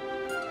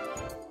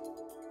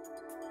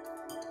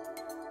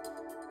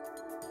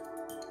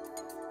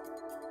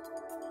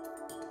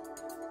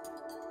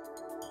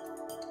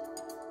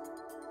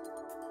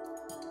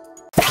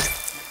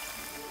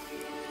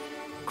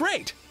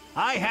 Great!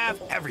 I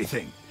have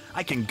everything.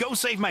 I can go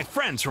save my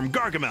friends from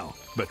Gargamel.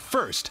 But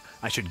first,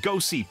 I should go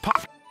see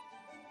Pop.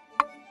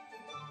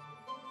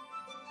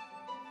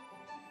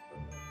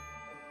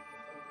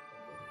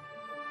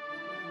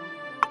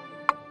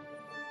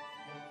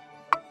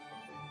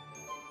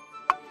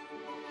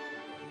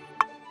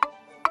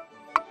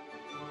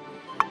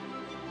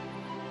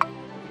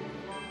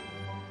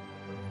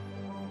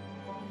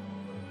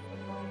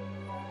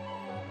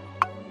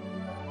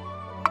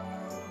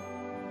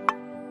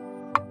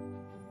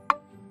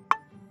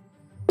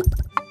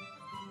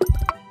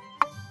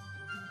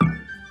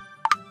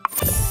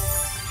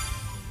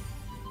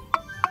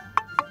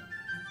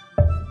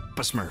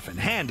 Smurf and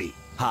Handy.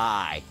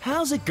 Hi,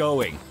 how's it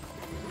going?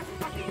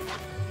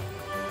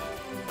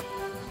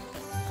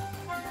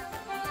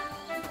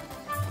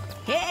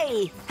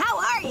 Hey, how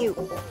are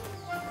you?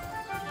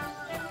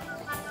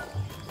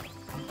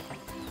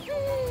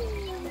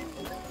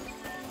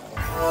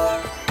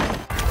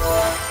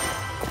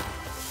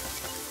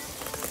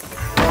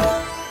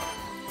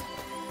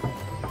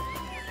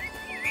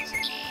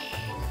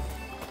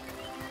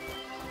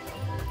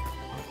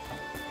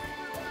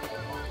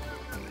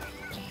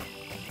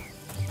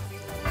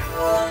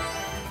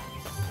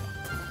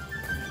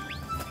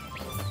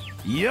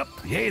 Yep,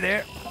 hey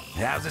there.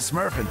 How's it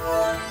smurfing?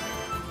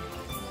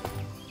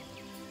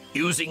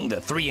 Using the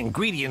 3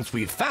 ingredients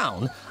we've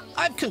found,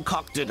 I've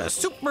concocted a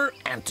super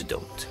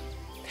antidote.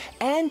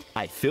 And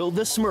I filled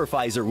the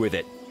Smurfizer with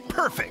it.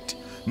 Perfect!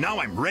 Now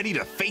I'm ready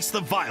to face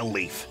the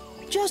Vileaf.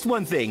 Just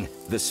one thing,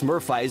 the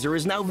Smurfizer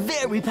is now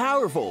very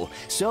powerful,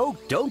 so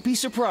don't be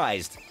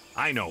surprised.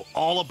 I know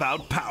all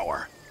about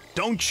power.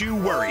 Don't you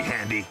worry,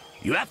 Handy.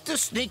 You have to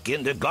sneak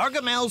into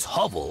Gargamel's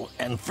hovel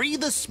and free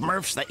the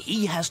Smurfs that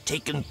he has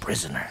taken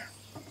prisoner.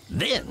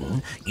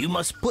 Then, you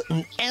must put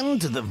an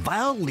end to the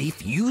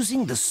Vileaf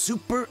using the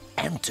super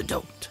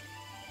antidote.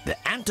 The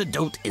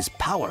antidote is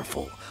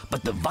powerful,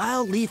 but the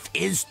Vileaf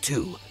is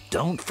too.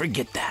 Don't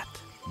forget that.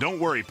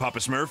 Don't worry, Papa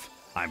Smurf.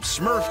 I'm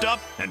smurfed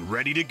up and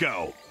ready to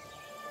go.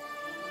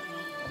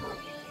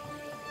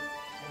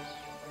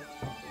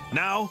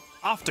 Now,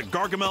 off to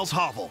Gargamel's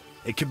hovel.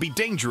 It could be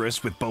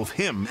dangerous with both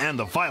him and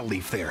the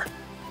Vileaf there.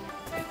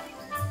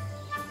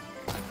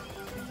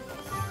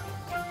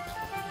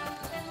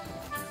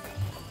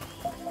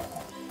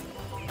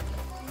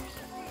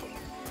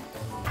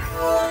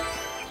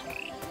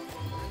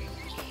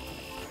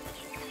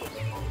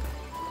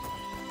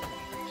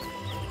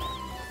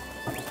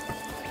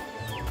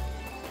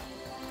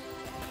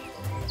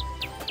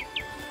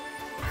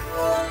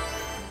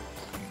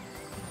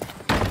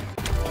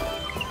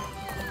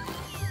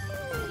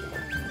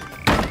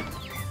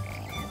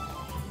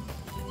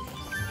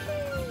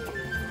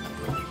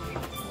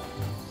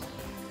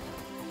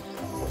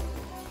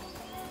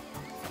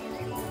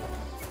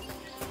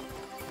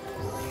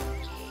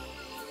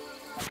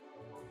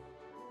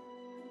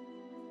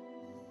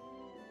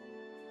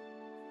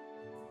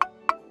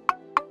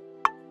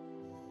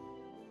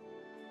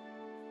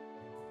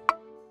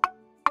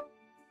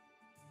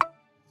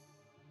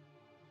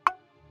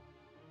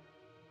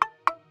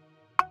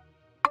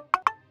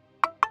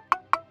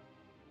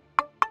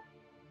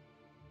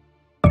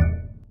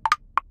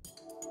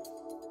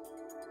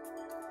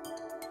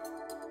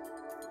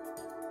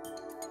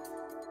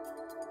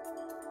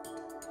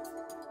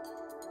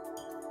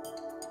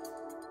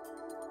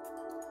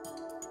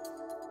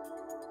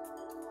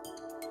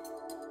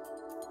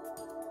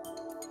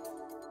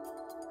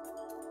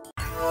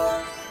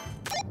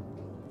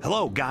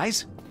 Hello,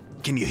 guys.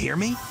 Can you hear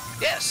me?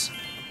 Yes,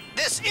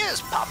 this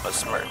is Papa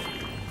Smurf.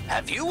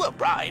 Have you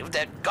arrived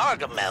at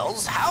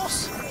Gargamel's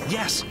house?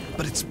 Yes,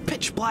 but it's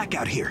pitch black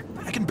out here.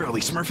 I can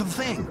barely smurf a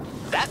thing.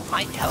 That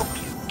might help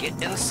you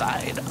get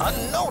inside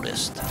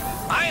unnoticed.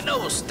 I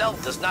know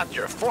stealth is not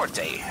your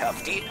forte,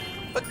 Hefty,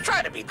 but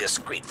try to be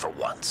discreet for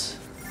once.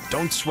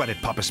 Don't sweat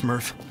it, Papa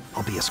Smurf.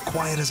 I'll be as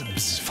quiet as a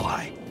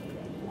bzzfly.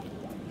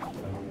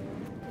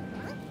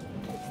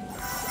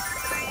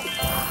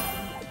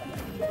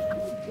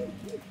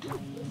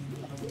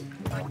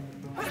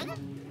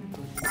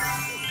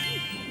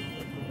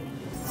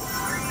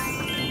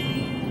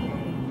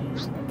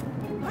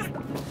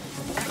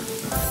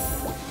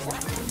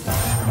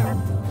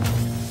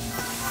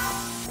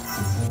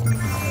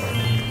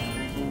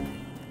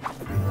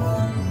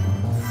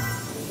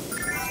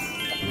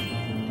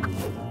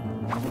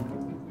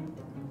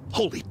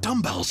 Holy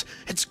dumbbells!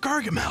 It's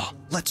Gargamel!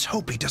 Let's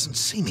hope he doesn't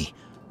see me.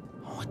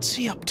 What's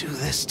he up to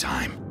this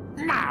time?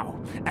 Now,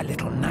 a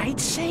little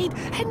nightshade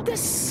and a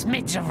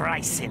smidge of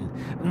ricin.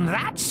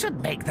 That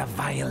should make the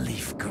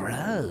Vileaf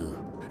grow.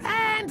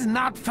 And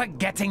not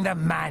forgetting the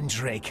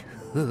mandrake.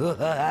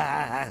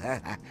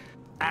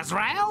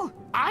 Azrael,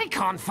 I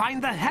can't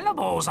find the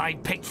hellebores I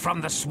picked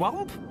from the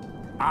swamp.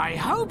 I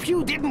hope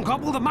you didn't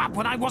gobble them up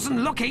when I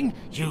wasn't looking,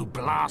 you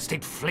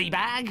blasted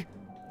fleabag.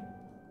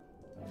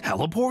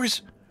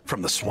 Hellebores?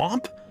 From the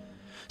swamp?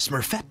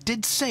 Smurfette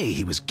did say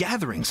he was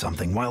gathering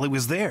something while he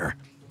was there.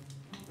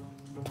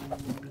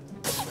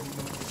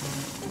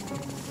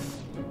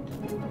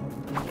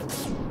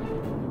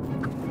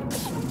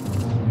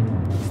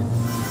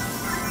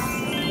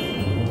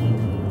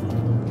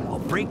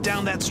 break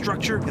down that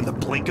structure in the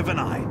blink of an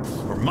eye,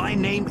 or my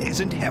name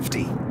isn't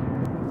Hefty.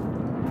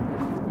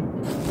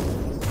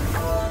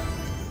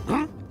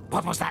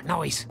 What was that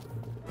noise?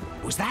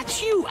 Was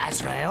that you,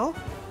 Azrael?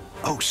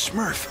 Oh,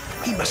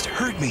 Smurf, he must have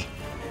heard me.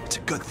 It's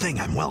a good thing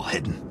I'm well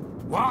hidden.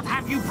 What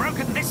have you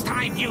broken this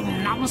time, you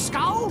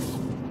numbskull?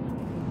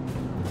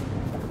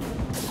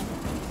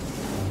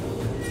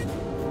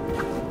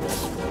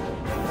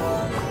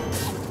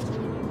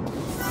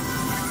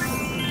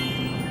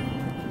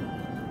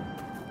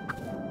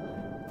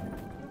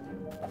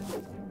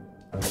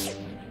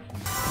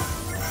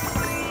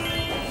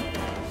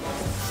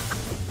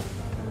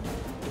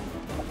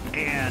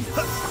 And...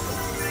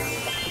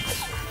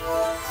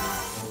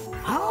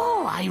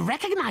 Oh, I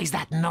recognize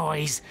that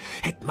noise.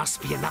 It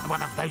must be another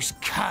one of those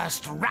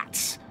cursed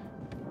rats.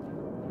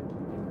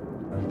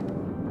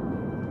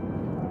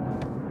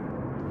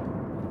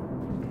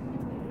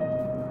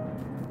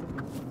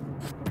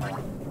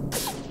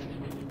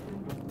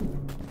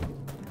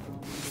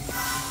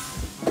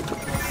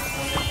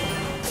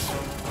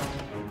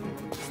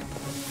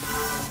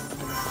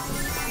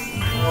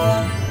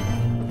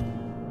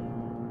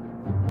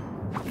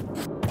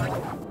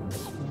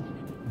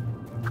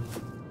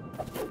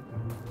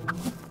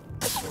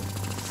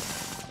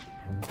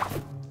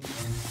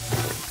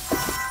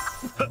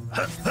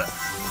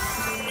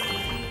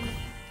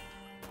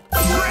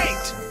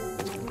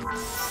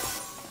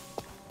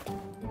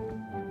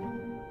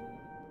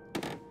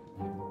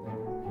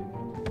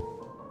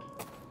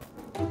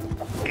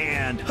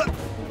 And...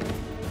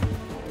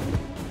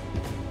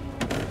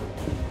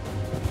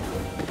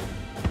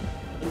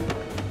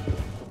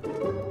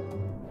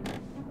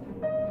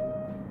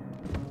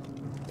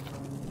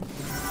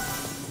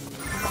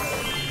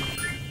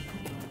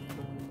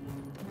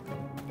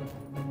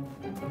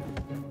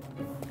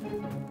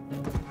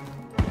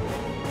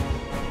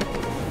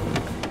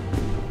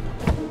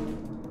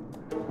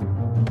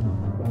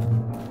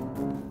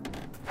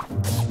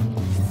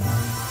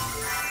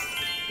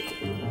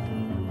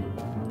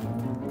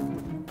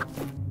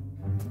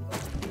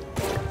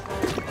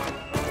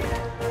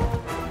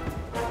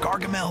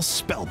 Gargamel's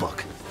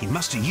spellbook. He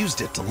must have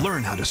used it to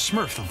learn how to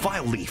smurf the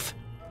Vileaf.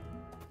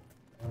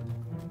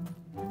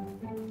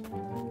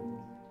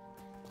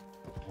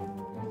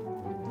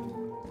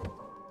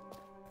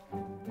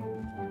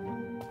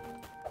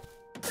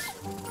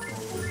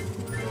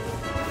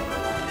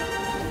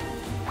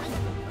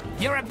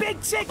 You're a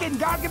big chicken,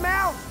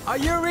 Gargamel! Are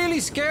you really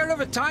scared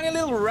of a tiny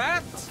little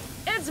rat?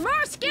 It's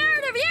more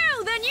scared of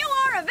you than you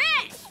are of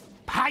it!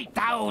 Pipe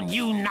down,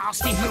 you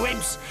nasty blue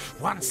imps!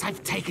 Once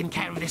I've taken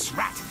care of this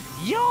rat,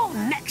 you're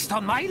next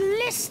on my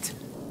list!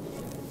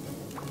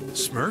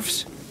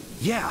 Smurfs?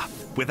 Yeah,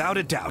 without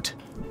a doubt.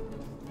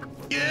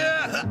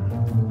 Yeah!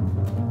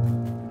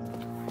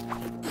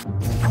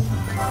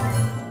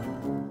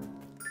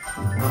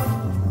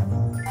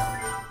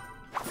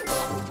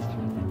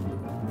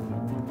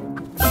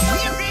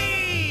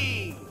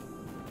 Yippee!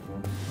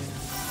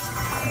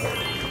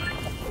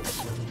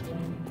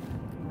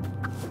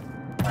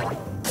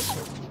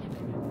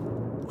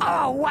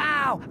 Oh,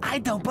 wow! I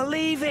don't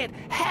believe it!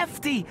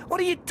 Hefty,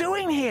 what are you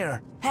doing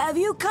here? Have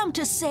you come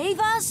to save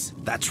us?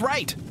 That's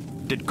right.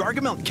 Did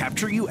Gargamel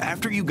capture you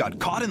after you got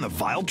caught in the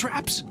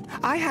VILETRAPs?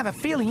 I have a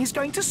feeling he's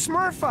going to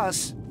smurf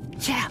us.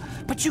 Yeah,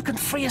 but you can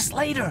free us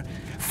later.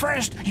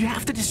 First, you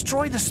have to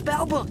destroy the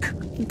spellbook.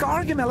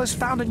 Gargamel has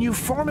found a new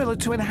formula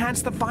to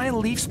enhance the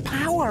Vileaf's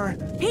power.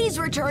 He's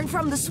returned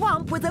from the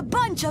swamp with a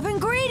bunch of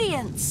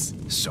ingredients.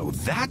 So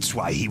that's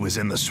why he was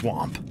in the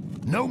swamp.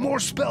 No more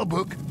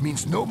spellbook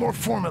means no more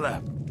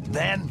formula.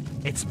 Then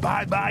it's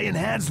bye-bye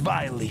enhanced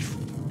Vileaf.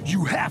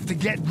 You have to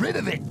get rid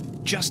of it.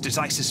 Just as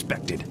I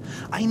suspected.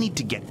 I need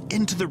to get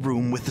into the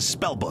room with the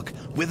spellbook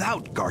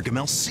without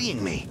Gargamel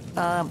seeing me.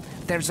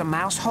 There's a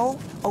mouse hole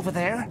over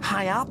there,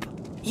 high up.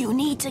 You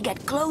need to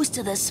get close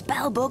to the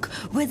spellbook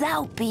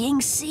without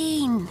being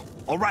seen.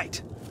 All right.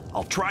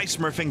 I'll try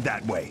smurfing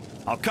that way.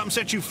 I'll come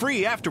set you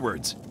free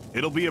afterwards.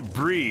 It'll be a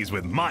breeze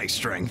with my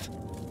strength.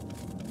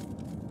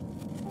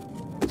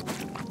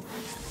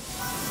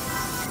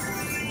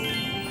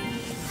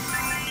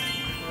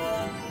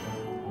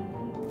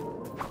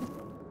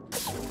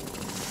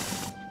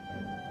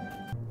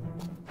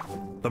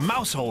 The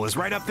mouse hole is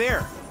right up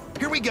there.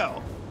 Here we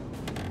go.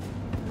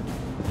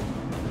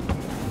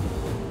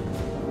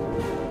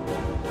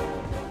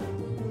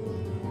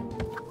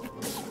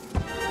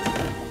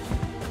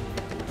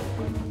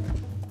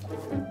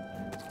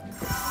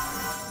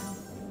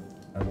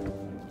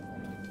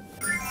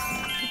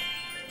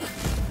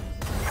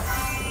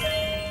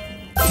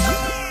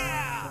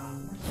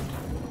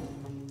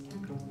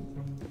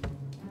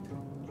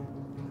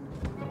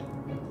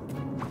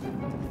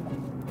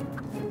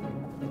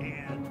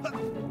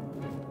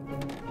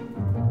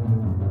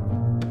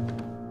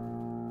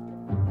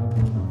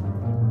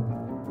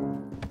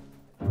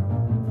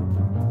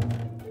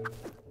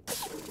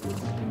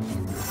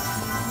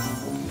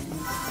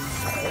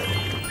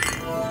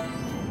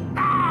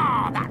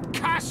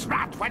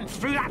 Went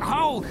through that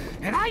hole,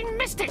 and I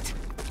missed it!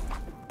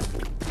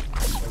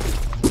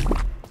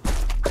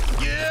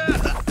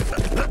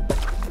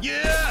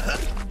 Yeah!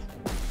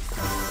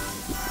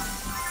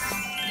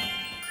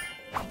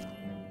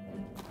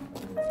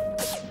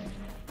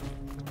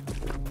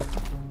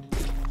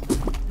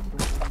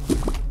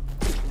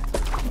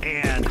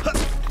 And...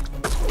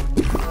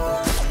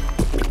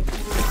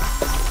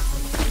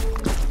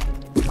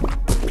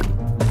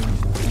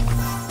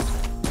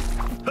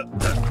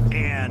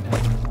 And...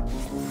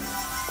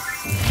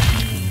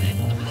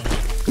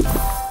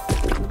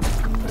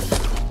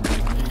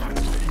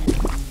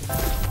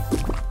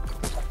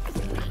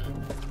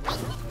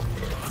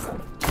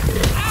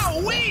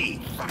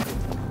 Ow-wee!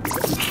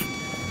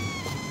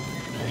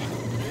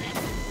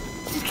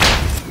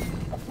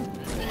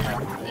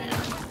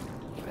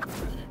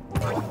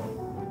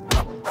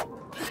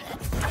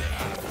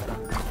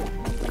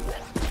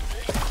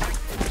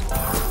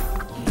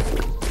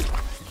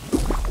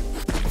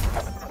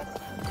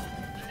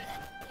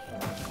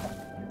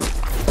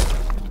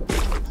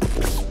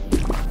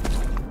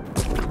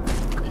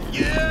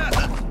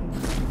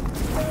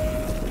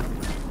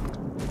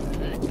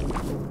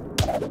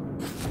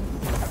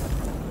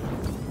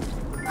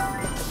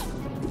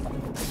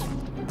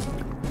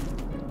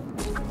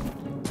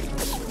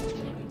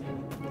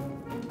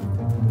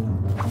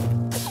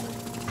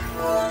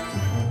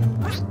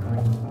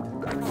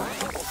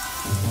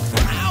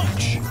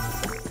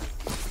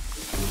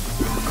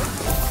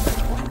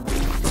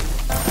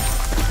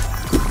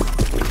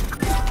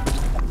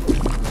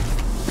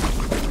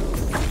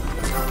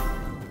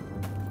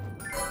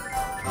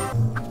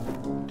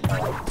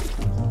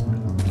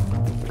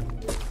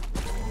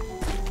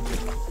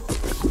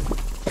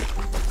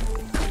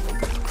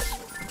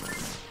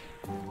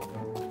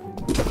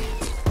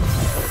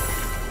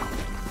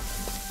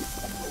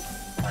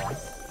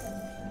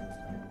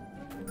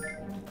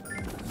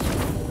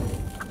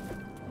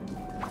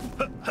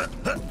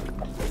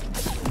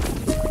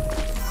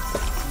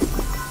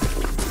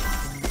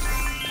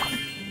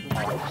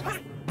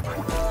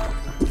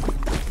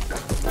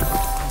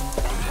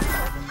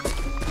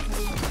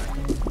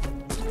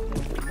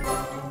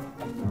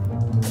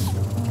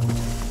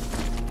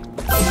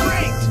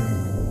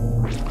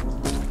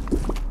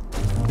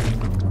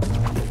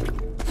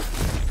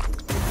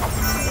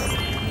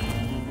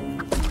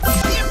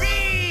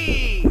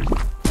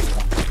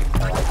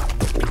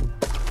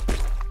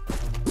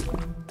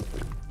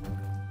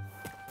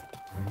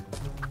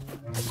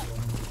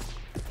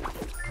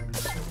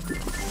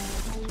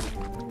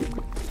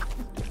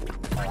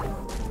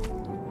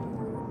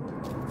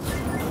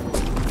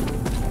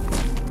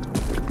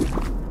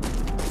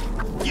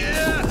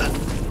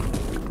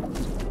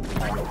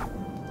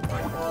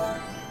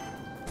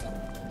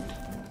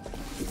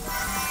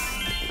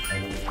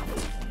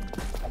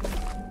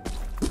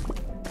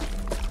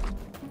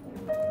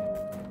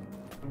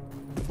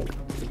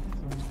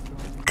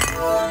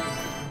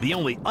 The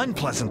only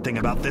unpleasant thing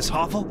about this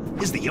hovel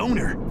is the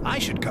owner. I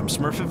should come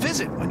Smurf a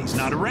visit when he's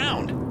not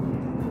around.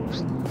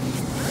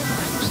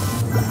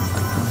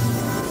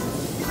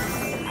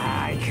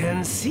 I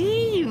can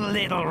see you,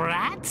 little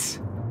rat.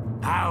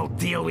 I'll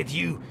deal with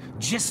you.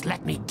 Just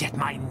let me get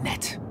my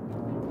net.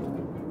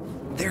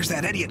 There's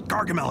that idiot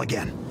Gargamel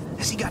again.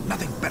 Has he got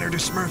nothing better to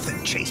Smurf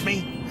than chase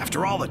me?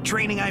 After all the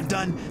training I've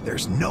done,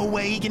 there's no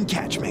way he can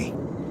catch me.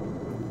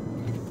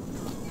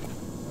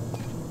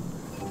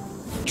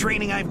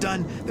 Training I've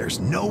done, there's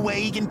no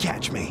way he can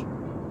catch me.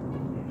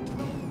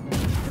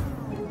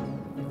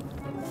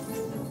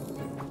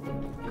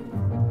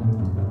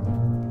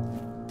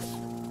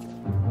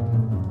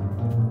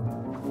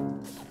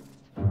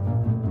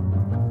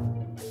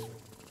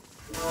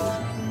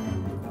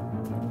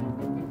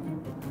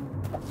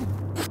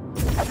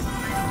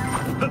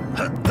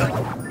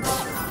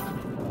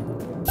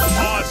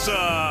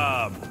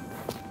 Awesome!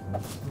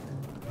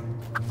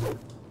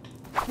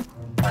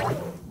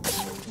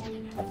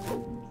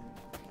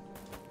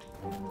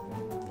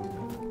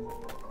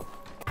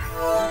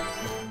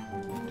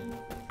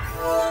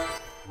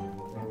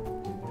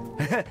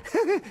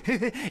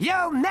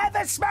 You'll never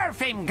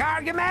smurf him,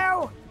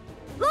 Gargamel!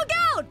 Look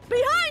out!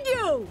 Behind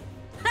you!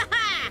 Ha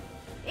ha!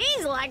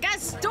 He's like a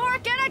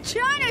stork in a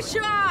china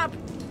shop!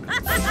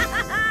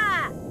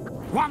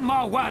 One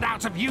more word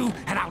out of you,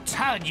 and I'll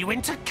turn you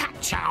into cat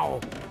chow.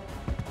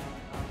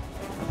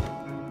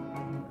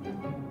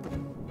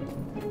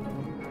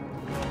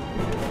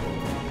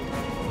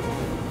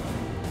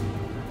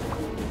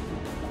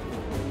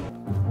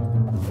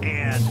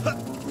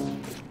 And...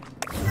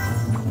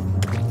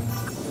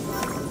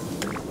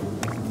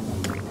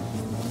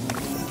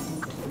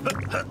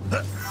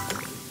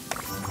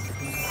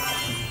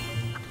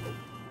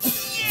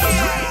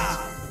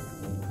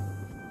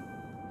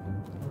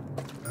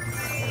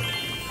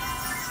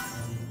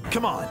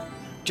 Come on,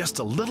 just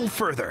a little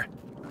further.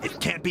 It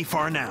can't be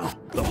far now.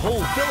 The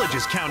whole village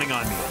is counting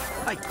on me.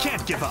 I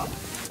can't give up.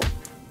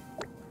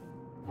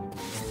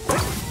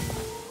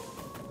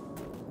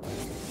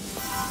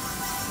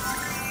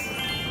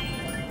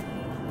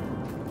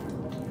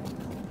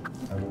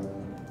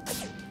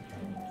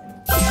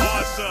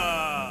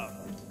 Awesome!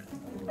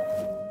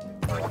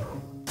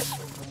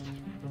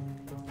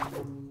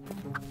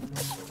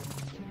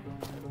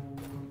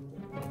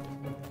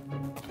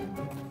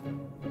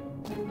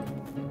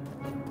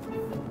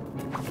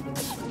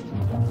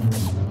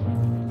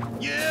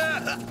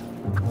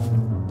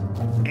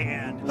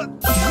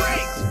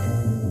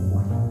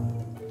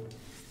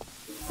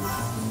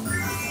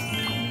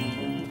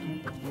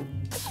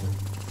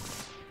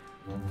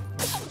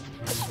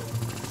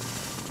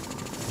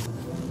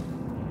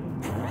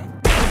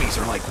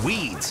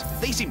 weeds.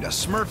 They seem to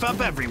smurf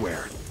up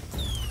everywhere.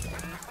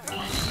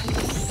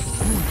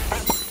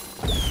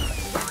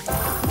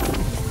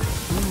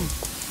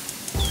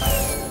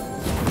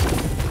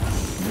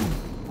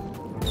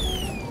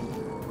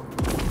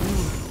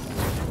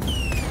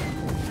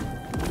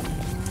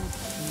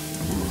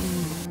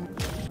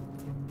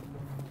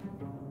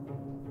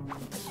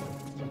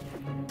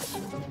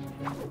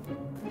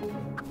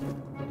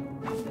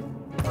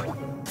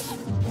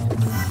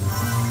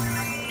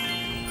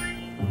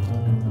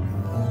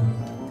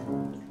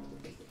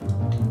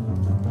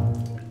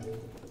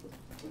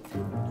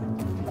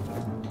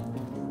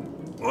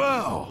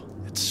 Whoa!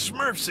 It's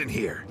Smurfs in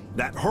here.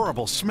 That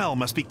horrible smell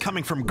must be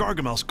coming from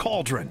Gargamel's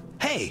cauldron.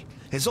 Hey,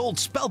 his old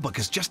spellbook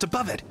is just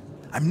above it.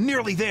 I'm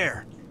nearly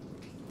there.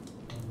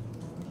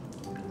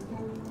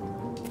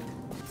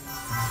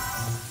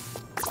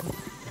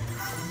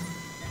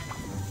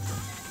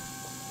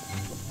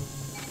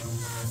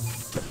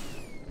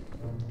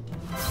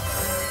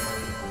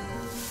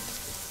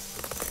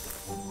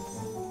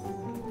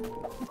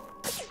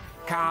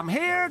 Come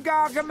here,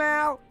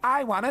 Gargamel.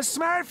 I want to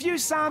smurf you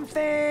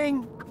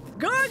something.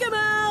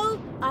 Gargamel!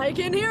 I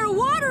can hear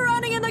water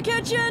running in the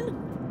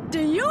kitchen. Do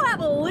you have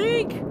a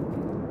leak?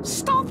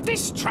 Stop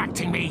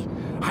distracting me.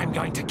 I'm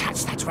going to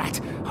catch that rat,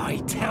 I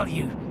tell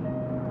you.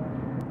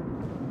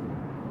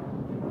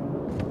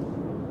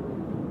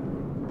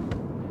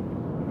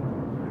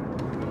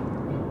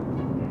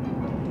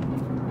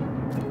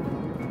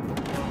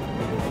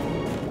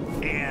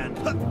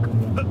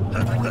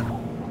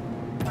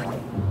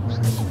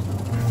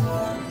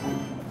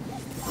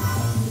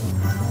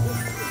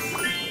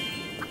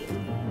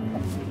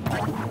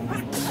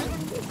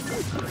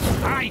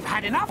 I've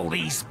had enough of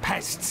these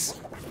pests.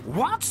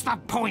 What's the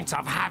point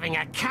of having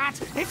a cat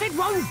if it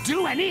won't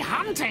do any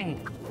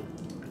hunting?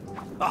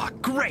 Ah,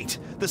 great!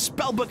 The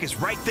spellbook is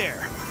right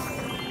there.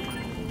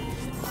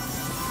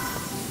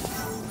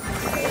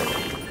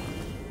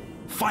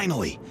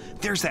 Finally!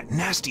 There's that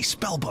nasty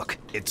spellbook.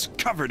 It's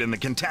covered in the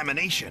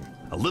contamination.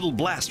 A little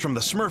blast from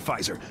the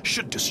Smurfizer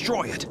should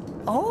destroy it.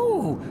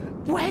 Oh,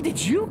 where did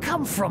you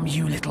come from,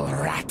 you little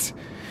rat?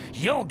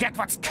 You'll get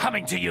what's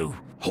coming to you.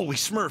 Holy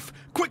Smurf!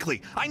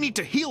 Quickly! I need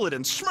to heal it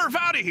and smurf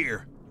out of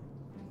here!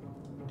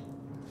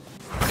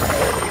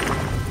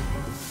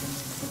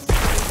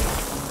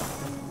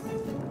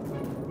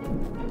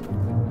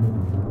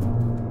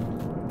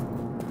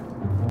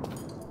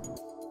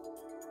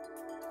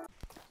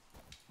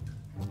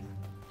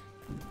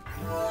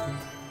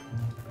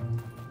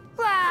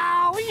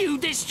 Wow, you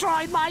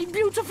destroyed my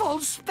beautiful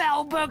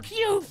spellbook,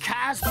 you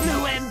cursed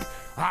blue imp!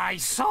 I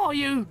saw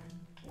you!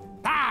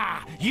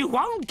 Ah, you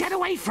won't get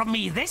away from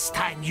me this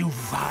time, you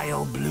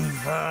vile blue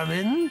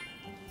vermin!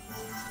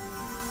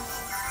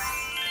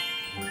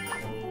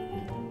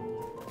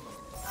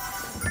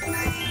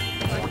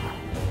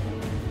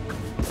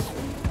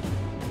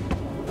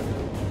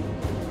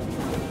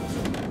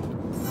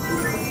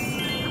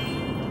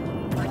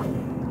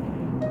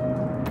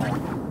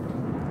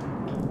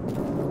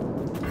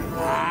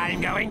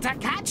 I'm going to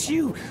catch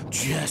you!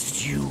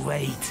 Just you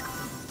wait!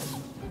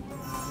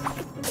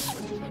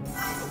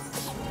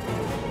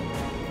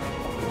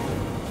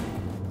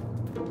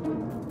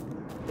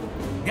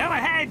 Go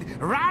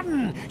ahead,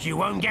 run! You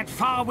won't get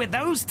far with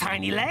those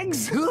tiny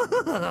legs!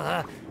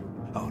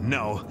 Oh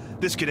no,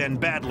 this could end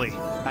badly.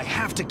 I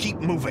have to keep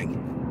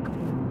moving.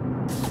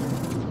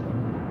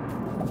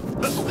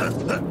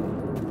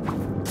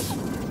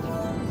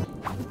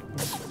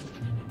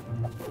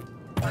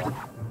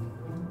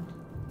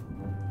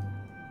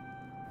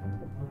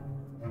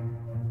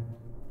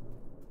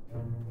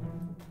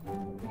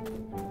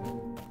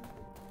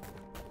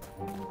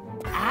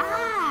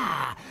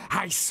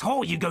 I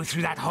saw you go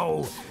through that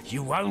hole.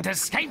 You won't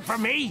escape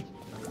from me.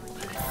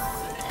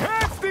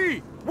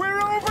 Hefty!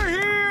 We're over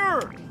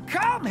here!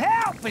 Come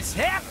help us,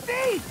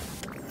 Hefty!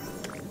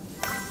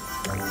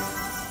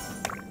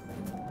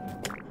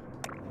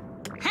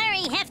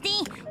 Hurry,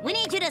 Hefty! We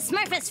need you to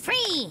smurf us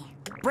free!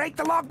 Break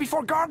the lock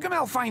before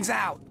Gargamel finds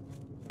out.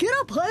 Get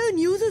up high and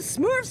use a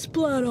Smurf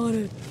splat on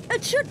it.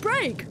 It should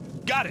break.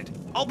 Got it!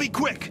 I'll be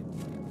quick!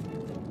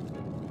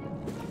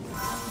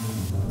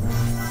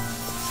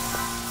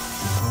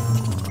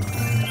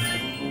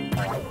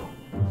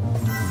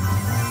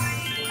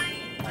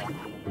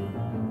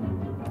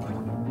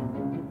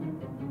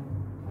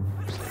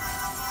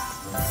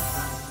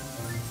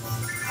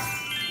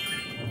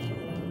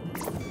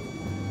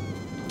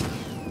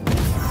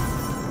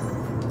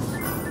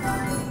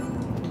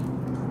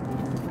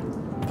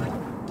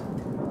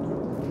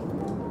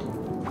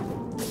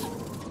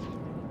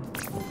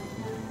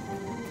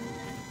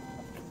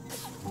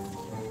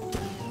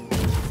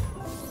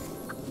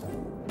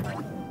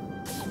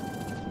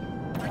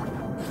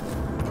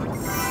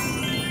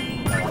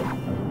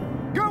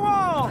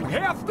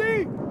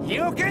 Hefty!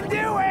 You can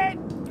do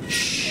it!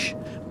 Shh!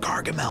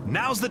 Gargamel,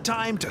 now's the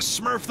time to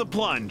smurf the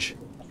plunge.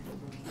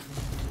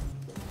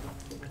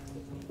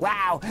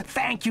 Wow,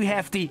 thank you,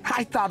 Hefty.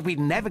 I thought we'd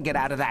never get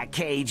out of that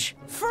cage.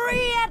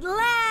 Free at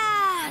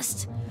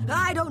last!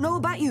 I don't know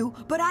about you,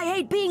 but I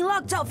hate being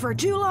locked up for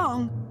too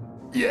long.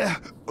 Yeah,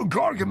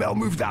 Gargamel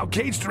moved our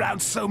cage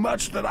around so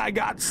much that I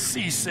got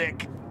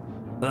seasick.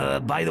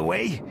 By the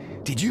way,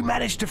 did you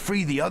manage to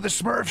free the other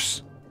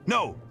Smurfs?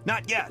 No,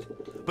 not yet.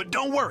 But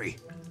don't worry,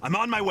 I'm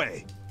on my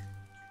way.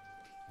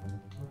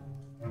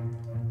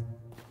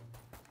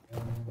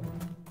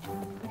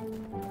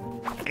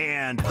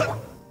 And...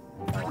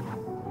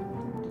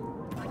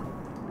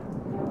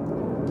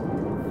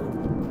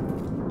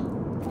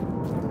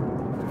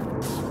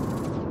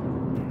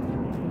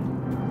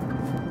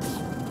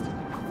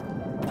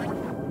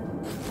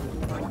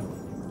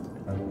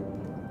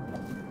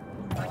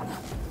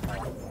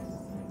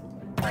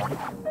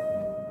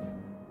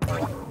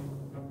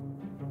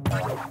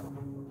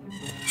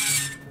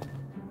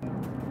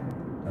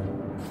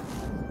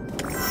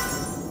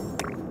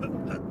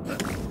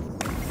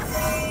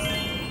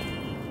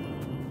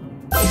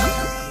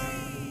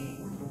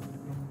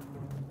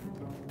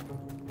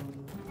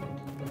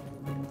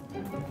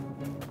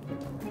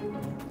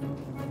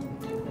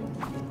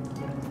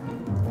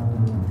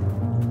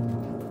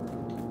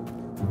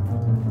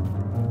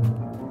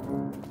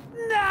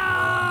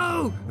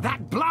 No!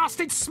 That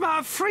blasted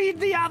Smurf freed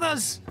the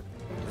others!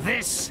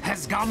 This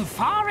has gone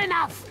far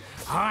enough!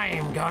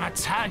 I'm gonna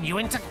turn you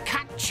into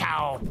cat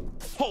chow!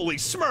 Holy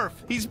Smurf,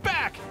 he's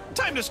back!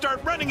 Time to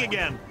start running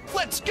again!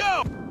 Let's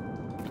go!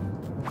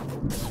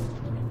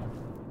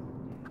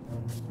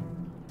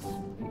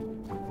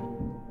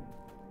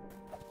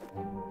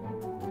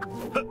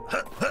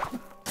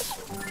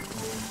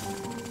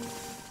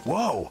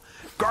 Whoa!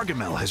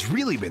 Gargamel has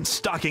really been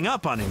stocking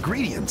up on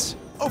ingredients.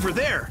 Over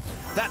there!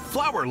 That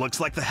flower looks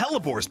like the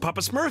hellebores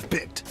Papa Smurf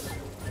picked.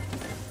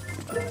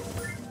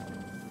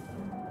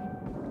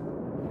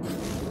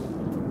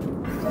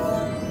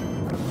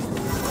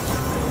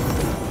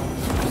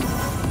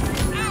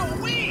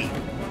 Ow-wee!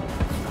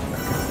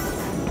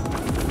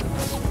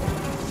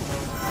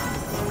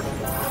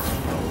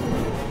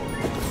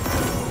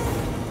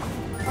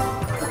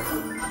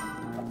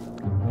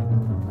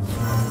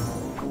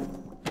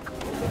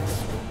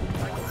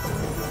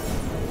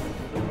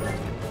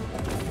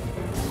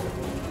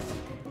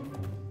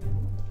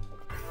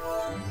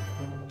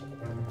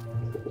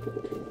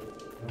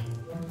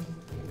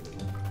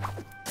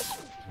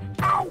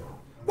 Ow!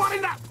 What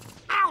in the...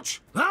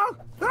 Ouch! Huh?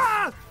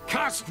 Ah!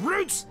 Cursed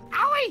roots!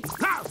 Owie!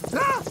 Ah!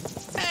 Ah!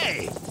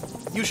 Hey!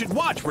 You should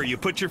watch where you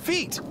put your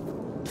feet.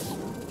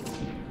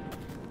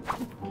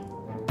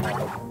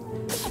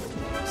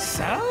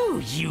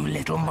 So, you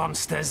little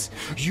monsters,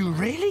 you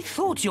really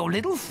thought your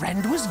little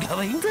friend was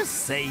going to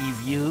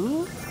save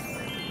you?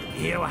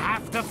 He'll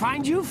have to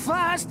find you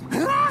first.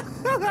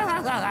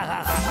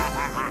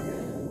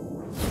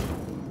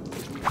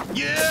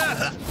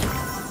 Yeah!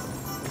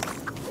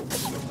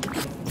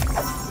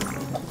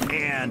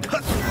 And...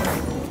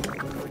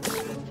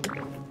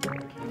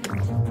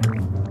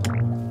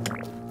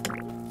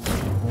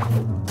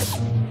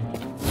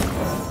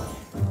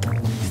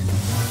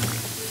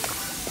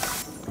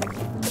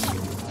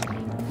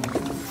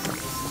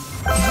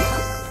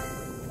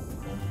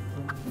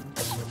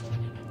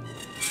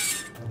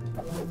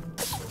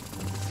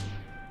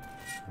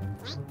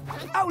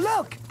 Oh,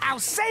 look! Our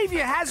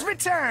savior has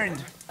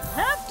returned!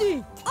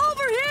 Hefty,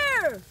 over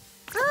here!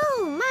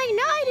 Oh, my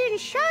knight in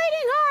shining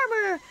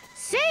armor!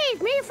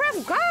 Save me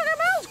from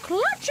Gargamel's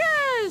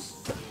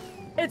clutches!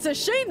 It's a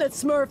shame that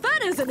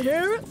Smurfette isn't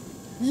here.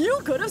 You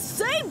could have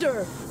saved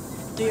her.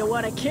 Do you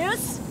want a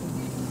kiss?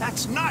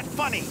 That's not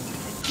funny!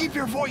 Keep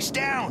your voice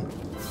down!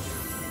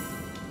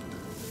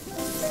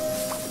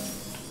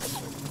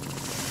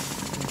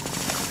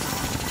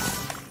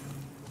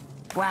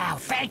 Wow,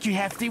 thank you,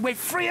 Hefty. We're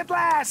free at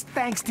last,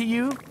 thanks to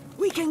you.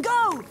 We can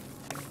go!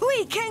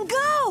 We can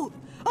go!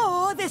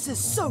 Oh, this is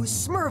so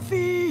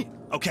Smurfy!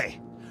 Okay,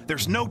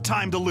 there's no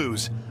time to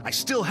lose. I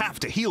still have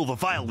to heal the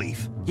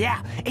Vileaf.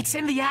 Yeah, it's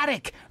in the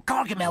attic.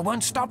 Gargamel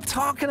won't stop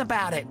talking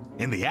about it.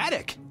 In the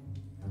attic?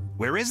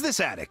 Where is this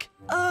attic?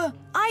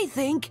 I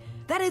think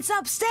that it's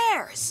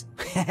upstairs.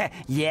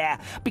 Yeah,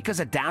 because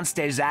a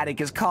downstairs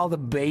attic is called a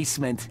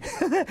basement.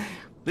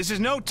 This is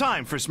no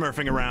time for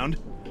smurfing around.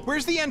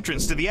 Where's the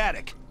entrance to the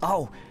attic?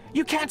 Oh,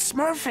 you can't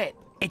smurf it.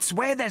 It's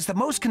where there's the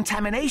most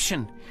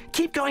contamination.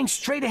 Keep going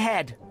straight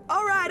ahead.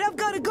 All right, I've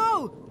got to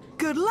go.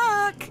 Good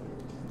luck.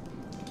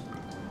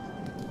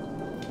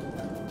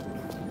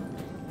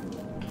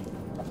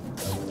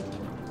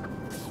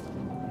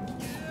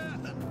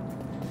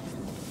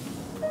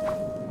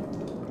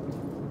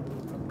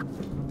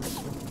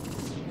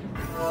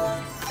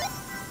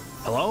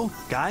 Hello,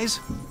 guys?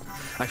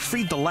 I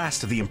freed the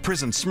last of the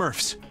imprisoned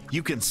Smurfs.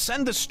 You can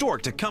send the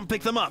stork to come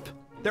pick them up.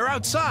 They're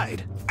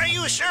outside. Are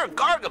you sure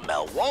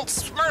Gargamel won't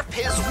smurf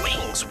his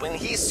wings when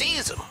he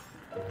sees them?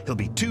 He'll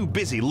be too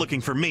busy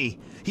looking for me.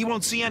 He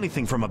won't see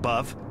anything from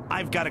above.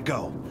 I've got to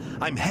go.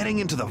 I'm heading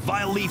into the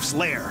Vileaf's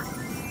lair.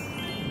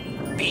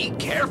 Be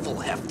careful,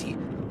 Hefty.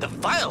 The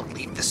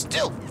Vileaf is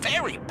still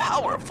very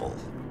powerful.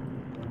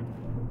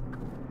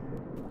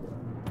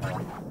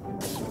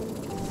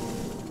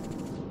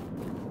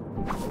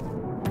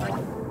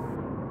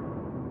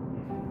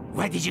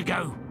 did you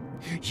go?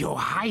 You're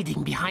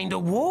hiding behind a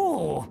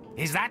wall.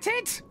 Is that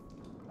it?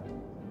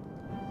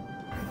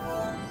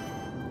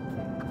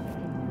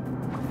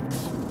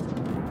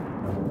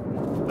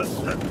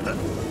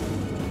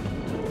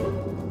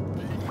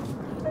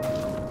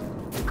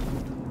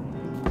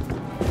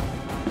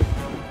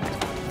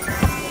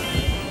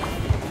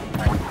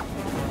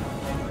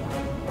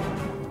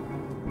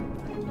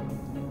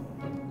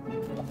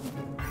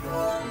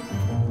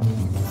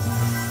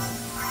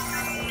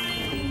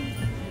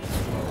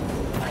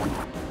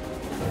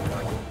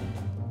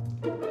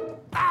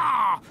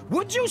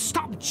 Would you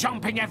stop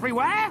jumping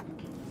everywhere?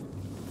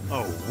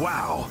 Oh,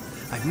 wow.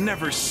 I've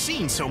never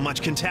seen so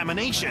much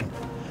contamination.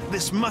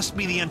 This must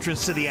be the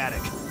entrance to the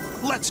attic.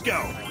 Let's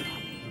go.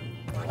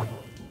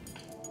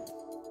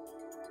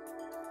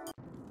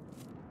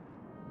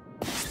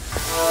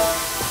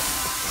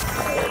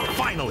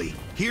 Finally,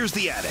 here's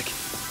the attic.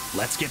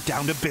 Let's get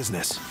down to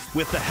business.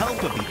 With the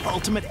help of the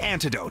ultimate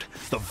antidote,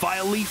 the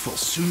Vileaf will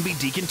soon be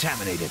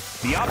decontaminated.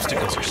 The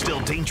obstacles are still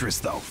dangerous,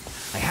 though.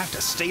 I have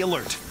to stay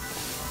alert.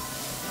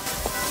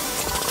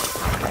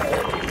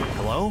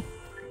 Hello?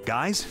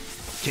 Guys?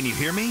 Can you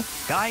hear me?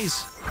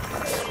 Guys?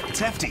 It's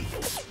Hefty.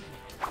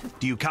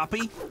 Do you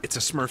copy? It's a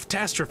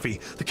Smurf-tastrophe.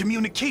 The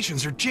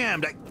communications are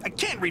jammed. I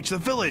can't reach the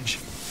village.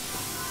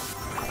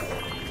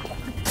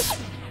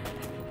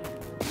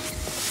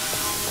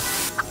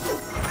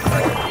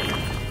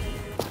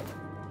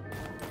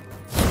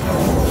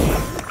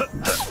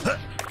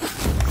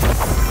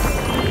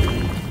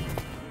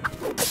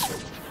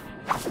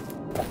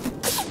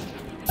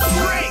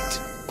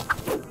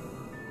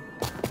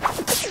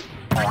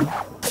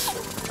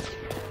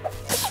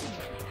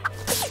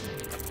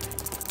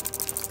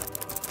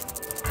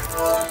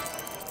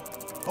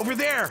 Over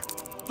there!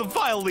 The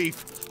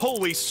Vileaf!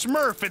 Holy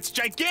Smurf, it's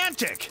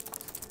gigantic!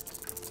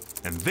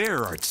 And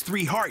there are its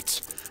 3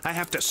 hearts. I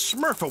have to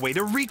smurf a way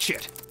to reach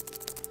it.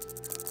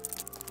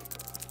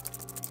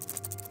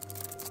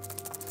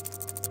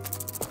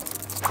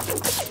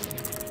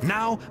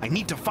 Now, I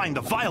need to find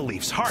the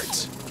Vileaf's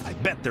hearts. I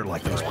bet they're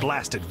like those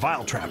blasted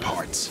VILETRAP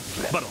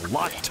hearts, but a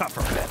lot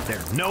tougher.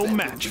 They're no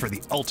match for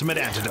the ultimate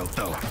antidote,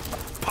 though.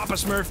 Papa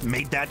Smurf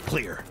made that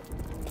clear.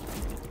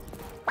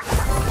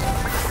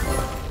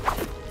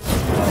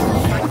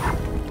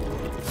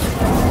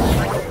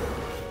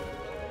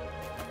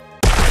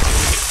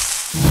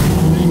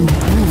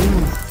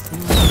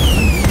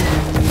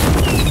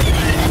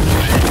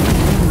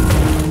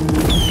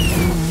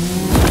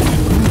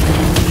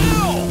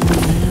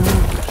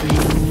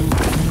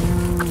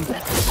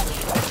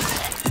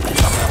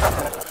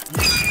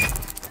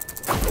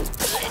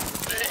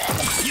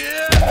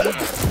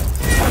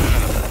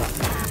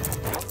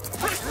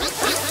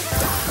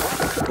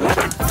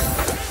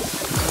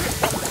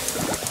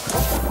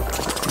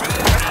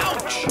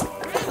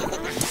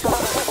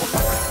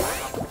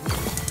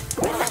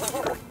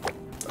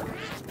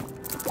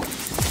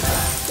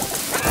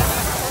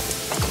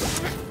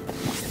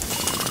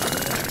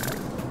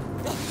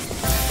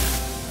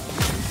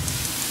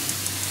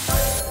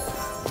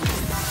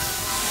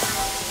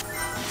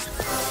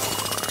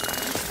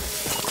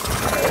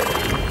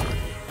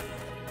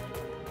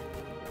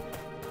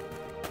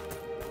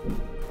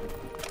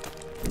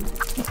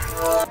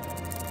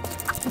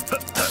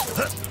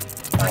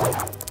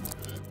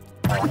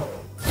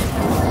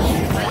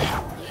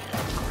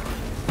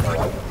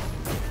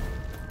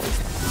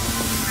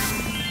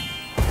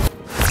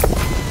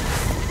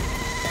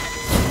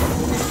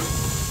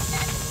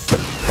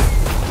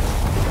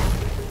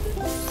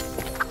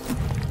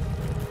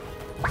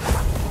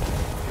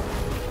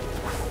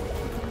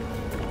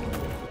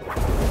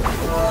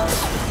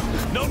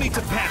 No need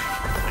to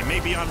panic. I may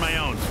be on my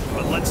own,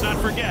 but let's not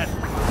forget,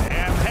 I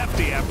am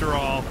Hefty after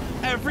all.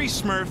 Every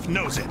Smurf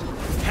knows it.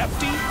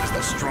 Hefty is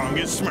the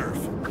strongest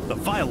Smurf. The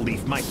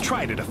Vileaf might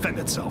try to defend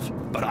itself,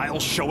 but I'll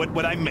show it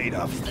what I'm made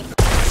of.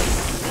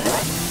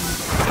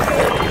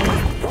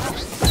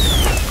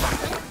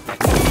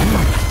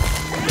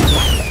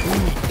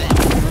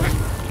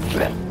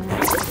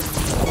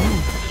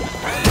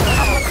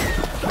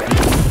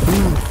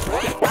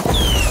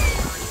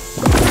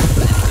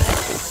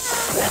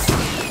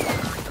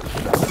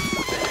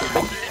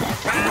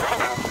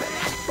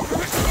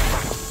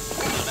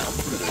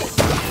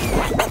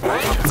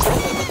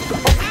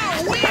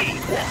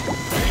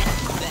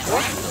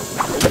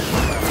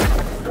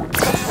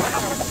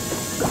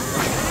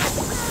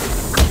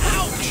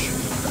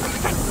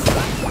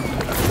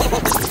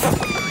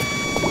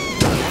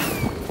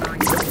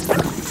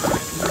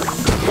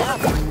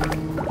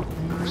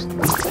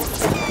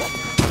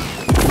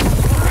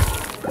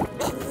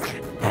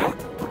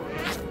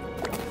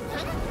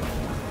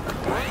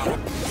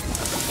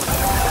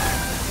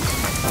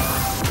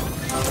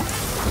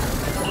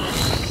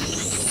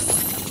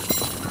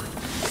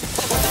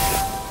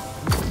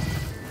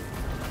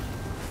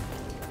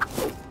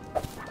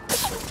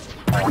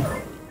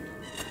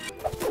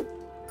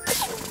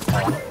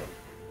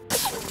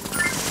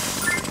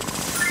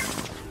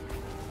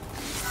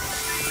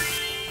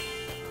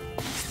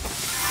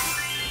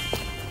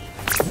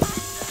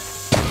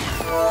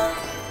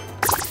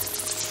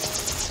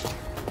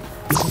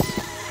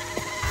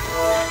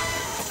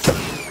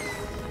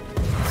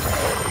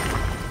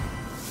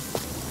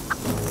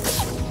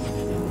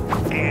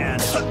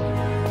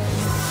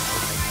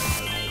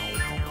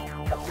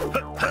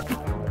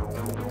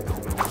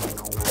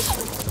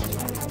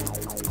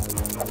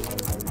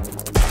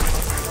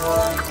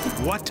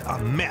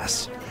 just a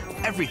mess.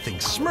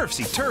 Everything's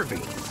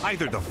Smurfsy-turvy.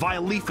 Either the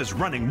Vileaf is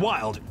running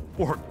wild,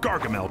 or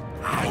Gargamel.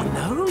 I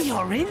know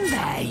you're in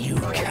there, you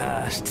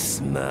cursed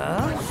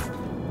Smurf.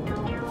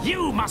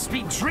 You must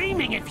be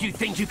dreaming if you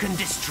think you can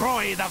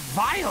destroy the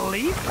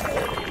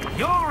Vileaf.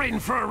 You're in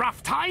for a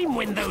rough time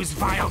when those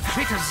vile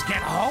critters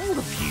get hold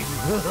of you.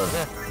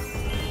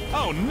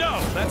 Oh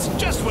no, that's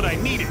just what I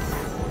needed.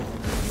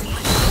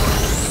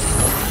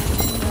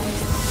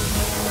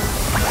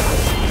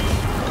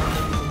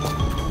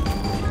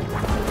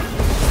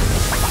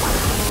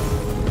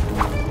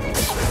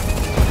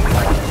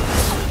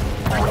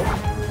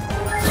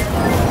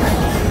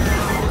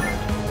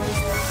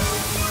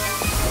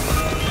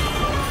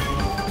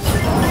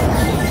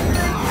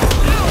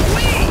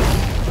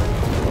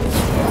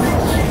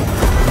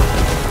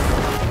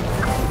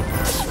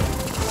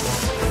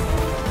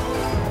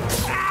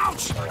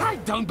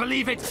 Don't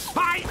believe it!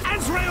 By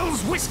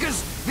Azrael's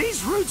whiskers!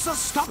 These roots are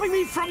stopping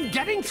me from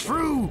getting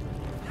through!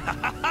 Ha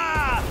ha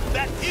ha!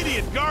 That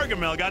idiot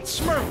Gargamel got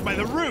smurfed by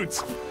the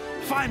roots!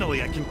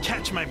 Finally, I can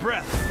catch my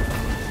breath.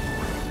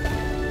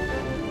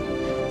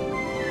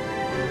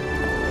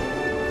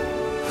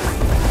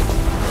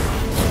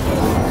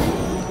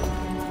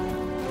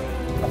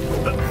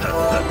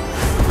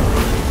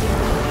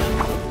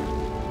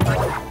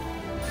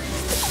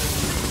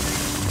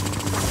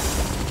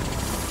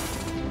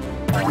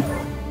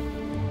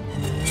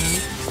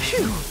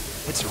 Phew!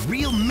 It's a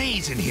real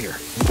maze in here.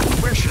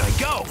 Where should I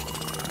go?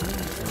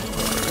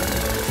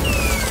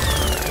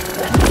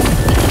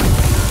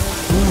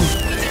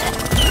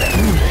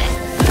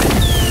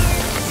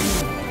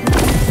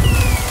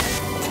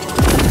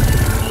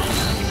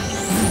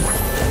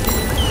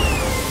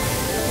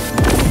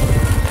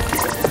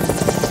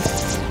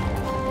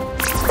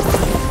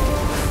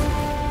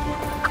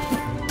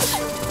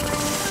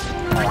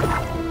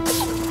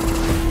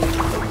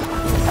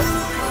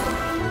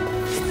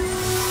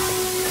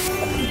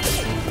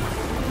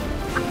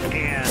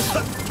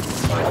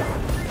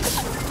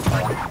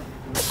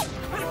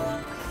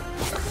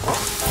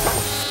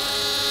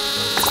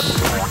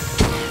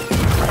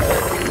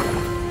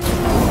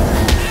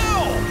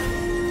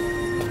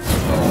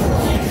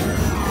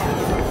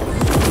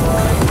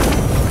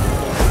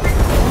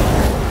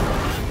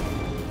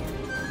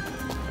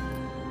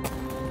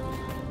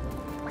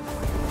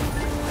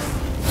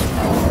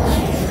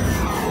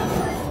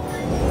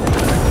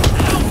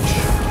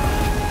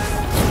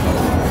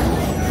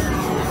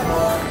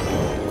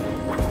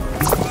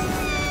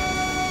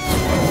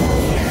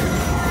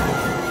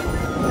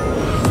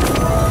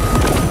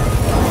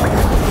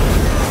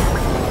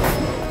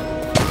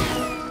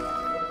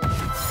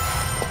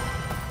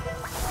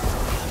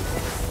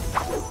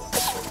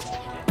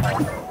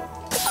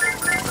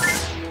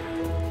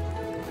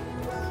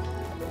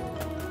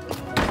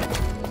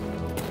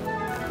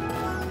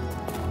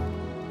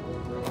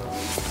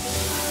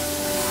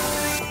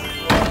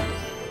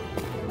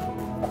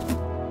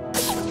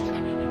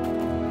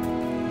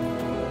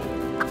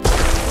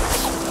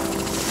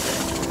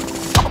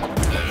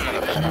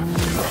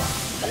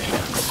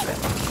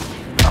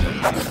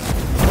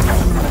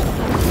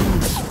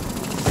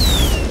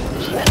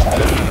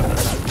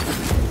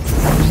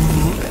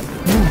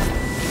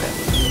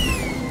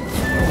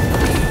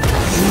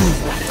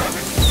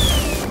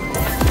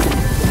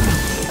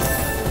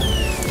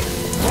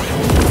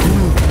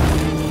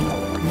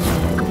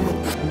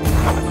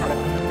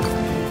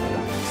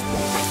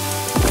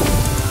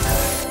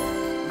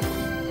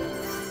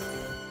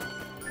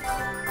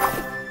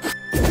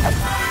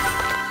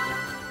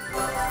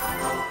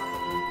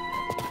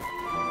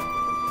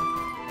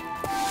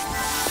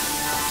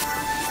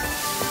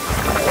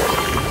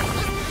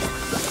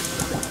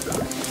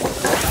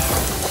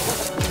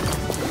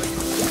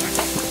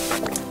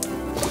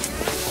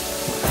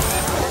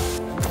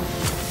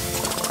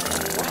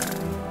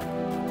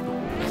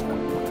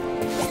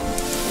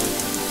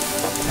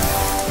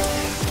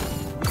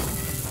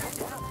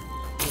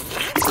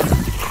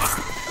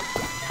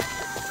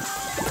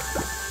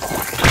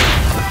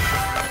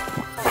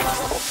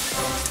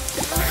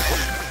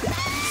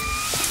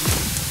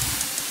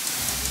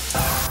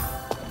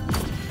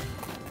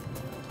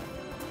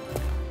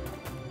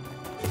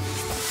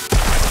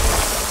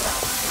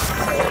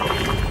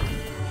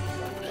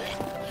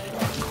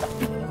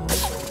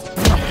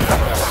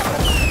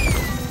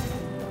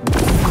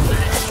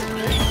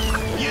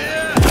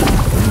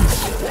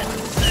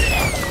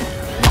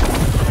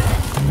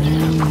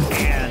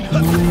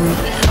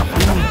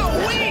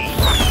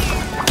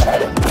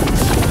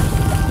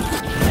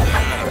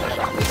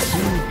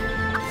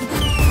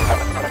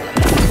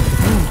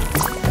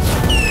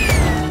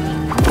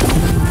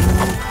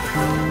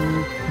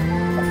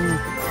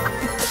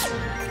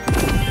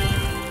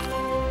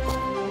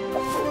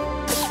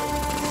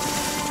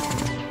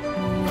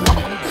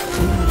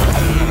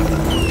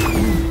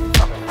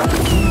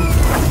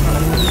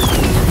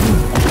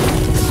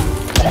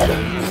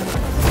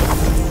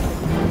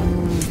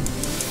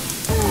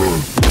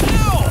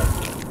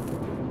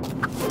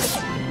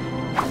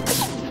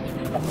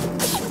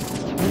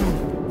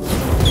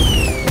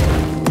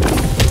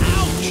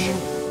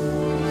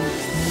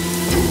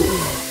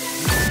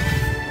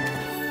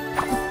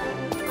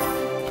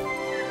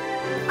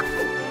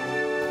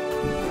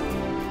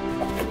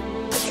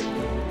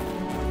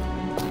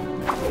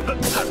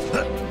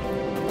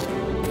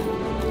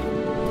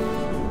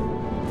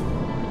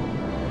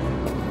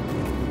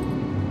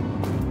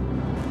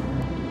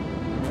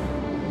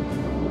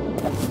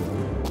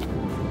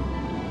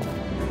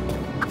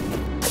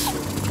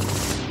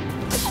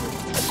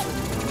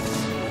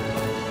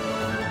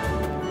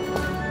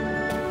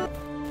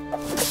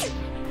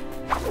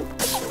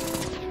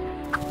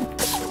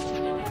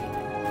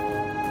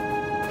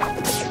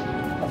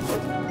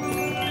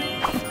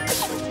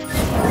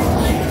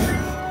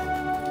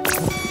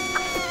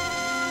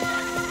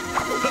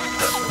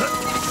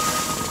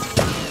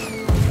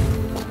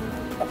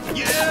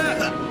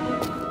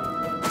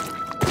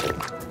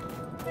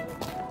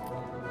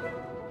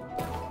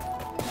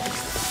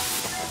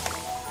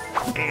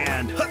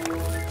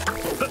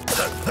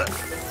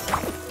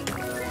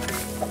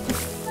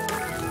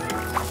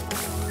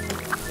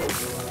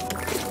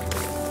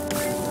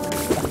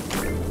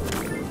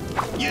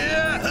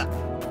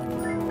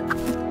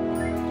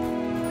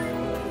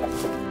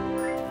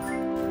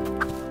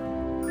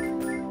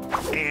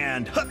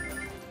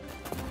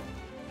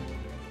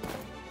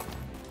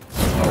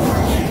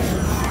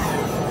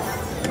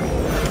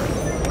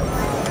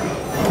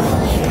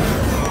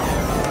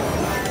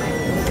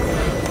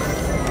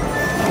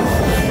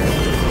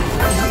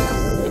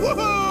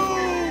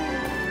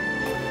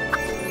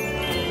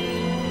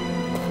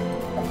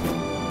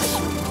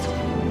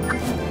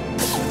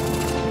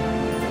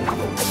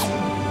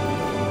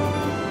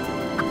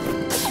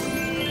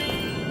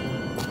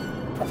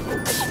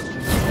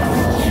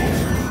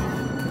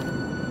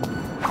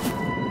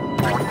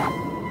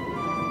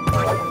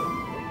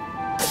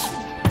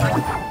 That's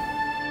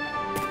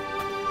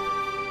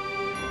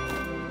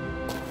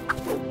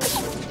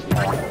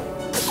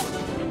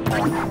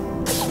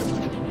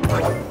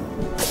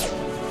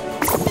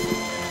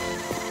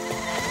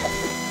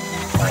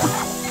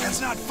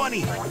not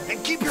funny.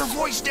 And keep your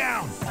voice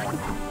down.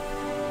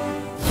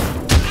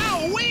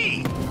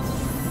 Ow-wee!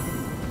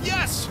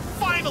 Yes,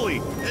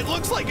 finally! It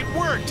looks like it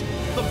worked.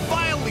 The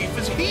Vileaf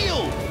is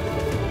healed.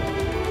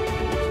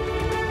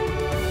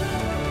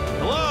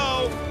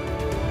 Hello?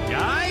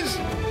 Guys?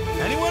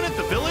 Anyone at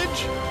the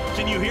village?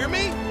 Can you hear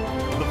me?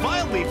 The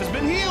Vileaf has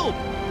been healed.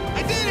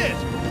 I did it!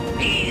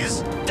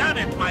 He's done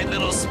it, my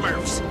little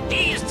Smurfs.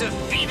 He's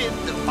defeated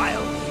the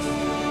Vileaf.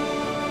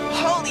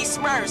 Holy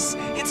Smurfs!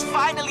 It's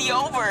finally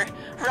over,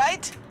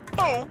 right?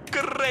 Oh,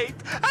 great!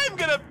 I'm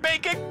gonna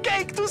bake a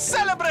cake to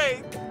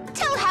celebrate!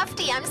 Tell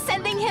Hefty I'm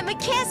sending him a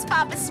kiss,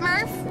 Papa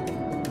Smurf.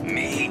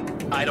 Me?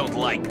 I don't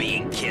like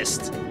being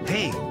kissed.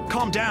 Hey,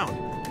 calm down.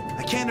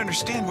 I can't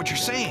understand what you're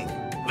saying.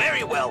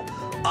 Very well.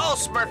 I'll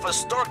Smurf a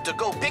stork to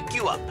go pick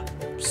you up.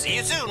 See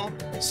you soon.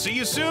 See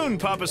you soon,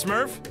 Papa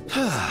Smurf.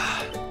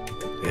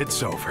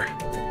 It's over.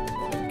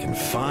 Can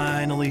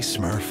finally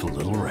Smurf a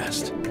little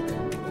rest.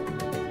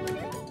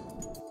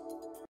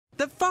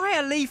 The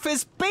Vileaf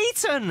is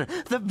beaten!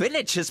 The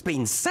village has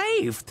been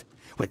saved!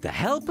 With the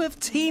help of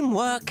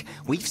teamwork,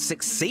 we've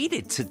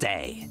succeeded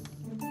today.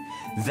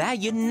 They're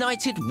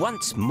united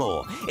once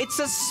more. It's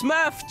a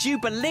Smurf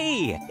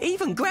Jubilee!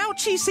 Even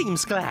Grouchy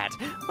seems glad,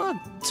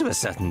 to a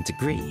certain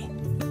degree.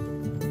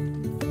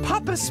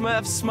 Papa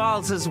Smurf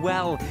smiles as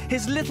well.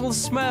 His little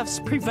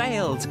Smurfs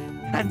prevailed,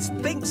 and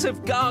thinks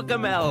of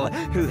Gargamel,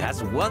 who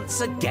has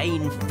once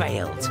again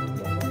failed.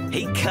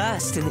 He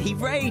cursed and he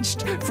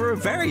raged for a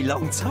very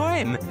long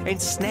time,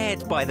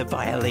 ensnared by the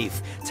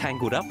Vileaf,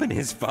 tangled up in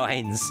his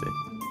vines.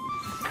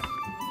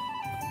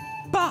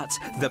 But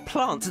the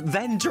plant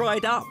then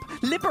dried up,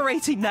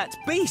 liberating that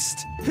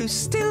beast, who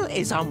still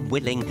is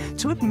unwilling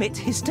to admit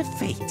his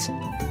defeat.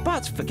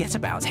 But forget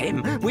about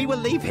him, we will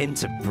leave him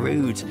to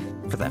brood.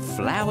 For the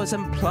flowers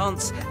and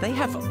plants, they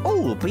have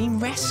all been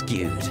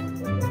rescued.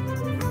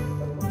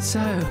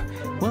 So,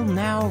 we'll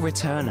now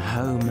return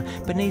home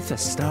beneath a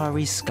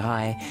starry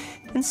sky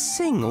and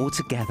sing all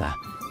together,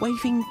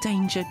 waving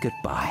danger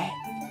goodbye.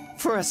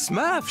 For a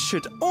Smurf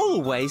should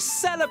always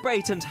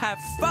celebrate and have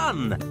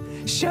fun,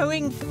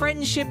 showing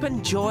friendship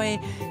and joy,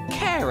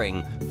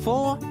 caring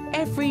for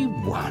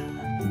everyone.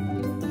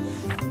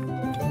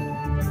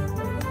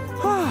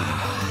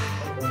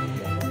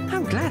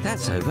 I'm glad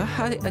that's over.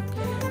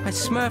 I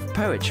Smurf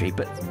poetry,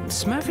 but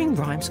Smurfing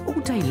rhymes all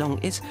day long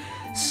is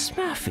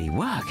Smurfy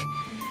work.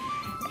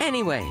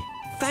 Anyway,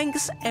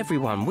 thanks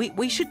everyone.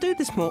 We should do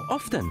this more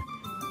often.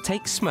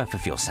 Take Smurf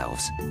of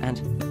yourselves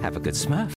and have a good Smurf.